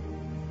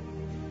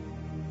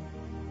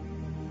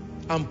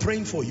 I'm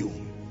praying for you.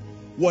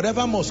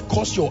 Whatever must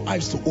cause your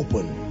eyes to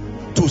open,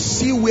 to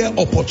see where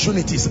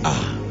opportunities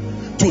are,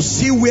 to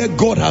see where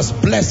God has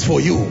blessed for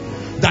you,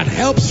 that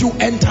helps you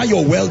enter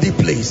your wealthy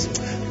place.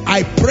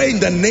 I pray in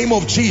the name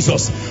of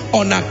Jesus,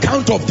 on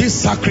account of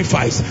this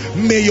sacrifice,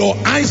 may your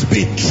eyes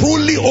be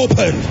truly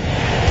opened.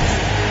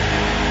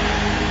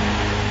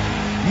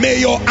 May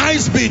your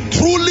eyes be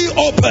truly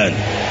opened.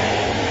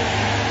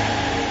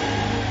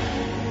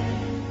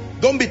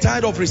 Don't be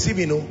tired of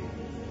receiving. No,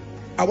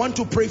 I want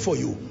to pray for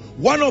you.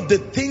 One of the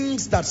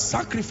things that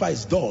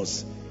sacrifice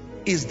does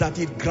is that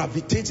it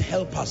gravitates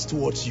helpers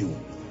towards you.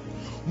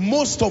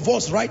 Most of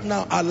us right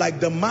now are like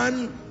the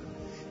man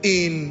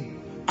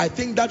in, I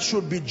think that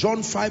should be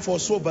John 5 or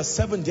so, verse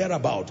 7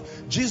 thereabout.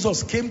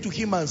 Jesus came to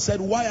him and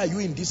said, why are you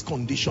in this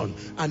condition?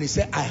 And he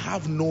said, I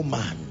have no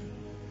man.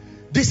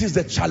 This is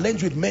the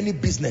challenge with many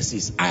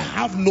businesses. I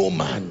have no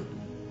man.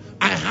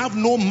 I have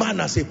no man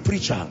as a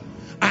preacher.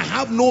 I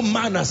have no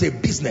man as a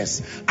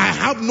business. I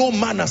have no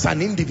man as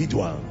an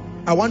individual.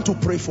 I want to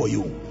pray for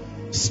you.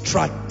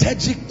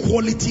 Strategic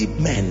quality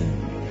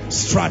men,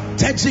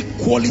 strategic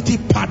quality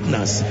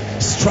partners,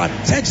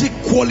 strategic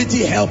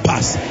quality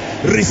helpers,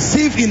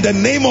 receive in the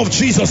name of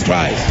Jesus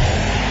Christ.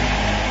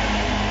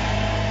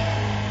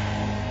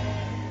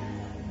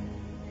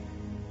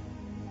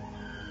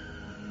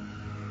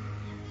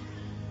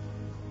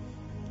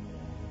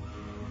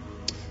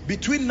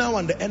 Between now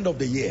and the end of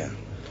the year,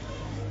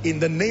 in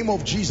the name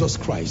of Jesus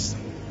Christ,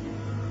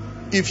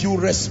 if you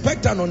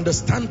respect and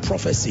understand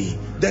prophecy,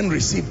 then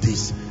receive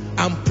this.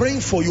 I'm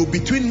praying for you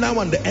between now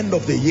and the end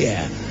of the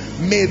year.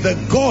 May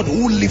the God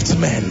who lifts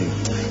men,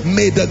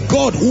 may the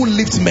God who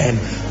lifts men,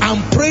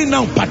 I'm praying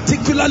now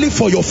particularly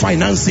for your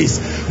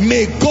finances.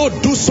 May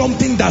God do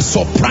something that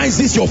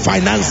surprises your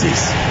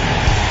finances.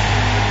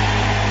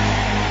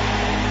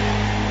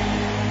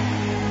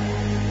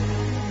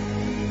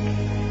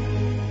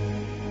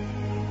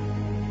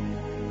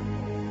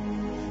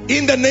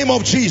 In the name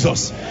of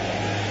Jesus.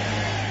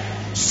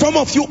 Some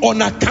of you,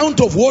 on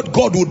account of what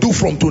God will do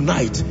from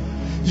tonight,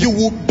 you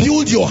will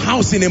build your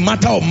house in a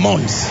matter of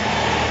months.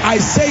 I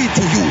say it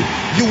to you,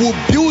 you will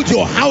build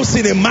your house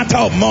in a matter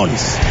of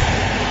months.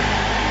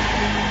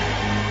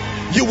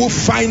 You will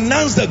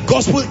finance the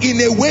gospel in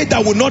a way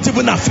that will not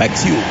even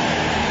affect you.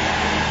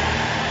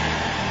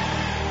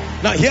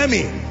 Now hear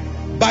me.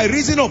 By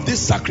reason of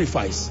this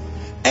sacrifice,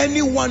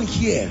 anyone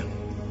here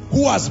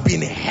who has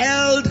been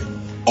held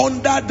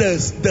under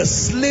the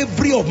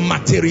slavery of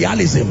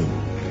materialism,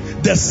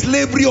 the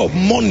slavery of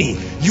money,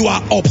 you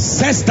are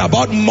obsessed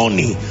about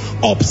money,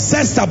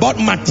 obsessed about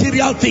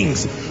material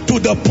things to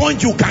the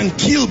point you can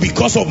kill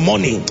because of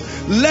money.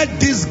 Let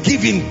this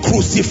giving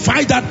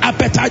crucify that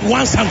appetite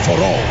once and for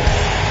all.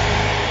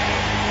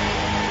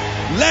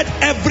 Let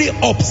every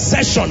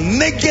obsession,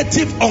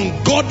 negative,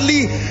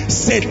 ungodly,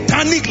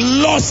 satanic,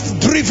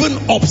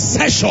 lust-driven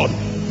obsession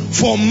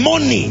for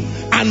money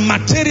and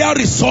material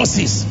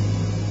resources.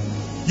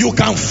 You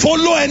can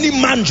follow any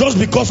man just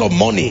because of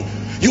money.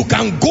 You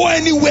can go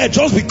anywhere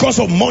just because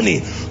of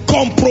money.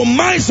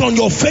 Compromise on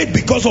your faith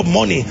because of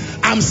money.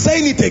 I'm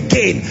saying it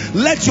again.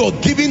 Let your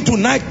giving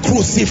tonight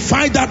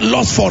crucify that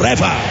lust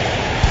forever.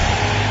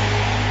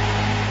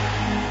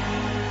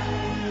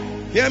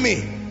 Hear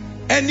me.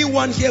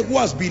 Anyone here who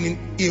has been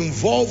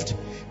involved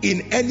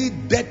in any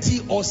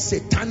dirty or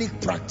satanic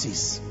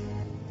practice,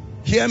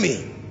 hear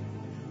me.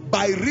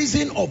 By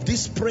reason of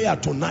this prayer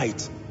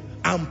tonight,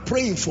 I'm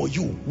praying for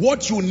you.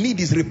 What you need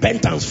is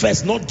repentance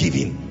first, not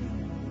giving.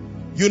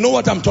 You know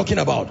what I'm talking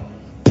about?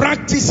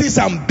 Practices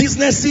and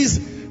businesses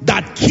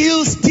that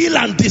kill, steal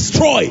and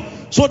destroy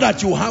so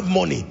that you have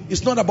money.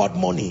 It's not about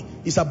money.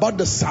 It's about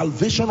the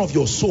salvation of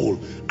your soul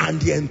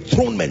and the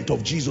enthronement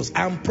of Jesus.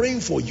 I am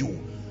praying for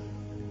you.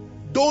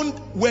 Don't,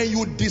 when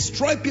you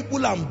destroy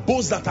people and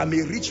boast that I'm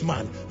a rich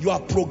man, you are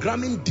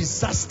programming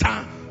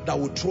disaster that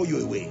will throw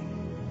you away.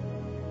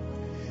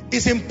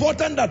 It's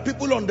important that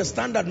people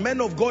understand that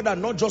men of God are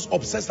not just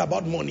obsessed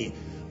about money.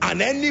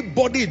 And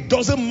anybody, it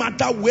doesn't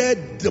matter where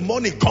the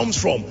money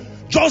comes from,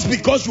 just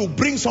because you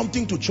bring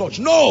something to church.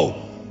 No.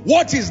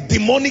 What is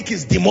demonic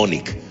is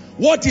demonic.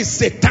 What is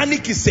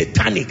satanic is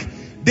satanic.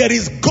 There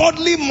is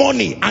godly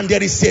money and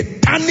there is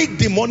satanic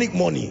demonic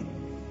money.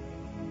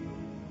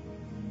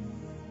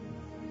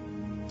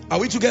 Are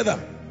we together?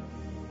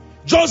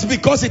 Just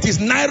because it is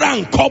naira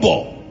and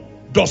kobo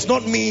does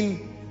not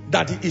mean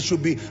that it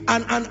should be.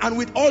 And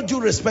with all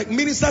due respect,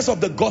 ministers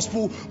of the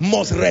gospel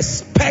must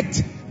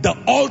respect the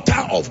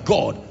altar of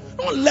God.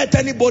 Don't let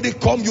anybody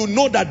come, you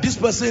know that this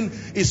person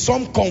is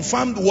some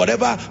confirmed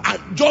whatever,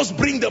 and just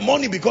bring the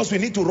money because we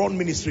need to run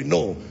ministry.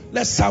 No.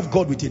 Let's serve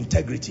God with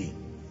integrity.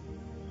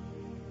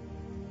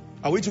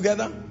 Are we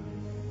together?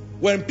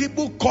 When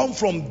people come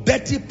from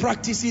dirty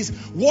practices,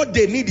 what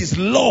they need is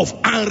love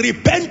and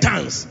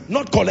repentance,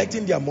 not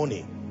collecting their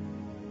money.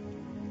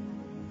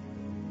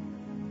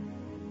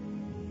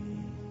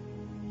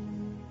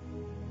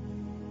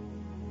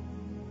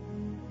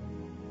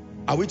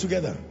 Are we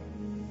together?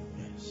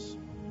 Yes.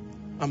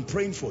 I'm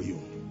praying for you.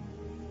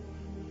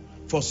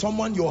 For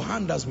someone, your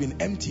hand has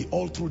been empty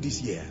all through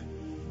this year.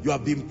 You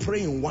have been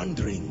praying,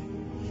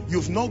 wondering.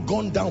 You've not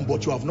gone down,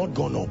 but you have not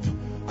gone up.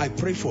 I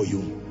pray for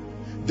you.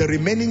 The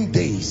remaining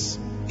days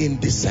in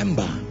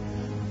December,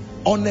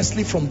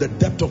 honestly, from the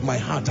depth of my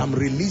heart, I'm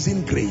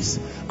releasing grace,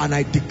 and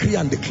I decree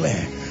and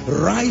declare,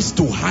 rise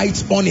to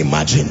heights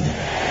unimagined.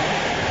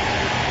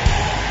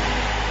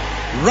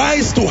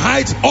 Rise to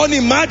heights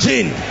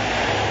unimagined.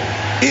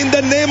 In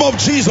the name of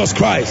Jesus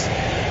Christ.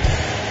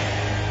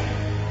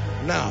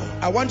 Now,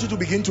 I want you to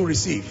begin to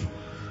receive.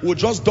 We'll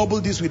just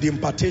double this with the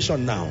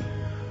impartation now.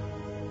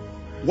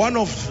 One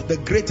of the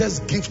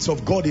greatest gifts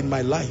of God in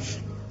my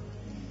life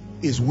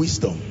is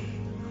wisdom.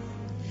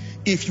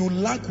 If you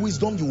lack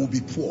wisdom, you will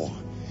be poor.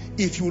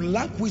 If you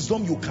lack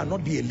wisdom, you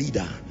cannot be a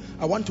leader.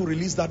 I want to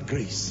release that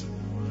grace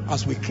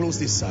as we close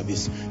this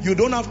service. You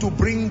don't have to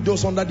bring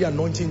those under the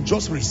anointing,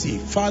 just receive.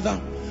 Father,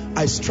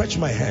 I stretch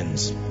my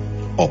hands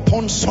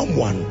upon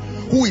someone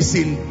who is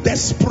in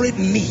desperate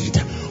need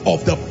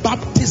of the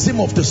baptism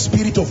of the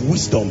spirit of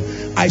wisdom.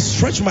 I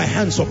stretch my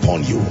hands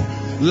upon you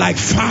like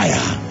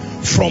fire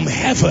from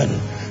heaven.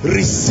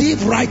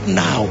 Receive right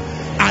now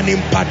an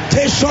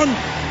impartation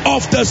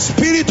of the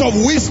spirit of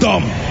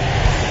wisdom.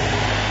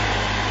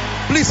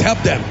 Please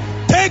help them.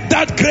 Take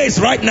that grace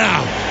right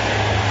now.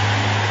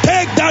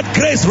 Take that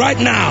grace right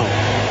now.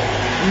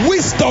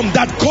 Wisdom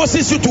that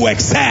causes you to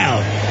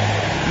excel.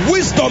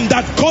 Wisdom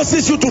that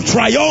causes you to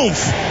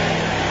triumph.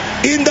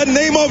 In the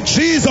name of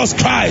Jesus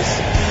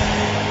Christ.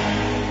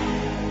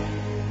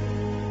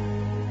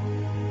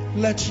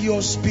 Let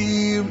your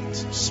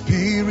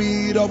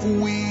spirit of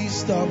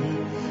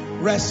wisdom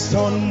rest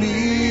on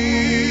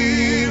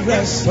me,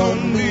 rest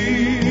on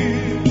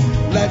me.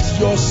 Let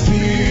your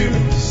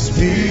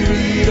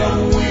spirit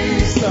of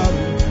wisdom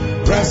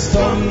rest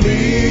on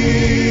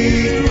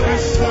me,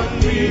 rest on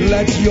me.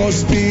 Let your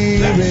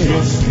spirit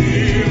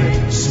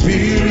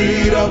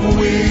of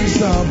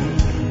wisdom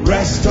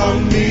rest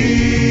on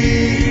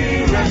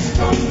me, rest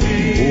on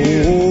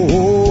me.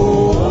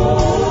 Oh,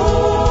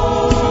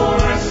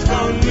 rest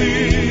on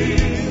me.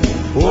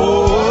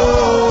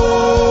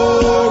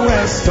 Oh,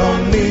 rest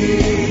on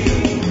me.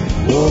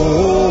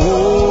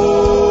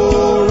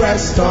 Oh,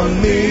 rest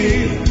on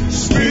me.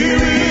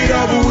 Spirit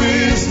of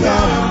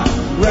wisdom,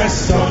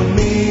 rest on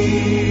me.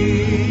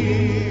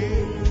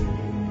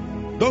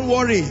 Don't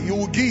worry, you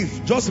will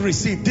give. Just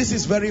receive. This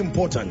is very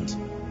important.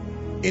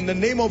 In the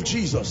name of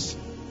Jesus.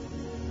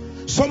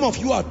 Some of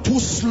you are too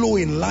slow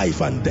in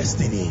life and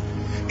destiny.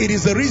 It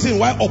is the reason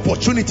why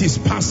opportunities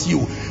pass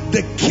you.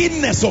 The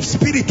keenness of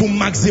spirit to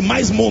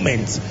maximize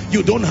moments,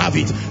 you don't have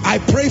it. I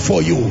pray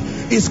for you.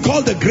 It's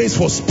called the grace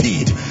for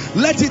speed.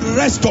 Let it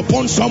rest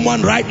upon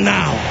someone right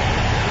now.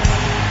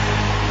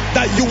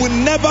 That you will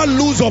never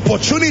lose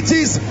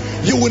opportunities.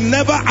 You will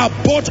never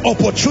abort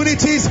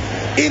opportunities.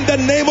 In the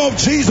name of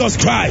Jesus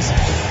Christ.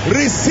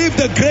 Receive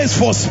the grace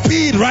for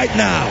speed right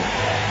now.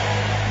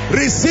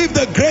 Receive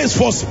the grace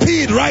for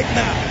speed right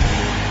now.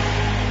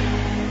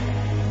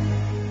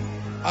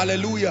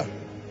 Hallelujah.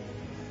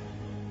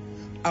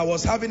 I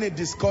was having a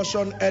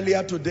discussion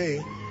earlier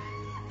today,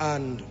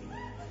 and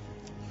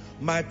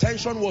my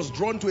attention was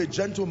drawn to a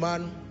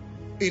gentleman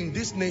in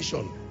this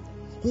nation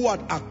who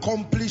had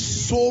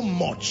accomplished so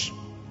much.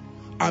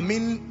 I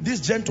mean,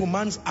 this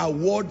gentleman's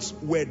awards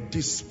were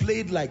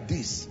displayed like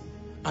this,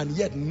 and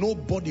yet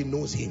nobody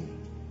knows him.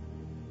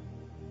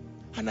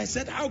 And I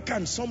said, how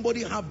can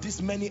somebody have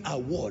this many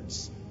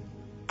awards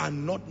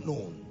and not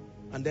known?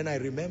 And then I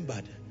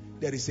remembered,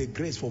 there is a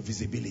grace for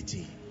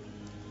visibility.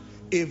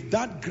 If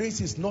that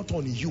grace is not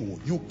on you,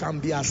 you can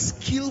be as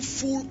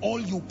skillful all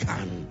you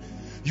can.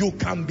 You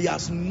can be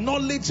as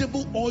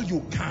knowledgeable all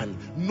you can.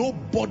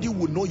 Nobody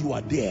will know you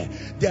are there.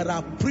 There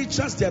are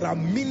preachers, there are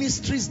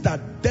ministries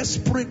that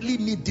desperately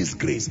need this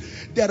grace.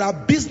 There are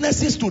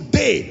businesses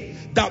today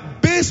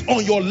that based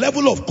on your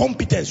level of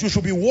competence, you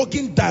should be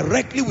working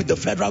directly with the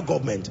federal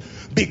government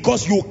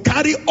because you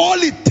carry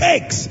all it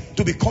takes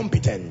to be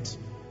competent.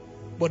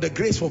 But the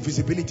grace for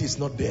visibility is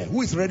not there.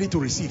 Who is ready to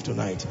receive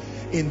tonight?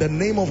 In the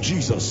name of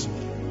Jesus.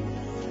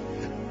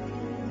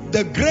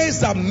 The grace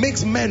that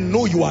makes men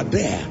know you are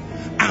there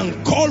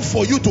and call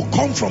for you to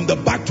come from the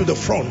back to the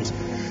front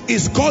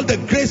is called the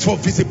grace for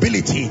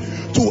visibility.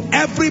 To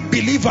every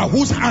believer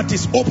whose heart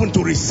is open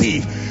to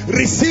receive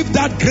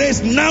that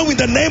grace now in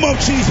the name of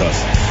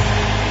Jesus.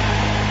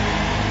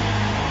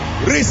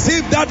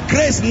 Receive that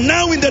grace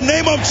now in the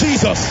name of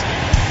Jesus.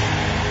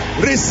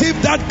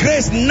 Receive that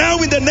grace now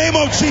in the name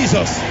of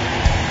Jesus.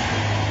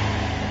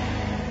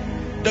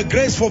 The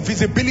grace for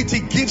visibility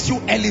gives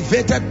you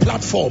elevated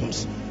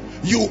platforms.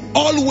 You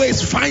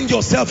always find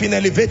yourself in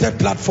elevated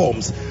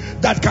platforms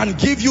that can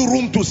give you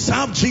room to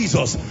serve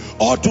Jesus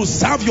or to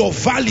serve your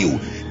value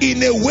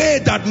in a way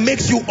that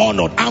makes you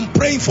honored. I'm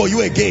praying for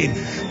you again.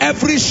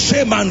 Every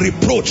shame and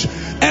reproach,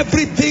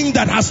 everything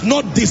that has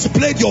not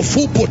displayed your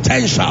full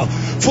potential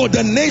for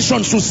the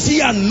nations to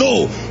see and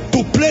know,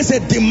 to place a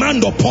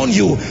demand upon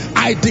you,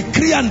 I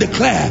decree and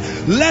declare,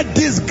 let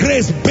this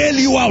grace bail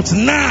you out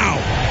now.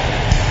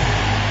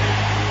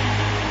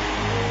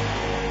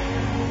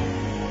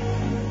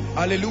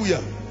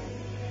 Hallelujah.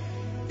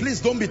 Please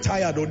don't be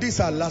tired. This is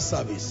our last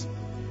service.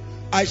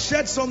 I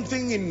shared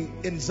something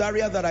in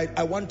Zaria that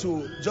I want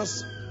to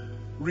just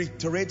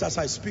reiterate as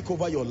I speak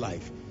over your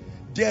life.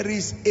 There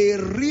is a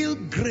real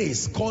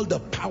grace called the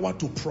power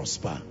to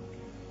prosper.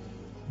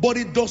 But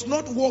it does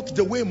not work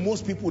the way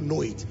most people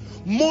know it.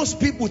 Most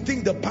people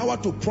think the power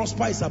to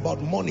prosper is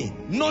about money.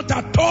 Not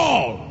at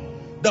all.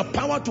 The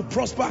power to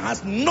prosper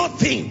has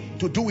nothing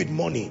to do with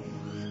money.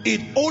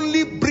 It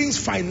only brings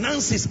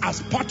finances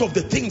as part of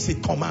the things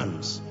it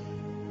commands.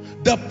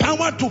 The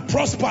power to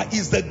prosper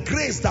is the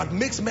grace that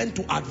makes men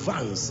to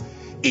advance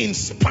in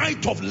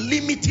spite of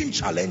limiting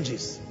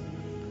challenges.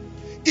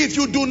 If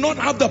you do not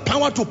have the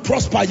power to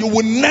prosper, you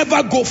will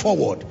never go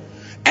forward.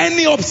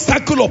 Any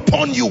obstacle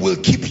upon you will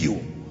keep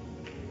you.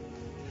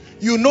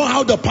 You know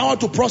how the power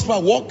to prosper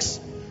works?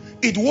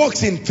 It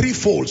works in three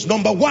folds.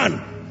 Number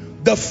one,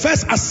 the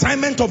first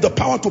assignment of the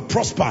power to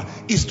prosper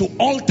is to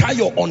alter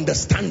your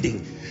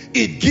understanding.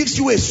 It gives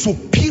you a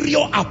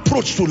superior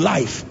approach to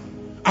life.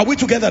 Are we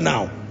together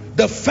now?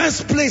 The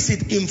first place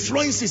it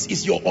influences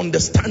is your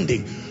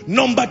understanding.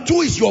 Number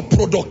two is your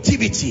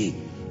productivity,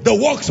 the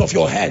works of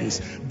your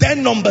hands.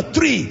 Then number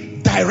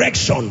three,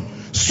 direction,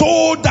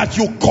 so that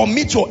you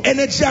commit your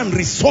energy and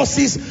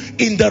resources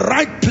in the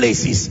right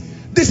places.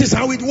 This is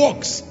how it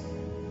works.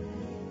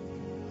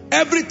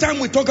 Every time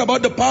we talk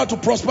about the power to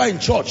prosper in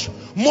church,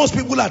 most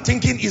people are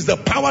thinking is the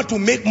power to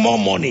make more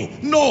money.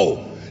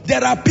 No,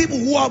 there are people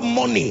who have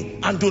money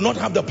and do not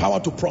have the power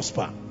to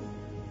prosper.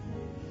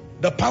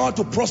 The power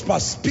to prosper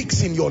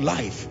speaks in your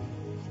life.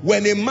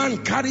 When a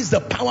man carries the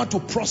power to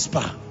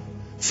prosper,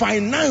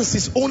 finance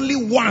is only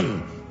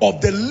one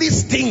of the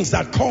least things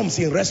that comes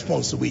in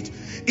response to it.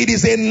 It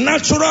is a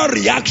natural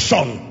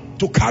reaction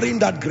to carrying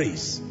that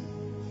grace.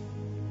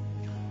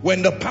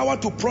 When the power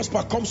to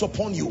prosper comes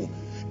upon you,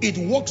 it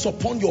works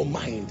upon your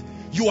mind.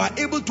 You are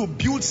able to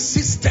build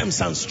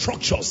systems and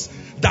structures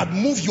that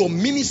move your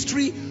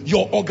ministry,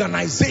 your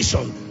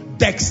organization.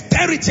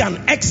 Dexterity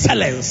and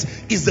excellence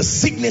is the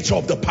signature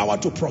of the power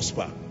to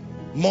prosper.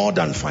 More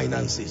than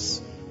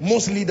finances.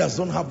 Most leaders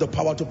don't have the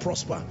power to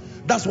prosper.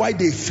 That's why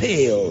they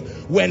fail.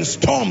 When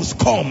storms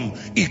come,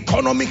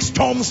 economic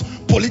storms,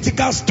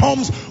 political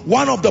storms,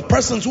 one of the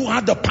persons who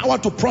had the power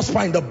to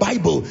prosper in the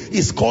Bible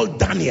is called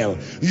Daniel.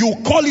 You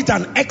call it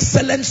an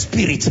excellent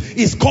spirit.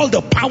 It's called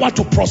the power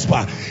to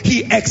prosper.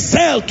 He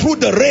excelled through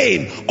the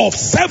reign of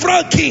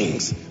several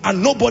kings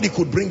and nobody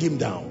could bring him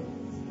down.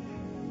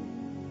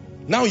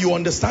 Now you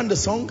understand the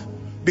song?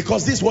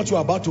 Because this is what you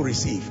are about to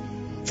receive.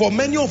 For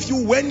many of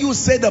you, when you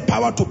say the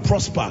power to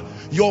prosper,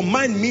 your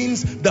mind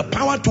means the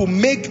power to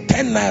make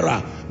 10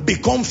 naira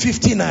become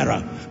 50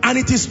 naira. And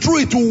it is true,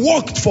 it will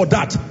work for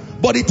that.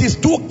 But it is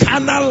too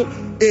carnal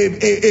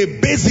a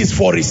basis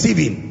for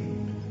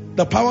receiving.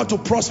 The power to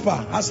prosper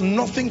has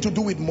nothing to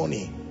do with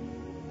money.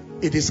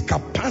 It is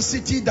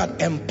capacity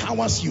that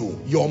empowers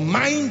you. Your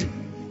mind,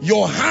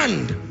 your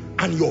hand,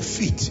 and your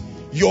feet.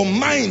 Your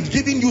mind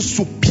giving you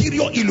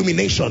superior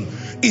illumination.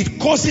 It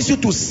causes you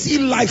to see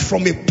life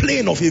from a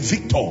plane of a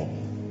victor.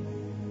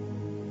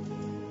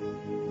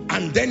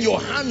 And then your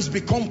hands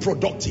become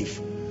productive.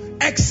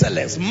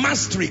 Excellence,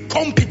 mastery,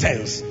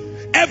 competence.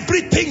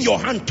 Everything your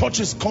hand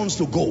touches turns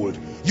to gold.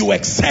 You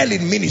excel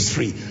in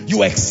ministry.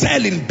 You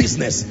excel in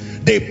business.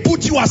 They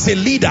put you as a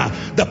leader.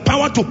 The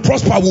power to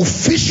prosper will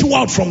fish you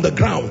out from the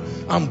ground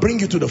and bring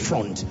you to the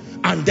front.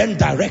 And then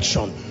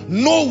direction.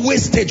 No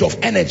wastage of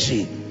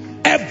energy.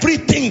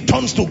 Everything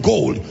turns to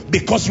gold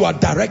because you are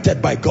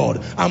directed by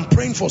God. I'm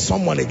praying for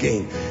someone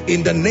again.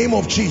 In the name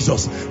of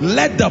Jesus,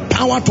 let the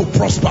power to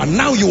prosper.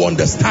 Now you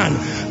understand.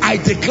 I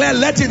declare,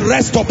 let it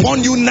rest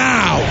upon you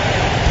now.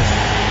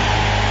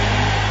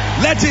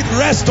 Let it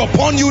rest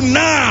upon you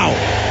now.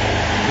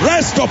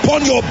 Rest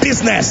upon your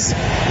business.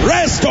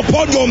 Rest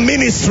upon your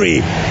ministry.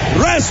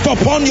 Rest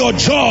upon your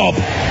job.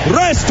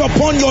 Rest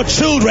upon your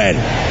children.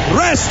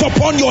 Rest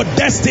upon your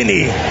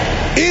destiny.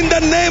 In the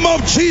name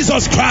of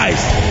Jesus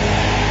Christ.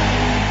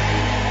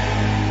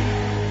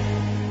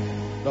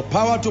 The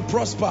power to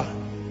prosper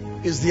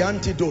is the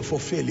antidote for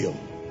failure.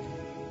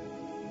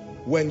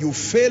 When you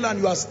fail and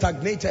you are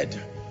stagnated,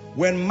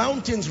 when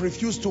mountains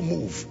refuse to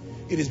move,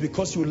 it is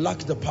because you lack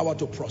the power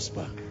to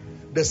prosper.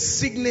 The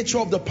signature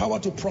of the power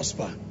to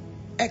prosper: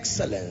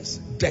 excellence,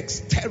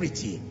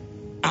 dexterity,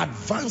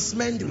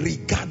 advancement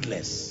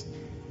regardless.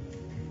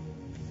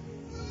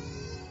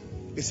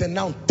 He said,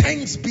 now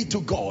thanks be to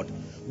God,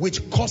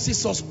 which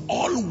causes us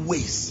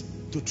always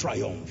to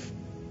triumph.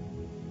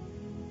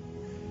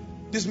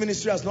 This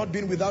ministry has not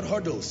been without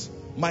hurdles.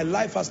 My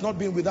life has not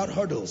been without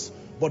hurdles.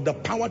 But the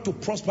power to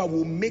prosper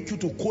will make you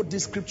to quote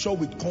this scripture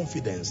with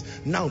confidence.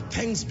 Now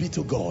thanks be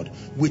to God,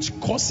 which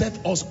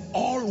causeth us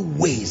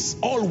always.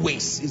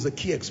 Always is a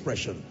key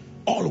expression.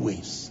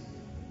 Always.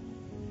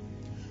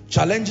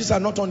 Challenges are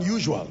not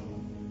unusual.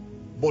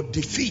 But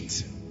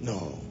defeat,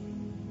 no.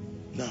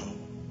 No.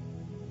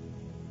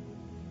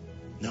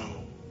 No.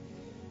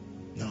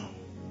 No.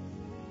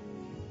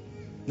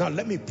 Now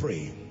let me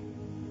pray.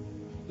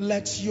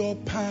 Let your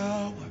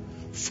power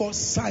for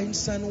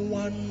signs and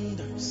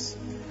wonders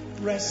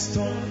rest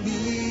on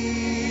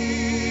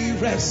me,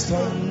 rest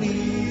on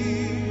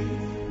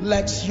me.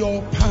 Let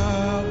your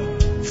power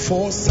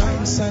for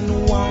signs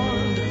and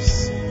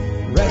wonders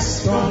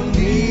rest on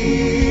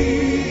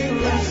me,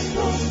 rest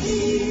on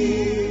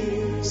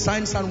me.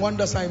 Signs and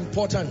wonders are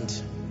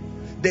important.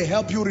 They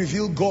help you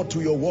reveal God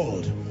to your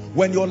world.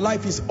 When your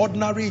life is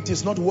ordinary, it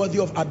is not worthy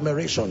of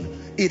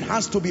admiration. It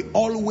has to be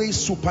always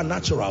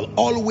supernatural,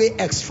 always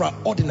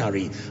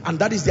extraordinary. And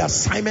that is the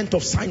assignment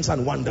of signs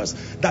and wonders.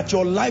 That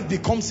your life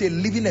becomes a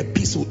living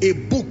epistle, a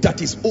book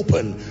that is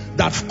open,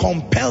 that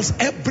compels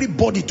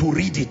everybody to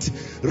read it.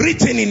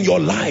 Written in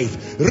your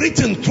life,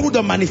 written through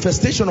the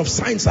manifestation of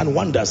signs and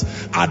wonders,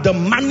 are the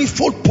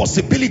manifold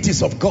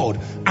possibilities of God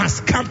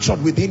as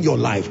captured within your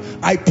life.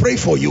 I pray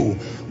for you.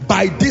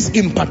 By this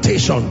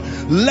impartation,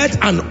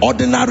 let an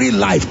ordinary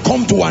life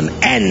come to an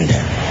end.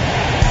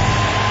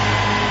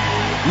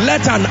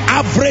 Let an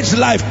average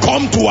life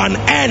come to an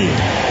end.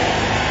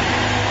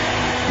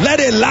 Let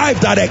a life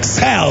that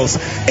excels,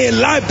 a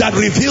life that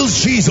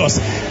reveals Jesus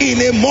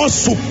in a more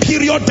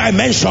superior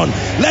dimension,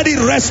 let it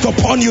rest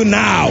upon you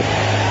now.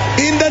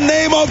 In the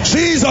name of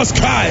Jesus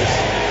Christ.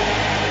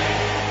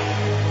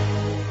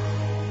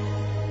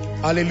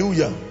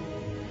 Hallelujah.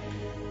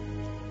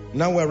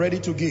 Now we're ready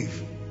to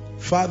give.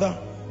 Father,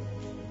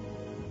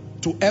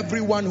 to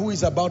everyone who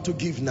is about to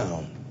give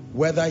now,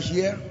 whether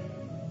here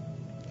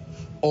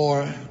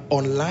or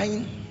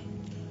online,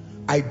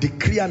 I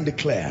decree and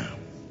declare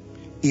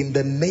in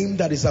the name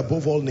that is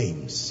above all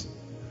names,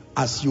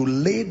 as you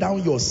lay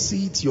down your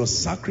seeds, your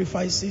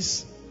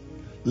sacrifices,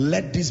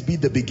 let this be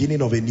the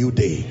beginning of a new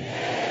day.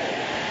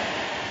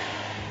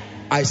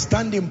 I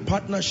stand in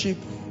partnership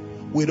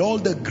with all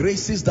the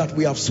graces that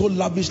we have so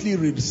lavishly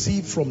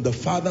received from the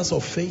fathers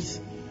of faith.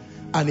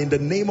 And in the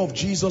name of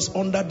Jesus,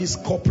 under this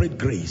corporate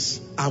grace,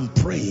 I'm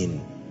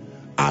praying,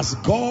 as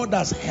God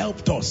has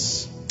helped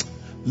us,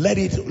 let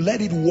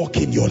it work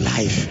in your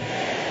life.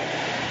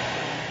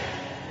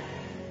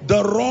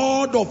 The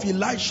rod of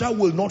Elisha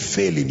will not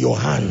fail in your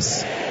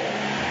hands.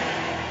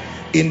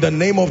 In the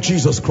name of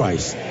Jesus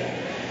Christ.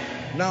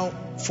 Now,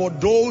 for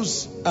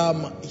those,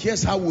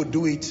 here's how we'll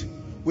do it.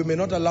 We may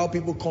not allow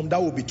people come.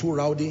 That will be too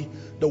rowdy.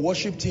 The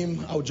worship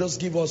team, I'll just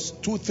give us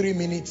 2-3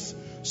 minutes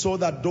so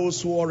that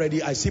those who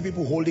already, I see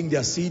people holding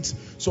their seats.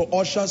 So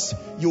ushers,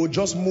 you will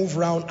just move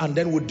around and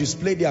then we'll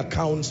display the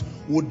accounts.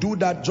 We'll do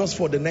that just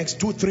for the next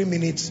 2-3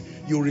 minutes.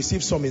 You'll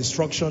receive some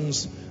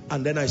instructions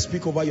and then I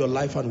speak over your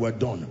life and we're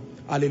done.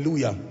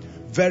 Hallelujah.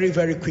 Very,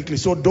 very quickly.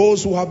 So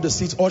those who have the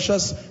seats,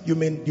 ushers, you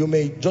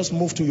may just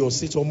move to your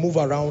seats or move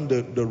around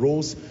the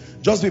rows.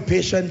 Just be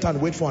patient and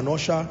wait for an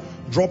usher.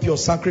 Drop your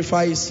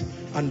sacrifice.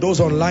 And those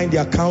online, the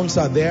accounts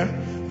are there.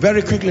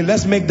 Very quickly,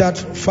 let's make that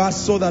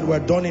fast so that we're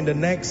done in the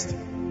next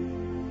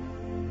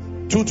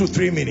 2 to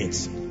 3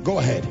 minutes. Go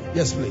ahead.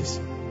 Yes, please.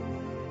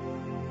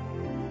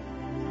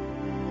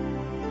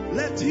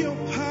 Let your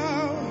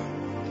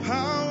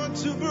power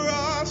to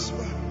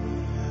prosper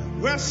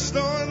rest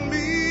on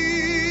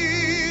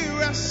me,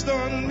 rest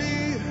on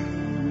me.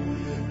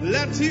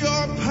 Let your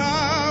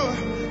power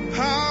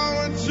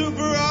to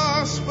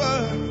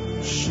prosper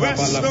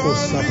rest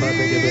on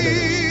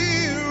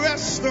me,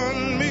 rest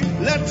on me.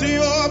 Let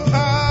your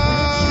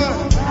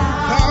power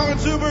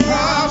to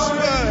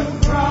prosper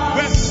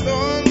rest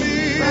on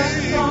me,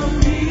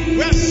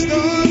 rest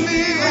on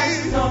me.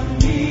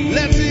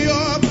 Let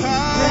your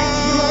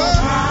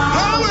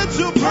power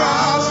to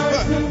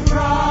prosper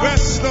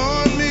rest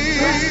on me,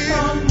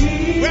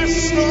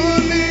 rest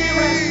on me.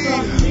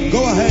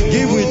 Go ahead,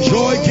 give with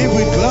joy, give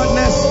with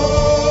gladness.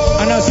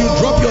 And as you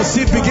drop your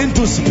seat, begin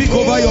to speak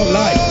over your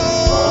life.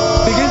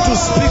 Begin to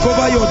speak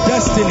over your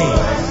destiny.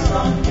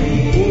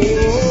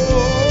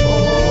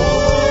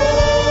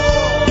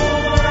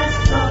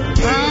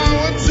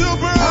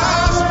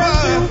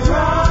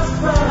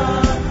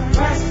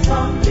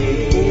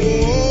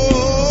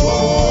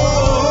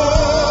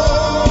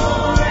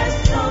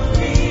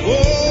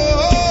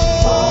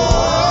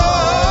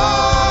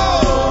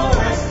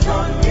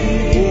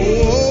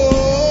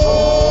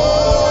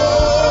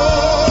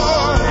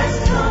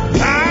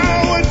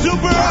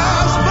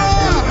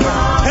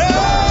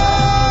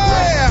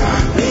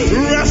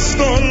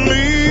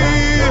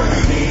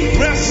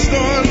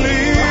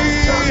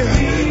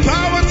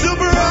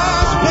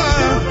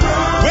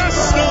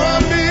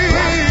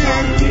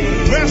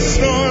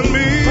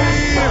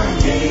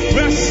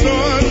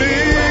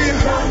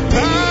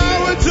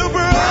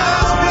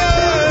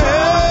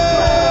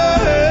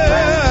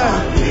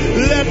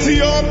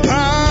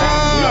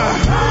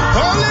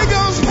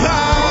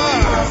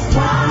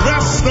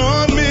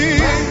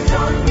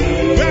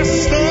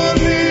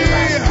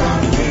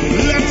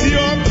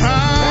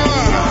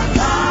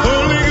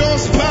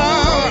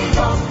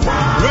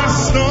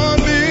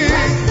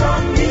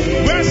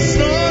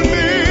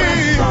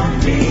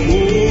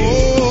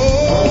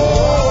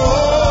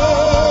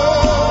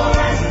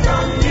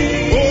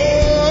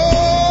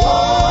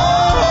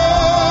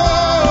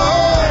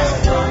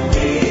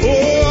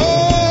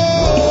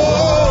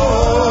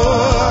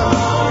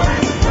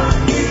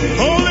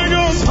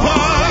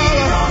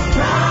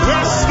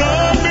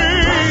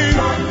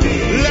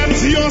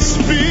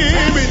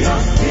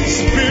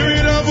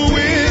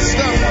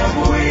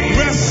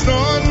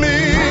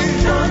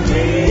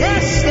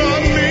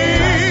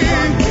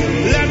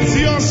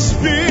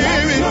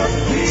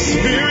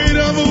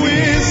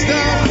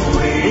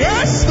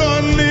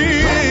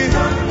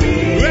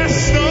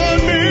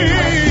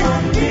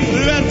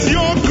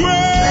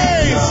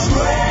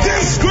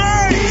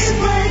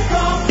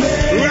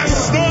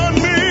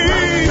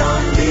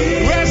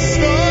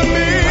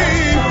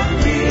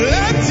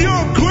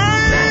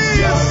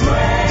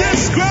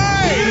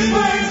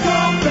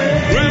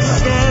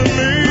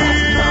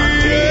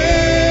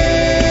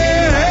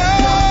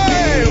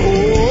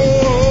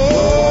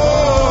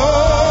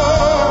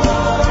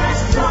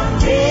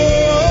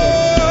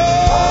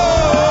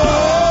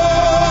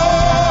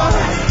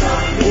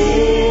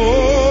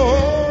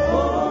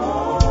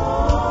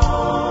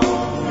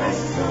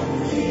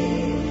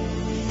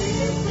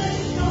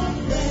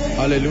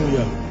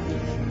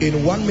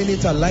 In 1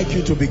 minute, I'd like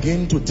you to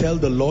begin to tell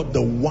the Lord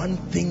the one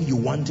thing you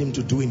want him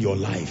to do in your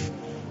life.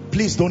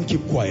 Please don't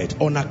keep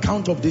quiet. On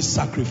account of this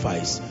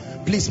sacrifice,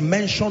 please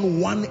mention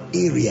one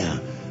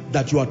area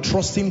that you are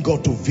trusting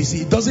God to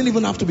visit. It doesn't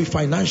even have to be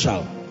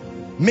financial.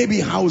 Maybe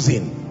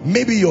housing,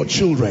 maybe your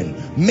children,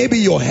 maybe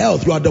your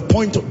health. You are at the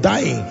point of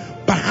dying.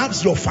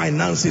 Perhaps your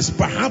finances,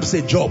 perhaps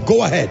a job.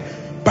 Go ahead.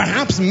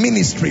 Perhaps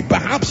ministry,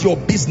 perhaps your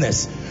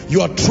business.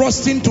 You are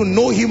trusting to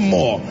know him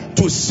more,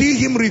 to see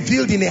him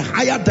revealed in a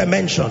higher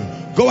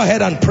dimension. Go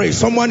ahead and pray.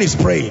 Someone is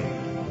praying.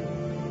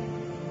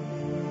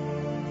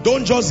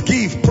 Don't just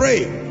give,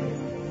 pray.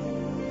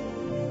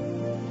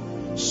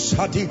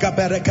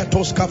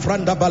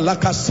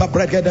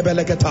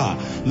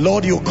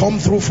 Lord, you come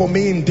through for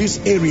me in this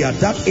area,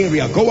 that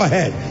area. Go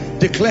ahead,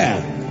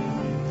 declare.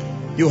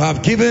 You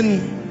have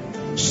given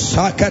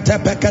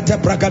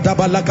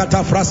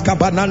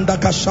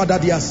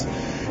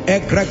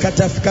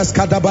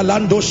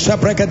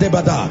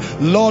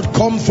Lord,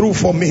 come through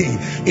for me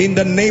in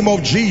the name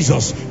of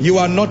Jesus. You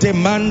are not a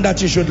man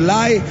that you should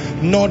lie,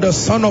 nor the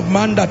son of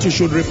man that you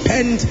should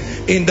repent.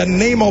 In the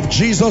name of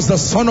Jesus, the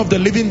Son of the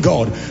living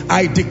God,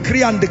 I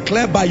decree and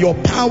declare by your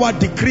power,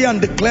 decree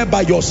and declare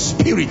by your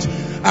spirit,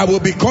 I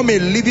will become a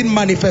living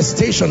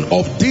manifestation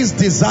of this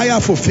desire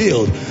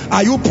fulfilled.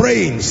 Are you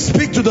praying?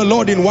 Speak to the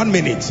Lord in 1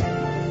 minute.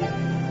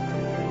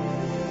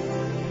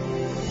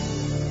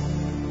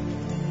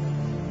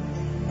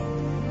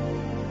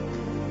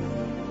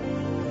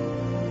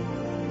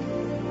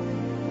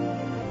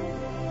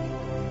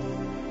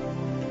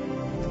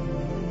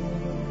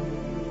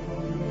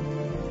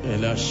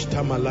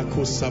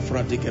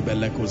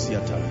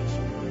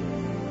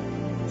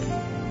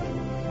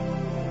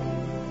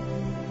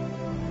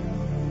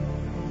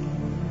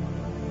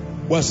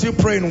 We're still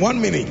praying.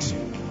 1 minute.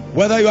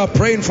 Whether you are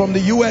praying from the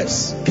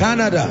US,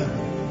 Canada,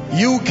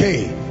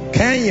 UK,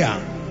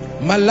 Kenya,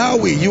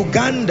 Malawi,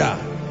 Uganda,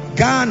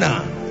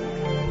 Ghana,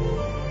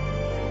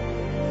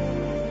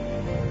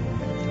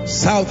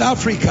 South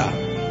Africa,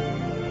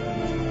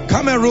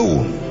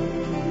 Cameroon,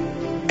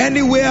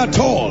 anywhere at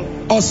all,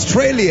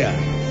 Australia,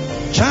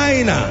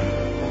 China,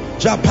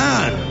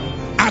 Japan,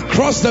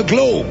 across the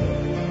globe.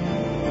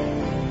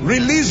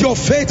 Release your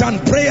faith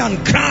and pray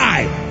and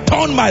cry.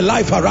 Turn my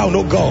life around,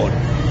 oh God.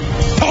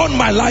 Turn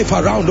my life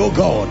around, oh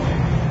God.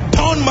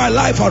 Turn my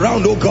life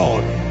around, oh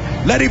God.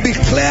 Let it be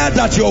clear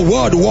that your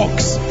word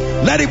works.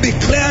 Let it be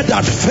clear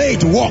that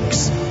faith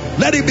works.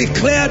 Let it be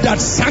clear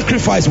that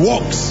sacrifice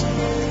works.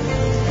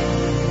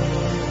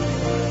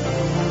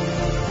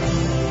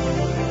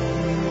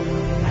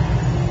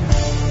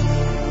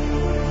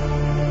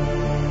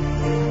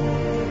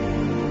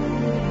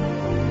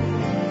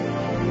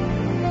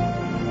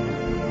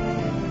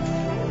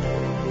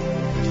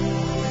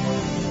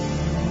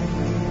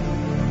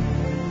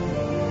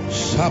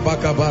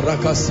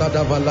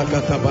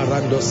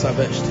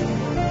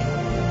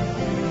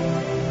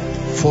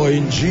 For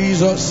in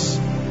Jesus'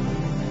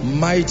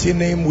 mighty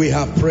name we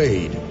have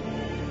prayed.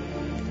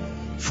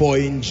 For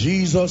in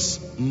Jesus'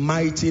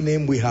 mighty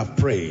name we have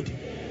prayed.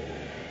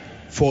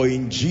 For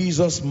in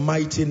Jesus'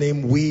 mighty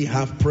name we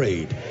have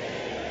prayed.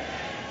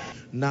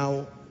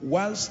 Now,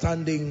 while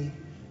standing,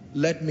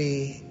 let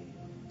me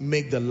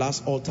make the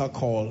last altar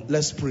call.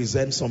 Let's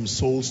present some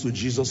souls to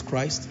Jesus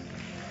Christ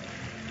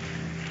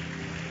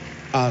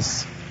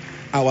as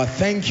our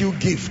thank you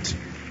gift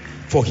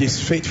for his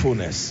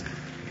faithfulness.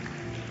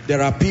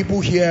 There are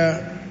people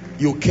here,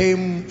 you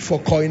came for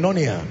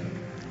Koinonia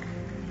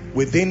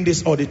within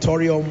this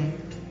auditorium,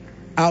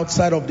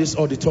 outside of this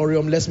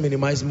auditorium. Let's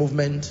minimize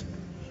movement.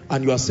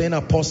 And you are saying,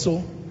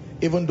 Apostle,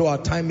 even though our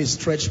time is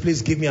stretched,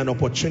 please give me an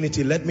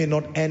opportunity. Let me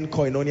not end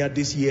Koinonia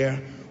this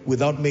year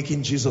without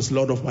making Jesus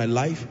Lord of my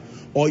life.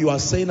 Or you are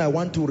saying, I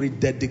want to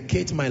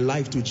rededicate my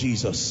life to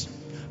Jesus.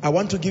 I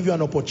want to give you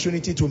an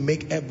opportunity to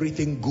make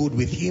everything good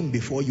with him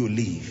before you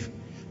leave.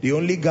 The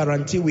only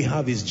guarantee we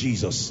have is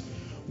Jesus.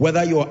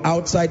 Whether you're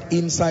outside,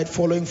 inside,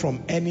 following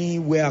from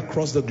anywhere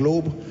across the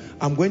globe,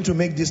 I'm going to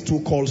make these two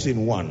calls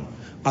in one.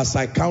 As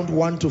I count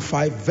 1 to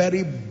 5,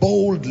 very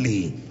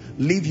boldly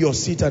leave your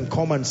seat and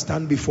come and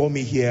stand before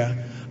me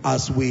here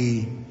as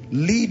we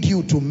lead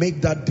you to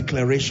make that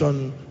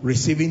declaration,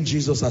 receiving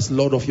Jesus as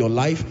Lord of your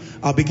life.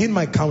 I'll begin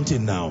my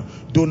counting now.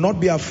 Do not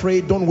be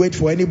afraid. Don't wait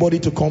for anybody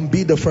to come.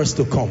 Be the first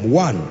to come.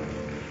 1.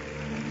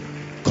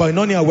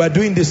 Koinonia, we're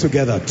doing this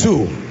together.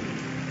 2.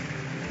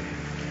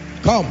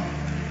 Come.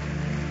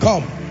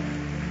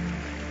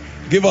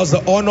 Give us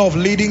the honor of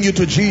leading you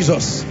to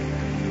Jesus.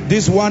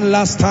 This one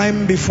last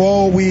time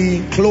before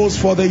we close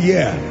for the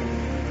year.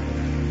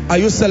 Are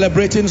you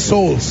celebrating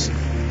souls?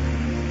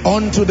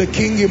 Unto the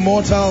King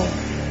immortal,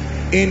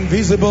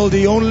 invisible,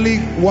 the only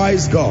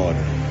wise God.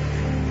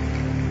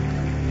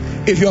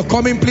 If you're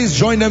coming, please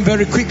join them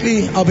very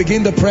quickly. I'll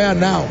begin the prayer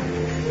now.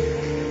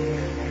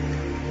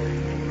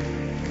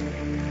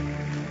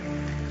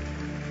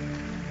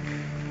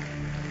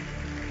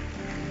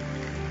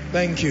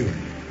 Thank you.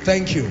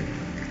 Thank you.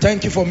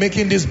 Thank you for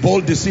making this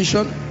bold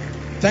decision.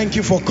 Thank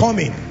you for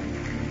coming.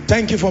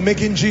 Thank you for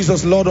making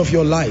Jesus Lord of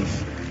your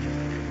life.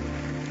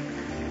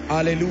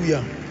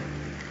 Hallelujah.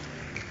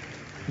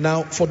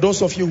 Now, for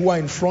those of you who are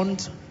in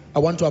front, I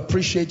want to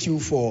appreciate you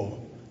for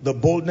the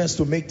boldness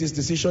to make this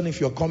decision. If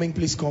you're coming,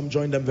 please come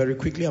join them very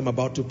quickly. I'm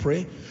about to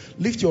pray.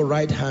 Lift your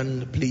right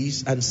hand,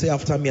 please, and say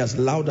after me as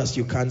loud as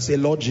you can. Say,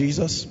 Lord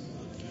Jesus,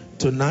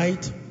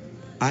 tonight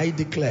I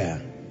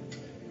declare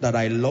that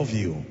I love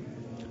you.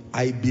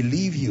 I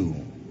believe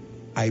you.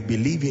 I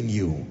believe in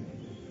you.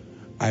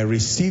 I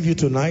receive you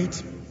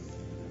tonight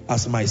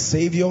as my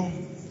Savior,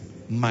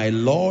 my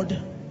Lord,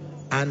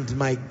 and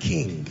my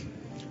King.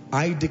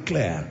 I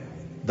declare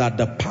that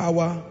the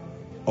power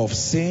of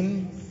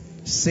sin,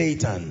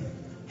 Satan,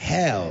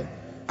 hell,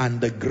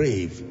 and the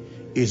grave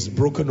is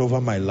broken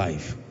over my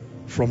life.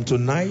 From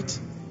tonight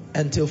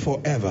until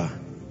forever,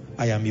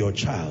 I am your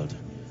child.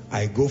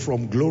 I go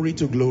from glory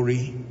to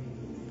glory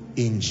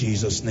in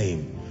Jesus'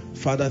 name.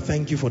 Father,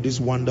 thank you for these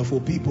wonderful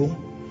people.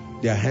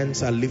 Their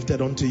hands are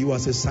lifted unto you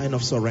as a sign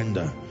of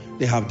surrender.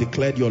 They have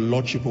declared your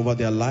lordship over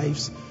their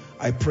lives.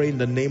 I pray in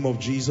the name of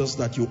Jesus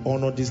that you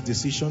honor these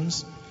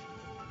decisions.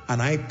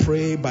 And I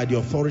pray by the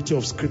authority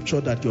of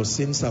Scripture that your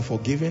sins are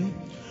forgiven.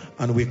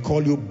 And we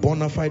call you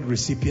bona fide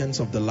recipients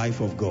of the life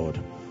of God.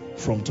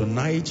 From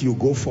tonight, you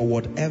go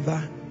forward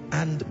ever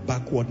and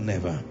backward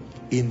never.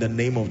 In the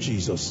name of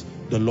Jesus.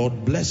 The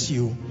Lord bless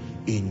you.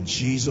 In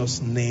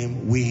Jesus'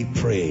 name we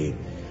pray.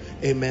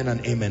 Amen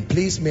and amen.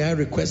 Please, may I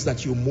request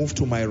that you move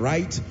to my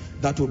right.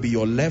 That will be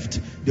your left.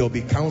 There will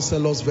be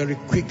counselors very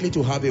quickly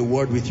to have a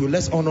word with you.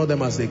 Let's honor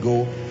them as they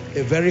go.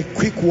 A very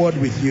quick word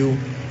with you.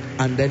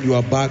 And then you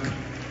are back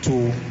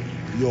to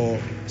your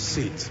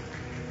seat.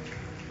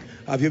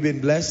 Have you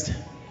been blessed?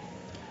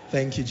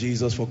 Thank you,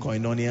 Jesus, for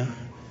Koinonia.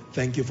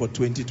 Thank you for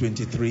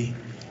 2023.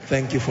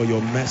 Thank you for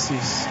your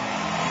mercies.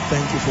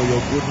 Thank you for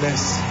your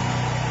goodness.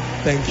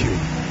 Thank you.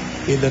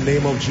 In the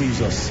name of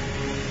Jesus.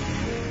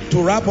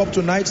 To wrap up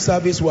tonight's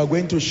service, we are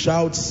going to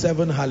shout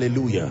 7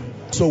 hallelujah.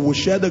 So we'll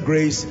share the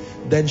grace,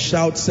 then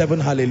shout 7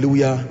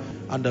 hallelujah,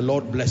 and the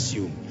Lord bless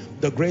you.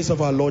 The grace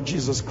of our Lord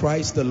Jesus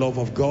Christ, the love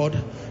of God,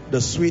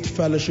 the sweet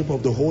fellowship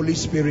of the Holy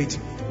Spirit,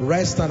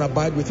 rest and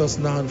abide with us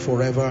now and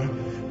forever.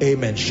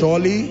 Amen.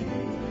 Surely,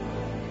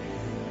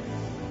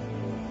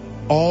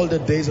 all the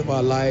days of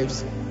our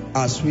lives,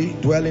 as we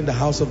dwell in the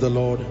house of the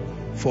Lord,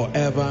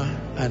 forever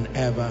and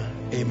ever.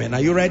 Amen.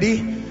 Are you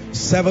ready?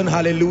 7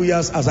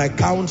 hallelujahs. As I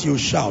count, you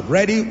shout.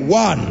 Ready?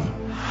 1, 2,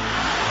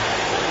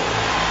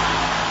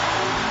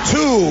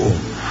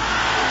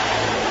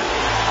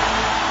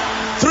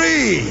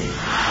 3,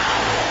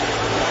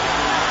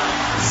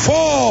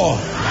 4,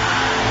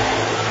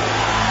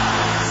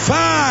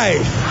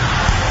 5,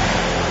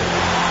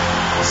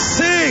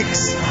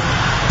 6.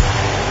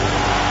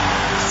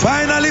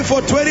 Finally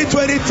for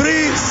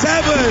 2023,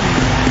 7.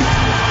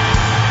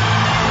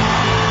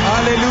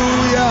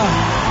 Hallelujah.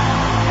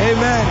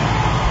 Amen.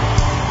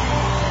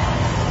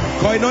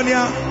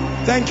 Koinonia,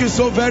 thank you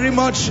so very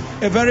much.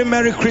 A very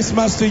Merry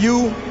Christmas to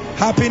you.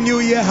 Happy New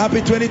Year.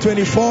 Happy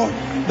 2024.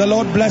 The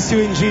Lord bless you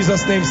in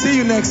Jesus' name. See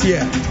you next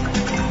year.